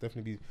 Yeah,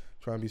 definitely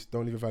don't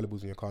leave your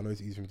valuables in your car. I know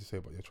it's easy for me to say,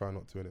 but you're trying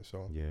not to in it.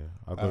 So Yeah,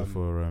 I'll go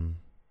for are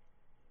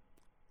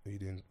you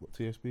doing what,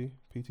 TSB,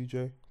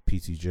 PTJ,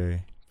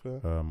 PTJ, Fair.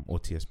 or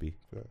TSB.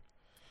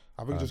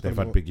 I think just they've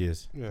had big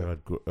years. Yeah. They've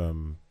had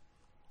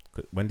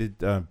when did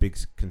Big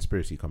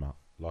Conspiracy come out?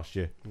 Last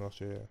year.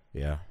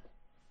 Yeah.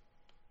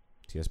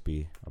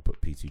 TSB. I'll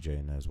put PTJ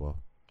in there as well.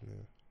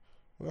 Yeah.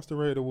 Well, that's the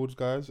Rated Awards,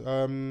 guys.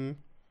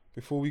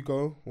 Before we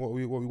go, what are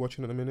we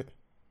watching at the minute?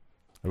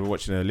 Are we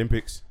watching the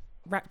Olympics?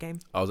 Rap game.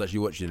 I was actually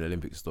watching the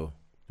Olympics though.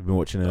 We've been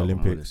watching the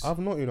Olympics. I've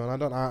not,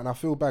 and I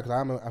feel bad because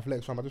I'm an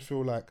athletics fan. I just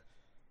feel like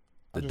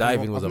the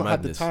diving was a madness. I've not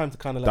had the time to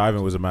kind of like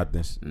diving was a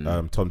madness.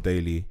 Tom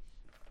Daly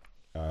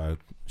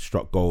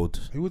struck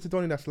gold. Who was the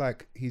Donny that's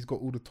like he's got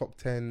all the top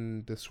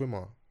 10? The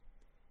swimmer.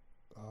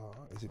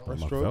 Is it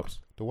breaststroke?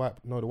 The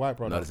white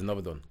brother. No, there's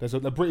another Don. There's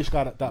the British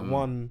guy that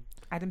won.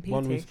 Adam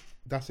Peaty.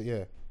 That's it.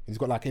 Yeah, he's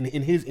got like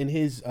in his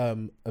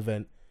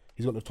event,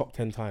 he's got the top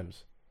 10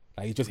 times.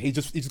 Like he's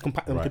just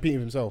competing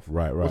with himself.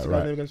 Right. What's the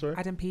guy's name again? Sorry.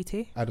 Adam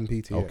Peaty. Adam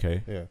Peaty.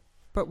 Okay. Yeah.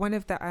 But one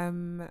of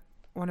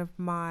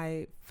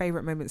my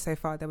favorite moments so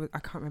far, I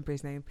can't remember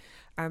his name.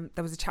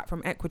 There was a chap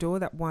from Ecuador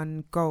that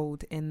won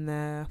gold in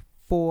the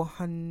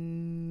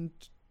 400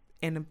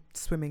 in a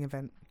swimming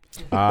event.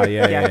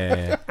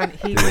 Yeah. And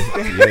he was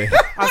I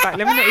was like,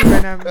 let me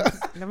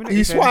not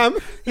He swam.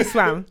 He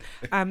swam.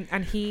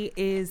 And he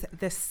is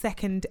the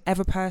second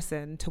ever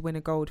person to win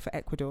a gold for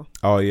Ecuador.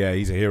 Oh yeah,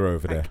 he's a hero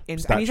over there. And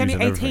he's only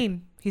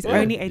 18. He's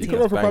only 18. He could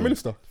run for Prime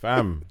Minister.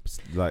 Fam,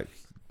 like,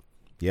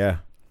 yeah.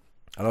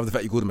 I love the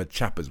fact you called him a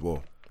chap as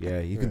well. Yeah,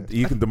 you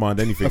can demand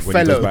anything when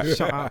fellow. he goes back.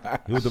 Shut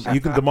up. You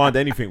can demand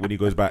anything when he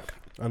goes back.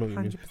 I know what you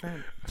mean.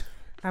 100%.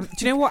 Do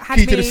you know what had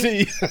Key me? to the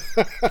city.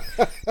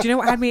 Do you know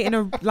what had me in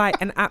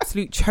an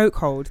absolute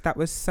chokehold? That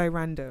was so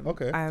random.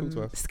 Okay, talk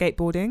to us.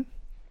 Skateboarding.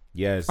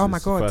 Yeah, it's Oh my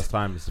God. the first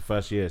time. It's the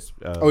first year. Is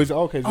it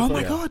okay? Oh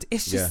my God,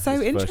 it's just so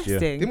it's the first year.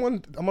 interesting. Didn't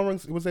one? Am I wrong?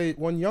 It was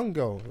one young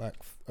girl, like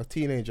a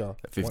teenager,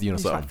 15 or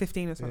He's like something.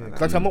 15 or something. Yeah.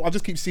 Like that. I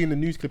just keep seeing the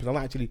news clips. I'm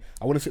not actually.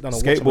 I want to sit down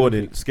and watch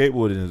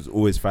Skateboarding has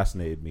always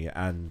fascinated me,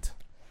 and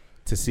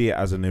to see it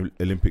as an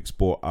Olympic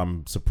sport,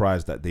 I'm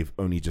surprised that they've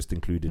only just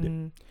included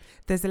it.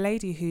 There's a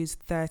lady who's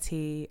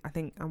 30. I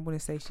think I'm going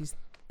to say she's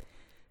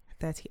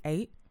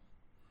 38,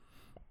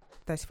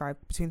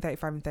 35, between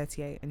 35 and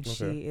 38, and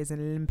she is an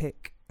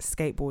Olympic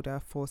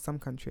skateboarder for some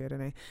country. I don't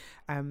know,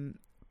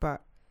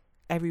 but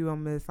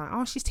everyone was like,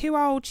 "Oh, she's too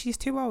old. She's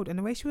too old." And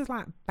the way she was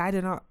like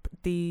badding up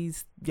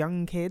these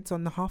young kids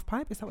on the half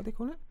pipe, is that what they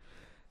call it?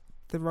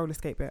 The roller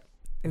skate bit.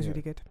 It was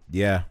really good.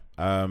 Yeah.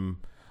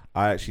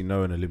 I actually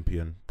know an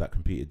Olympian that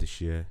competed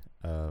this year,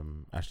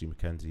 Ashley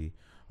McKenzie.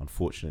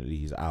 Unfortunately,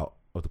 he's out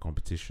of the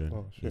competition.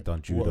 Oh, he's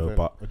done judo,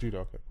 but judo,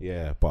 okay.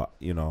 Yeah, but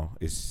you know,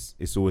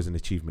 it's always an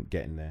achievement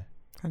getting there.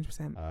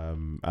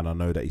 100%. And I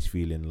know that he's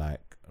feeling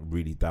like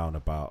really down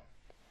about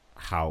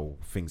how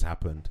things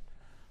happened,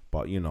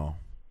 but you know,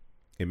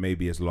 it may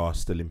be his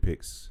last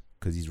Olympics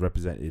because he's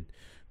represented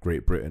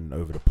Great Britain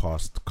over the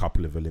past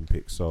couple of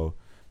Olympics. So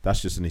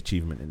that's just an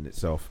achievement in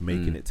itself,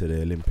 making it to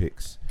the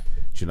Olympics.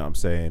 Do you know what I'm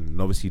saying?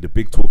 And obviously the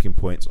big talking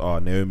points are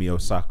Naomi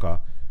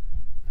Osaka.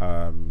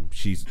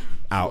 She's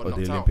out of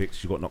the Olympics.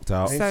 She got knocked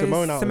out. So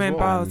Simone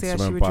Biles, yeah,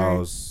 Simone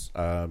Biles,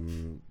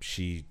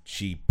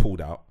 she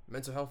pulled out.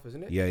 Mental health,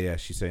 isn't it? Yeah,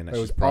 she's saying that It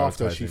she's was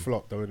after she prioritising.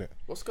 flopped, though, isn't it?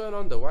 What's going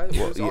on though? Why?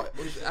 What yeah.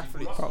 is the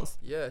athletes?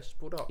 Yeah, she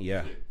pulled out.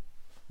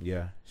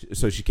 Yeah.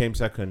 So she came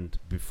second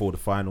before the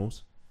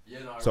finals.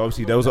 So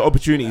obviously there was an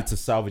opportunity to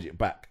salvage it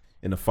back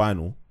in the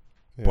final,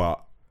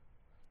 but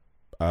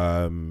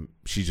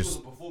she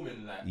just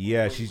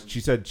she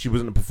said she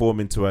wasn't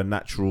performing to her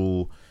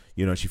natural.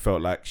 You know, she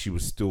felt like she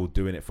was still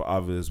doing it for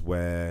others,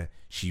 where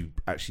she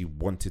actually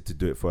wanted to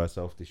do it for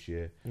herself this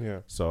year. Yeah.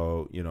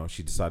 So you know,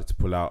 she decided to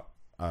pull out.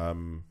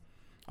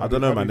 I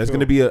don't know, man. There's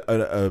gonna be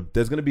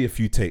there's gonna be a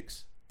few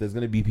takes. There's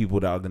gonna be people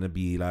that are gonna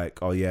be like,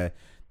 oh yeah,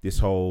 this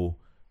whole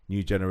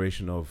new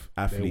generation of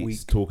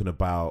athletes talking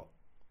about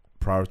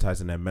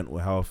prioritizing their mental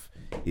health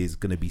is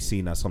gonna be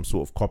seen as some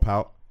sort of cop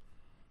out.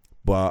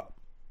 But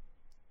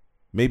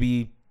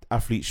maybe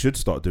athletes should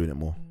start doing it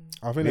more.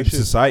 I think maybe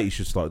society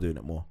should start doing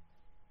it more.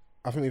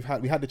 I think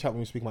we had the chat when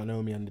we were speaking about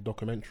Naomi and the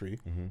documentary.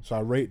 Mm-hmm. So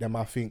I rate them.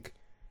 I think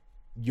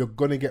you're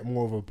gonna get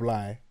more of a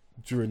bly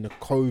during the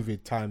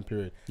COVID time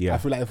period. Yeah. I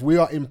feel like if we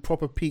are in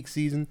proper peak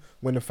season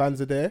when the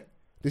fans are there,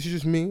 this is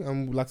just me,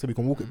 and like I said, we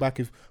can walk it back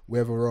if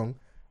we're ever wrong.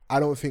 I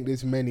don't think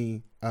there's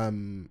many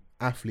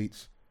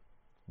athletes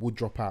would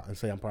drop out and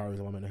say I'm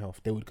prioritizing my mental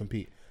health. They would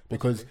compete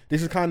because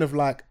this is kind of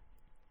like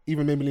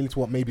even maybe leaning to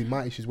what maybe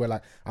my issues where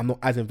like I'm not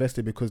as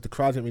invested because the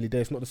crowd isn't really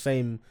there. It's not the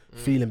same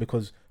feeling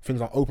because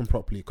things aren't open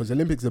properly. Because the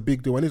Olympics is a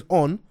big deal. When it's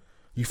on,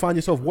 you find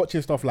yourself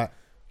watching stuff like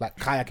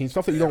kayaking,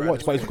 stuff that you don't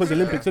watch, but it's because the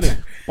Olympics, isn't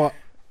it? But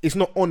it's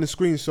not on the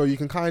screen, so you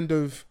can kind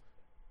of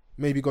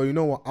maybe go, you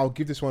know what, I'll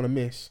give this one a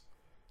miss.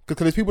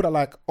 Because there's people that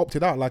like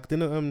opted out, like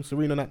didn't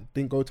Serena that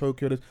didn't go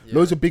Tokyo. There's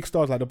loads of big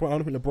stars like LeBron. I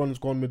don't think LeBron's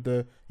gone with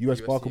the US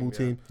basketball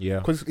team. Yeah,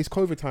 because it's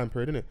COVID time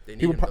period, isn't it?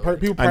 People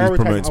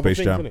prioritize other things,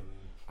 isn't it?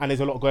 And there's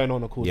a lot going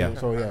on, of course. Yeah.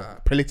 So yeah,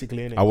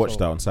 politically, innit? I watched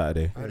that on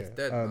Saturday. It's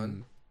dead,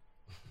 man.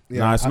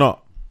 Nah, it's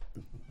not.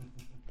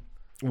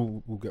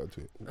 We'll get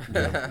onto it. We'll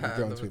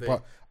get onto it.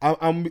 But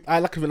I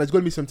like it. There's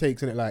going to be some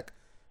takes in it. Like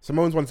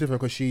Simone's one's different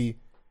because she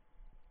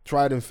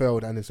tried and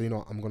failed, and then so you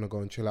know I'm gonna go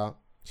and chill out.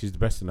 She's the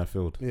best in that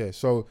field. Yeah.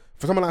 So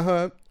for someone like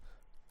her,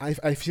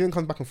 if she then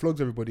comes back and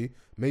flogs everybody,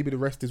 maybe the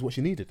rest is what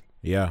she needed.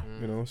 Yeah.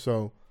 You know.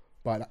 So,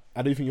 but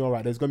I do think you're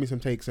right. There's gonna be some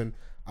takes, and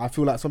I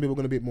feel like some people are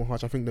gonna be a bit more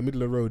harsh. I think the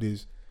middle of the road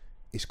is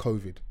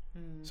COVID.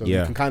 So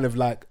you can kind of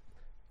like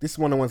this is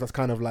one of the ones that's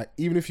kind of like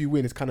even if you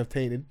win, it's kind of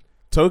tainted.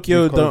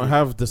 Tokyo don't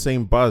have the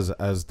same buzz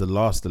as the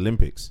last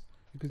Olympics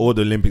or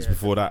the Olympics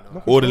before that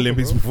or the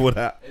Olympics before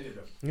that.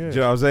 Yeah. Do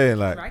you know what I'm saying?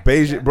 Like right?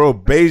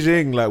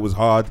 Beijing like was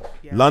hard.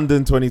 Yeah.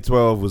 London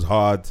 2012 was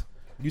hard.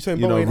 You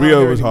know,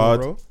 Rio was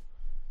hard. Bro.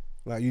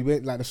 Like you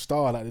went like the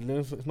star. Like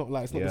it's not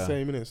the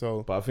same, innit?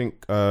 So, but I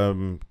think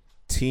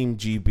Team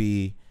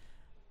GB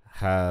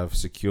have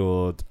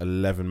secured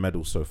 11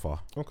 medals so far.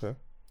 Okay,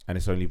 and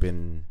it's only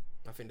been.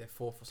 I think they're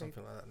fourth or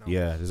something like that now.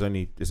 Yeah, there's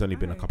only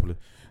been a couple of.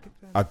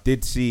 I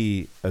did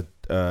see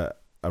a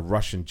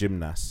Russian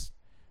gymnast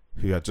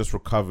who had just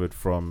recovered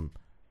from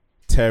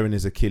tearing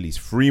his Achilles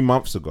 3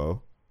 months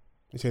ago.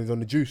 He said he's on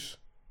the juice,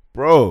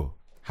 bro.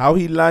 How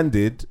he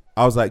landed,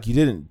 I was like, you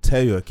didn't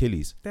tear your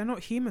Achilles. They're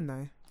not human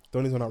though.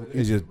 Donny's on that.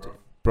 It's just,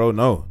 bro,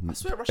 no. I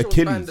swear Russia was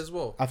banned as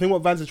well. I think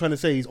what Vance is trying to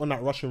say, he's on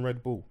that Russian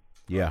Red Bull.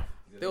 Yeah.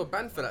 They were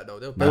banned for that though.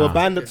 They were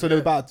banned, so there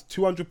were about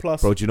 200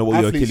 plus. Bro, do you know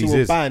what your Achilles who were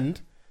is?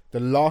 Banned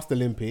the last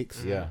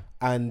Olympics. Yeah.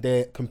 And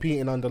they're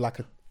competing under like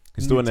a.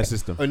 It's still in their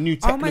system. A new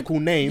technical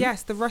name.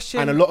 Yes, the Russian.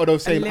 And a lot of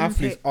those same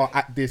athletes are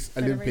at this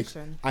Olympics,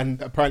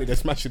 and apparently they're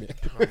smashing it.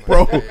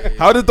 Bro,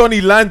 how the Donny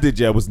landed,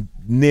 was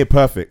near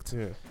perfect.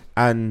 Yeah.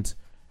 And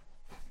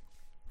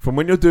from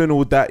when you're doing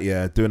all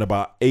that, doing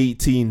about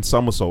 18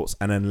 somersaults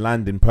and then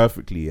landing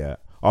perfectly,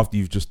 after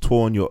you've just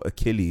torn your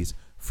Achilles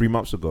 3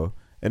 months ago,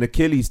 an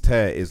Achilles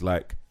tear is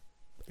like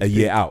a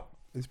year out.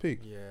 It's peak.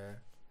 Yeah.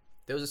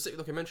 There was a sick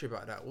documentary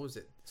about that. What was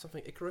it?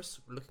 Something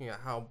Icarus, looking at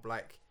how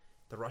like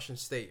the Russian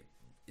state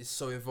is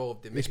so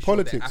involved in making sure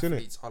their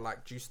athletes are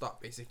like juiced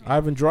up, basically.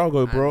 Ivan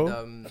Drago, bro.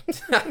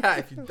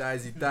 If he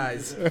dies, he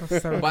dies.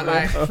 But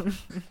like,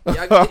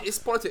 it's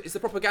politics. It's the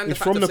propaganda. It's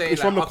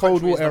from the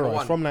Cold War era.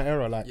 It's from that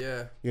era, like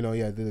you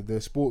know,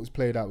 the sports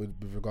played out with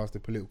regards to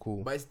political.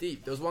 But it's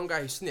deep. There was one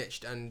guy who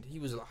snitched and he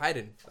was like,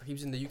 hiding. Like, he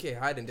was in the UK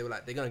hiding. They were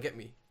like, they're gonna get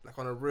me, like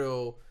on a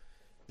real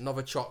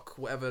Novichok,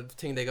 whatever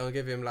thing they're gonna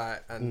give him,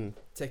 like, and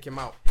take him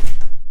out.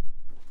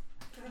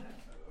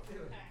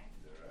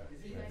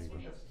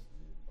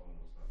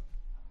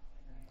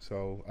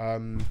 So,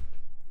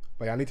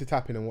 but yeah, I need to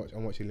tap in and watch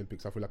the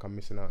Olympics. I feel like I'm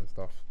missing out and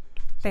stuff.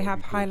 They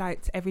have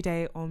highlights every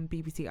day on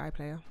BBC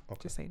iPlayer. Okay,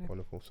 just saying.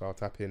 Wonderful. So I'll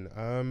tap in.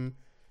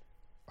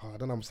 I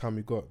don't know how much time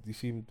we got. You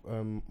see,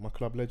 my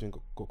club legend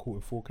got caught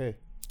in 4K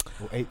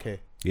or 8K.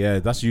 Yeah,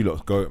 that's you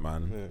lot's goat,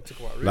 man. Yeah.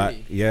 What, really?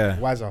 Like, yeah.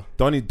 Wazza.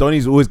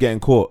 Donny's always getting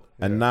caught,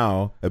 and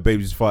now a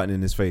baby's fighting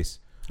in his face.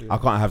 Yeah. I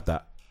can't have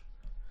that.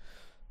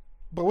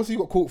 But what's he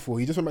got caught for?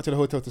 He just went back to the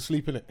hotel to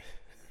sleep, innit?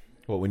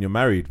 What, when you're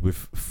married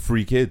with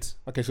 3 kids?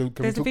 Okay, so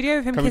there's a video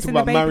of him can we kissing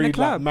talk the about babe in the married,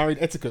 club. like, married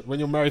etiquette when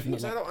you're married? I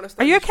don't understand.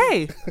 Are you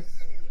okay?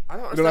 I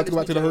don't You'd like understand to go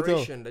back to the hotel?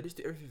 generation. They just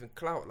do everything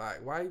clout.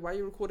 Like, why are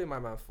you recording my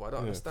man for? I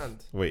don't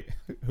understand. Wait,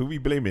 who are we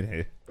blaming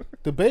here?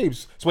 The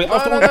babes. So wait, No,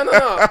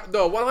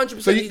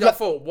 100% So you- he's at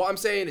fault. What I'm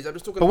saying is, I'm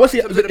just talking But about what's he?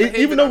 in terms of the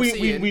behaviour Even though that I'm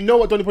seeing. we know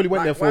what Donny probably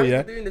went there Like, why for, are you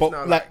yeah. doing this But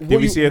now? like, Did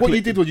we see a what you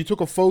clip? did was you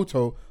took a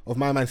photo of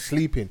my man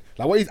sleeping.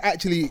 Like, what he's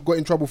actually getting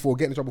in trouble for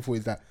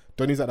is that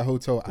Donny's at the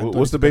hotel. And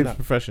What's the Donny's babe's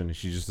profession? Is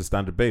she just a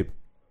standard babe?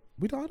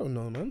 I don't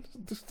know, man.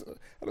 Just,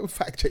 I don't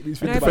fact check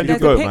these No, things. but Defend your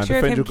there's a goat, man. picture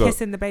of Defend him your goat.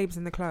 kissing the babes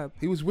in the club.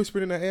 He was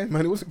whispering in her ear,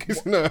 man. He wasn't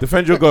kissing her.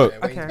 Defend your goat.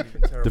 Yeah, Okay. Wayne's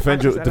been terrible.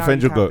 Defend your I'll just allow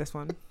defend you your to have goat. this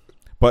one.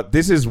 But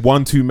this is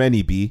one too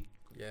many, B.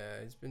 Yeah,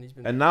 he's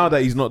been. And now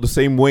that he's not the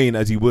same Wayne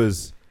as he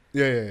was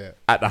Yeah.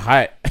 at the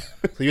height,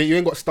 So you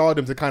ain't got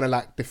stardom to kind of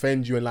like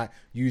defend you and like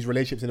use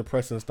relationships in the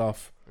press and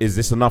stuff. is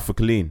this enough for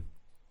Colleen?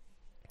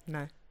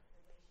 No.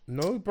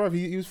 No, bro,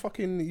 he was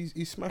fucking.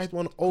 He smashed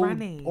one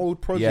granny.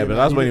 old project. Yeah, but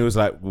that's when he was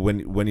like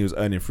when he was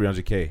earning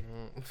 300k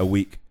a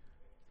week.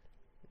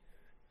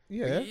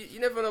 Yeah. You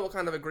never know what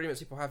kind of agreements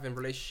people have in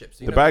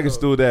relationships. You The never bag is know.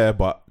 still there,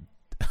 but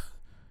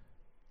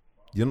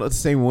you're not the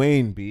same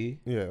Wayne, B.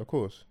 Yeah, of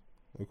course.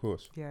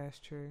 Yeah, it's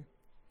true.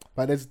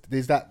 But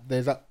there's that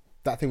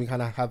thing we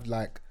kind of have,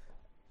 like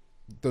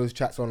those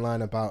chats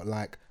online about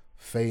like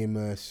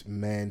famous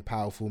men,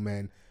 powerful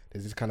men.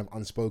 There's this kind of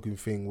unspoken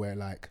thing where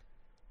like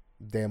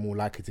they're more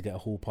likely to get a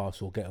hall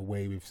pass or get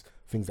away with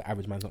things that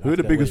average man's not. Who are allowed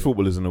the to get biggest away with.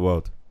 footballers in the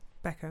world?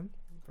 Beckham.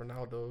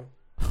 Ronaldo.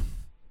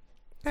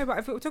 No, but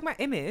if we're talking about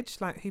image,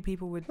 like who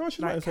people would No, she's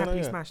like right in saying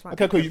happily that, yeah. smash. Like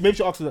Okay, cool. Maybe you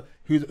should ask us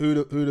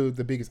who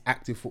the biggest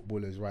active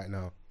footballers right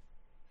now.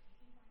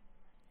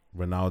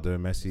 Ronaldo,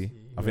 Messi.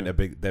 I think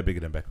they're bigger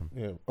than Beckham.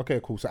 Yeah.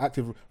 Okay, cool. So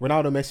active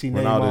Ronaldo, Messi,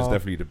 Ronaldo's Neymar.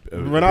 definitely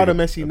Ronaldo, bigger-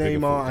 Messi, a bigger Neymar,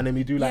 footballer. and then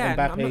we do like yeah, I'm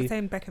not Mbappe,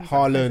 saying Beckham's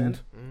Haaland.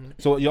 Mm.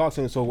 So you're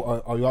asking. So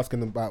are you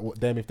asking about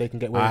them if they can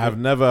get away? I with have it?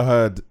 never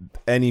heard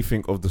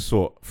anything of the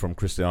sort from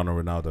Cristiano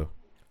Ronaldo,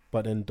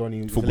 But then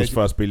Donny, football's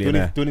first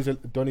billionaire.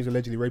 Donny's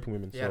allegedly raping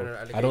women. Yeah, So no,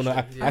 I don't know.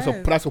 allegation,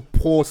 yeah. That's a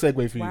poor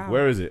segue for you. Wow.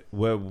 Where is it?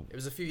 Where? It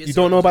was a few years You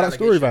ago, don't know it was about an that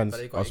story, allegation, Vans? but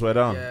they got I swear it.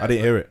 down. Yeah, I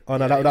didn't hear it. Oh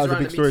no, Yeah, that it was a around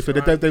big the story. mix So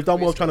around they've done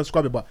well weeks trying to ago.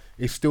 scrub it, but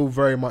it's still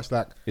very much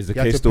like Is the you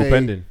have case to still pay-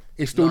 pending?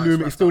 It's still No, it's looming.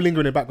 wrapped It's still up.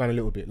 lingering in the background a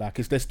little bit. Like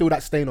there's still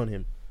that stain on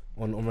him,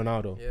 on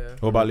Ronaldo. Yeah.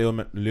 What about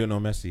Lionel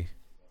Messi?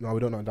 No, we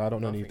don't know. I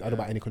don't know. I Nothing, don't know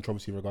about any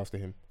controversy in regards to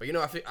him. But you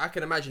know, I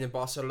can imagine in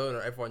Barcelona,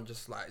 everyone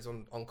just like is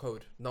on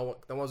code. No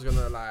one's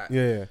gonna like.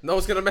 Yeah. No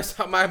one's gonna mess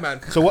up my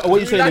man. So what you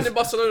you saying land is- in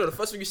Barcelona, the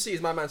first thing you see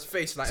is my man's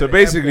face. Like So in the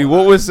basically, airport, what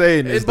like, we're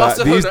saying in is that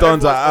Barcelona, these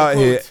dons are out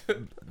everyone's here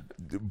on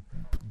code.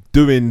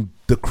 doing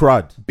the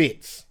crud.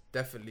 Bits.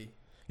 Definitely.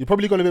 You're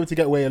probably going to be able to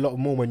get away a lot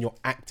more when you're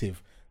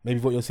active. Maybe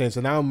what you're saying.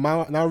 So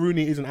now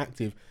Rooney isn't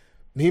active.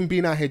 Him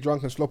being out here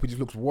drunk and sloppy just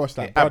looks worse.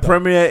 Like At brother.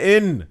 Premier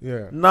Inn.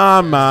 Yeah.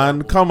 Nah, man.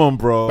 terrible. Come on,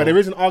 bro. But there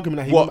is an argument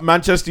that he What,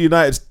 Manchester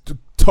United's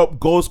top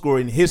goal scorer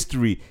in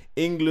history,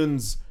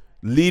 England's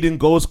leading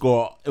goal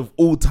scorer of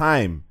all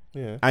time,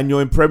 Yeah. and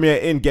you're in Premier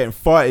Inn getting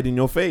farted in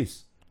your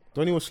face.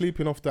 Donny was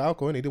sleeping off the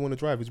alcohol and he didn't want to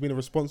drive. He's been a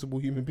responsible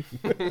human being.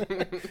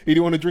 He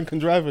didn't want to drink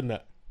and drive in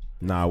that.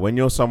 Nah, when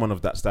you're someone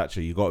of that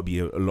stature, you got to be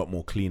a lot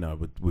more cleaner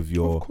with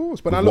your Of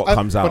course, but with I look, what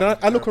comes out.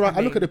 But I look around.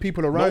 I look at the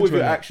people around Not with you.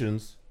 your and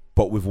actions,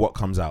 but with what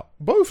comes out.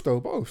 both though,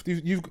 both.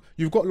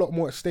 You've got a lot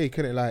more at stake,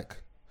 innit? Like,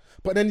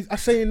 but then I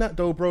saying that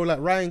though, bro. Like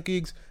Ryan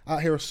Giggs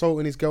out here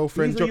assaulting his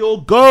girlfriend. These are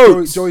your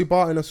goats. Joey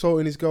Barton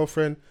assaulting his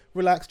girlfriend.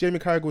 Relax. Jamie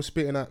Carragher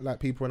spitting at like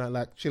people and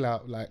like chill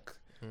out. Like,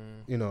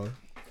 you know.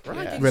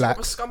 Ryan Giggs Relax.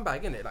 is a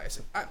scumbag, innit? Like, it's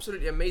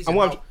absolutely amazing. And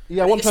what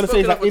how- I'm trying to say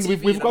is like spoken of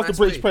on we've TV got in a the nice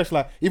British way. press.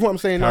 Like, even what I'm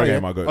saying now, Carragher, yeah,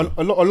 my goat,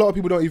 a lot of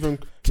people don't even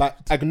like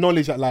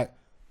acknowledge that like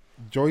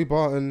Joey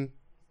Barton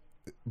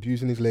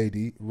abusing his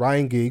lady,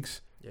 Ryan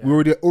Giggs. Yeah. We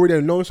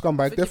already know I scumbag.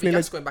 think Definitely.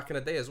 Gascoigne back in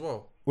the day as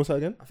well. What's that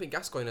again? I think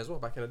Gascoigne as well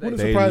back in the day. What is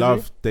They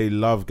surprise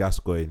love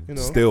Gascoigne. You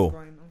know. Still,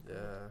 Yeah.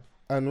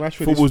 And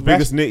Rashford Football's is,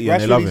 biggest nitty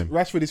and they love him.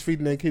 Rashford is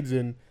feeding their kids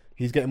and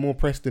he's getting more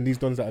press than these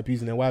dons that are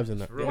abusing their wives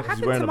and that. Real. What he's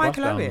happened wearing to a bus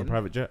Michael down on a Owen?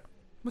 private jet.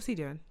 What's he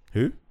doing?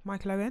 Who?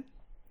 Michael Owen?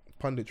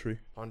 Punditry.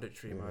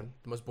 Punditry, man.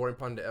 The most boring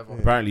pundit ever.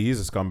 Apparently, he's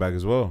a scumbag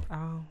as well.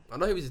 Oh. I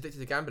know he was addicted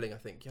to gambling. I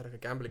think he had like a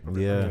gambling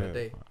problem Yeah. back in the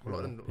day. A lot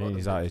of them- And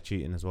he's out here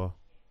cheating as well.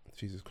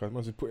 Jesus Christ,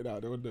 must have put it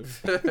out there, wouldn't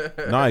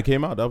they? No, it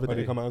came out the other When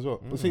day. they come out as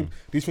well. But see,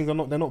 these things they're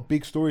not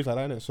big stories like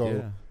that, innit? So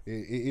Yeah.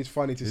 it is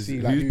funny to Is- see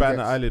like who's who batting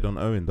gets- an eyelid on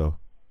Owen though?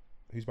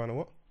 Who's banning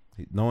what?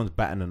 No one's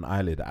batting an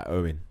eyelid at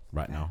Owen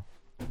right now.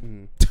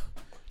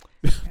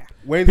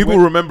 When People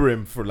when- remember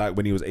him for like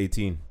when he was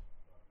 18.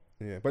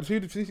 Yeah, but see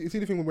the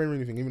thing with Wayne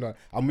Rooney thing. Even though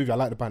I'm with you, I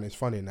like the banner. It's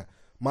funny and that.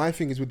 My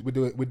thing is with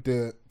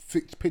the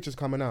pictures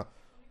coming out.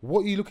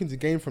 What are you looking to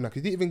gain from that?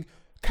 Because you didn't even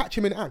catch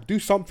him in act. Do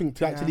something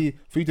to actually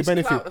for you to It's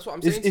benefit. clout, that's what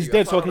I'm saying to It's you. I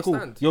dead. So can't okay, cool.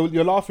 understand.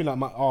 You're laughing like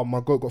my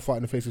goat got fight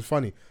in the face is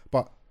funny,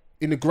 but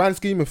in the grand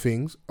scheme of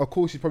things, of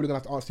course, he's probably gonna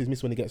have to answer his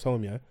miss when he gets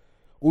home. Yeah.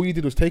 All you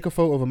did was take a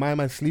photo of a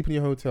man sleeping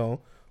in your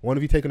hotel. One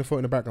of you taking a photo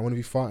in the background. One of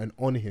you farting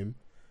on him.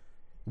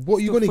 What are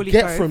you Still gonna fully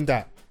get clothed. from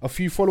that? a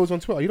few followers on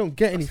Twitter. You don't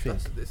get anything.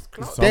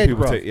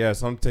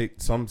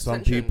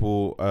 Some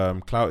people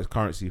clout is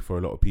currency for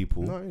a lot of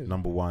people. No, it is.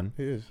 Number one,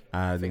 It is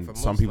and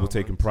some people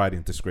taking pride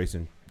in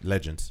disgracing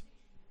legends.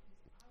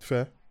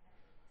 fair.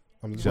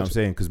 See what I'm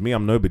saying? Because me,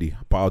 I'm nobody,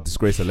 but I'll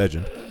disgrace a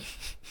legend.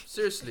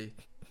 Seriously.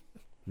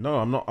 No,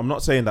 I'm not. I'm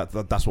not saying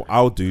that's what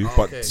I'll do.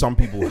 But some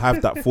people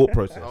have that thought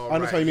process. I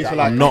understand what you mean. So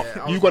like,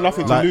 you got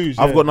nothing to lose.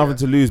 I've got nothing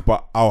to lose,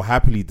 but I'll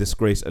happily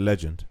disgrace a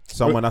legend,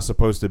 someone that's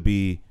supposed to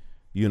be,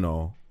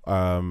 held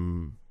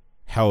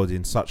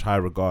in such high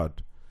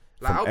regard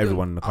from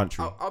everyone in the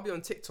country. I'll be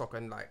on TikTok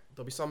and like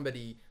there'll be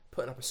somebody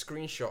putting up a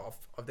screenshot of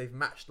they've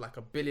matched like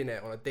a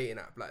billionaire on a dating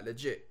app, like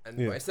legit. And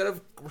but instead of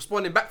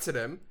responding back to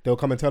them, they'll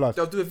come and tell us.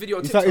 They'll do a video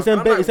on it's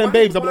TikTok. Like, it's them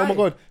babes. I'm like, oh my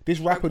god, this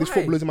rapper, this why?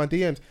 footballer's in my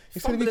DMs.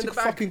 Instead of me Fumble in to the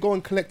bag. fucking go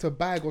and collect a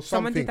bag or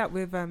Someone something. did that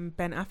with Ben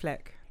Affleck.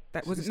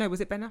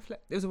 Was it Ben Affleck?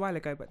 It was a while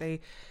ago, but they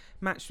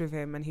matched with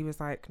him, and he was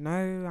like, "No,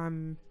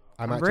 I'm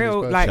actually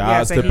real." this Like, Shout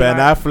out so to Ben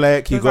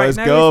Affleck. He got his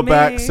girl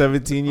back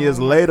 17 years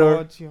later.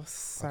 God, you're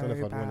so I don't know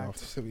if I'd want it bad.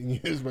 after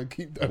 17 years, man.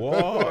 Keep that.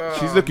 What?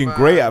 She's looking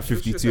great at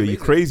 52. Are you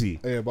crazy?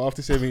 Yeah, but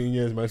after 17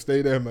 years, man,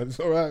 stay there, man. It's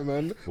all right,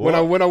 man.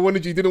 What? When I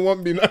wanted you, didn't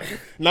want me.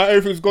 Now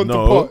everything's gone to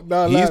No, pot.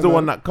 Nah, he's the man.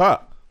 one that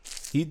cut.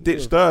 He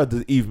ditched her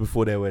the eve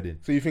before their wedding.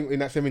 So you think in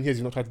that 7 years,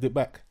 he's not tried to dip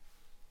back?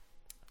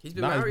 He's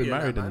been Nah, married, he's been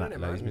married and and that.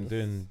 man. He's been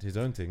doing his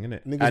own thing,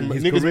 innit?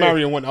 Niggas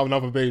marry and want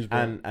another baby,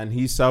 bro. And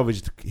he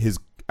salvaged his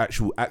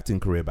actual acting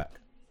career back.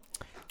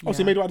 Oh, so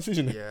he made the right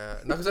decision. Yeah,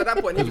 no, because at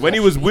that point, When he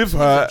was with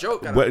her,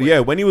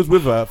 when he was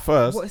with her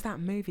first, What is that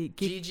movie?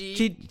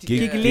 Gigi.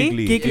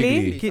 Giggly.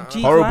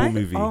 G-Y? Horrible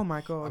movie. Oh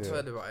my god. I've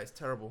heard about it. It's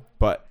terrible.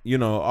 But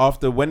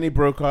after when they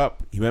broke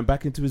up, he went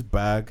back into his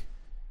bag.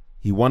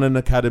 He won an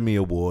Academy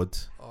Award.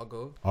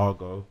 Argo.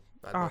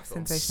 Bad film.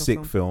 Sensational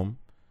Sick film.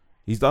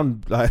 He's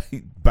done like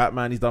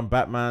Batman. He's done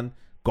Batman.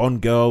 Gone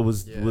Girl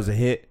was a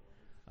hit.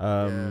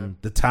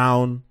 The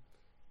Town.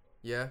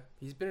 Yeah,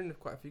 he's been in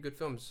quite a few good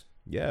films.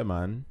 Yeah,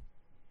 man.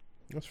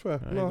 That's fair.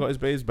 He got his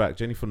babes back.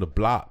 Jenny from the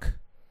Block.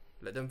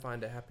 Let them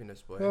find their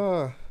happiness, boy.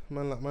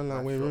 Man, like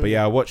Wayne But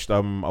yeah, I watched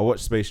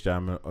Space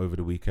Jam over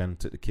the weekend.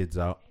 Took the kids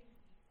out.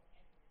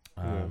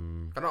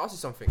 Can I ask you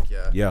something?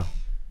 Yeah.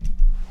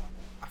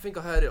 I think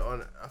I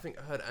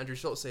heard Andrew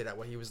Schultz say that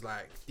where he was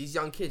like, these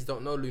young kids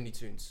don't know Looney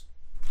Tunes.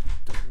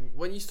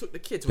 When you took the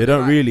kids, They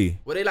don't really.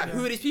 Were they like,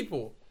 who are these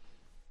people?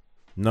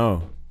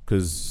 No,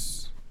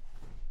 because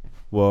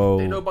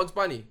They know Bugs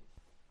Bunny.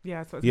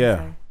 Yeah, that's what I was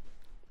gonna say.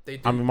 They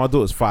do. I mean, my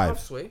daughter's 5,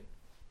 Halfway.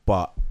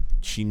 but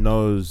she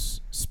knows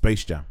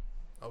Space Jam.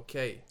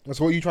 Okay.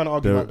 So what are you trying to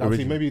argue The about?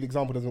 Obviously, original. maybe the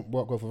example doesn't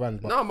work well for Vans.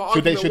 But No, my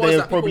should they argument was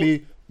have that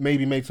probably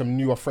maybe made some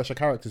newer, fresher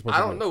characters?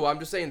 Possibly? I don't know. I'm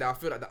just saying that I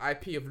feel like the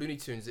IP of Looney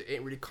Tunes, it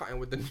ain't really cutting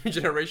with the new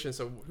generation.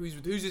 So who's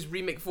this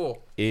remake for?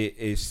 It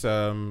is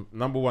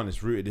number one.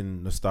 It's rooted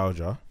in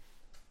nostalgia.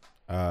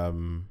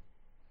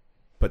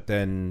 But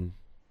then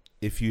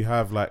if you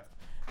have like,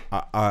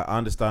 I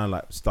understand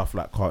like stuff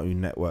like Cartoon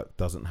Network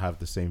doesn't have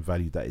the same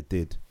value that it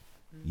did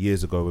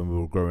years ago when we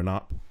were growing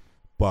up,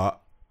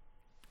 but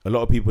a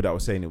lot of people that were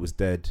saying it was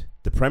dead.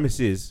 The premise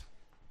is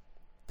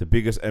the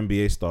biggest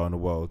NBA star in the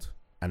world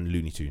and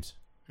Looney Tunes.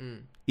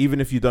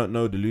 Even if you don't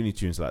know the Looney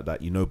Tunes like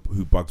that, you know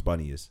who Bugs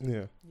Bunny is.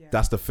 Yeah.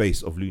 That's the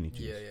face of Looney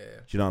Tunes. Yeah. Do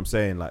you know what I'm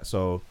saying? Like,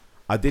 so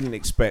I didn't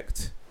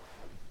expect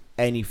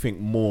anything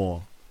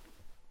more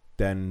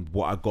than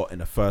what I got in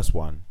the first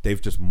one.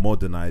 They've just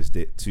modernized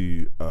it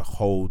to a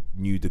whole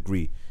new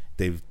degree.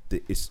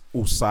 It's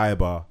all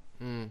cyber.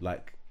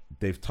 Like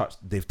they've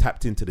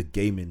tapped into the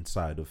gaming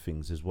side of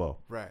things as well.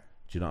 Right.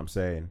 Do you know what I'm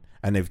saying?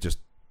 And they've just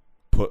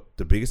put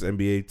the biggest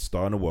NBA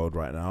star in the world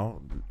right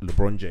now,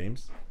 LeBron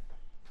James,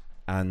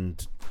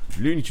 and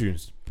Looney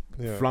Tunes.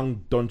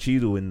 Flung Don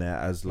Cheadle in there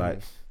as like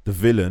the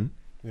villain.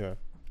 Yeah.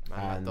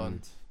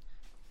 And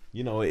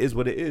it is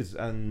what it is.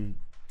 And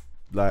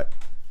like,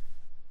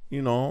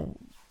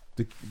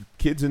 the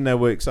kids in there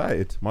were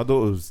excited. My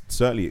daughter was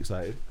certainly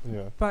excited.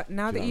 Yeah. But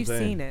now that you've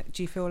saying? seen it,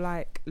 do you feel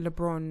like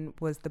LeBron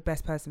was the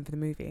best person for the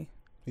movie?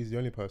 He's the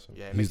only person.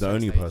 Yeah, He's the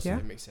only person.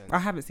 It makes sense. I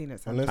haven't seen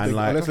it. So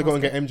Unless they go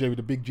and get MJ with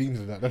the big jeans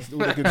and that. That's all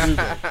they can do.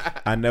 Bro.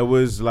 And there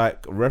was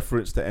like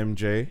reference to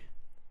MJ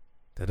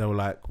that they were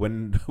like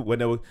when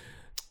they were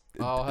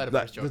I heard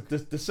like about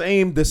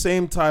the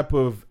same type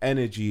of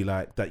energy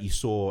like that you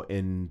saw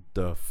in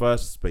the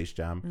first Space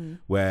Jam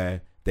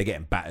where they're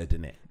getting battered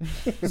in it.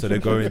 So they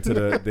go into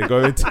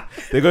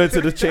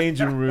the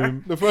changing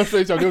room. The first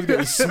Space Jam, they was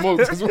getting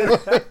smoked as well.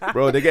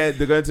 Bro, they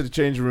go into the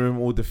changing room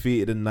all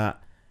defeated and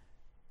that.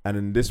 And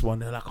in this one,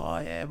 they're like, oh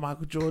yeah,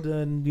 Michael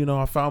Jordan,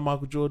 I found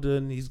Michael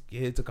Jordan. He's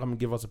here to come and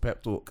give us a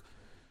pep talk.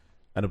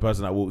 And the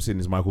person that walks in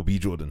is Michael B.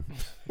 Jordan.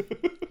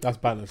 That's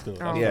banner still.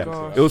 Oh, yeah,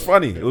 gosh. it was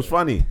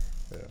funny.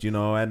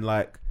 Yeah. And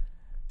like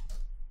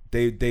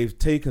they've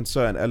taken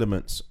certain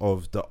elements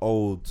of the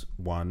old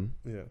one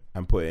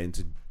and put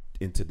it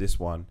into this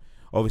one.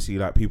 Obviously,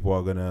 like people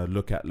are gonna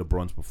look at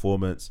LeBron's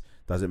performance.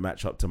 Does it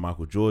match up to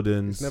Michael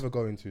Jordan's? It's never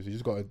going to. So you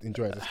just got to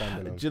enjoy it as a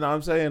standalone. Do you know what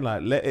I'm saying?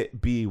 Like, let it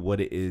be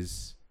what it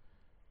is.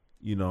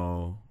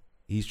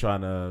 He's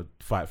trying to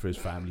fight for his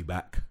family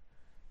back.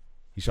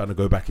 he's trying to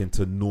go back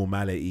into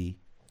normality.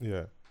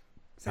 Yeah.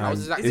 So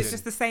is it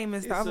just the same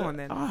as the other one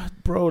then?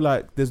 Bro,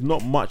 like there's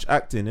not much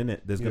acting in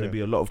it. There's gonna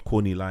be a lot of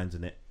corny lines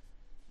in it.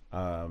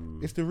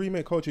 It's the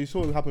remake culture. You saw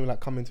what happened with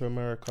like Coming to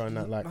America and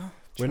that. Like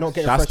we're not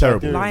getting. That's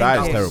terrible.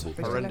 That is terrible.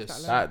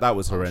 Horrendous. That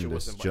was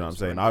horrendous. Do you know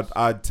what I'm saying?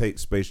 I'd take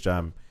Space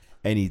Jam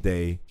any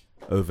day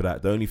over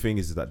that. The only thing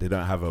is that they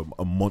don't have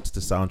a monster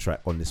soundtrack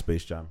on this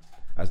Space Jam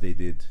as they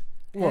did.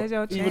 What?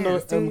 Even though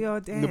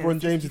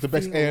LeBron James is the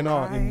best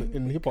A&R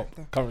in hip hop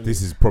currently.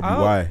 This is probably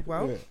why.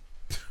 Well. Yeah.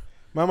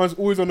 My man's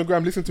always on the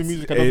gram listening to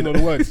music and doesn't know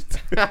the words.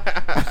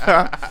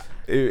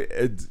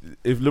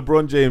 If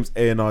LeBron James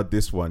A&R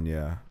this one,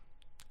 yeah,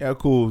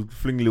 cool,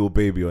 fling Little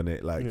Baby on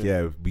it, like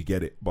yeah, we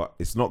get it, but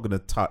it's not gonna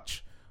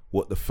touch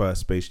what the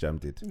first Space Jam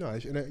did. No,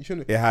 it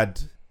shouldn't. It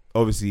had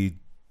obviously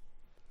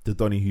the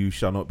Donny Who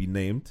Shall Not Be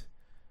Named.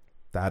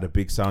 That had a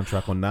big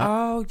soundtrack on that.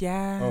 Oh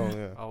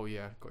yeah. Oh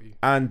yeah, got you.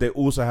 And they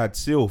also had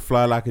Seal,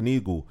 Fly Like an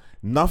Eagle.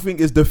 Nothing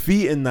is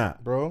defeating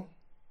that, bro.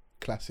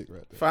 Classic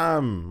right there.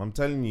 Fam, I'm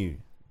telling you.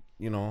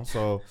 You know,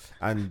 so,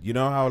 and you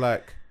know how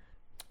like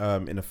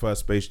in the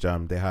first Space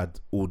Jam they had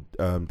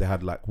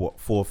like what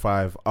 4 or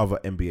 5 other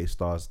NBA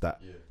stars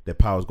that their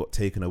powers got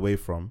taken away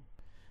from.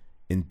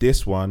 In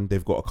this one,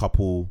 they've got a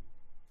couple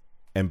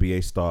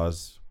NBA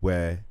stars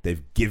where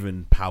they've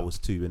given powers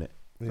to in it.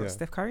 Yeah.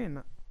 Steph Curry in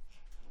that?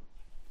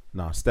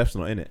 Nah, Steph's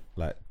not in it.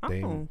 Like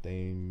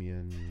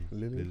Damian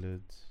Lillard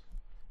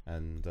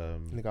and I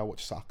think I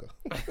watch soccer.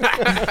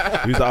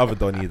 Who's the other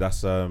Donny?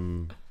 That's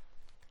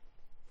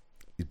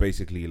he's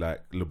basically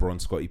like LeBron,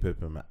 Scottie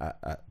Pippen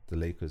at the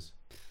Lakers.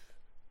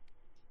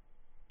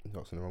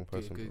 Not the wrong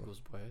person.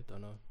 Google's boy, I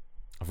don't know.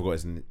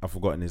 I've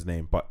forgotten his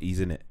name, but he's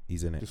in it.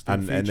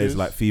 And there's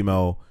like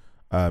female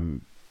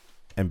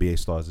NBA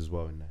stars as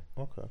well in there.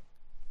 Okay.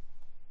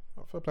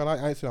 Fair play.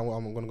 I said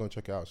I'm gonna go and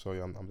check it out. So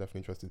yeah, I'm definitely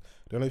interested.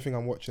 The only thing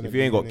I'm watching. If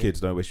you ain't got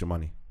kids, don't waste your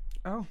money.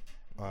 Oh.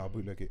 I'll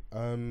bootleg it.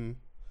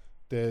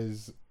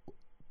 There's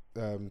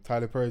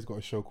Tyler Perry's got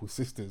a show called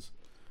Sisters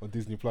on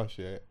Disney Plus,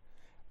 yeah,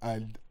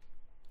 and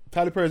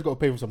Tyler Perry's got to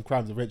pay for some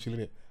crimes eventually,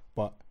 innit?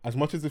 But as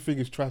much as the thing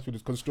is trash with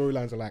this, because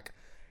storylines are like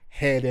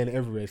here, there, and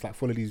everywhere. It's like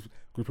follow these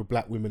group of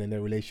black women and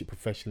their relationship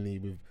professionally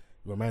with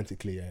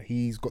romantically. Yeah,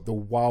 he's got the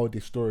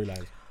wildest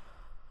storylines.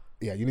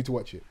 Yeah, you need to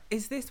watch it.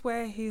 Is this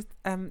where he's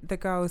the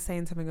girl is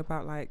saying something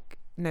about like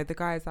the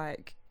guy's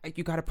like,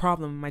 you got a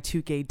problem with my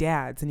 2 gay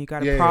dads, and you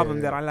got a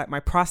problem that I like my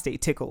prostate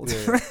tickled.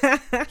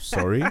 Yeah.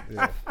 Sorry?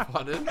 Yeah.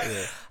 Pardon?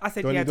 Yeah. I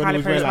said,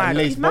 Tyler Perry's mad.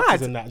 He's mad.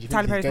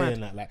 Tyler Perry's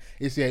mad. That. Like,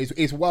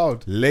 it's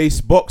wild. Lace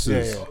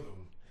boxers.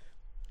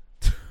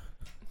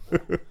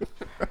 Yeah.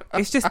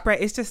 It's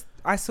just.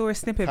 I saw a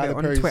snippet of it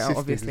on Twitter,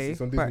 obviously,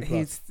 but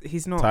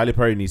he's not. Tyler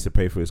Perry needs to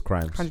pay for his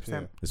crimes,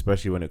 100%.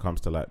 Especially when it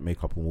comes to like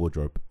makeup and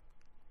wardrobe.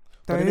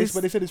 But they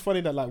said it's funny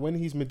that like when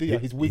he's Medea,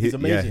 his wig is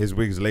amazing. Yeah, his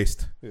wig's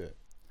laced. Yeah.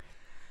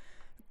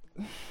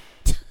 You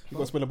got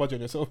to spend a budget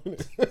on yourself,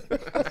 innit?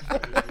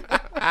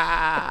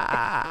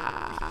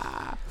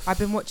 I've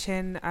been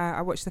watching.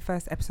 I watched the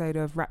first episode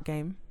of Rap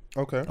Game.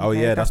 Okay. Oh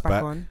yeah, that's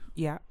back. On.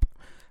 Yep.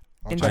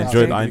 I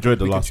enjoyed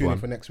the last one.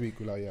 For next week,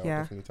 we're like,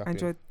 yeah. I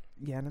enjoyed.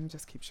 Yeah, let me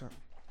just keep shut.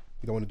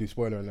 You don't want to do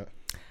spoiler on that.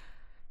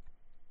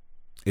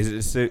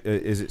 Is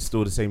it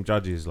still the same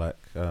judges? Like,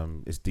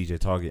 is DJ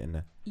Target in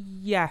there?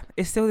 Yeah,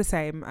 it's still the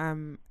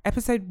same.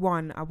 Episode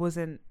 1, I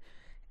wasn't.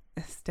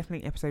 It's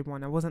definitely episode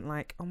 1. I wasn't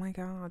like, oh my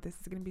god, this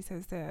is gonna be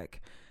so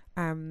sick.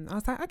 I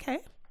was like, okay,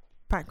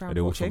 background. Are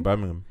they all from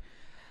Birmingham?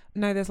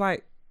 No, there's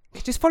like,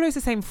 it just follows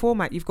the same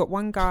format. You've got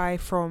one guy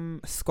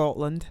from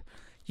Scotland.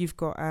 You've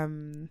got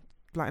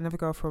like another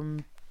girl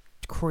from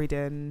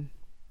Croydon.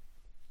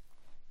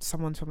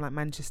 Someone's from like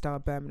Manchester,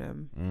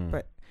 Birmingham.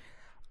 But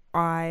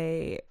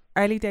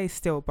early days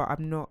still, but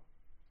I'm not.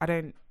 I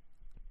don't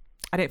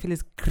feel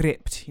as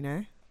gripped, you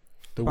know.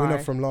 The winner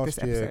from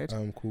last year,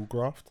 called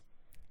Graft.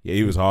 Yeah,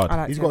 he was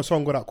hard. He's got a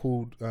song out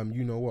called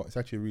You Know What. It's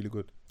actually really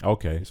good.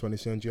 Okay. It's on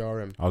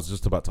GRM. I was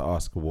just about to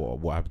ask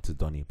what happened to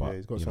Donny, but yeah,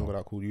 he's got a song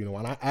out called You Know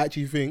What. And I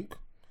actually think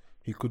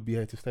he could be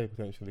here to stay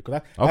potentially.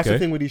 Because that's the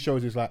thing with these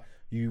shows is like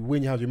you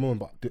win, you have your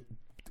moment, but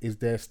is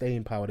their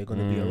staying power? They're going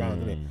to be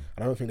around, isn't it? And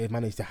I don't think they've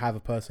managed to have a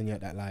person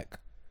yet that like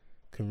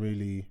can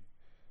really.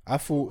 I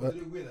thought. What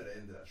did it win at the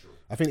end of that show?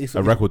 I think it's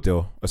a record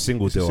deal, a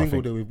single deal. A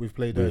single deal. We've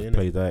played dirty. We've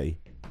played dirty.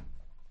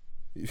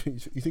 You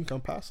think I'm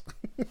pass?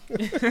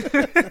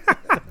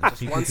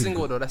 Just one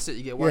single though. That's it.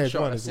 You get one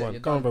shot. That's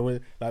it. Come on, bro.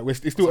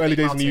 It's still early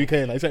days in the UK.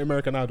 Like it's like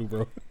American Idol,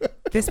 bro.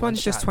 This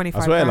one's just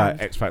 25. I swear,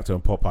 like X Factor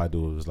and Pop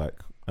Idol was like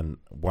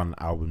one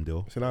album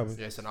deal. It's an album.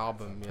 Yeah, it's an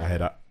album. Yeah. I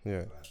heard that.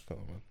 Yeah. Do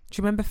you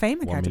remember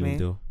Fame Academy?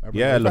 Deal.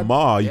 Yeah,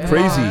 Lamar. You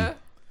crazy?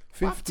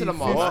 50,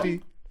 Lamar.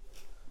 50.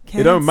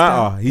 It don't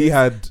matter. He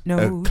had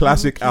a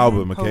classic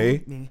album.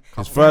 Okay,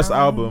 his first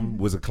album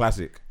was a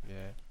classic. Yeah.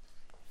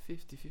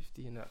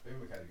 50-50 in that.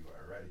 Fame Academy got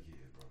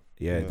eradicated, bro.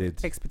 Yeah, it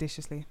did.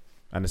 Expeditiously.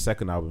 And the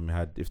second album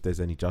had If There's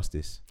Any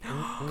Justice.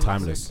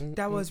 Timeless.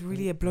 That was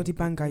really a bloody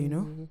banger, you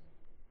know?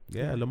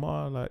 Yeah,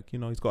 Lamar, like,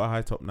 he's got a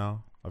high top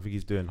now. I think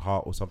he's doing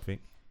Heart or something.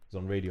 He's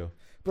on radio.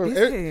 Bro,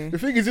 the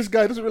thing is, this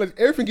guy doesn't realize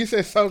everything he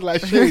says sounds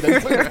like shade. I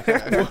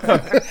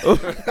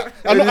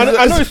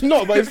know it's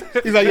not, but he's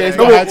like, yeah, it's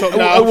not high top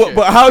now.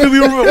 But how do we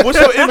remember? What's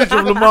your image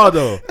of Lamar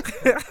though?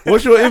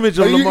 What's your image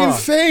of Lamar? Are you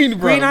insane, bro?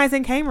 Green eyes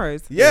and cane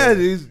rose. Yeah,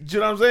 do you know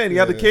what I'm saying? He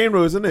had the cane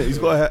rose, isn't it? He's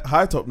got a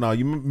high top now.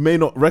 You may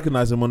not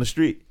recognize him on the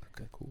street.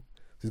 Okay, cool.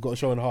 He's got a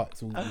show on Heart,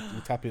 so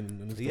we'll tap in.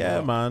 And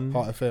Yeah, man.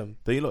 Heart FM.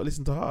 Don't you lot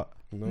listen to Heart?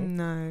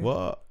 No.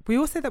 What? We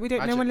all said that we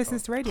don't. No one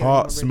listens to radio.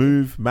 Heart,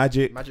 Smooth,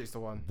 Magic. Magic's the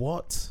one.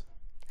 What?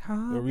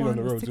 They're real on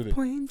the roads, isn't it?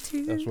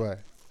 That's right.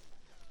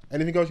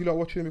 Anything else you like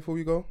watching before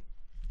we go?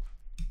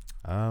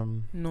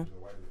 No.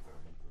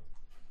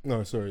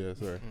 No, sorry.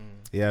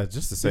 Yeah,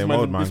 just the same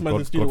old man. This man's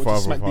in studio with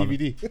Godfather Smack of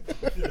DVD.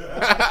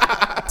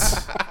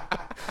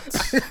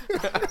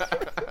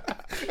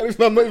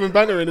 And I'm not even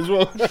bangering as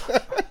well.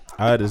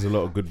 I heard there's a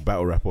lot of good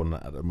battle rap on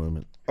that at the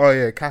moment. Oh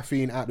yeah,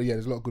 Caffeine out there. Yeah,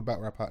 there's a lot of good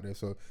battle rap out there.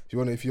 So if you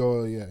wanna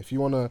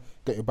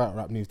get your battle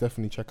rap news,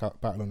 definitely check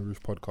out Battle on the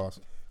Roof podcast.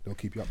 They'll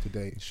keep you up to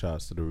date.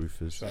 Shouts to the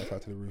Roofers. Shouts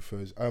out to the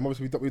Roofers.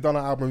 Obviously we've done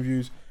our album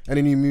reviews.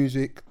 Any new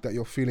music that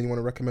you're feeling you want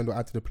to recommend or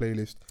add to the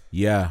playlist?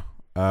 Yeah.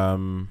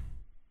 Did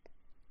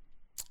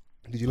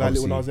you like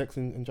Lil Nas X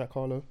and Jack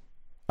Harlow?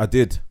 I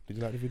did. Did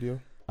you like the video?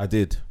 I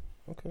did.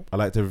 Okay. I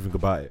liked everything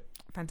about it.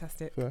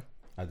 Fantastic. Fair.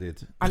 I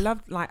did. I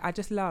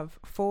just love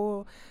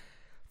for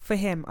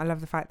him. I love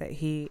the fact that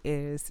he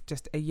is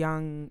just a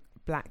young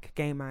black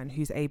gay man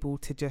who's able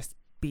to just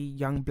be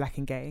young, black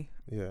and gay.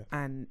 Yeah.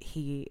 And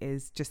he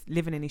is just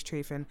living in his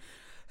truth. And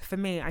for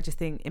me, I just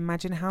think,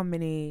 imagine how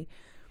many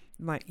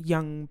like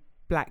young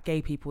black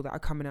gay people that are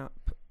coming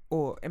up,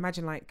 or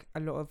imagine like a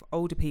lot of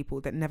older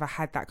people that never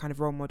had that kind of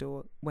role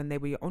model when they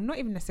were, or not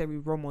even necessarily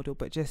role model,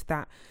 but just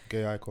that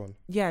gay icon.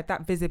 Yeah,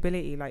 that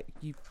visibility. Like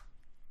you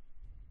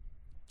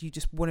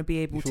just want to be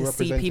able to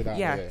see people,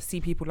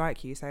 see people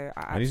like you. So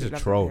I and he's a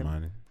troll,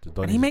 man.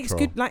 And he makes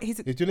good, like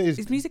his music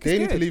is good. They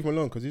need to leave him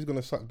alone because he's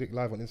gonna suck dick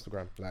live on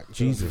Instagram. Like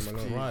Jesus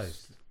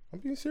Christ, I'm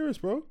being serious,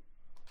 bro.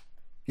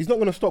 He's not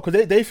gonna stop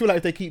because they feel like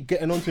if they keep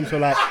getting onto him. So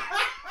like,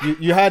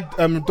 you had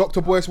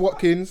Dr. Boyce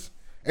Watkins.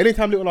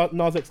 Anytime Lil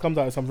Nas X comes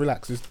out, it's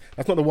relax.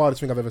 That's not the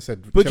wildest thing I've ever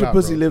said. Butcher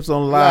Pussy lives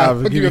on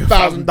live. I'll give you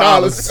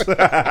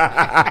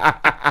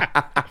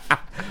 $1,000.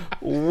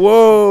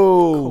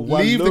 Whoa!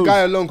 Leave the guy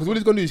alone because all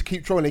he's gonna do is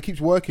keep trolling. He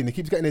keeps working. He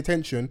keeps getting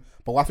attention.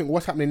 But I think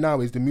what's happening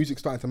now is the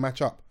music's starting to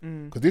match up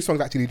because this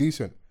song's actually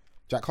decent.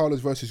 Jack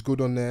Harlow's verse is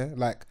good on there.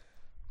 Like,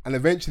 and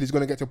eventually he's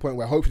gonna get to a point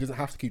where hopefully he doesn't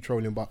have to keep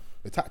trolling, but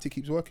the tactic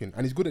keeps working,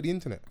 and he's good at the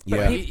internet.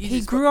 Yeah, he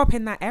grew up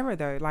in that era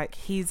though. Like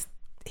he's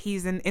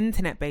an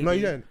internet baby. No,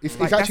 yeah, it's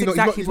actually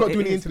not. He's not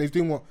doing the internet. He's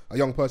doing what a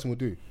young person would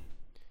do.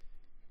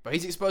 But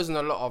he's exposing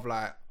a lot of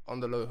like on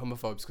the low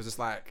homophobes because it's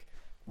like,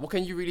 what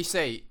can you really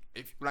say?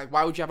 If like,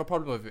 why would you have a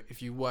problem with it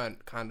if you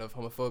weren't kind of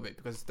homophobic?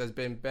 Because there's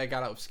been bare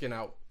gal out of skin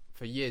out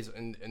for years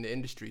in the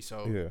industry.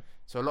 So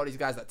so a lot of these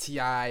guys like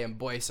T.I. and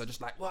Boyce are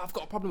just like, well, I've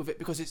got a problem with it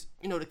because it's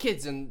the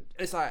kids, and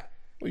it's like,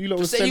 well, you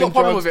just say you got a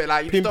problem with it,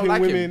 like you just don't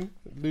like women,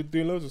 him.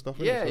 Doing loads of stuff.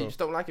 Yeah, you just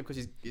don't like him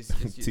because he's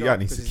T.I.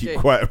 needs to keep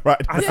quiet, right?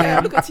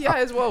 Yeah, look at T.I.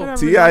 as well.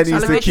 T.I.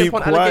 needs to keep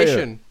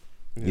quiet.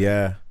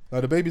 Yeah.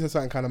 No, the baby's had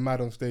something kind of mad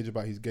on stage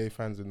about his gay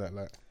fans and that,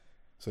 like.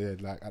 So yeah,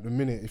 like at the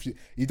minute, if you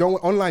don't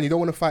online, you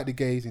don't want to fight the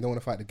gays, you don't want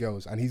to fight the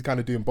girls, and he's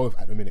kind of doing both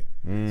at the minute.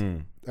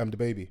 The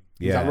baby,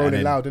 he's like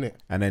rolling loud, isn't it?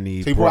 And then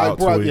he brought out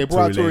Tory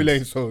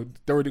Lanez, so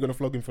they're already gonna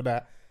flog him for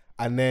that.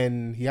 And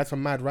then he had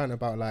some mad rant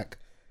about like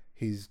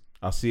his.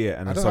 I see it,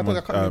 and then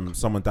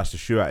someone dashed a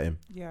shoe at him.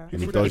 Yeah,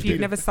 if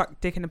you've never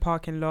sucked dick in a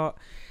parking lot,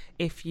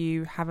 if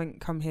you haven't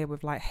come here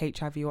with like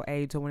HIV or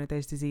AIDS or one of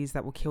those diseases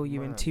that will kill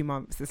you in 2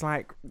 months, it's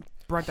like,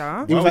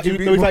 brother. He was like,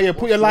 yeah,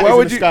 put your lights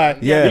in the sky.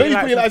 Yeah, you know, you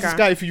put your lights in the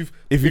sky if you've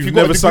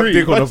never sucked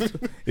dick on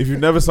if you've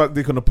never sucked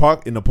dick on the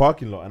parking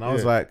lot. And I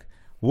was like,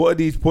 what are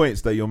these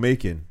points that you're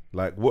making?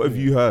 Like, what have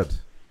you heard?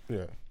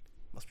 Yeah,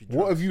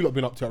 what have you lot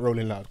been up to at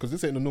Rolling Loud? Because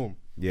this ain't the norm.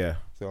 Yeah.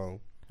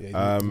 So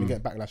yeah, you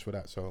get backlash for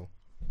that. So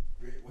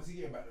what's he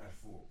getting backlash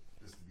for?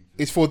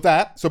 It's for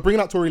that. So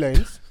bringing up Tory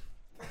Lanez.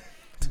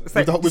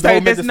 So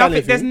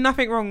there's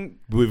nothing wrong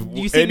with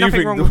you see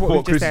nothing wrong with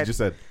what Chrissy just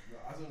said.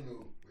 I don't know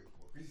what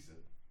Chrissy said.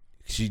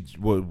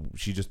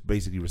 She just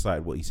basically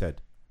recited what he said.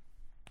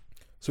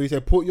 So he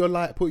said, put your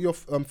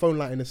phone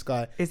light in the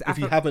sky if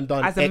you haven't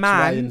done as a X, man,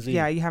 Y, and Z.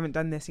 Yeah, you haven't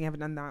done this, you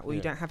haven't done that, or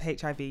you don't have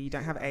HIV, you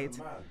don't have AIDS.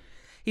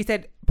 He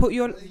said, put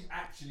your. What did he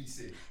actually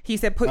say? He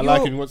said, put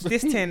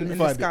this tin in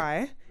the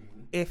sky.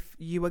 If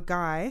you a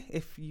guy,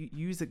 if you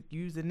use a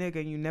nigga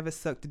and you never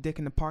sucked a dick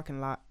in the parking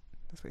lot.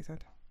 That's what he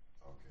said.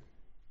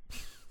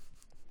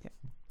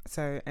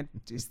 So, and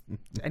just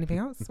anything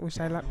else? Or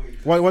should I like?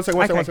 One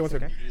second. Okay. Show up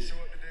today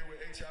with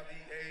HIV,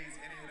 AIDS,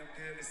 any of them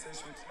deadly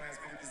sexually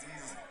transmitted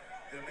diseases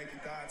that'll make you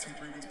die in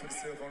 2-3 weeks. Put a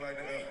cell phone light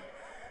in the air.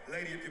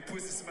 Lady, if your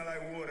pussy smell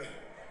like water,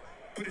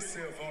 put a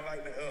cell phone light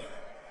in the air.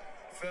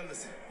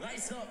 Fellas,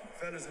 lights up.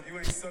 Fellas, if you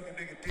ain't sucking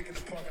nigga dick in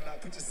the parking lot,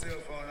 put your cell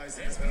phone lights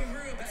in the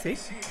air. See?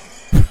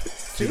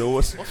 Do you know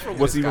what's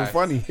even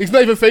funny? He's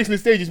not even facing the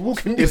stage. He's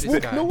walking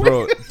away.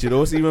 Bro, do you know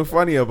what's even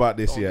funny about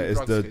this?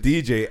 It's the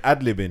DJ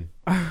ad-libbing.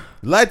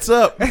 Lights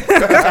up.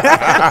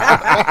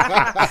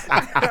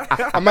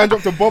 A man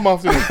dropped a bomb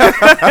after him.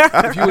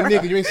 If you a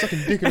nigga, you ain't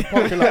sucking dick in the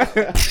parking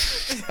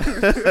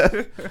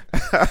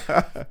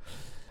lot.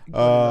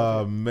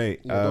 Oh,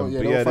 mate.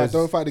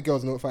 Don't fight the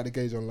girls and don't fight the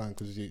gays online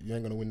because you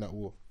ain't gonna win that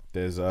war.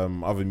 There's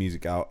other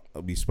music out.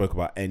 We spoke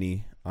about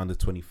Annie, under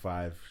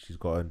 25. She's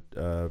got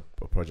a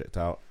project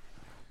out.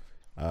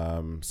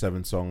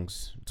 7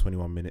 songs,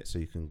 21 minutes, so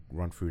you can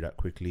run through that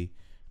quickly.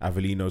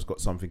 Avelino's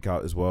got something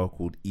out as well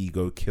called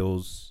Ego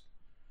Kills.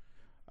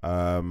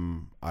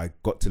 I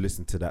got to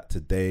listen to that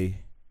today.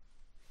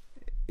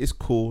 It's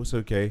cool. It's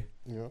okay.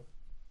 Yeah.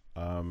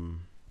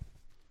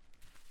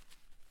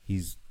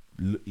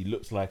 He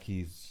looks like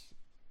he's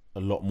a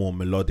lot more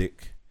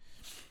melodic.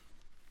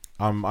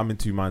 I'm in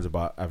two minds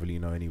about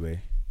Avelino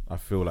anyway. I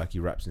feel like he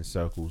raps in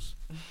circles.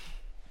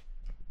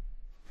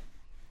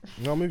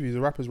 No, maybe he's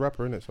a rapper's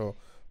rapper, innit? So,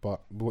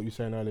 but what you were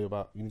saying earlier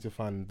about you need to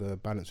find the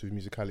balance with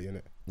musicality,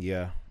 innit?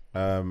 Yeah.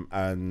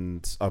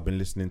 And I've been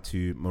listening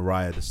to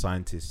Mariah the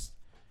Scientist.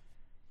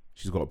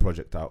 She's got a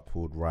project out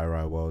called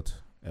Rai World.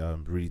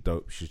 Really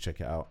dope. You should check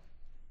it out.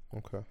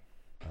 Okay.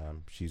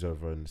 She's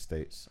over in the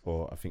States,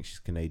 or I think she's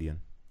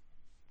Canadian.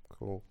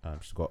 Cool.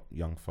 She's got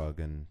Young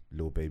Thug and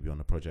Lil Baby on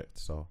the project.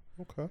 So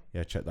okay.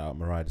 Yeah, check that out.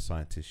 Mariah the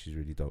Scientist. She's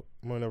really dope.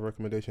 My other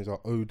recommendations are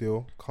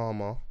Odile,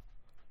 Karma,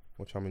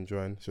 which I'm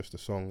enjoying. It's just a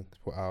song to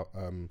put out.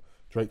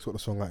 Drake's got the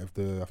song out of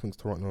I think it's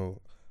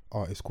Toronto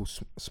artist called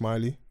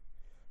Smiley.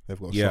 They've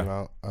got a song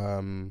out.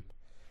 And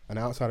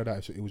outside of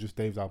that, it was just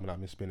Dave's album that I've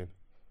been spinning.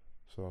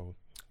 So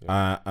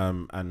yeah.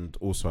 And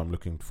also I'm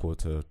looking forward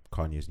to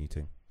Kanye's new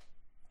thing.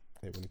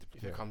 If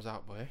it comes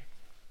out, boy.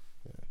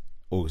 Yeah.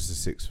 August the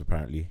 6th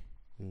apparently.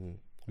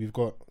 We've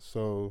got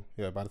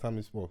by the time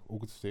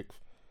August 6th,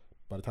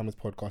 by the time this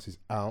podcast is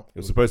out, it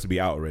was supposed to be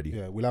out already.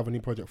 Yeah, we'll have a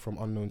new project from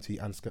Unknown T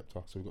and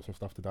Skepta, so we've got some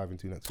stuff to dive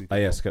into next week. Oh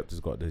yeah,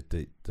 Skepta's got the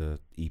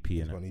EP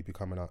in it. Got an EP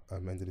coming out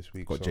end of this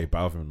week. Got J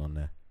Balvin on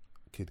there.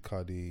 Kid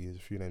Cudi, there's a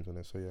few names on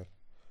there, so yeah,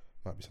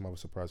 might be some other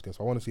surprise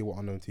guests. I want to see what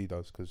Unknown T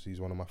does because he's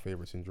one of my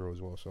favorites in drill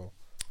as well. So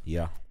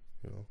yeah,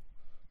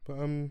 but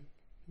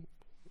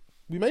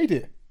we made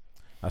it.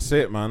 That's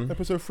it, man.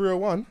 Episode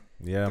 301.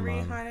 Yeah,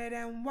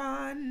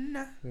 301.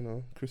 Man. You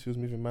know, Chrissy was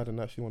moving mad and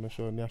that. She want to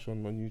show Nash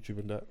on YouTube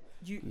and that.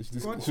 She was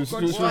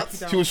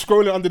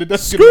scrolling under the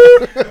desk.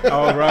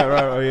 Oh, right.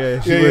 Oh,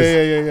 yeah.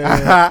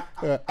 Yeah.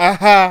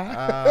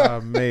 Ah,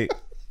 mate.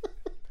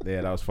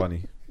 Yeah, that was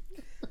funny.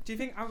 Do you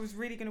think I was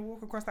really going to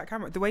walk across that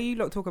camera? The way you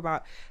lot talk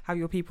about how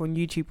your people on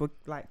YouTube were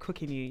like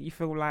cooking you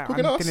feel like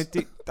I'm going to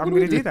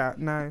do that?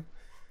 No,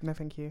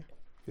 thank you.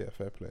 Yeah,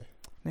 fair play.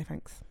 No,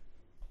 thanks.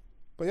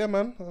 But yeah,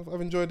 man,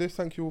 I've enjoyed this.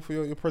 Thank you all for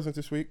your presence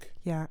this week.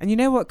 Yeah, and you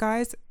know what,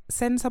 guys?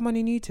 Send someone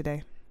you new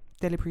today.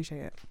 They'll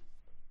appreciate it.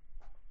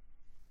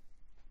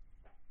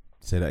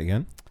 Say that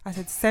again? I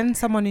said send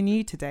someone you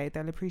new today.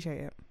 They'll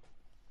appreciate it.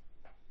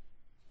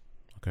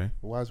 Okay.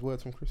 Wise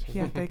words from Chris.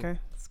 Yeah, there you go.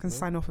 Just going to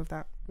sign off with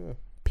that. Yeah.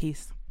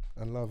 Peace.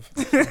 And love.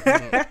 Quick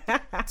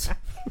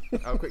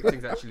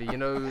things, actually. You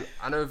know,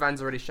 I know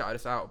Van's already shouted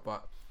us out,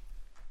 but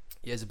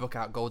he has a book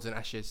out, Golden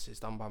Ashes. It's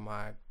done by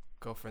my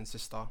girlfriend's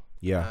sister.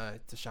 Yeah.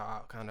 To shout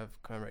out, kind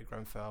of commemorate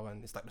Grenfell,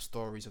 and it's like the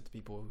stories of the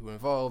people who were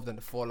involved and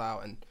the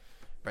fallout and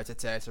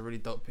red-to-tear. It's a really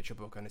dope picture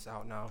book, and it's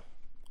out now.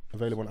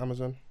 Available on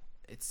Amazon.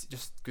 It's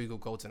just Google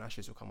Golden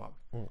Ashes will come up.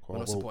 Oh, cool. We're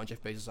not supporting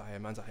Jeff Bezos out here.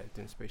 Man's out here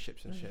doing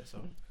spaceships and shit. So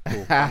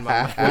cool.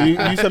 Well,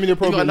 you send me the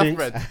program link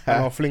and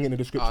I'll fling it in the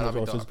description as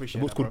well. So the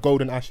book's called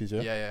Golden Ashes,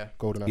 yeah? Yeah.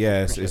 Golden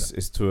Ashes. Yeah,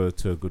 it's to a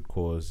good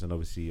cause, and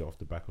obviously off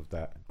the back of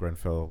that,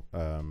 Grenfell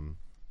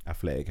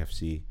Athletic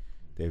FC,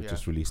 they've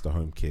just released a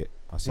home kit.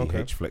 I see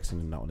H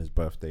flexing in that on his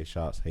birthday.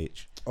 Shouts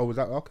H. Oh, was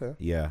that okay?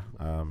 Yeah.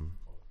 I'm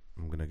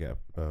gonna get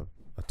a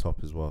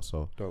top as well.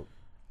 So dope.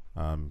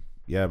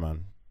 Yeah,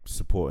 man.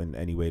 Support in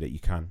any way that you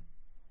can.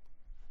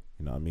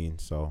 You know what I mean?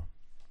 So,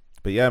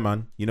 but yeah,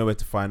 man, you know where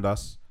to find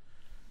us.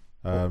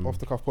 Off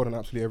the Cuff Pod on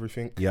absolutely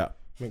everything. Yeah.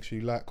 Make sure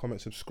you like,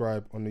 comment,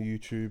 subscribe on the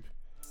YouTube.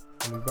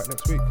 And we'll be back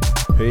next week.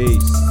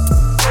 Peace.